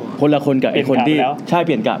นกับไอ้คนที่ใช่เป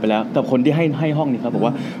ลี่ยนกะไปแล้วกับคนที่ให้ห้องนี่ครับบอก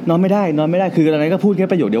ว่านอนไม่ได้คือตอนนั้นก็พูดแค่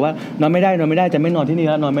ประโยคเดียวว่านอนไม่ได้จะไม่นอนที่นี่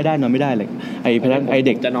แล้วนอนไม่ได้เลยไอ้เ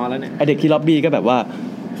ด็กจะนอนแล้วเนี่ยไอ้เด็กที่ล็อบบี้ก็แบบว่า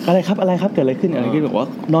อะไรครับเกิดอะไรขึ้นอะไรที่บอกว่า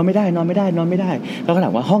นอนไม่ได้แล้วก็ถ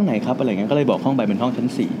ามว่าห้องไหนครับอะไรเงี้ยก็เลยบอกห้องไปเป็นห้องชั้น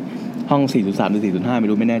4ห้อง403หรือ405ไม่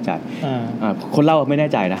รู้ไม่แน่ใจคนเล่าไม่แน่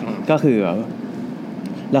ใจนะก็คือ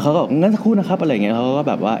แล้วเขาก็งั้นสักครู่นะครับอะไรเงี้ยเขาก็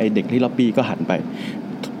แบบว่าไอ้เด็กที่ล็อบบี้ก็หันไป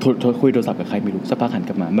คุยโทรศัพท์กับใครไม่รู้สักพักหันก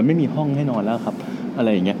ลับมามันไม่มีห้องให้นอนแล้วครับอะไร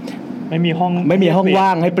อย่างเงี้ยไม่มีห้องว่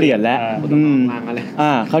างให้เปลี่ยนแล้ว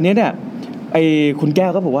คราวนี้เนี่ยไอ้คุณแก้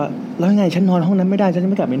วก็บอกว่าแล้วไงฉันนอนห้องนั้นไม่ได้ฉันจะ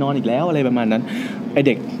ไม่กลับไปนอนอีกแล้วอะไรประมาณนั้นไอ้เ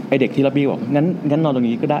ด็กที่ล็อบบี้บอกงั้นนอนตรง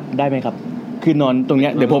นี้ก็ได้ไหมครับคือนอนตรงเนี้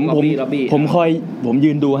ยเดี๋ยวผม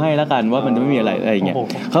ยืนดูให้แล้วกันว่ามันจะไม่มีอะไรอย่างเงี้ย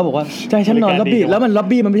เขาบอกว่าใช่ฉันนอนล็อบบี้แล้วมันล็อบ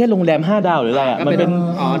บี้มันไม่ใช่โรงแรม5 ดาวหรืออะไรมันเป็น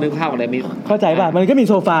นึกภาพอะไรมีเข้าใจป่ะมันก็มี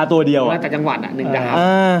โซฟาตัวเดียวแต่จังหวัด1 ดาว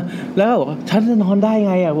แล้วบอกว่าฉันจะนอนได้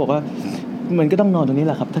ไงบอกว่ามันก็ต้องนอนตรงนี้แ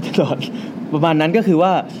หละครับถ้าจะนอนประมาณนั้นก็คือว่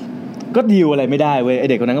าก็ดีลอะไรไม่ได้เว้ยไอ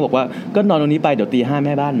เด็กคนนั้นก็บอกว่าก็นอนตรงนี้ไปเดี๋ยวตี 5แ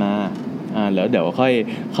ม่บ้านมาแล้วเดี๋ยวค่อย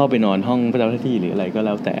เข้าไปนอนห้องเจ้าหน้าที่หรืออะไรก็แ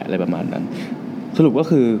ล้วแต่อะไรประมาณนั้นสรุปก็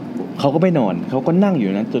คือเขาก็ไม่นอนเขาก็นั่งอยู่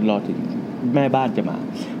นั้นจนรอถึงแม่บ้านจะมา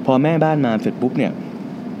พอแม่บ้านมาเสร็จปุ๊บเนี่ย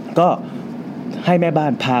ก็ให้แม่บ้า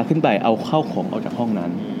นพาขึ้นไปเอาเข้าของออกจากห้องนั้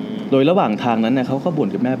นโดยระหว่างทางนั้นเนี่ยเขาก็บ่น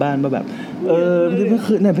กับแม่บ้านว่าแบบเมื่อ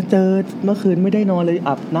คืนเนี่ยเจอเมื่อคืนไม่ได้นอนเลยอ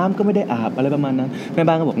าบน้ำก็ไม่ได้อาบอะไรประมาณนั้นแม่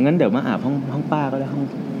บ้านก็บอกงั้นเดี๋ยวมาอาบห้องป้าก็ได้ห้อง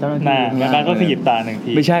เจ้าหน้าที่แม่บ้านก็ขยิบตา1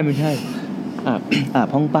 ทีไม่ใช่อาบ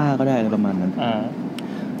ห้องป้าก็ได้อะไรประมาณนั้น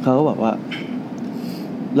เขาก็บอกว่า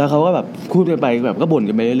แล้วเขาก็แบบพูดกันไปแบบก็บ่น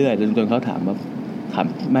กันไปเรื่อยๆจนเขาถาม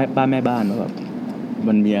แม่บ้านว่าแบบ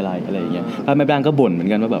มันมีอะไรอย่างเงี้ยแม่บ้านก็บ่นเหมือน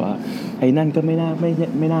กันว่าแบบว่าไอ้นั่นก็ไม่น่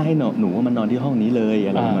าให้หนูว่ามันนอนที่ห้องนี้เลยอ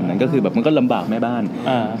ะไรประมาณนั้นก็คือแบบมันก็ลำบากแม่บ้าน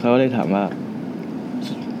เขาก็เลยถามว่า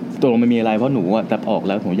ตกลงมันมีอะไรเพราะหนูอ่ะแต่ออกแ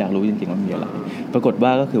ล้วผมอยากรู้จริงๆว่ามีอะไรปรากฏว่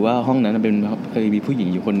าก็คือว่าห้องนั้นเป็นเคยมีผู้หญิง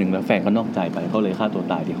อยู่คนนึงแล้วแฟนเขานอกใจไปเขาเลยฆ่าตัว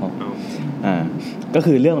ตายที่ห้องก็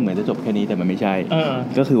คือเรื่องมันเหมือนจะจบแค่นี้แต่มันไม่ใช่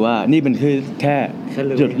ก็คือว่านี่เป็นคือแค่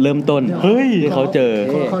จุดเริ่มต้นที่เขาเจอ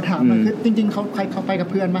เขาถามคือจริงๆเขาไปกับ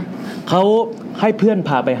เพื่อนมั้ยเขาให้เพื่อนพ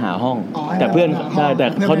าไปหาห้องแต่เพื่อนใช่แต่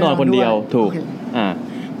เขานอนคนเดียวถูก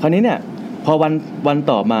คราวนี้เนี่ยพอวัน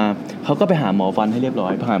ต่อมาเขาก็ไปหาหมอฟันให้เรียบร้อ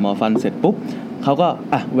ยพอหาหมอฟันเสร็จปุ๊บเขาก็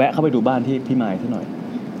แวะเข้าไปดูบ้านที่พี่ไม้ซะหน่อย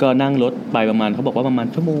ก็นั่งรถไปประมาณเขาบอกว่าประมาณ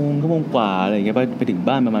ชั่วโมงกว่าอะไรอย่างเงี้ยไปถึง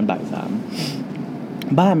บ้านประมาณบ่าย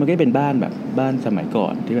 3บ้านมันก็เป็นบ้านแบบบ้านสมัยก่อ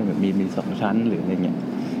นที่แบบมี2ชั้นหรืออะไรเงี้ย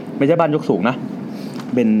ไม่ใช่บ้านยกสูงนะ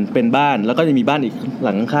เป็นบ้านแล้วก็จะมีบ้านอีกห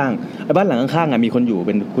ลังข้างๆไอ้บ้านหลังข้างๆมีคนอยู่เ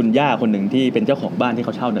ป็นคุณย่าคนนึงที่เป็นเจ้าของบ้านที่เข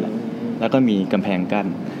าเช่านั่นแหละแล้วก็มีกำแพงกั้น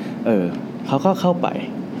เขาก็เข้าไป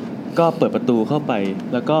ก็เปิดประตูเข้าไป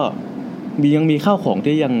แล้วก็ยังมีข้าวของ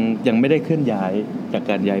ที่ยังไม่ได้เคลื่อนย้ายจาก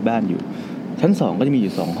การย้ายบ้านอยู่ชั้น2ก็จะมีอ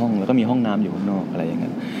ยู่2ห้องแล้วก็มีห้องน้ำอยู่ข้างนอกอะไรอย่างเงี้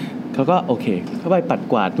ยเขาก็โอเคเขาไปปัด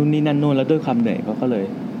กวาดนู่นนี่นั่นโน่นแล้วด้วยความเหนื่อยเขาก็เลย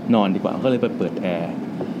นอนดีกว่าก็เลยไปเปิดแอ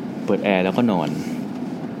ร์แล้วก็น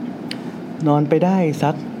อนไปได้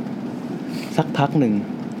สักพักนึง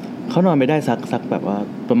เขานอนไปได้สักแบบว่า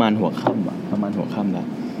ประมาณหัวค่ำแล้ว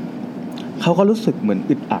เขาก็รู้สึกเหมือน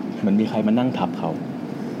อึดอัดเหมือนมีใครมานั่งทับเขา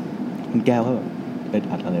คุณแก้วเขาแบบอึด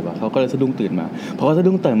อัดอะไรวะเขาก็เลยสะดุ้งตื่นมาพอเขาสะ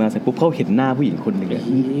ดุ้งตื่นมาเสร็จปุ๊บเขาเห็นหน้าผู้หญิงคนนึง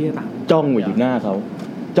จ้องอยู่หน้าเขา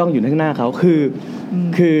จ้องอยู่ข้างหน้าเขาคื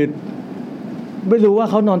อไม่รู้ว่า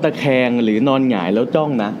เขานอนตะแคงหรือนอนหงายแล้วจ้อง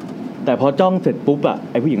นะแต่พอจ้องเสร็จปุ๊บ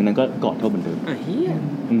ไอ้ผู้หญิงคนนั้นก็กอดเขาเหมือนเดิม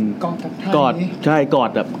กอดใช่กอด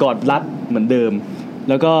แบบกอดรัดเหมือนเดิม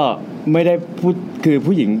แล้วก็ไม่ได้พูดคือ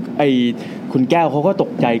ผู้หญิงไอ้คุณแก้วเขาก็ต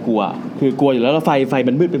กใจกลัวคือกลัวอยู่แล้วไฟ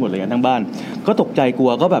มันมืดไปหมดเลยทั้งบ้านก็ตกใจกลัว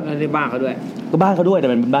ก็แบบในบ้านเขาด้วยก็บ้านเขาด้วยแต่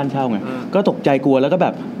มันเป็นบ้านเช่าไงก็ตกใจกลัวแล้วก็แบ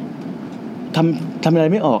บทำอะไร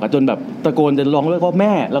ไม่ออกจนแบบตะโกนจะร้องเรียกว่าแ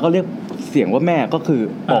ม่แล้วก็เรียกเสียงว่าแม่ก็คือ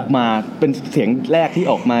ออกมาเป็นเสียงแรกที่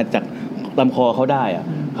ออกมาจากลำคอเขาได้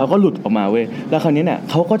เขาก็หลุดออกมาเว้ยแล้วคราวนี้เนี่ย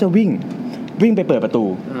เขาก็จะวิ่งไปเปิดประตู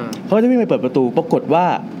เขาจะวิ่งไปเปิดประตูปรากฏว่า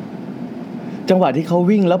จังหวะที่เขา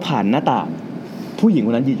วิ่งแล้วผ่านหน้าต่างผู้หญิงค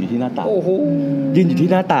นนั้นยืนอยู่ที่หน้าต่างยืนอยู่ที่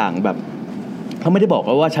หน้าต่างแบบเขาไม่ได้บอก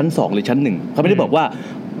ว่าชั้น2หรือชั้น1เขาไม่ได้บอกว่า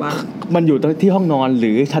มันอยู่ที่ห้องนอนห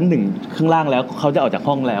รือชั้น1ข้างล่างแล้วเขาจะออกจาก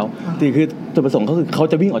ห้องแล้วแต่คือจุดประสงค์ก็คือเขา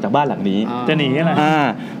จะวิ่งออกจากบ้านหลังนี้จะหนีอะไร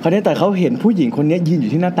คราวนี้แต่เขาเห็นผู้หญิงคนนี้ยืนอ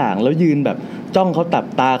ยู่ที่หน้าต่างแล้วยืนแบบจ้องเขาตับ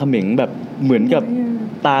ตาเขม็งแบบเหมือนกับ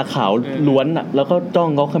ตาขาวล้วนแล้วก็จ้อง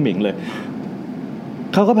เขาเขม็งเลย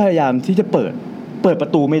เขาก็พยายามที่จะเปิดปร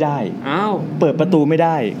ะตูไม่ได้เปิดประตูไม่ไ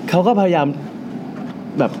ด้เขาก็พยายาม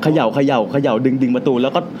แบบเขย่าดึงประตูแล้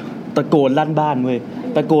วก็ตะโกนลั่นบ้านเว้ย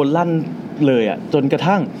ตะโกนลั่นเลยจนกระ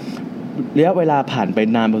ทั่งระยะเวลาผ่านไป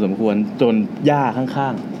นานพอสมควรจนย่าข้า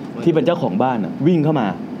งๆที่เป็นเจ้าของบ้านวิ่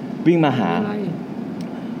งมาหา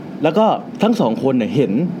แล้วก็ทั้งสองคนเห็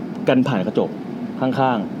นกันผ่านกระจกข้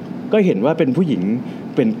างๆก็เห็นว่าเป็นผู้หญิง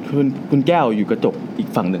เป็นคุณแก้วอยู่กระจกอีก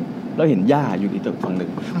ฝั่งหนึ่งแล้วเห็นย่าอยู่อีกฝั่งหนึ่ง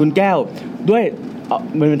คุณแก้วด้วย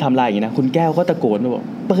มันทำลายอย่างนี้นะคุณแก้วก็ตะโกนบอก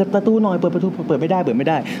เปิดประตูหน่อยเปิดประตูเปิดไม่ได้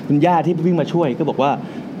คุณย่าที่วิ่งมาช่วยก็บอกว่า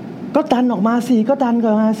ก็ดันออกมาสิก็ดันอ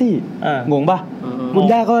อกมาสิงงป่ะคุณ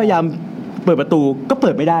ย่าก็พยายามเปิดประตูก็เ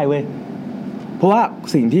ปิดไม่ได้เว้ยเพราะว่า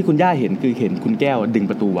สิ่งที่คุณย่าเห็นคือเห็นคุณแก้วดึง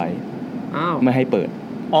ประตูไว้ไม่ให้เปิด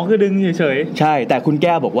คือดึงเฉยๆใช่แต่คุณแ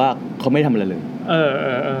ก้วบอกว่าเขาไม่ทำอะไรเลย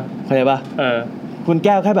เข้าใจป่ะคุณแ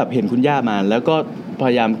ก้วแค่แบบเห็นคุณย่ามาแล้วก็พ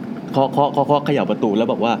ยายามเคาะเขย่าประตูแล้ว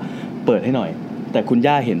บอกว่าเปิดให้หน่อยแต่คุณ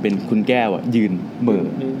ย่าเห็นเป็นคุณแก้วยืนเห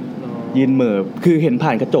ม่อคือเห็นผ่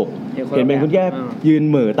านกระจกเห็นเป็นคุณแก้วยืน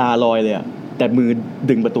เหม่อตาลอยเลยแต่มือ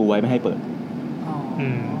ดึงประตูไว้ไม่ให้เปิด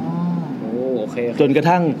โอเคจนกระ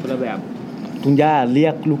ทั่งคุณย่าเรีย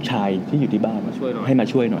กลูกชายที่อยู่ที่บ้านให้มา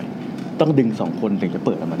ช่วยหน่อยต้องดึง2คนถึงจะเ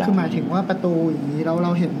ปิดออกมาได้คือหมายถึงว่าประตูอย่างนี้เร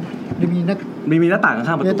าเห็นมีหน้าต่าง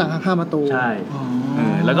ข้างประตูใช่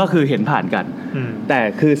แล้วก็คือเห็นผ่านกันแต่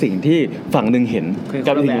คือสิ่งที่ฝั่งนึงเห็น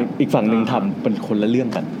กับอีกฝั่งนึงทำเป็นคนละเรื่อง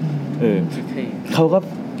กันเขาก็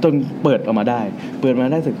จนเปิดออกมาได้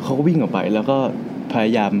เสร็จเขาก็วิ่งออกไปแล้วก็พย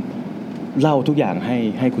ายามเล่าทุกอย่าง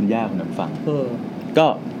ให้คุณย่าคนนั้นฟังก็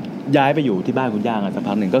ย้ายไปอยู่ที่บ้านคุณย่าสัก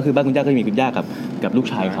พักหนึ่งก็คือบ้านคุณย่าก็มีคุณย่ากับลูก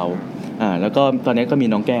ชายเขาแล้วก็ตอนนี้ก็มี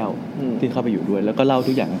น้องแก้วที่เข้าไปอยู่ด้วยแล้วก็เล่า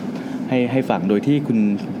ทุกอย่างให้ฟังโดยที่คุณ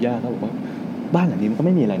ย่าเขาบอกว่าบ้านหลังนี้มันก็ไ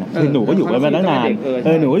ม่มีอะไรนะคือหนูก็อยู่มาตั้งนาน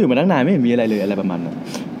หนูก็อยู่มาตั้งนานไม่เห็นมีอะไรเลยอะไรประมาณนั้น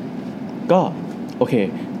ก็โอเค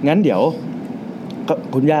งั้นเดี๋ยว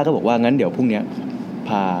คุณย่าก็บอกว่างั้นเดี๋ยวพรุ่งนี้พ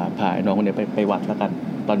าน้องคนนี้ไปวัดแล้วกัน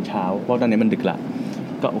ตอนเช้าเพราะตอนนี้มันดึกละ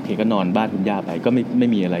ก็โอเคก็นอนบ้านคุณย่าไปก็ไม่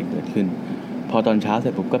มีอะไรเกิดขึ้นพอตอนเช้าเส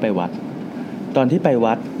ร็จปุ๊บก็ไปวัดตอนที่ไป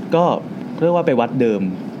วัดก็เรียกว่าไปวัดเดิม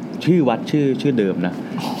ชื่อวัดชื่อเดิมนะ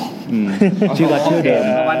ชื่อวัดชื่อเดิม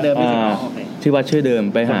วัดเดิมชื่อวัดชื่อเดิม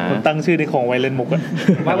ไปหาตั้งชื่อในของไวเล่นมุก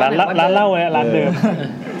ร้านเหล้าร้านเดิม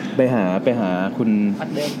ไปหาคุณ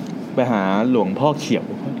ไปหาหลวงพ่อเขียว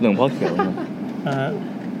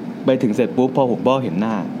ไปถึงเสร็จปุ๊บพอผมเห็นห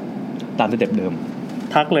น้าตามสเต็ปเดิม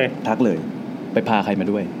ทักเลยไปพาใครมา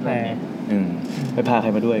ด้วยไปพาใคร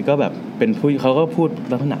มาด้วยก็แบบเป็นผู้เขาก็พูด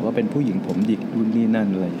ลักษณะว่าเป็นผู้หญิงผมหยิกรุ่นนี่นั่น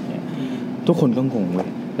อะไรอย่างเงี้ยทุกคนก็งงเลย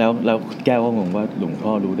แล้วแก้วก็งงว่าหลวงพ่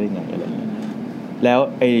อรู้ได้ไงอะไรอย่างเงี้ยแล้ว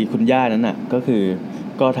ไอ้คุณย่านั้นน่ะก็คือ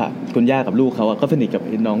ก็ถ้าคุณย่ากับลูกเขาก็สนิทกับไ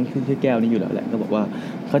อ้น้องที่ชื่อแก้วนี่อยู่แล้วแหละก็บอกว่า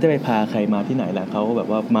เขาจะไปพาใครมาที่ไหนล่ะเขาแบบ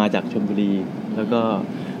ว่ามาจากชลบุรีแล้วก็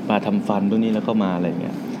มาทำฟันตรงนี้แล้วก็มาอะไรเ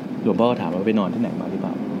งี้ยหลวงพ่อก็ถามว่าไปนอนที่ไหนมาหรือเป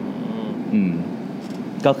ล่า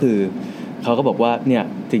ก็คือเขาก็บอกว่าเนี่ย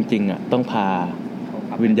จริงๆอ่ะต้องพา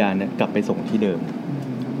วิญญาณเนี่ยกลับไปส่งที่เดิม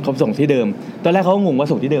เขาส่งที่เดิมตอนแรกเขาก็งงว่า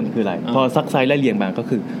ส่งที่เดิมคืออะไรพอซักไซไล่เรียงมาก็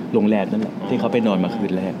คือโรงแรมนั่นแหละที่เขาไปนอนมาคื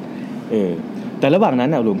นแรกแต่ระหว่างนั้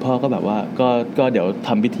นน่ะหลวงพ่อก็แบบว่าก็เดี๋ยวท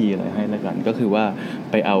ำพิธีอะไรให้แล้วกันก็คือว่า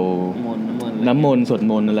ไปเอาน้ำมนต์สวด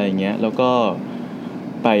มนต์อะไรอย่างเงี้ยแล้วก็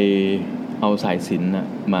ไปเอาสายสิญจน์น่ะ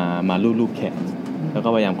มาลูบๆแขนแล้วก็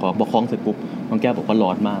พยายามคล้องเสร็จปุ๊บน้องแก้วบอกว่าร้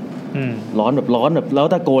อนมากร้อนแบบแล้ว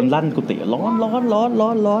ตะโกนลั่นกุฏิร้อน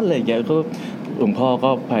อะไรอย่างเงี้ยก็หลวงพ่อก็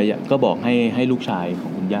พยายามก็บอกให้ลูกชายขอ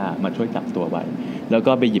งคุณย่ามาช่วยจับตัวไว้แล้ว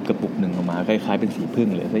ก็ไปหยิบกระปุกนึงออกมาคล้ายๆเป็นสีผึ้ง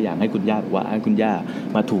เลยสักอย่างให้คุณย่าบอกว่าให้คุณย่า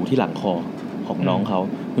มาถูที่หลังคอของน้องเขา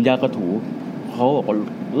คุณย่าก็ถูเขาบอกว่า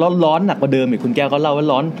ร้อนหนักกว่าเดิมอีกคุณแก้วก็เล่าว่า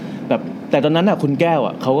ร้อนแบบแต่ตอนนั้นน่ะคุณแก้ว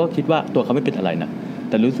อ่ะเขาก็คิดว่าตัวเขาไม่เป็นอะไรนะ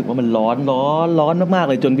แต่รู้สึกว่ามันร้อนมากๆ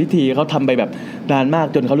เลยจนพิธีเขาทำไปแบบนานมาก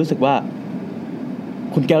จนเขารู้สึกว่า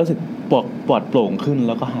คุณแก้วรู้สึกปลอดโปร่งขึ้นแ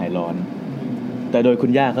ล้วก็หายร้อนแต่โดยคุ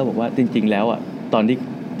ณย่าเขาบอกว่าจริงๆแล้วอ่ะตอน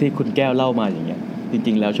ที่คุณแก้วเล่ามาอย่างเงี้ยจ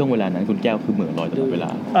ริงๆแล้วช่วงเวลานั้นคุณแก้วคือเหม่อลอยตลอดเวลา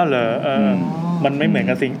เหรอมันไม่เหมือน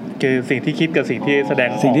กับสิ่งที่คิดกับสิ่งที่แสดง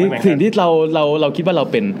สิ่งที่เราคิดว่าเรา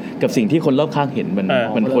เป็นกับสิ่งที่คนรอบข้างเห็น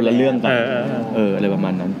มันคนละเรื่องกันอะไรประมา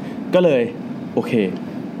ณนั้นก็เลยโอเค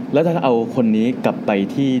แล้วถ้าเอาคนนี้กลับไป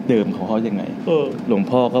ที่เดิมของเขายังไงหลวง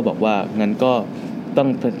พ่อก็บอกว่างั้นก็ต้อง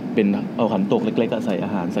เป็นเอาขันโตกเล็กๆใส่อา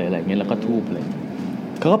หารใส่อะไรอย่างเงี้ยแล้วก็ธูปอะไร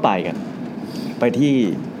เขาก็ไปกันไปที่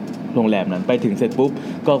โรงแรมนั้นไปถึงเสร็จปุ๊บ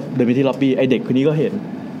ก็เดินไปที่ล็อบบี้ไอเด็กคนนี้ก็เห็น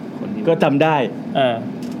ก็จำได้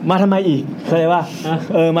มาทำไมอีกเข้าใจป่ะ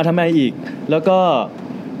มาทำไมอีกแล้วก็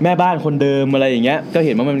แม่บ้านคนเดิมอะไรอย่างเงี้ยก็เ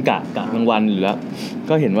ห็นว่ามันกะกลางวันอยู่แล้ว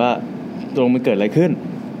ก็เห็นว่าตรงมันเกิดอะไรขึ้น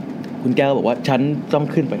คุณแก้วบอกว่าฉันต้อง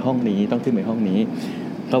ขึ้นไปห้องนี้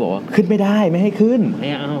เขาบอกว่าขึ้นไม่ได้ไม่ให้ขึ้น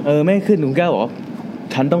ไม่ให้ขึ้นคุณแก้วบอกว่า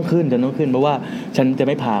ฉันต้องขึ้นเพราะว่าฉันจะไ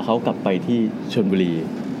ม่พาเขากลับไปที่ชลบุรี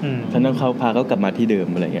ฉันต้องพาเขากลับมาที่เดิม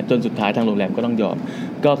อะไรเงี้ยจนสุดท้ายทางโรงแรมก็ต้องยอม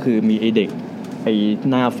ก็คือมีไอเด็กไอ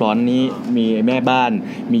หน้าฟรอนต์นี้มีแม่บ้าน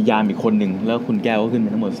มียามอีกคนนึงแล้วคุณแก้วก็ขึ้นไป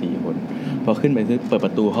ทั้งหมด4คนพอขึ้นไปเปิดปร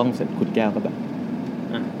ะตูห้องเสร็จคุณแก้วก็แบบ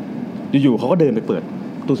อยู่ๆเขาก็เดินไปเปิด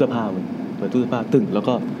ตู้เสื้อผ้าตึ้งแล้ว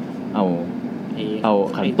ก็เอา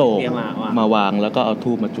ขันโตกมาวางแล้วก็เอา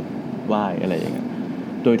ธูปมาจุดไหว้อะไรอย่างเงี้ย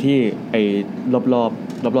โดยที่ไอ้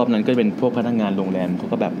รอบนั้นก็เป็นพวกพนักงานโรงแรมเขา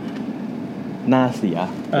ก็แบบหน้าเสีย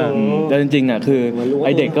แต่จริงๆอ่ะคือไ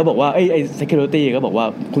อ้เด็กก็บอกว่าไอ้ security ก็บอกว่า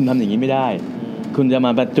คุณทำอย่างนี้ไม่ได้คุณจะม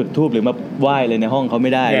าจุดธูปหรือมาไหว้เลยในห้องเขาไ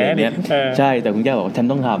ม่ได้อะไรเงี้ยใช่แต่คุณแก้วบอกฉัน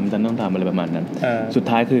ต้องทำอะไรประมาณนั้นสุด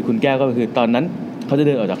ท้ายคือคุณแก้วก็คือตอนนั้นเขาจะเ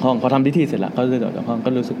ดินออกจากห้องพอทำพิธีเสร็จแล้วเขาจะเดินออกจากห้องก็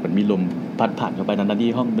รู้สึกเหมือนมีลมพัดผ่านเข้าไปนั้นที่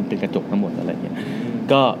ห้องมันเป็นกระจกทั้งหมดอะไรเงี้ย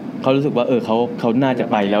ก็เขารู้สึกว่าเขาน่าจะ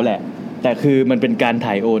ไปแล้วแหละแต่คือมันเป็นการ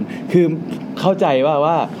ถ่ายโอนคือเข้าใจ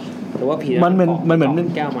ว่าแต่ว่าผีมันเหมือน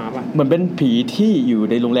แก้วมาป่ะเหมือนเป็นผีที่อยู่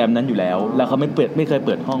ในโรงแรมนั้นอยู่แล้วแล้วเขาไม่เคยเ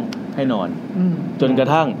ปิดห้องให้นอนจนกระ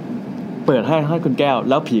ทั่งเปิดให้คุณแก้ว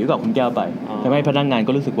แล้วผีก็กับคุณแก้วไปทำให้พนักงาน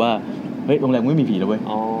ก็รู้สึกว่าเฮ้ยโรงแรมไม่มีผีแล้วเว้ย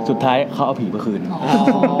สุดท้ายเขาเอาผีมาคืน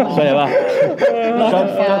เข้าใจป่ะก็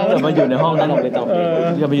จะมาอยู่ในห้องนั้น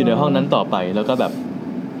จะมาอยู่ในห้องนั้นต่อไปแล้วก็แบบ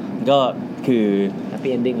ก็คือแฮป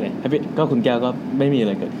ปี้เอนดิ้งเลยก็คุณแก้วก็ไม่มีอะไ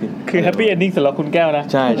รเกิดขึ้นคือแฮปปี้เอนดิ้งสำหรับคุณแก้วนะ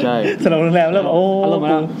ใช่สำหรับโรงแรมแล้วโอ้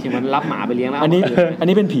ที่มันรับหมาไปเลี้ยงแล้วอัน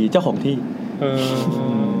นี้เป็นผีเจ้าของที่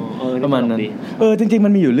ประมาณนั้นจริงๆมั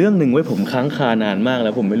นมีอยู่เรื่องนึงไว้ผมค้างคานานมากแ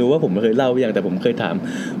ล้วผมไม่รู้ว่าผมเคยเล่าหรือยังแต่ผมเคยถาม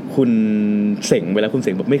คุณเสงเวลาคุณเส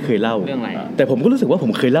งบอกไม่เคยเล่าเรื่องอะไรแต่ผมก็รู้สึกว่าผ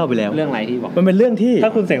มเคยเล่าไปแล้วเรื่องอะไรที่บอกมันเป็นเรื่องที่ถ้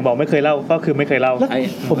าคุณเสงบอกไม่เคยเล่าก็คือไม่เคยเล่า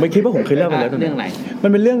ผมไม่คิดว่าผมเคยเล่าไปแล้วเรื่องอะไรมั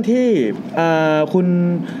นเป็นเรื่องที่คุณ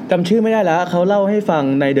จำชื่อไม่ได้แล้วเขาเล่าให้ฟัง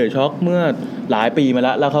ในเดอะช็อคเมื่อหลายปีมาแ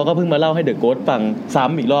ล้วเขาก็เพิ่งมาเล่าให้เดอะโกสต์ฟังซ้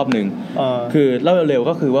ำอีกรอบนึงคือเล่าเร็วๆ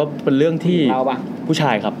ก็คือว่าเป็นเรื่องที่ผู้ช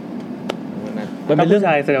ายครับมันเป็นเรื่องช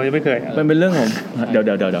ายแสดงว่าไม่เคยมันเป็นเรื่องของเดี๋ย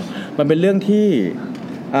วมันเป็นเรื่องที่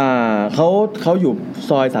เขาอยู่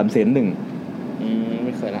ซอย3 เสน 1ไ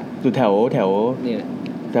ม่เคยละอยู่แถวนี่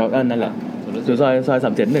แถวนั่นแหละ อยู่ซอย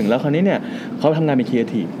371แล้วคราวนี้เนี่ยเขาทำงานเป็นครีเอ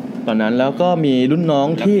ทีฟตอนนั้นแล้วก็มีรุ่นน้อง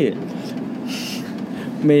ที่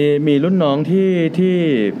มีรุ่นน้องที่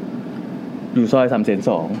อยู่ซอย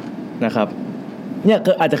302นะครับเนี่ย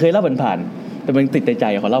อาจจะเคยเล่าผ่านๆแต่มันติดใจ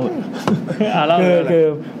ขอเล่าคือ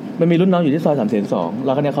มันมีรุ่นน้องอยู่ที่ซอย302แ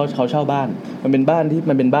ล้วก็เนี่ยเขาเช่าบ้านมันเป็นบ้าน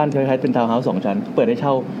คล้ายๆเป็นทาวน์เฮาส์2ชั้นเปิดให้เช่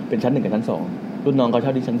าเป็นชั้น1กับชั้น2รุ่นน้องเขาเช่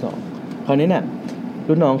าที่ชั้น2คราวนี้เนี่ย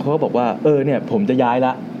รุ่นน้องเขาก็บอกว่าเนี่ยผมจะย้ายล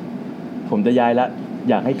ะ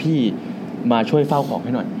อยากให้พี่มาช่วยเฝ้าของใ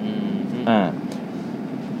ห้หน่อย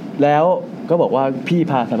แล้วก็บอกว่าพี่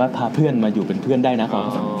สามารถพาเพื่อนมาอยู่เป็นเพื่อนได้นะขอ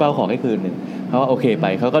เฝ้าของให้คืนนึงเขาว่าโอเคไป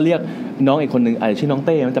เขาก็เรียกน้องอีกคนนึงอาจจะชื่อน้องเ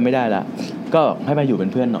ต้มันจะไม่ได้ละก็ให้มาอยู่เป็น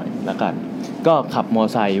เพื่อนหน่อยละกันก็ขับมอ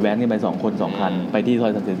ไซค์แว้นกันไป2คน2คันไปที่ซอ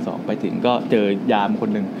ย302ไปถึงก็เจอยามคน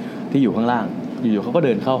นึงที่อยู่ข้างล่างอยู่ๆเขาก็เ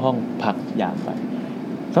ดินเข้าห้องพักยามไป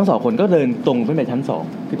ทั้ง2คนก็เดินตรงขึ้นไปชั้น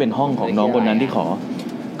2ที่เป็นห้องของน้องคนนั้นที่ขอ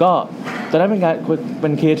ก็ตอนนั้นเป็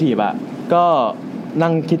นครีเอทีฟอ่ะก็นั่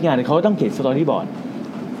งคิดงานเขาต้องเขียนสตอรี่บอร์ด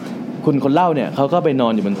คนเล่าเนี่ยเขาก็ไปนอ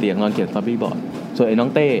นอยู่บนเตียงนอนเขียนสตอรี่บอร์ดส่วนไอ้น้อง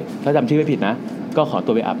เต้ถ้าจำชื่อไม่ผิดนะก็ขอตั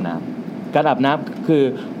วไปอาบน้ำการอาบน้ำคือ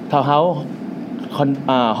ทาวน์เฮาส์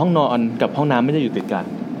ห้องนอนกับห้องน้ำไม่ได้อยู่ติดกัน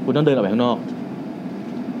คุณต้องเดินออกไปข้างนอก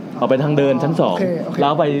ออกไปทางเดินชั้น2แล้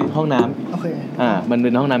วไปห้องน้ำมันเป็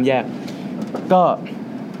นห้องน้ำแยกก็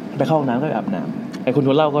ไปเข้าห้องน้ำก็ไปอาบน้ำไอ้คน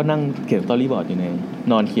เล่าก็นั่งเขียนสตอรี่บอร์ดอยู่ใน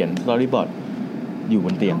นอนเขียนสตอรี่บอร์ดอยู่บ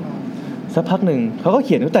นเตียงสักพักหนึ่งเขาก็เ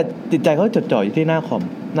ขียนแต่จิตใจเขาจดจ่ออยู่ที่หน้าคอม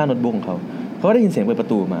หน้าโน้ตบุ๊กของเขาก็ได้ยินเสียงเปิดประ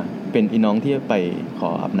ตูมาเป็นอีน้องที่ไปขอ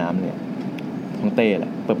อาบน้ำเนี่ยของเต้แหล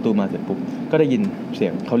ะเปิดประตูมาเสร็จปุ๊บก็ได้ยินเสีย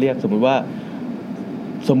งเขาเรียกสมมุติ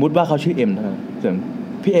ว่าเขาชื่อเอ็มนะเสียง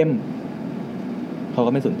พี่เอ็มเขา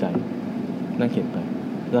ก็ไม่สนใจนั่งเขียนไป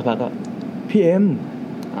แล้วพักก็พี่เอ็ม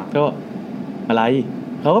ก็อะไร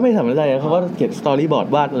เขาก็ไม่สนใจเขาก็เขียนสตอรี่บอร์ด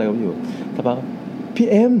วาดอะไรอยู่สักพักพี่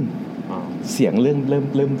เอ็มเสียงเ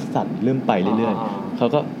ริ่มสั่นเริ่มไปเรื่อยๆเขา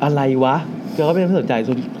ก็อะไรวะเขาก็ไม่สนใจจ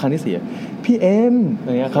นครั้งที่4พี่เอ็มอะไ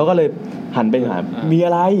รเงี้ยเขาก็เลยหันไปถามมีอ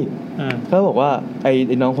ะไรเขาบอกว่าไ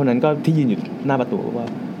อ้น้องคนนั้นก็ที่ยืนอยู่หน้าประตูว่า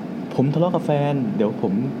ผมทะเลาะกับแฟนเดี๋ยว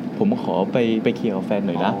ผมขอไปเคลียร์กับแฟนห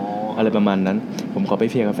น่อยนะอะไรประมาณนั้นผมขอไป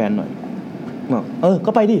เคลียร์กับแฟนหน่อยบอก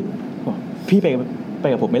ก็ไปดิพี่ไป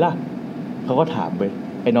กับผมไหมล่ะเขาก็ถามไป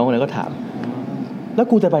ไอ้น้องคนนั้นก็ถามแล้ว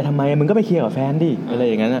กูจะไปทำไมมึงก็ไปเคลียร์กับแฟนดิอะไร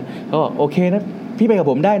อย่างนั้นนะเขาบอกโอเคนะพี่ไปกับ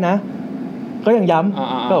ผมได้นะก็ยังย้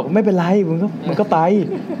ำก็บอกไม่เป็นไรมึงก็ไป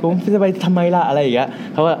ผมจะไปทำไมล่ะอะไรอย่างเงี้ย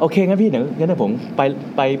เขาว่าโอเคงั้นพี่เดี๋ยวผม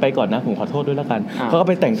ไปก่อนนะผมขอโทษด้วยแล้วกันเขาก็ไ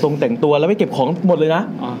ปแต่งตัวแล้วไปเก็บของหมดเลยนะ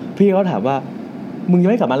พี่เขาถามว่ามึงยัง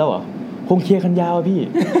ไม่กลับมาแล้วเหรอคงเคลียร์กันยาวพี่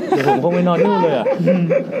เดี๋ยวผมคงไปนอนนู่นเลยอ่ะ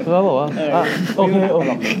เขาบอกว่าโอ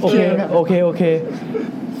เค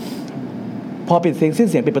พอปิดสิ้น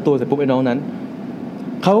เสียงปิดประตูเสร็จปุ๊บไอ้น้องนั้น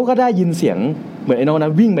เขาก็ได้ยินเสียงเหมือนไอ้น้องนั้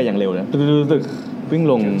นวิ่งไปอย่างเร็วนะตึกวิ่ง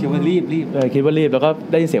ลงคิดว่ารีบคิดว่ารีบแล้วก็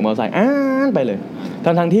ได้ยินเสียงมอเตอร์ไซค์ไปเลย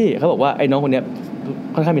ทั้งที่เขาบอกว่าไอ้น้องคนเนี้ย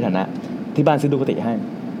ค่อนข้างมีฐานะที่บ้านซื้อดูกติให้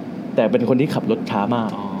แต่เป็นคนที่ขับรถช้ามาก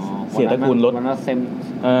เสียตระกูลรถมันเต็ม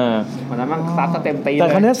มันมันซัดเต็มตีแต่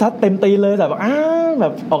คันนี้ซัดเต็มตีเลยแบบแบ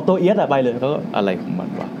บออกตัวเอียดไปเลยเขาก็อะไรของมัน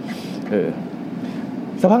วะ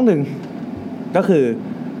สักพักหนึ่งก็คือ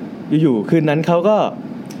อยู่คืนนั้นเขาก็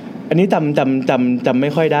อันนี้จำไม่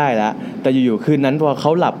ค่อยได้ละแต่อยู่คืนนั้นพอเข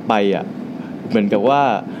าหลับไปอ่ะเหมือนกับว่า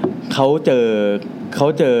เขาเ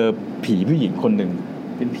จอผีผู้หญิงคนหนึ่ง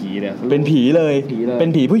เป็นผีเลยเป็น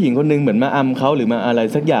ผีผู้หญิงคนหนึ่งเหมือนมาอำเขาหรือมาอะไร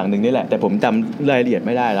สักอย่างหนึ่งนี่แหละแต่ผมจำรายละเอียดไ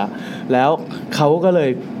ม่ได้แล้วเขาก็เลย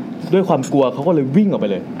ด้วยความกลัวเขาก็เลยวิ่งออกไป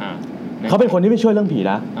เลยเขาเป็นคนที่ไม่ช่วยเรื่องผี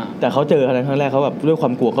นะแต่เขาเจอครั้งแรกเขาแบบด้วยควา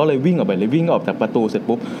มกลัวเขาเลยวิ่งออกไปเลยวิ่งออกจากประตูเสร็จ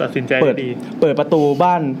ปุ๊บตัดสินใจดีเปิดประตู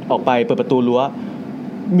บ้านออกไปเปิดประตูรั้ว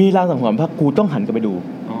มีรางสังหรณ์ว่ากูต้องหันกลับไปดู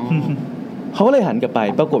เขาก็เลยหันกลับไป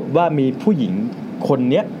ปรากฏว่ามีผู้หญิงคน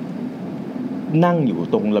เนี้ยนั่งอยู่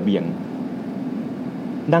ตรงระเบียง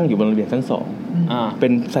นั่งอยู่บนระเบียงชั้น2เป็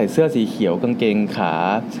นใส่เสื้อสีเขียวกางเกงขา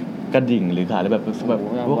กระดิ่งหรือขาอะไรแบบ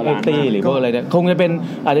พวกเอ็กตี้หรือพวกอะไรเนี่ยคงจะเป็น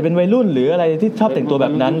อาจจะเป็นวัยรุ่นหรืออะไรที่ชอบแต่งตัวแบ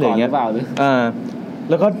บนั้นอะไรอย่างเงี้ย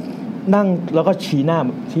แล้วก็นั่งแล้วก็ชี้หน้า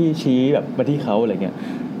ชี้แบบมาที่เขาอะไรเงี้ย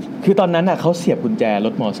คือตอนนั้นน่ะเขาเสียบกุญแจร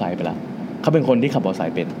ถมอเตอร์ไซค์ไปละเขาเป็นคนที่ขับมอเตอร์ไซ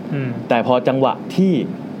ค์เป็นแต่พอจังหวะที่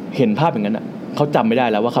เห็นภาพอย่างนั้นน่ะเขาจำไม่ได้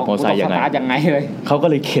แล้วว่าขับมอเตอร์ไซค์ยังไงเลยเขาก็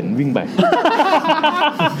เลยเข็นวิ่งไป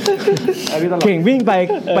เข็นวิ่ง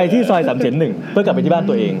ไปที่ซอย301เพื่อกลับไปที่บ้าน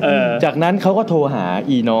ตัวเองจากนั้นเขาก็โทรหา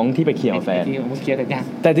อีน้องที่ไปเคลียร์กับแฟน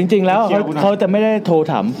แต่จริงๆแล้วเขาจะไม่ได้โทร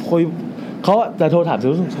ถามคุยเขาจะโทรถามสุ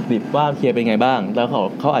ขดิบว่าเคลียร์เป็นไงบ้างแล้ว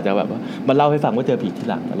เขาอาจจะแบบมาเล่าให้ฟังว่าเจอผีที่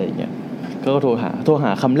หลังอะไรอย่างเงี้ยก็โทรห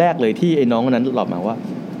าคำแรกเลยที่ไอ้น้องนั้นหลอกมาว่า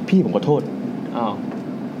พี่ผมขอโทษ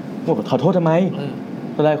ขอโทษทำไม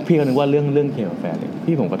ตอนแรกพี่ก็นึกว่าเรื่องเคลียร์กับแฟนเลย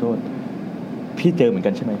พี่ผมขอโทษ พี่เจอเหมือน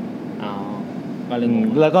กันใช่ไหมก็เลย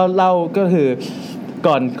แล้วก็เล่าก็คือ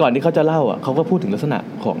ก่อนที่เขาจะเล่าอ่ะเขาก็พูดถึงลักษณะ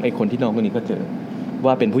ของไอ้คนที่น้องคนนี้ก็เจอ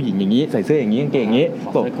ว่าเป็นผู้หญิงอย่างนี้ใส่เสื้ออย่างนี้กางเกงอย่างนี้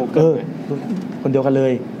บอกคนเดียวกันเล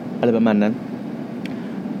ยอะไรประมาณนั้น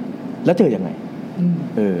แล้วเจอยังไง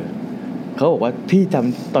เขาบอกว่าพี่จ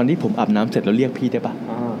ำตอนที่ผมอาบน้ำเสร็จแล้วเรียกพี่ได้ปะ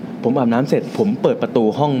ผมอาบน้ำเสร็จผมเปิดประตู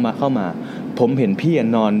ห้องมาเข้ามาผมเห็นพี่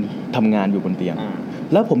นอนทำงานอยู่บนเตียง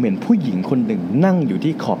แล้วผมเห็นผู้หญิงคนหนึ่งนั่งอยู่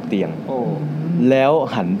ที่ขอบเตียงแล้ว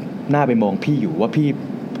หันหน้าไปมองพี่อยู่ว่าพี่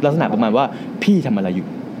ลักษณะประมาณว่าพี่ทำอะไรอยู่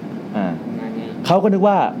เขาก็นึก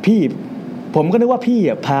ว่าผมก็นึกว่าพี่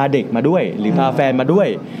พาเด็กมาด้วยหรือพาแฟนมาด้วย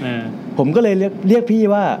ผมก็เลยเรียกพี่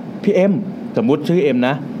ว่าพี่เอ็มสมมุติชื่อเอ็มน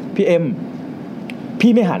ะพี่เอ็ม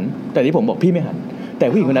พี่ไม่หันแต่ที่ผมบอกพี่ไม่หันแต่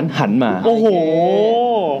ผู้หญิงคนนั้นหันมาโอ้โห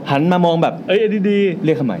หันมามองแบบดีเ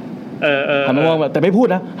รียกทำไมหันมามองแบบแต่ไม่พูด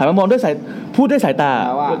นะหันมามองด้วยสายพูดด้วยสายตา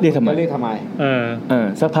เรียกทำไม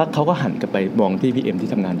สักพักเขาก็หันกลับไปมองที่พี่เอ็มที่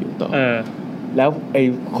ทำงานอยู่ต่อแล้วไอ้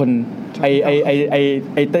คนไ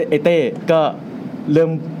อ้เต้ก็เริ่ม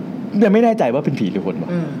ยังไม่แน่ใจว่าเป็นผีหรือคนวะ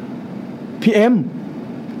พี่เอ็ม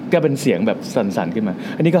ก็เป็นเสียงแบบสั่นๆขึ้นมา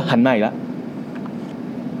อันนี้ก็หันมาอีกแล้ว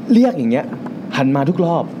เรียกอย่างเงี้ยหันมาทุกร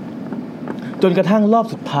อบจนกระทั่งรอบ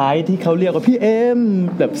สุดท้ายที่เขาเรียกว่าพี่เอ็ม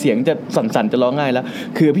แบบเสียงจะสั่นๆจะร้องไห้แล้ว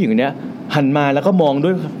คือผู้หญิงคนเนี้ยหันมาแล้วก็มองด้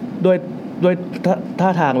วยท่า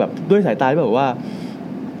ทางแบบด้วยสายตาแบบว่า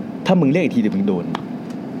ถ้ามึงเรียกอีกทีเดี๋ยวมึงโดน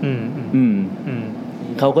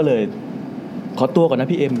เขาก็เลยขอตัวก่อนนะ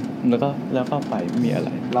พี่เอ็มแล้วก็ไปไม่มีอะไร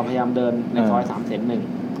เราพยายามเดินในซอย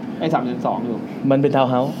3-1ไอ้3-2อยู่มันเป็นทาวน์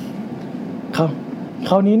เฮาส์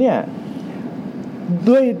คราวนี้เนี่ย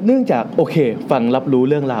ด้วยเนื่องจากโอเคฟังรับรู้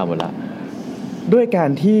เรื่องราวหมดละด้วยการ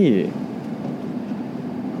ที่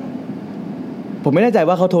ผมไม่แน่ใจ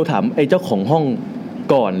ว่าเขาโทรถามไอ้เจ้าของห้อง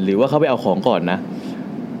ก่อนหรือว่าเขาไปเอาของก่อนนะ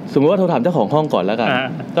สมมติว่าโทรถามเจ้าของห้องก่อนแล้วกัน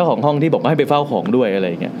เจ้าของห้องที่บอกว่าให้ไปเฝ้าของด้วยอะไร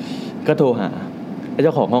อย่างเงี้ยก็โทรหาไอ้เจ้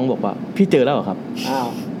าของห้องบอกว่าพี่เจอแล้วเหรอครับ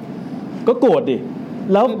ก็โกรธดิ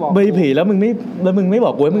แล้วเบยผีแล้วมึงไม่บ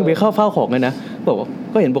อกกูให้มึงไปเข้าเฝ้าของเลยนะบอกว่า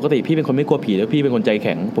ก็เห็นปกติพี่เป็นคนไม่กลัวผีแล้วพี่เป็นคนใจแ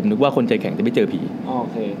ข็งผมนึกว่าคนใจแข็งจะไม่เจอผีโอ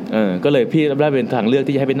เคก็เลยพี่ได้เป็นทางเลือก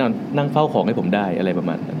ที่จะให้ไปนั่งเฝ้าของให้ผมได้อะไรประ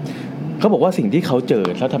มาณนั้นเขาบอกว่าสิ่งที่เขาเจอ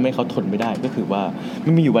แล้วทำให้เขาทนไม่ได้ก็คือว่ามั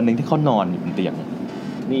นมีอยู่วันนึงที่เขานอนอยู่บนเตียง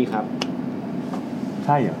นี่ครับใ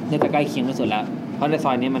ช่เหรอเนี่ยแต่ใกล้เคียงที่สุดแล้วเพราะในซ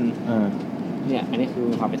อยนี้มันเนี่ยอันนี้คือ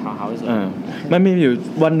ความเป็นทาวน์เฮาส์ที่สุดมันมีอยู่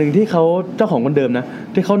วันนึงที่เขาเจ้าของคนเดิมนะ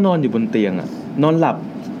ที่เขานอนอยู่บนเตียงนอนห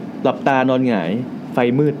ลับตานอนหงายไฟ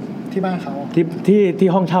มืดที่บ้านเขาที่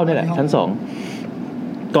ห้องเช่านี่แหละชั้น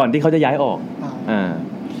2ก่อนที่เขาจะย้ายออก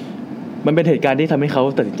มันเป็นเหตุการณ์ที่ทำให้เขา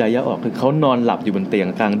ตัดสินใจย้ายออกคือเขานอนหลับอยู่บนเตียง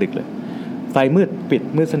กลางดึกเลยไฟมืดปิด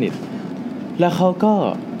มืดสนิทแล้วเขาก็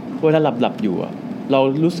เวลาหลับอยู่เรา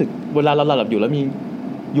รู้สึกเวลาเราหลับอยู่แล้วมี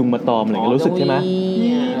ยุงมาตอมอะไรรู้สึกใช่ไหม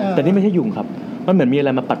แต่นี่ไม่ใช่ยุงครับมันเหมือนมีอะไร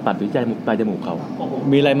มาปัดอยู่ที่ปลายจมูกเขา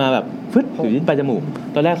มีอะไรมาแบบฟึดอยู่ที่ปลายจมูก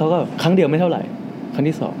ตอนแรกเขาก็ครั้งเดียวไม่เท่าไหร่ครั้ง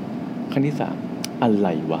ที่2ครั้งที่3อะไร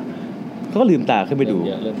วะเขาก็ลืมตาขึ้นไปดู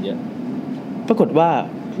เริ่มเยอะปรากฏว่า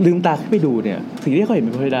ลืมตาขึ้นไปดูเนี่ยสิ่งที่เขาเห็นเ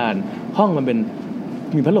ป็นเพดานห้องมันเป็น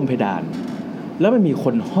มีพัดลมเพดานแล้วมันมีค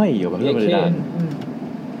นห้อยอยู่กับพัดลมเพดาน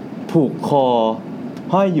ผูกคอ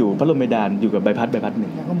ห้อยอยู่พัดลมเพดานอยู่กับใบพัดหนึ่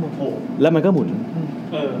งแล้วมันก็ห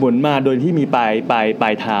มุนมาโดยที่มีปลา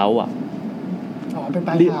ยเท้าเป็นป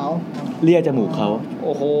ลายเท้าเลียจมูกเขาโ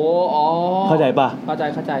อ้โหเข้าใจป่ะเข้าใจ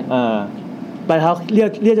ปลายเท้าเ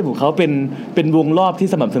ลียจมูกเขาเป็นวงรอบที่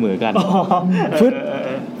สม่ำเสมอกัน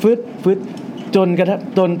ฟึดจ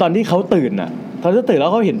นตอนที่เขาตื่นตอนที่ตื่นแล้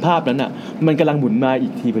วเขาเห็นภาพนั้นมันกำลังหมุนมาอี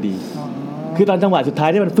กทีพอดีคือตอนจังหวะสุดท้าย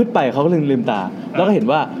ที่มันฟึดไปเขาก็ลืมตาแล้วก็เห็น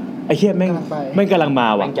ว่าไอ้เหี้ยแม่งกำลังมา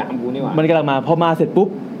ว่ะมันกำลังมาพอมาเสร็จปุ๊บ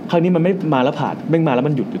ครั้งนี้มันไม่มาแล้วผ่านแม่งมาแล้ว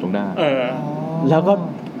มันหยุดอยู่ตรงหน้าแล้ว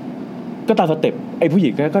ก็ตามสเต็ปไอ้ผู้หญิ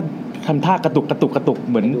งก็ทำท่ากระตุก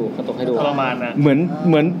เหมือนทรมานนะเหมือ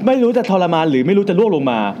นไม่รู้จะทรมานหรือไม่รู้จะล่วงลง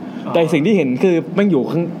มาแต่สิ่งที่เห็นคือแม่งอยู่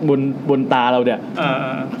ข้างบนตาเราเนี่ย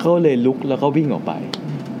เขาเลยลุกแล้วก็วิ่งออกไป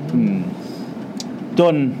จ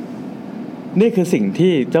นนี่คือสิ่ง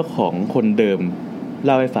ที่เจ้าของคนเดิมเ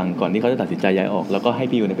ล่าให้ฟังก่อนที่เขาจะตัดสินใจย้ายออกแล้วก็ให้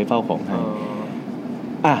พี่คนนี้ไปเฝ้าของให้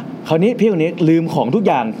คราวนี้พี่คนนี้ลืมของทุก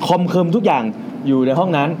อย่างคอมเคิมทุกอย่างอยู่ในห้อง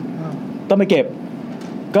นั้นต้องไปเก็บ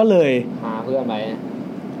ก็เลยหาเพื่อน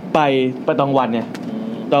ไปตอนวันเนี่ย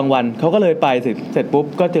ตอนวันเขาก็เลยไปเสร็จปุ๊บ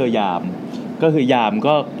ก็เจอยามก็คือยาม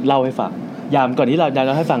ก็เล่าให้ฟังยามก่อนที่เราจะเ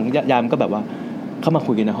ล่าให้ฟังยามก็แบบว่าเข้ามา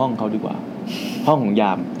คุยกันในห้องเขาดีกว่าห้องของย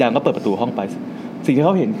ามก็เปิดประตูห้องไปสิ่งที่เข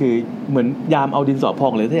าเห็นคือเหมือนยามเอาดินสอพอ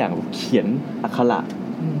งเลยทุกอย่างเขียนอักขระ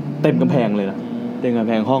เต็มกำแพงเลยนะเต็มกำแ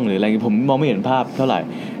พงห้องหรืออะไรผมมองไม่เห็นภาพเท่าไหร่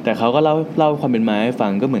แต่เขาก็เล่าความเป็นมาให้ฟั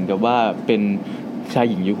งก็เหมือนกับว่าเป็น ชาย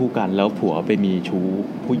หญิงอยู่คู่กันแล้วผัวไปมีชู้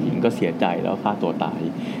ผู้หญิงก็เสียใจแล้วฆ่าตัวตาย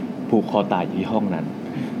ผูกคอตายอยู่ที่ห้องนั้น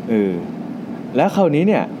แล้วคราวนี้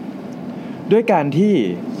เนี่ยด้วยการที่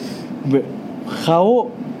เข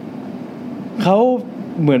า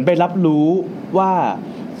เหมือนไปรับรู้ว่า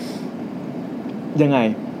ยังไง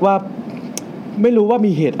ว่าไม่รู้ว่า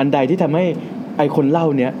มีเหตุอันใดที่ทำให้ไอคนเล่า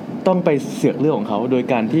เนี้ยต้องไปเสือกเรื่องของเขาโดย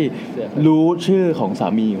การที่รู้ชื่อของสา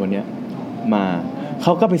มีคนเนี้ยมาเข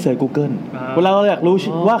าก็ไปเสิร์ช Google เวลาเราอยากรู้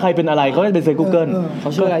ว่าใครเป็นอะไรเขาก็ไปเสิร์ช Google เข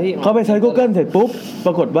าชื่ออะไรที่เขาไปเสิร์ช Google เสร็จปุ๊บป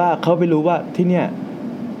รากฏว่าเขาไปรู้ว่าที่เนี่ย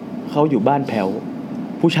เขาอยู่บ้านแผ่ว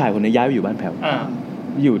ผู้ชายคนนี้ย้ายไปอยู่บ้านแผ่ว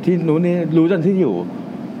อยู่ที่นู้นนี่รู้จนที่อยู่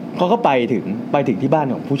เขาก็ไปถึงที่บ้าน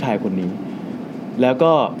ของผู้ชายคนนี้แล้ว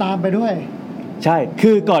ก็ตามไปด้วยใช่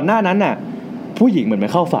คือก่อนหน้านั้นน่ะผู้หญิงเหมือนไป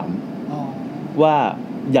เข้าฝันว่า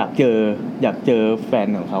อยากเจอแฟน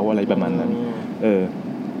ของเขาอะไรประมาณนั้น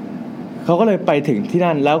เขาก็เลยไปถึงที่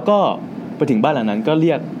นั่นแล้วก็ไปถึงบ้านหลังนั้นก็เ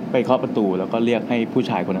รียกไปเคาะประตูแล้วก็เรียกให้ผู้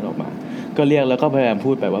ชายคนนั้นออกมาก็เรียกแล้วก็พยายาม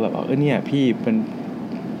พูดไปว่าแบบเนี่ยพี่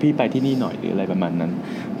ไปที่นี่หน่อยหรืออะไรประมาณนั้น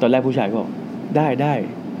ตอนแรกผู้ชายก็บอกได้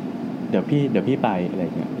เดี๋ยวพี่ไปอะไร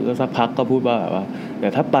เงี้ยแล้วสักพักก็พูดว่าแบบว่าเดี๋ย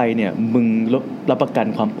วถ้าไปเนี่ยมึงรับประกัน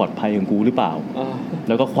ความปลอดภัยของกูหรือเปล่าแ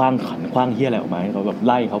ล้วก็คว้างเหี้ยอะไรออกมาให้เขาแบบไ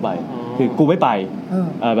ล่เขาไปคือกูไม่ไป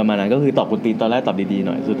ประมาณนั้นก็คือตอบกวนตีนตอนแรกตอบดีๆห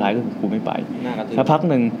น่อยสุดท้ายก็คือกูไม่ไปสักพัก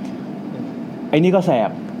นึงไอ้นี่ก็แสบ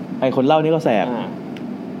ไอ้คนเล่านี่ก็แสบ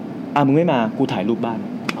มึงไม่มากูถ่ายรูปบ้าน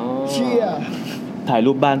เชี่ยถ่าย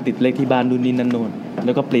รูปบ้านติดเลขที่บ้านนู่นนี่นั่นโน่นแ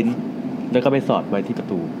ล้วก็ปริ้นแล้วก็ไปสอดไว้ที่ประ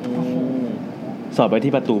ตูสอดไว้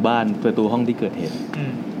ที่ประตูบ้านประตูห้องที่เกิดเหตุ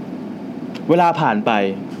เวลาผ่านไป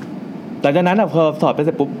หลังจากนั้นพอสอดไปเส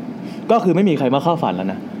ร็จปุ๊บก็คือไม่มีใครมาเข้าฝันแล้ว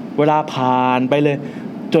นะเวลาผ่านไปเลย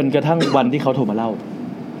จนกระทั่งวันที่เขาโทรมาเล่า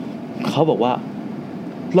เขาบอกว่า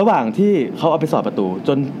ระหว่างที่เขาเอาไปสอดประตู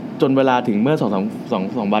จนเวลาถึงเมื่อ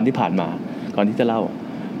2 วันที่ผ่านมาก่อนที่จะเล่า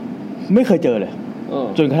ไม่เคยเจอเลย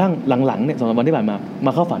จนกระทั่งหลังๆเนี่ย2 วันที่ผ่านม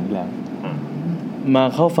าเข้าฝันอีกแล้วมา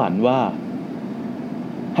เข้าฝันว่า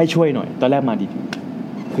ให้ช่วยหน่อยตอนแรกมาดี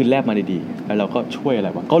ๆคืนแรกมาดีๆแล้วเราก็ช่วยอะไร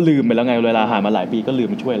วะก็ลืมไปแล้วไงเวลาผ่านมาหลายปีก็ลืม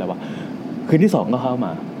มันช่วยอะไรวะคืนที่2ก็เข้าม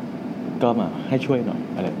าก็มาให้ช่วยหน่อย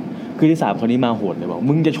อะไรคืนที่3คนนี้มาโหดเลยบอก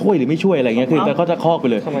มึงจะช่วยหรือไม่ช่วยอะไรเงี้ยคือแต่เขาจะคอกไป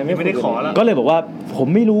เลยทำไมไม่ได้ขอแล้วก็เลยบอกว่าผม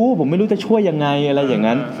ไม่รู้จะช่วยยังไงอะไรอย่าง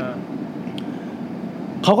นั้น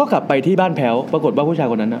เขาก็กลับไปที่บ้านแพ้วปรากฏว่าผู้ชาย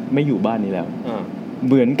คนนั้นไม่อยู่บ้านนี้แล้วเ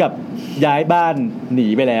หมือนกับย้ายบ้านหนี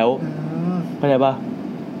ไปแล้วเข้าใจปะ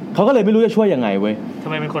เขาก็เลยไม่รู้จะช่วยยังไงเว้ยทำ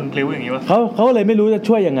ไมเป็นคนพลิ้วอย่างนี้วะเขาก็เลยไม่รู้จะ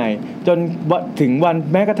ช่วยยังไงจนถึงวัน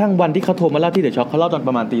แม้กระทั่งวันที่เขาโทรมาเล่าที่เดอะช็อคเขาเล่าตอนป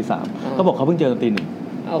ระมาณ 3:00 เขาบอกเขาเพิ่งเจอตอน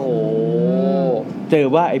 1:00 โอ้โหเจอ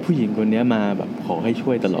ว่าไอ้ผู้หญิงคนนี้มาแบบขอให้ช่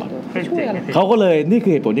วยตลอดเขาก็เลยนี่คื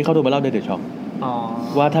อเหตุผลที่เขาโทรมาเล่าในเดอะช็อค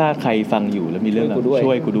ว่าถ้าใครฟังอยู่แล้วมีเรื่องอะไร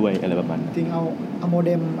ช่วยกูด้วยอะไรประมาณนั้นจริงเอาโมเ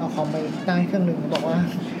ด็มเอาคอมไปตั้งเครื่องนึงบอกว่า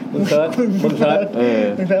มึงเซิร์ชมึงเซิร์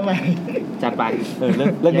ชใหม่จัดไป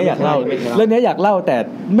เรื่องนี้อยากเล่าแต่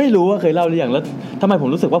ไม่รู้ว่าเคยเล่าหรือยังแล้วทำไมผม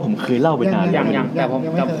รู้สึกว่าผมเคยเล่าไปนานอย่างแต่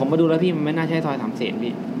ผมมาดูแล้วพี่มันไม่น่าใช่ซอย3 เสน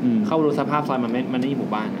พี่เข้าดูสภาพซอยมันไม่มีหมู่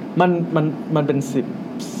บ้านอ่ะมันเป็น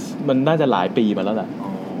10มันน่าจะหลายปีมาแล้วแหละ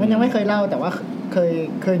มันยังไม่เคยเล่าแต่ว่า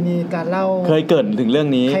เคยมีการเล่าเคยเกิดถึงเรื่อง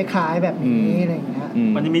นี้คล้ายๆแบบนี้อะไรอย่างเงี้ย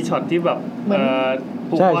มันจะมีช็อตที่แบบ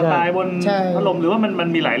ผูกคอตายบนพัดลมหรือว่ามัน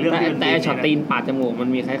มีหลายเรื่องแต่ช็อตตีนปาดจมูกมัน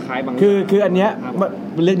มีคล้ายๆบางคืออันเนี้ย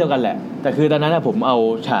เป็นเรื่องเดียวกันแหละแต่คือตอนนั้นผมเอา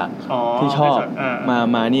ฉากที่ชอบ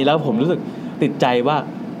มานี่แล้วผมรู้สึกติดใจ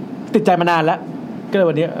มานานแล้วก็เลย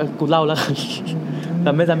วันนี้กูเล่าแล้วแ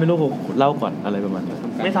ต่ไม่รู้ผมเล่าก่อนอะไรประมาณนี้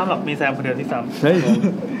ไม่ซ้ำหรอกมีแซมคนเดียวที่ซ้ำเฮ้ย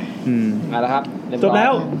มาแล้วครับจบแล้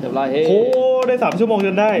วโอ้ได้3 ชั่วโมงจ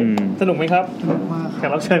นได้สนุกไหมครับแขก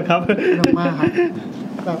รับเชิญครับสนุกมากครับ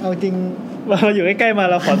แบบเอาจริงเราอยู่ใกล้ๆมา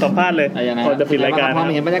เราขอสัมภาษณ์เลยก่อนจะปิดรายการพอ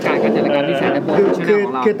เห็นบรรยากาศการจัดรายการที่แสนจะโปรชั่นข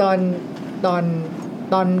องเราคือ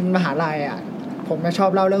ตอนมหาลัยอ่ะผมชอบ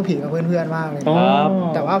เล่าเรื่องผีกับเพื่อนๆมากเลย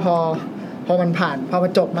แต่ว่าพอมันผ่านพอมา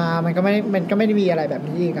จบมามันก็ไม่ได้มีอะไรแบบ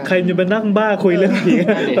นี้อีกใครจะไปนั่งบ้าคุยเรื่องผี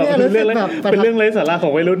เป็นเรื่องไร้สาระขอ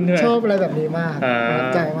งวัยรุ่นใช่ไหมชอบอะไรแบบนี้มากประทับ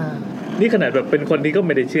ใจมากนี่ขนาดแบบเป็นคนที่ก็ไ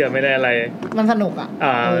ม่ได้เชื่อไม่ได้อะไรมันสนุกอ่ะ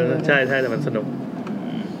ใช่แต่มันสนุก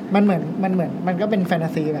มันเหมือนมันก็เป็นแฟนตา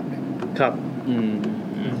ซีแบบนึงครับ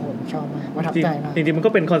ชอบมากประทับใจมากจริงๆมัน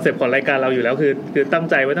ก็เป็นคอนเซปต์ของรายการเราอยู่แล้วคือตั้ง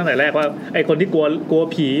ใจไว้ตั้งแต่แรกว่าไอคนที่กลัว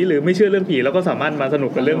ผีหรือไม่เชื่อเรื่องผีแล้วก็สามารถมาสนุ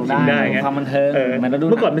กกับเรื่องผีได้ไงความบันเทิง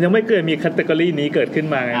เมื่อก่อนมันยังไม่เคยมีแคตตากรีนี้เกิดขึ้น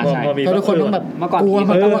มาไงพอมีทุกคนต้องแบบเมื่อก่อนกลั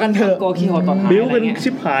วกันเถอะกลัวขี้หดตอนบิ้วกันชิ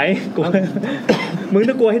บหายกลัวมึง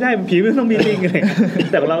ต้องกลัวให้ได้ผีไม่ต้องมีจริงไง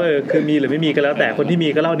แต่เราคือมีหรือไม่มีก็แล้วแต่คนที่มี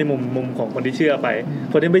ก็เล่าในมุมของคนที่เชื่อไป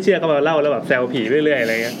คนที่ไม่เชื่อก็มาเล่าแล้วแบบแซวผีเรื่อยๆอะไ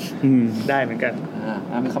รเงี้ยได้เหมือนกัน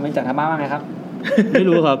มีคอมเมนต์จากทางบ้านว่าไงครับ ไม่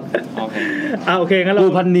รู้ครับ โอเค โอเคงั้นเรา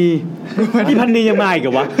กูพันนีที่พันนียังมาอีกเหร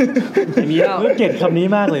อวะ มีแล้ว เกลียดคำนี้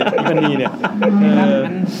มากเลยพันนีเนี่ย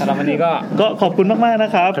สำหรับวันนี้ก็ขอบคุณมากๆนะ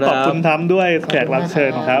ครับขอบคุณทำด้วยแขกรับเชิ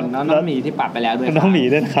ญครับน้องหมีที่ปรับไปแล้วด้วยน้องหมี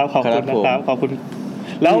ด้วยนะครับขอบคุณนะครับขอบคุณ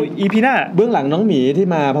แล้ว EP หน้าเบื้องหลังน้องหมีที่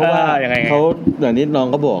มาเพราะว่าเขาอย่างนี้น้อง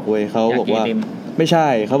ก็บอกเว้ยเขาบอกว่าไม่ใช่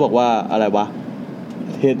เขาบอกว่าอะไรวะ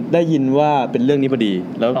เห็นได้ยินว่าเป็นเรื่องนี้พอดี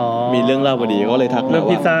แล้วมีเรื่องเล่าพอดีก็เลยทักเรื่อง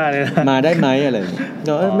พิซซ่าเนี่ยมาได้ไหมอะไร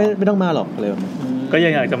ก็ไม่ต้องมาหรอกอะไรก็ยั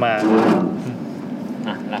งอยากจะมา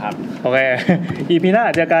นะครับโอเค EP หน้า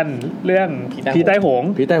เจอกันเรื่องผีใต้โหง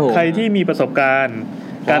ใครที่มีประสบการณ์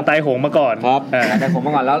การตายโหงมาก่อนตายโหงม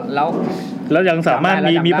าก่อนแล้วยังสามารถ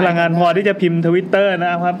มีพลังงานพอที่จะพิมพ์ Twitter น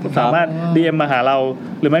ะครับสามารถ DM มาหาเรา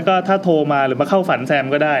หรือไม่ก็ถ้าโทรมาหรือมาเข้าฝันแซม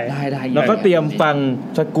ก็ได้แล้วก็เตรียมฟัง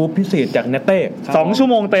สกู๊ปพิเศษจากเนเต้2 ชั่ว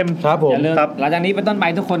โมงเต็มครับผมหลังจากนี้เป็นต้นไป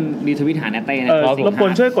ทุกคนรีทวิตหาเนเต้นะรบกว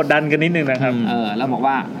นช่วยกดดันกันนิดนึงนะครับแล้วบอก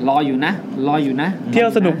ว่ารออยู่นะเที่ยว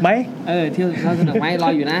สนุกไหมเที่ยวสนุกไหมรอ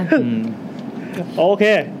อยู่นะโอเค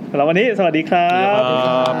แล้ววันนี้สวัสดีครั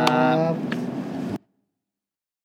บ